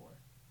repented for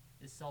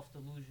is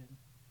self-delusion.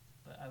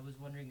 But I was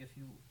wondering if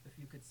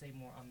you could say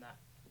more on that.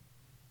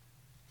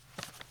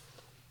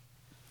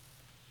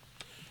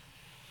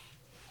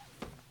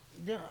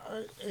 Yeah,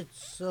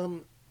 it's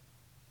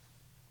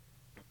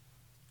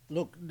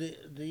look, the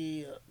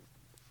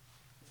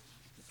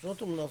Surah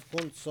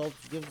Munafiqun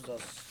itself gives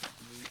us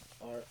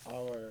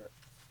our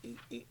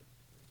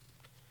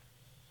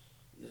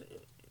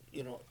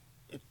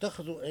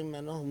اتخذوا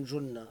أيمانهم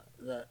جنة,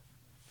 that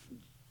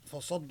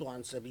فصدوا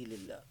عن سبيل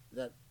الله,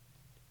 that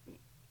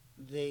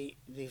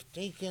they've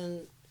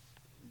taken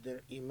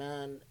their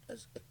iman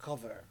as a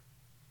cover.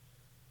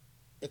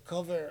 A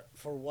cover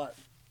for what?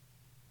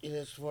 It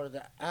is for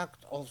the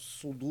act of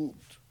sudud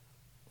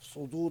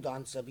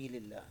عن سبيل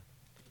الله.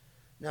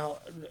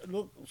 Now,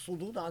 look,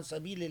 sudud عن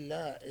سبيل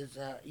الله is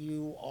that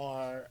you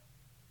are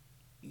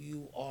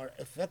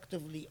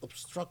effectively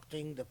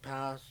obstructing the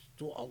path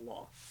to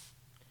Allah.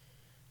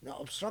 Now,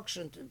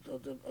 obstruction to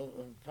the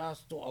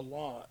path to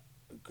Allah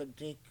could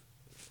take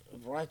a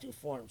variety of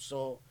forms.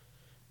 So,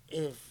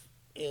 if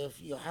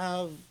you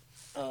have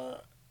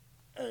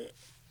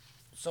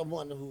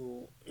someone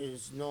who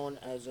is known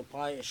as a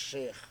pious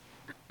sheikh,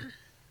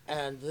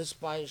 and this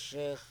pious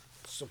sheikh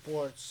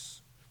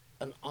supports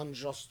an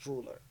unjust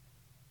ruler,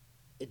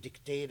 a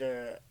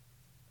dictator,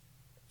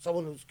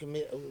 someone who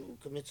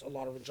commits a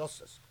lot of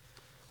injustice.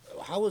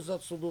 How is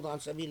that sudud an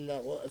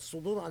sabilillah? Well, it's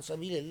sudud an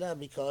sabilillah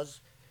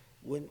because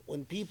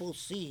when people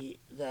see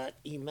that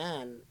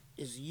iman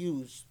is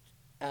used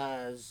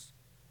as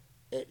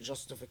a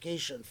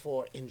justification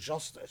for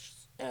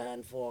injustice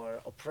and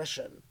for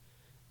oppression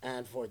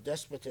and for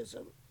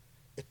despotism,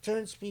 it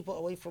turns people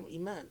away from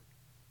iman.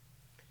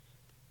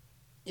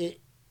 It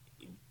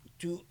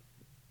to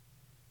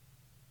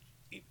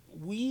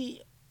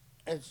we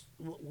as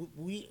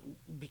we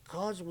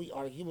because we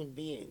are human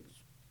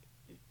beings,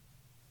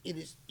 it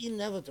is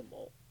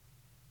inevitable,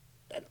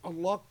 and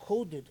Allah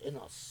coded in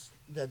us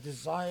the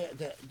desire,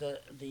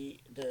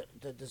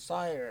 the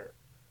desire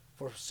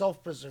for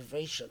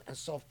self-preservation and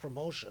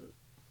self-promotion,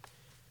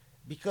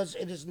 because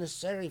it is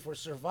necessary for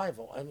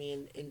survival. I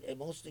mean, in a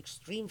most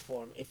extreme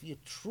form, if you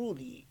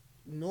truly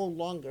no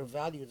longer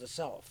value the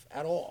self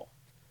at all,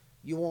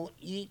 you won't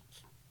eat,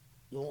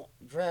 you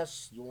won't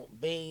dress, you won't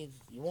bathe,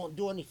 you won't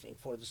do anything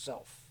for the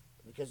self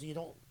because you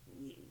don't,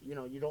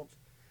 you don't.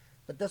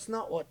 But that's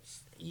not what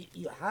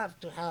you have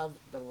to have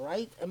the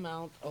right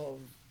amount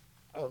of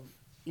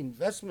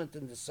investment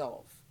in the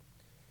self,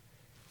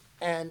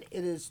 and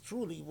it is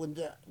truly when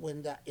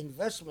that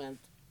investment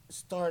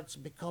starts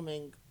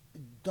becoming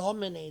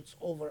dominates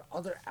over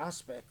other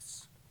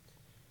aspects,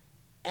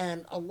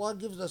 and Allah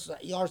gives us a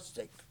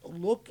yardstick.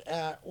 Look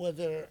at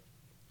whether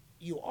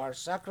you are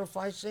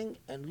sacrificing,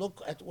 and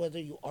look at whether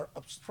you are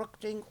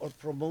obstructing or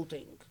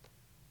promoting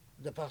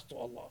the path to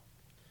Allah.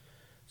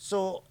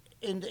 So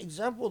in the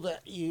example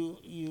that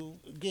you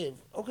give,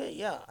 okay,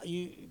 yeah,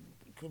 you're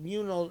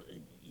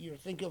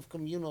thinking of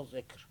communal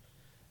dhikr,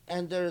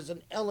 and there is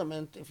an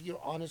element, if you're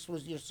honest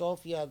with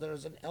yourself, yeah, there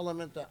is an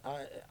element that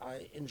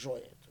I enjoy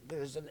it.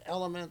 There is an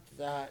element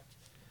that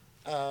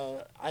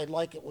I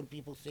like it when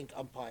people think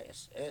I'm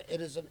pious.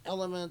 It is an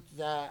element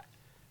that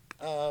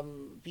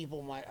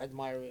people might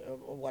admire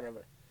or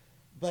whatever.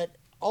 But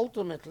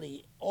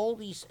ultimately, all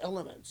these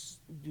elements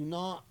do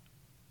not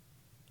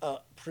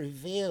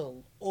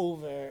prevail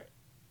over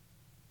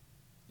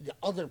the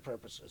other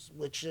purposes,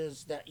 which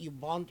is that you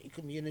bond a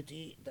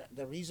community. That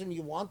the reason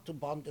you want to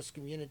bond this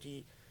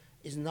community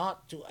is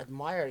not to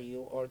admire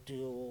you or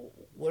to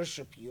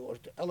worship you or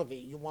to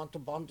elevate. You want to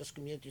bond this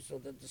community so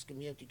that this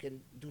community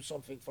can do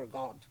something for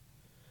God.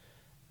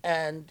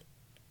 And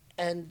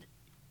and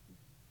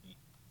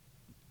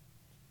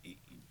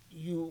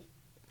you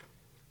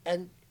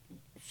and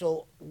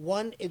so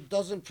one, it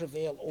doesn't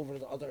prevail over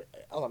the other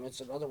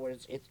elements. In other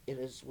words, it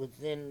is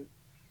within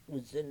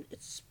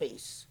its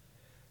space.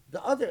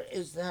 The other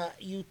is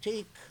that you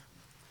take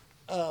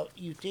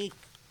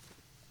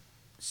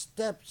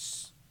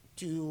steps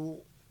to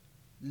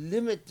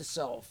limit the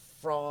self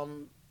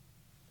from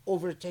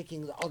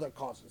overtaking the other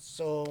causes.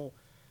 So,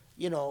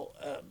 you know,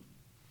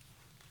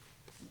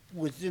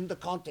 within the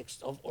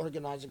context of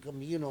organizing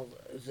communal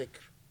dhikr,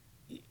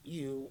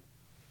 you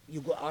you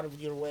go out of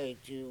your way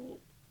to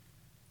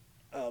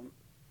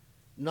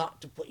not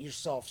to put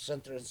yourself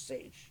center and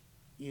stage.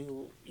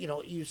 You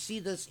see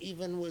this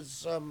even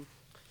with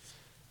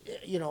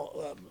you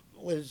know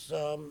with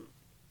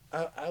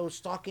I was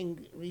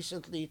talking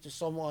recently to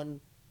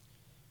someone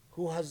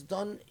who has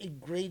done a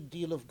great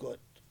deal of good.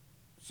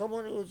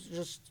 Someone who's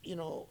just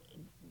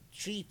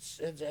treats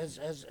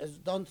has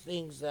done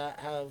things that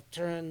have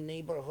turned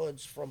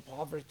neighborhoods from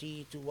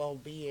poverty to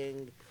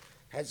well-being,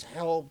 has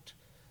helped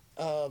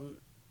um,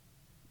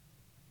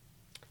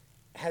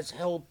 has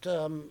helped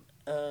a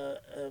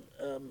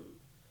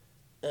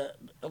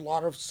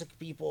lot of sick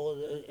people.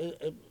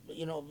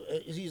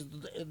 He's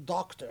a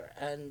doctor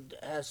and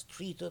has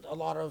treated a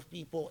lot of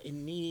people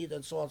in need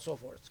and so on and so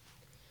forth.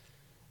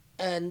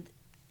 And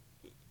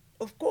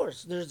of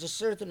course, there's a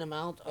certain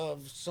amount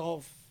of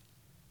self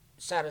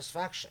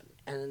satisfaction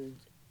and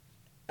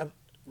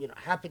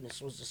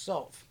happiness with the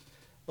self.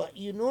 But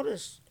you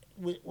notice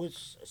with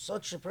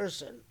such a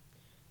person,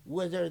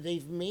 whether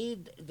they've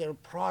made their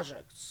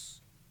projects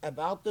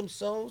about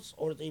themselves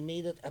or they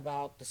made it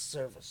about the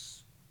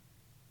service.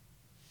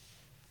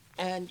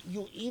 And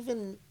you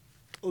even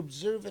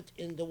observe it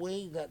in the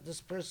way that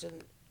this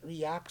person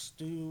reacts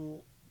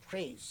to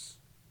praise.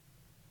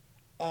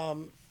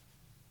 Um,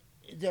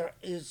 there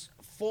is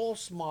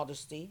false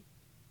modesty,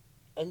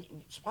 and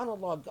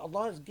subhanAllah,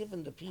 Allah has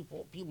given the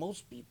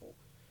most people,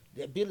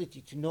 the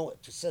ability to know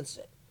it, to sense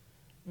it.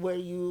 Where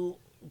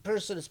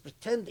person is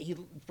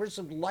pretending,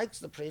 person likes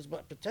the praise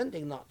but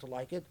pretending not to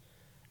like it,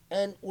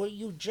 and where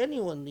you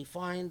genuinely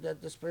find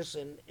that this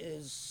person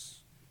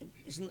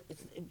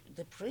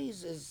the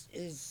praise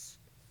is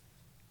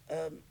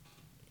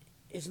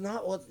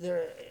not what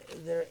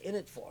they're in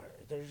it for.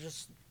 They're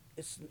just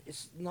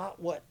it's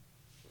not what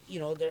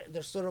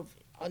they're sort of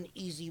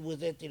uneasy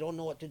with it. They don't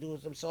know what to do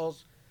with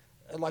themselves,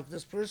 like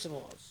this person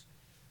was.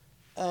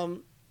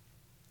 Um,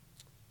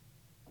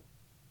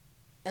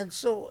 and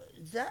so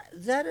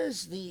that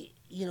is the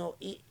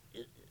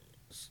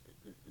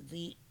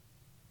the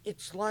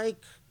it's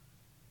like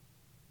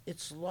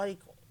it's like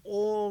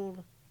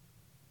all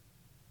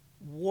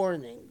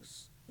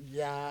warnings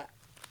that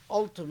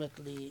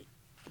ultimately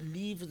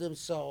leave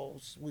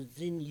themselves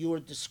within your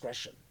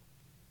discretion.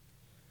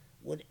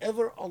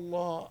 Whenever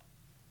Allah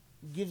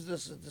gives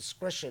us a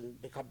discretion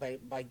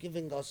by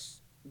giving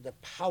us the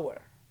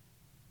power,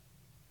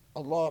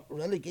 Allah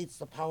relegates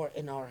the power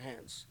in our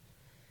hands.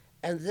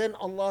 And then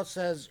Allah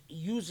says,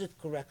 use it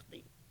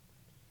correctly.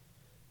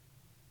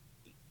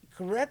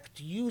 Correct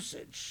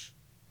usage,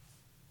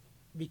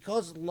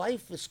 because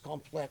life is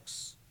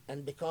complex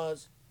and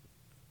because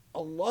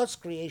Allah's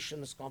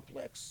creation is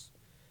complex,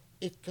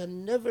 it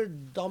can never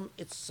dumb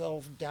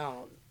itself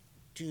down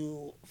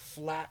to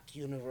flat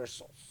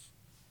universals.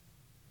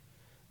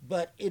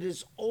 But it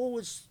is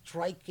always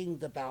striking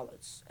the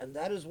balance. And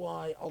that is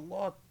why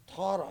Allah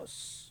taught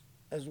us,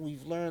 as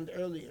we've learned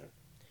earlier,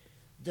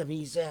 the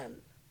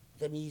mizan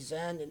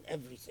in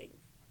everything.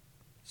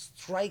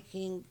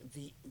 Striking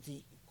the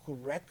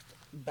correct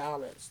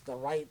balance, the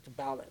right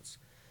balance.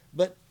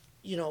 But,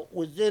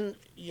 within,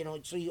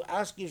 so you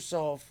ask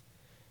yourself,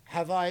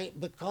 have I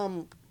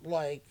become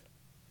like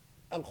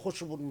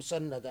al-khushub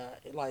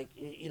al-musannada, like,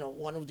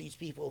 one of these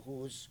people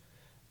who's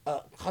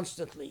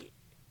constantly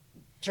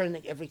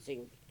turning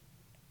everything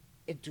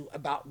into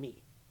about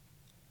me?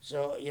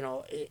 So,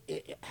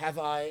 have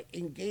I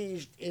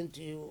engaged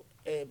into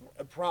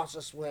a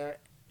process where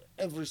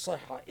every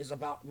sahha is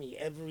about me,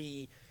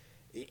 every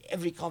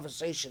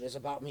conversation is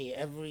about me,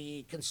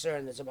 every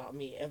concern is about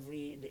me,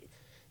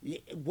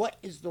 what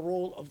is the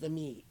role of the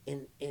me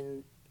in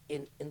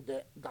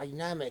the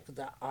dynamic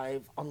that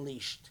I've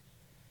unleashed?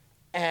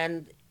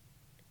 And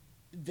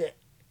the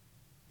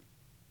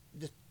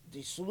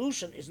the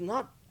solution is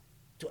not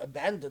to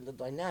abandon the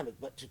dynamic,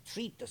 but to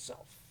treat the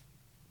self,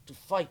 to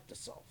fight the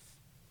self.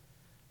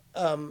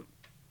 Um,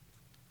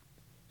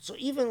 so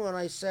even when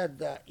I said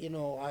that,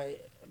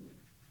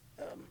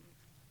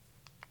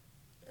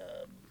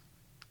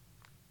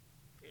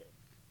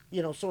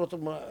 sort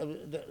of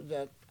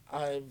that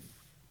I've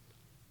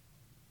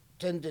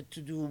tended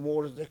to do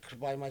more dhikr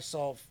by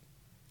myself.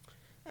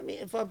 I mean,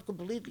 if I'm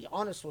completely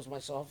honest with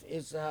myself,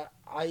 is that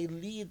I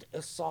lead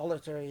a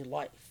solitary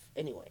life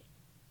anyway.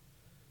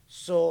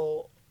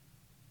 So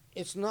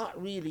it's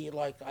not really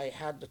like I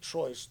had the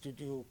choice to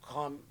do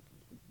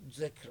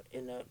dhikr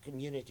in a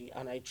community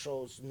and I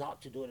chose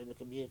not to do it in a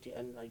community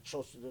and I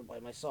chose to do it by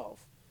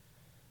myself.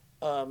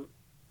 Um,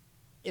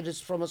 it is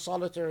from a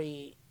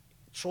solitary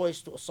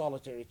choice to a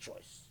solitary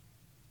choice.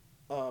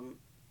 Um,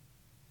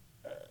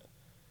 uh,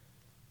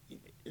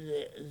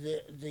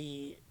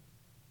 the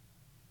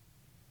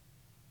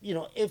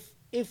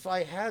if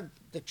I had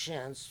the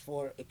chance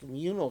for a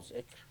communal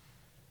zikr,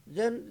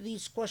 then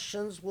these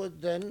questions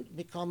would then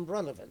become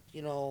relevant.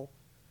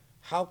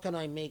 How can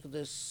I make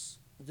this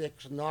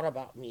dhikr not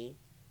about me?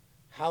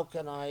 How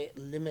can I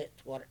limit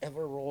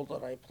whatever role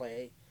that I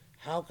play?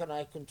 How can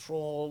I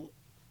control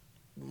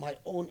my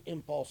own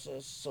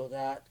impulses so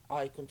that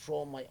I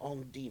control my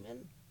own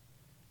demon?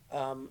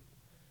 Um,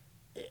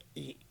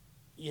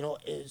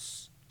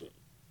 is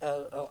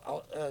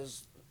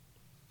as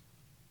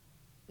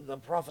the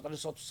Prophet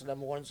ﷺ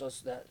warns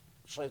us that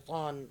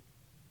shaitan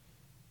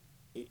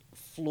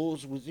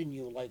flows within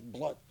you like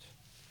blood.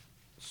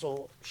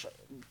 So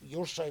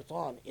your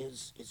shaitan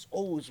is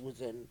always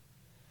within,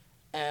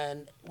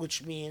 and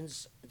which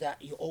means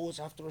that you always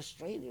have to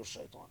restrain your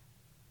shaitan.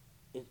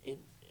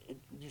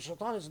 Your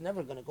shaitan is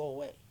never going to go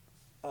away.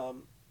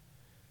 Um,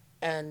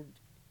 and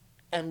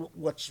and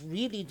what's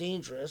really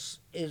dangerous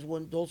is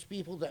when those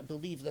people that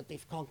believe that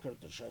they've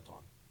conquered the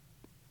shaitan.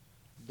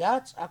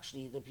 That's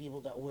actually the people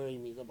that worry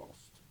me the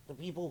most. The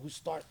people who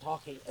start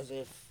talking as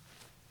if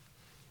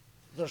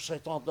their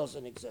shaitan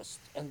doesn't exist,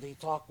 and they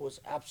talk with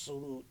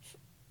absolute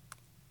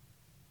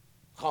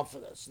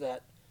confidence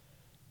that,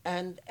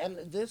 and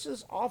this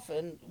is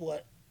often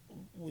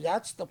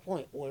that's the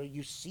point where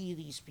you see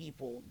these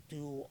people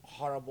do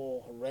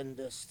horrible,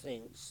 horrendous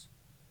things,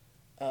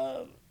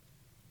 uh,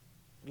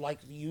 like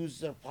use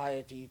their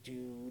piety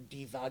to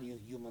devalue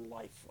human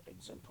life, for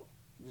example,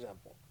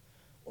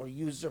 or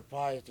use their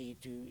piety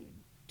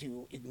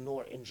to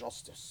ignore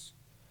injustice.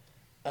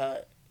 Uh,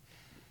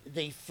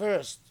 they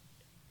first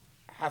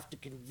have to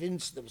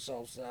convince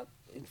themselves that,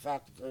 in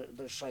fact,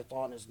 their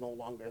shaitan is no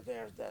longer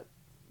there, that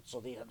so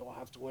they don't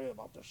have to worry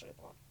about their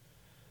shaitan.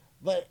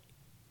 But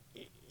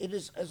it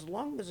is, as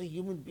long as a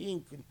human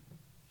being can,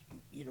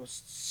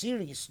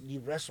 seriously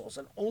wrestles,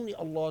 and only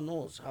Allah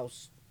knows how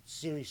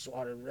serious you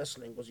are in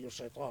wrestling with your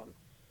shaitan.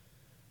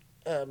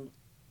 Um,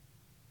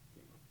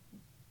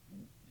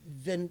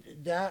 then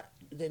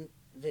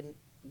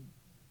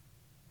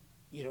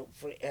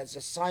for as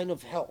a sign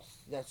of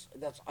health, that's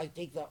I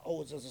take that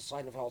always as a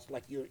sign of health,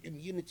 like your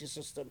immunity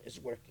system is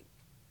working.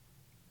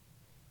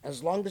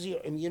 As long as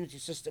your immunity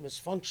system is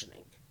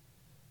functioning,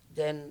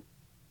 then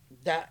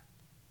that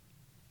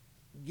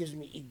gives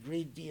me a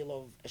great deal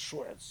of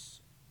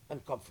assurance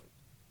and comfort.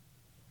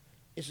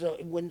 So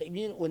when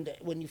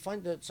you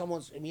find that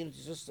someone's immunity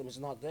system is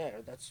not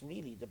there, that's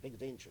really the big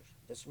danger.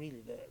 That's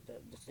really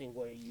the thing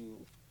where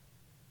you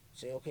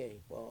say,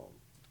 okay, well,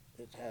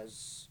 it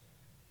has,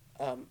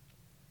 um,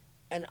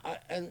 and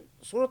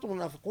Surah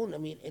Al-Munafiqun. I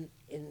mean,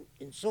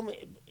 in so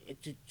many,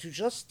 to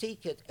just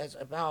take it as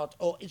about,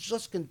 oh, it's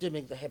just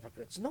condemning the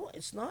hypocrites. No,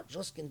 it's not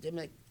just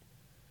condemning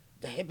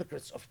the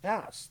hypocrites of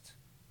past.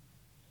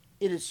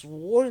 It is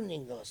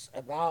warning us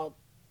about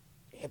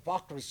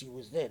hypocrisy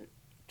within.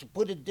 To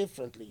put it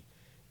differently,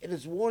 it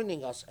is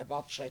warning us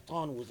about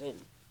shaitan within.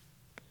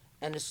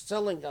 And it's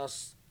telling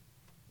us,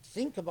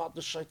 think about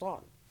the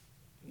shaitan.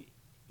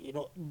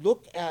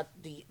 Look at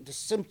the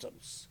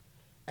symptoms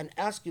and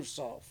ask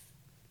yourself,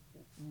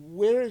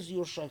 where is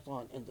your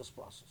shaitan in this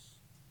process?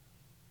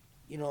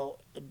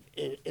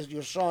 Is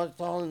your shaitan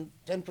 10%,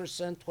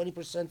 20%,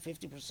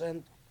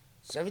 50%,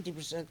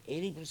 70%,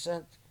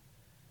 80%?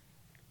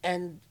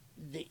 And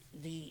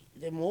the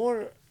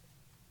more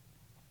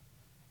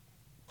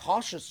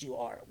cautious you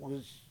are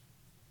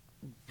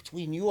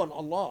between you and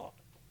Allah,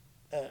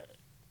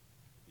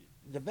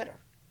 the better.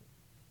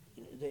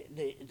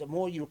 The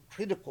more you're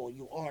critical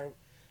you are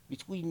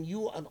between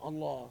you and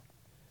Allah,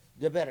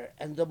 the better.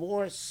 And the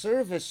more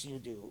service you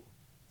do,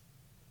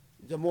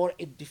 the more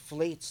it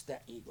deflates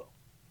that ego.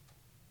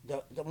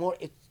 The more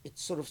it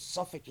sort of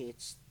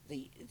suffocates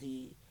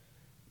the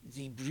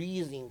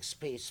breathing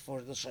space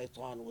for the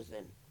shaitan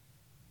within.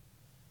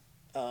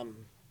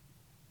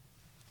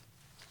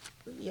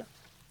 Yeah.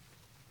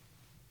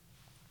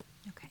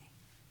 Okay.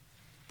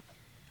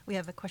 We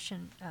have a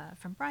question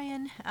from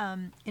Brian.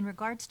 In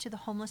regards to the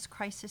homeless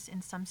crisis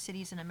in some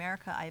cities in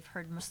America, I've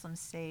heard Muslims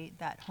say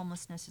that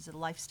homelessness is a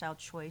lifestyle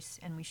choice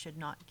and we should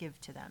not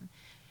give to them.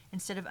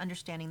 Instead of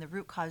understanding the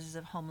root causes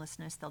of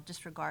homelessness, they'll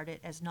disregard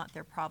it as not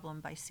their problem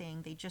by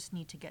saying they just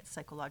need to get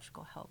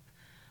psychological help.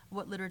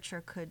 What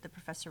literature could the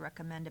professor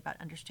recommend about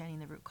understanding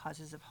the root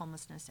causes of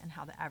homelessness and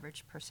how the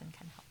average person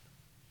can help?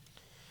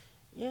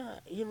 Yeah,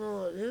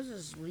 this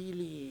is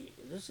really,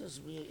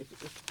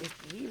 it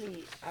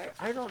really,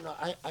 I don't know,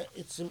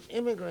 it's an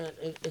immigrant,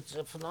 it's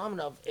a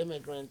phenomenon of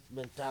immigrant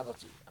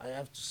mentality, I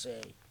have to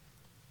say,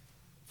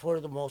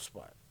 for the most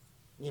part.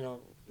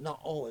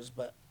 Not always,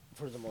 but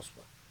for the most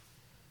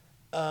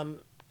part.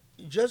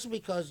 Just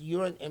because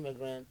you're an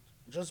immigrant,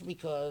 just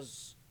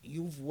because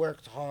you've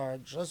worked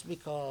hard, just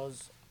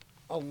because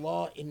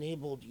Allah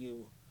enabled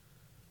you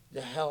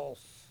the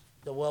health,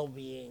 the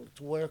well-being,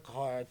 to work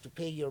hard, to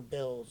pay your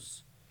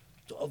bills,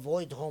 to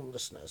avoid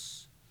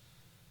homelessness.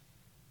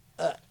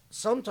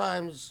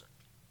 Sometimes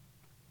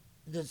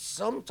the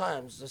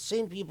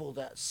same people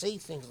that say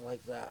things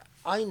like that,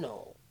 I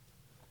know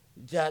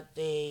that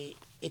they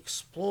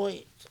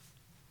exploit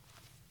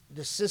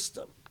the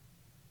system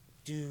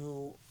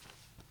to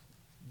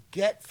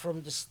get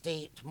from the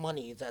state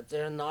money that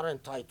they're not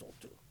entitled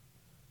to.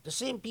 The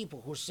same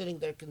people who are sitting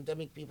there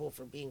condemning people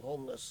for being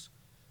homeless,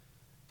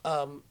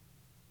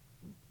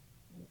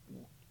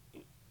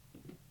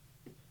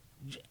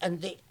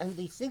 and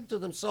they think to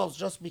themselves,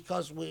 just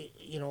because we're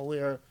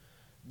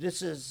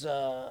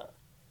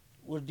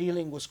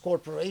dealing with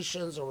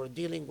corporations, or we're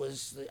dealing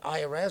with the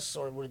IRS,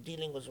 or we're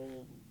dealing with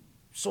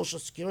social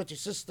security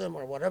system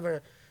or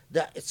whatever,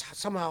 that it's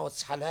halal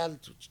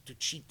to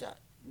cheat that,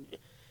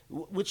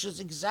 which is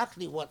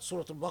exactly what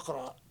Surah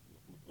Al-Baqarah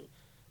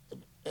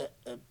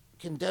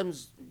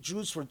condemns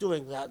Jews for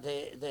doing. That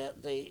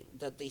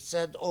they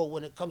said, oh,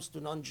 when it comes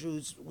to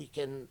non-Jews, we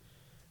can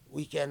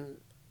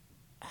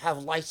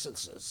have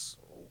licenses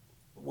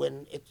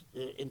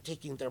in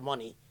taking their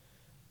money.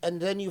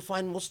 And then you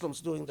find Muslims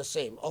doing the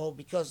same. Oh,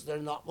 because they're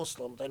not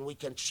Muslim, then we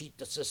can cheat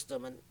the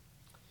system.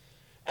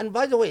 And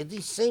by the way,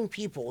 these same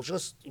people,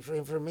 just for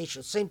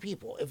information, same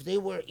people, if they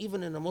were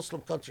even in a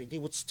Muslim country, they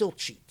would still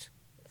cheat.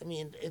 I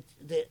mean,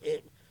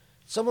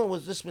 someone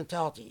with this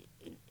mentality,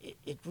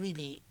 it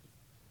really,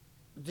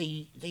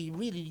 they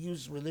really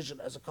use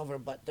religion as a cover,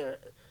 but their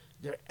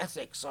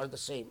ethics are the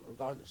same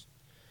regardless.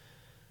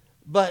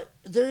 But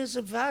there is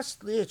a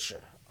vast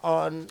literature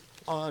on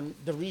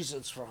the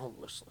reasons for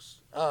homelessness,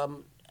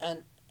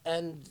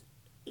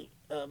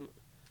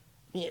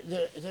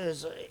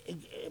 there's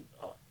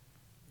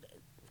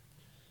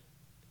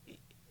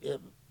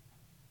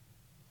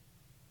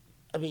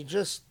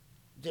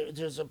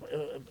there's a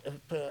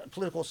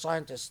political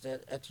scientist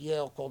at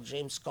Yale called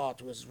James Scott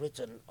who has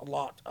written a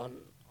lot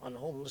on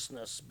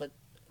homelessness.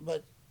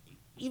 But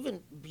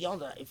even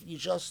beyond that, if you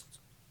just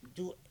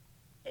do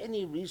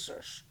any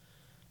research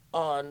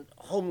on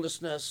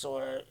homelessness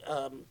or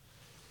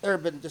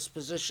urban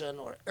disposition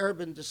or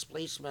urban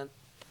displacement,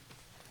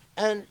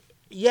 and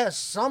yes,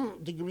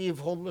 some degree of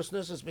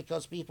homelessness is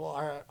because people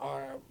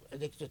are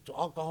addicted to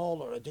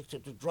alcohol or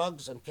addicted to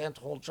drugs and can't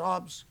hold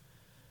jobs.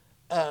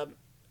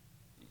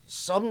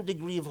 Some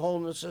degree of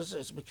homelessness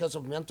is because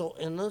of mental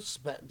illness,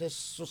 but this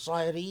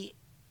society,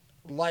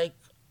 like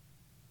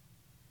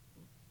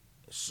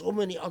so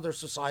many other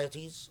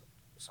societies,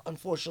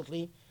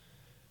 unfortunately,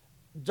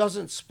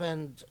 doesn't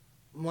spend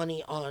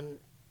money on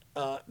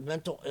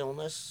mental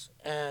illness.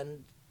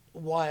 And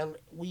while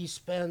we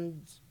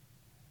spend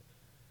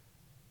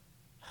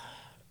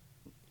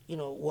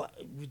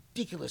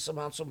ridiculous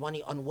amounts of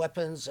money on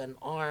weapons and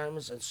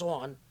arms and so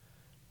on.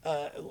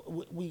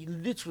 We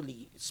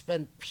literally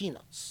spend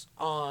peanuts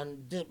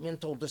on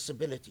mental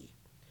disability,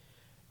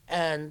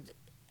 and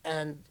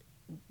and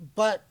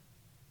but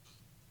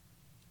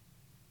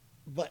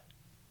but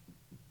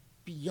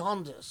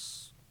beyond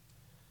this,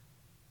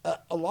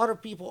 a lot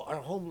of people are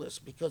homeless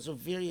because of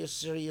various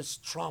serious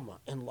trauma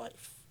in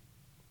life,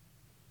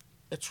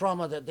 a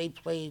trauma that they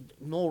played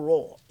no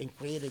role in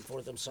creating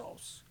for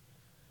themselves,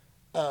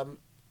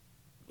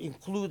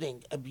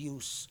 including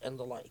abuse and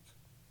the like.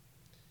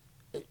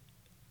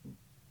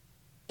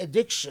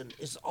 Addiction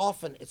is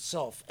often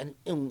itself an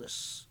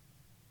illness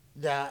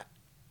that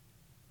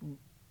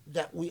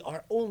we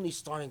are only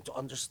starting to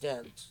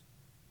understand,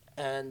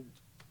 and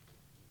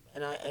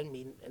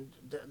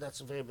that's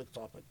a very big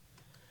topic.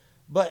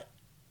 But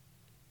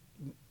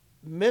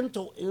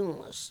mental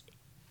illness,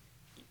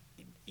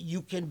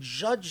 you can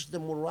judge the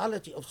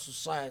morality of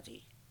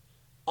society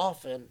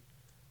often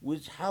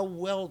with how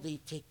well they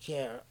take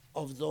care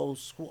of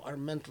those who are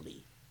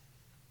mentally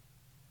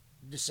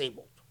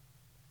disabled.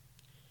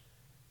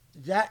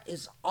 That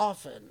is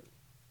often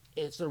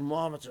a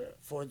thermometer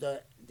for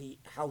the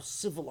how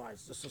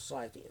civilized the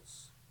society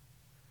is.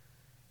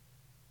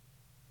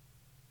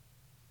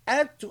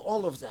 Add to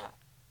all of that,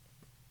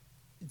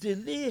 the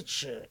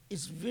literature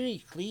is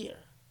very clear.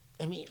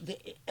 I mean,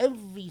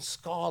 every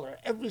scholar,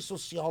 every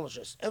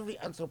sociologist, every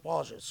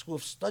anthropologist who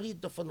have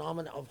studied the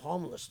phenomena of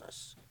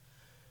homelessness,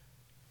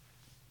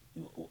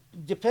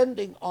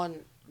 depending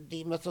on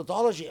the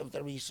methodology of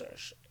the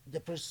research, the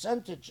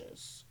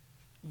percentages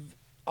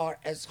are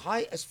as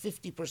high as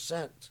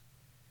 50%,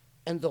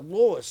 and the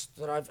lowest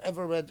that I've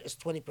ever read is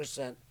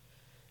 20%,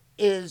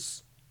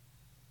 is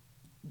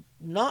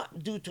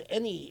not due to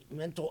any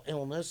mental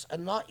illness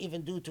and not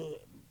even due to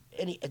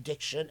any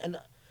addiction,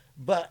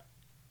 but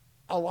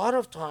a lot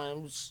of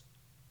times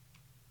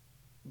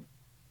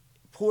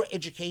poor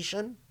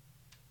education,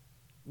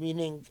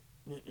 meaning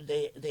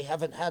they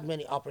haven't had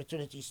many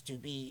opportunities to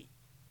be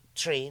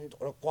trained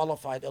or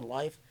qualified in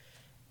life,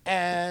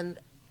 and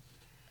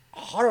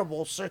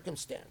horrible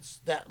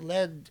circumstance that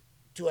led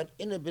to an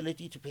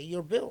inability to pay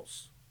your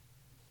bills.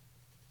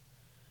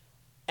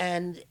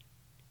 And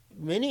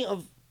many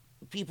of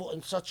people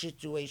in such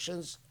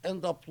situations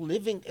end up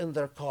living in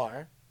their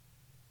car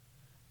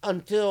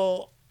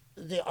until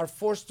they are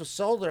forced to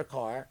sell their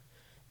car,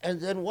 and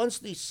then once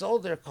they sell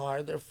their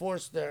car, they're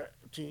forced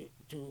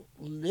to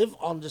live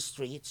on the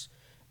streets,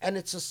 and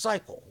it's a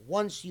cycle.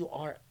 Once you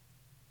are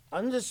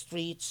on the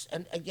streets,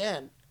 and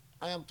again,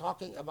 I am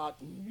talking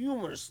about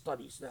numerous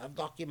studies that have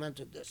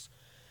documented this,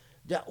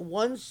 that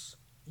once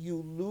you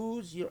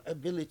lose your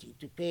ability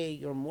to pay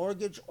your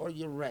mortgage or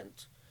your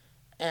rent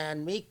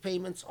and make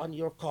payments on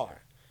your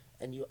car,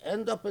 and you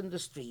end up in the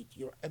street,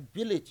 your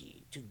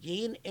ability to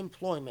gain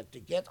employment, to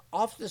get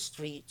off the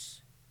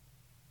streets,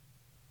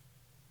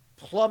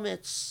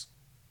 plummets.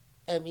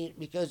 I mean,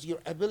 because your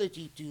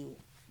ability to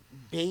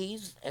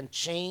bathe and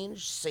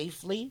change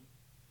safely,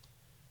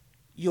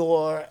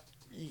 your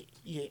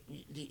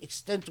the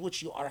extent to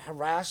which you are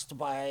harassed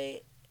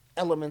by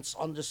elements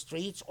on the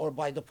streets or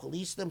by the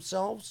police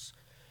themselves,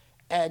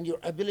 and your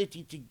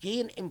ability to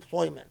gain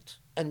employment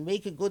and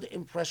make a good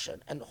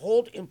impression and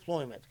hold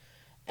employment,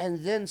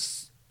 and then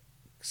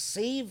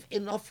save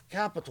enough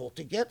capital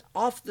to get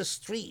off the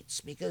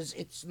streets, because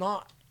it's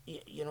not,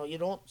 you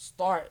don't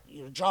start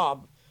your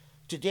job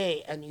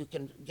today and you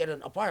can get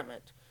an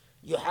apartment.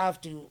 You have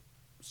to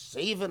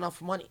save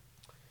enough money.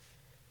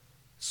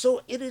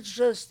 So it is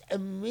just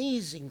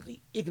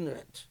amazingly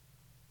ignorant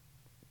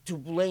to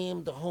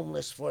blame the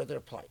homeless for their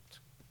plight.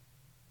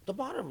 The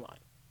bottom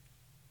line.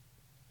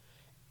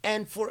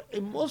 And for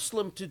a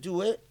Muslim to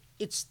do it,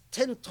 it's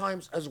 10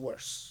 times as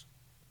worse.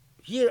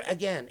 Here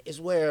again is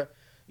where,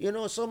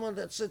 someone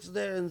that sits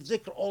there in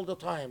zikr all the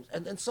time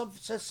and then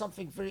says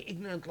something very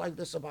ignorant like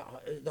this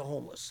about the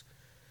homeless.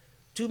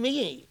 To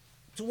me,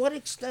 to what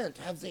extent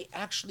have they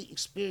actually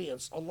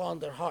experienced Allah in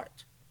their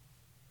heart?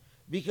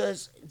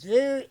 Because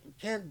they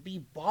can't be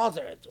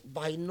bothered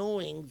by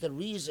knowing the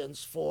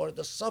reasons for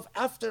the suffering.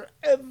 After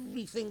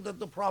everything that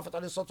the Prophet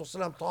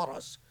ﷺ taught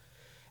us,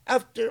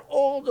 after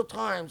all the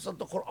times that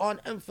the Quran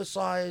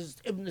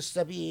emphasized Ibn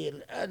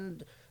Sabil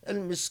and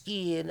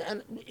Miskin,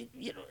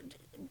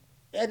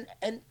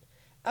 and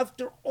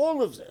after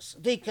all of this,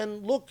 they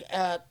can look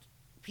at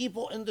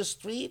people in the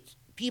street,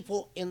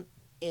 people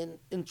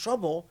in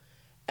trouble,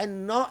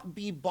 and not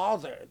be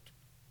bothered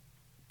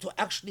to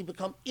actually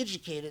become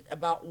educated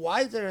about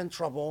why they're in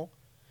trouble,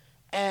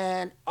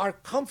 and are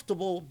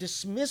comfortable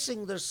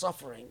dismissing their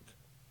suffering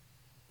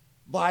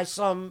by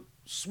some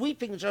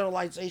sweeping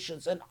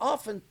generalizations, and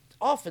often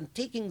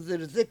taking their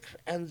dhikr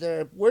and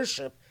their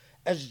worship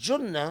as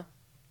junnah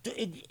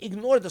to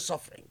ignore the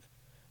suffering.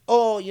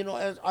 Oh,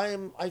 as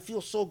I feel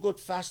so good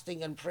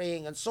fasting and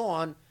praying and so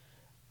on,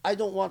 I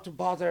don't want to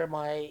bother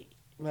my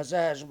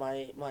mazaj,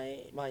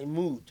 my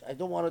mood. I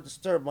don't want to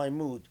disturb my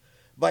mood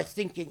by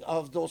thinking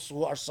of those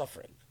who are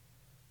suffering.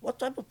 What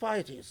type of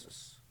piety is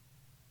this?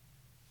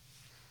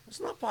 It's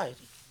not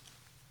piety.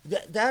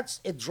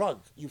 That's a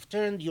drug. You've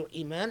turned your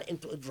iman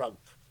into a drug,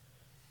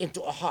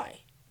 into a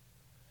high.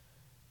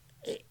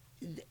 Eh,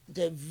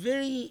 The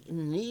very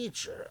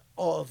nature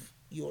of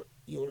your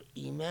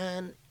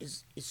iman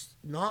is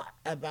not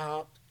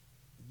about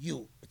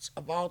you. It's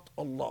about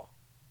Allah.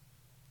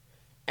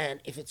 And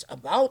if it's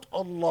about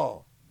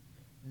Allah,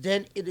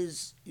 then it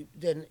is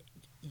then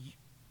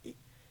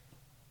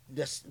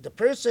the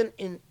person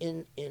in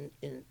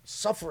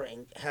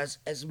suffering has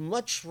as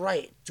much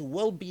right to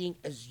well-being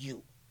as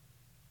you.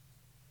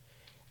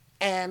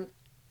 And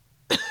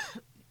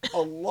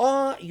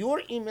Allah,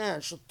 your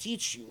iman should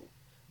teach you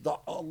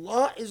that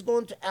Allah is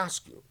going to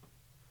ask you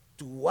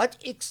to what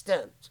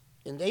extent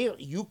in there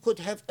you could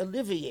have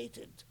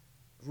alleviated,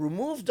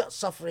 removed that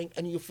suffering,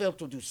 and you failed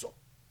to do so.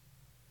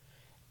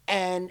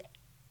 And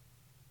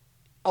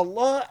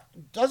Allah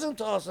doesn't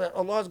tell us that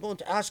Allah is going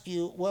to ask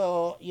you,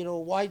 well,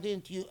 why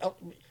didn't you?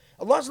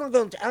 Allah's not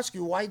going to ask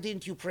you, why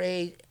didn't you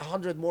pray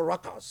 100 more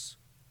rakahs?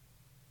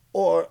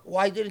 Or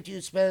why didn't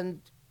you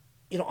spend,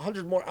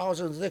 100 more hours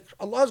in dhikr?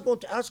 Allah is going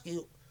to ask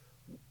you,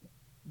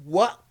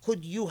 what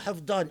could you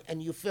have done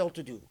and you failed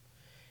to do?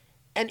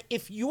 And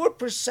if your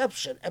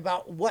perception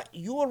about what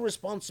your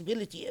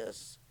responsibility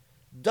is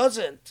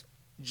doesn't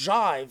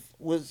jive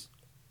with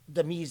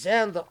the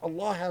mizan that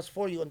Allah has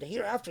for you in the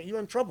hereafter, you're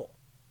in trouble.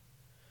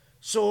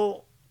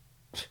 So,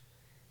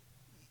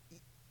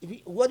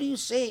 what do you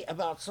say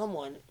about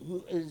someone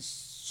who is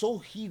so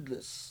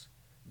heedless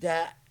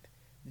that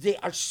they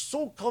are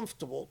so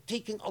comfortable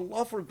taking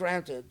Allah for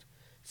granted,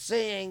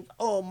 saying,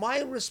 "Oh, my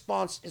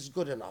response is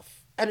good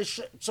enough," and it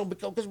should, so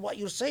because what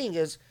you're saying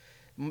is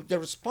the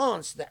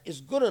response that is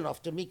good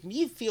enough to make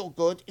me feel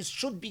good is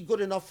should be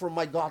good enough for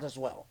my God as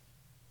well.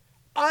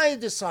 I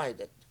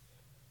decided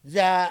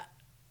that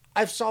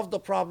I've solved the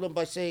problem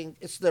by saying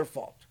it's their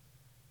fault.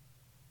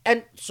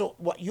 And so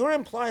what you're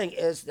implying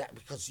is that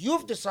because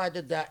you've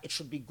decided that, it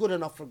should be good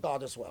enough for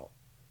God as well.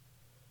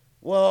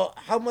 Well,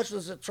 how much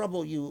does it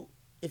trouble you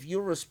if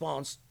your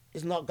response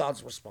is not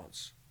God's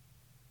response?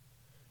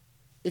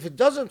 If it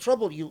doesn't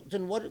trouble you,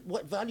 then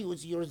what value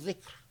is your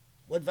dhikr?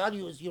 What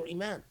value is your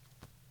iman?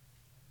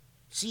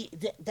 See,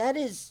 that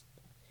is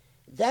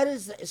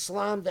the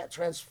Islam that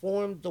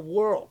transformed the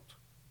world.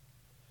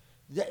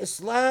 The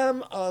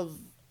Islam of,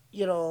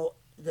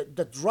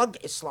 the drug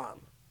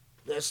Islam.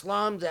 The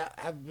Islam that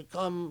have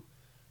become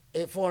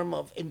a form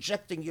of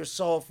injecting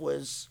yourself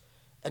with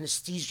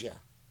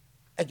anesthesia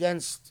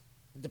against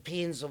the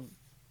pains of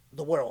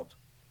the world.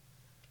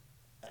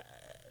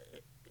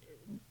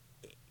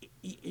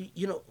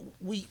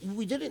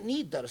 We didn't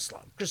need that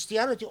Islam.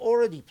 Christianity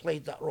already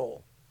played that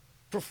role,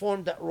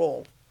 performed that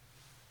role.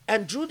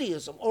 And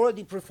Judaism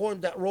already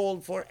performed that role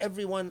for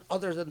everyone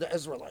other than the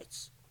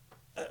Israelites.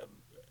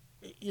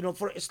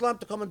 For Islam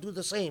to come and do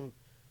the same,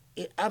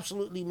 it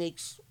absolutely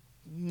makes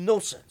no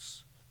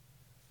sense.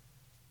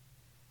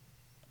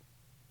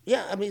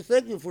 Yeah,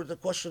 thank you for the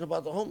question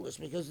about the homeless,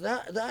 because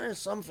that is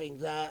something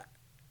that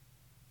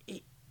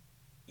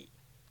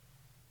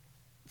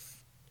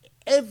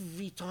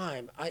every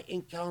time I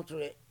encounter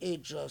it,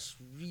 it just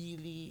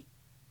really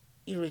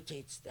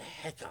irritates the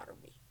heck out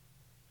of me.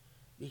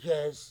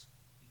 Because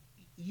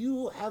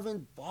you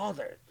haven't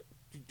bothered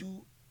to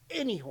do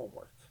any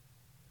homework.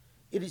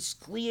 It is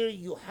clear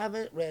you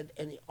haven't read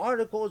any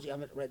articles, you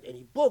haven't read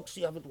any books,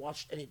 you haven't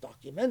watched any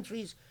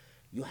documentaries,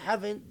 you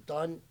haven't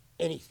done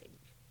anything.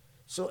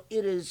 So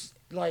it is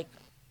like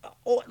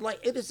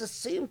it is the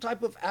same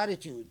type of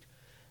attitude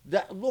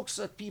that looks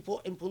at people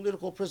in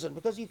political prison,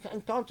 because you can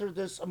encounter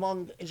this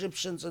among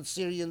Egyptians and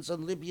Syrians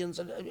and Libyans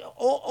and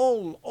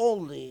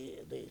all the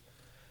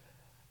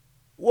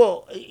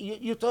well,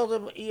 you tell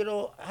them,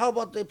 how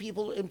about the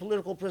people in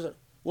political prison?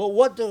 Well,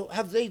 what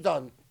have they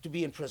done to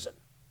be in prison?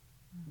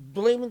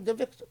 Blaming the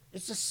victim.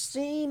 It's the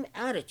same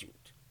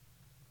attitude.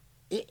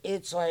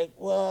 It's like,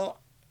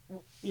 well,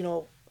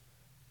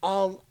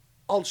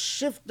 I'll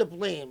shift the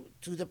blame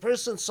to the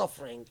person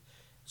suffering,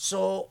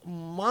 so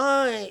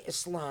my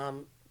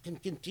Islam can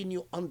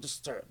continue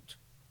undisturbed.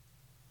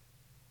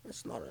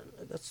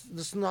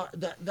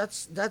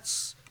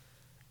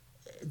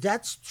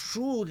 That's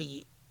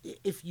truly,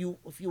 if you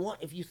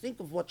think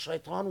of what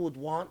Shaitan would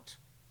want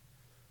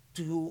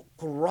to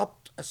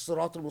corrupt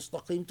as-sirat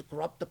al-mustaqim, to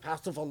corrupt the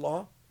path of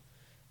Allah,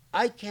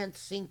 I can't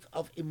think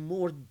of a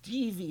more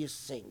devious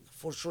thing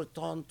for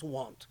Shaitan to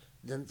want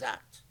than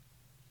that.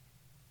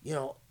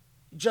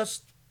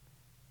 Just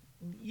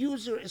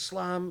use your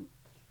Islam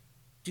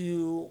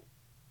to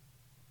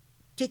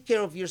take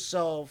care of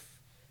yourself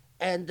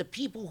and the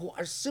people who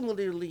are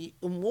similarly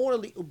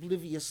immorally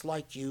oblivious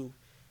like you,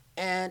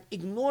 and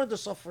ignore the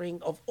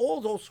suffering of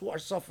all those who are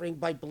suffering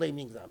by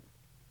blaming them.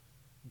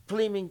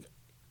 Blaming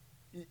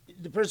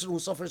the person who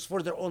suffers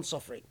for their own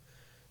suffering.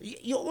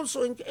 You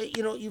also,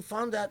 you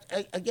found that,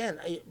 again,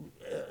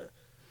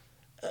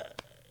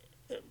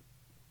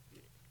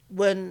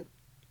 when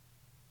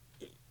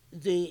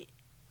the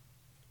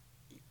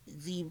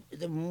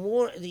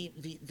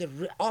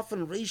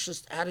often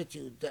racist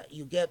attitude that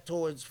you get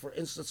towards, for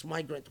instance,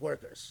 migrant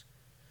workers,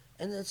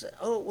 and it's,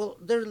 oh well,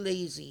 they're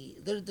lazy,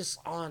 they're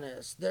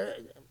dishonest, they're,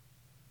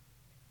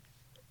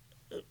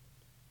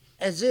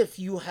 as if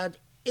you had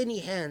any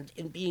hand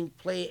in being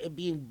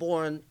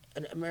born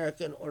an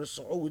American or a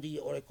Saudi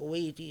or a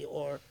Kuwaiti,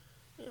 or,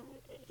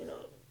 you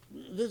know,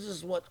 this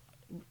is what,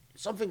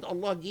 something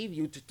Allah gave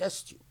you to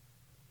test you,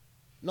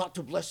 not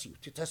to bless you,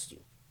 to test you.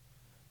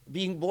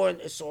 Being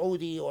born a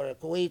Saudi or a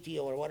Kuwaiti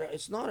or whatever,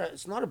 it's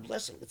not a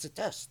blessing, it's a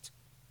test.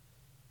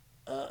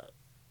 Yeah.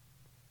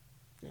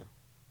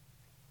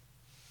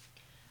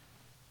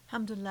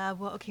 Alhamdulillah.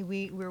 Well, okay,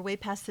 we're way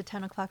past the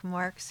 10 o'clock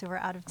mark, so we're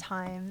out of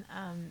time.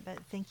 But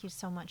thank you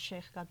so much,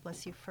 Sheikh. God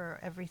bless you for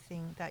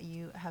everything that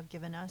you have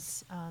given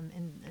us,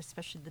 and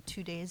especially the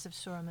 2 days of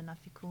Surah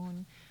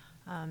Munafiqun.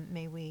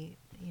 May we,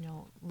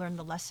 learn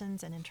the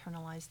lessons and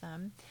internalize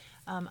them.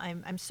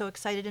 I'm so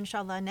excited,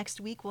 inshallah. Next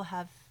week we'll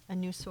have a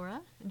new surah,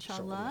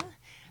 inshallah.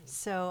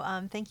 So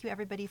thank you,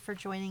 everybody, for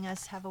joining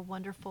us. Have a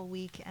wonderful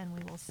week, and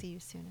we will see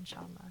you soon,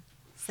 inshallah.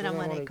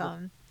 Assalamu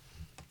alaikum.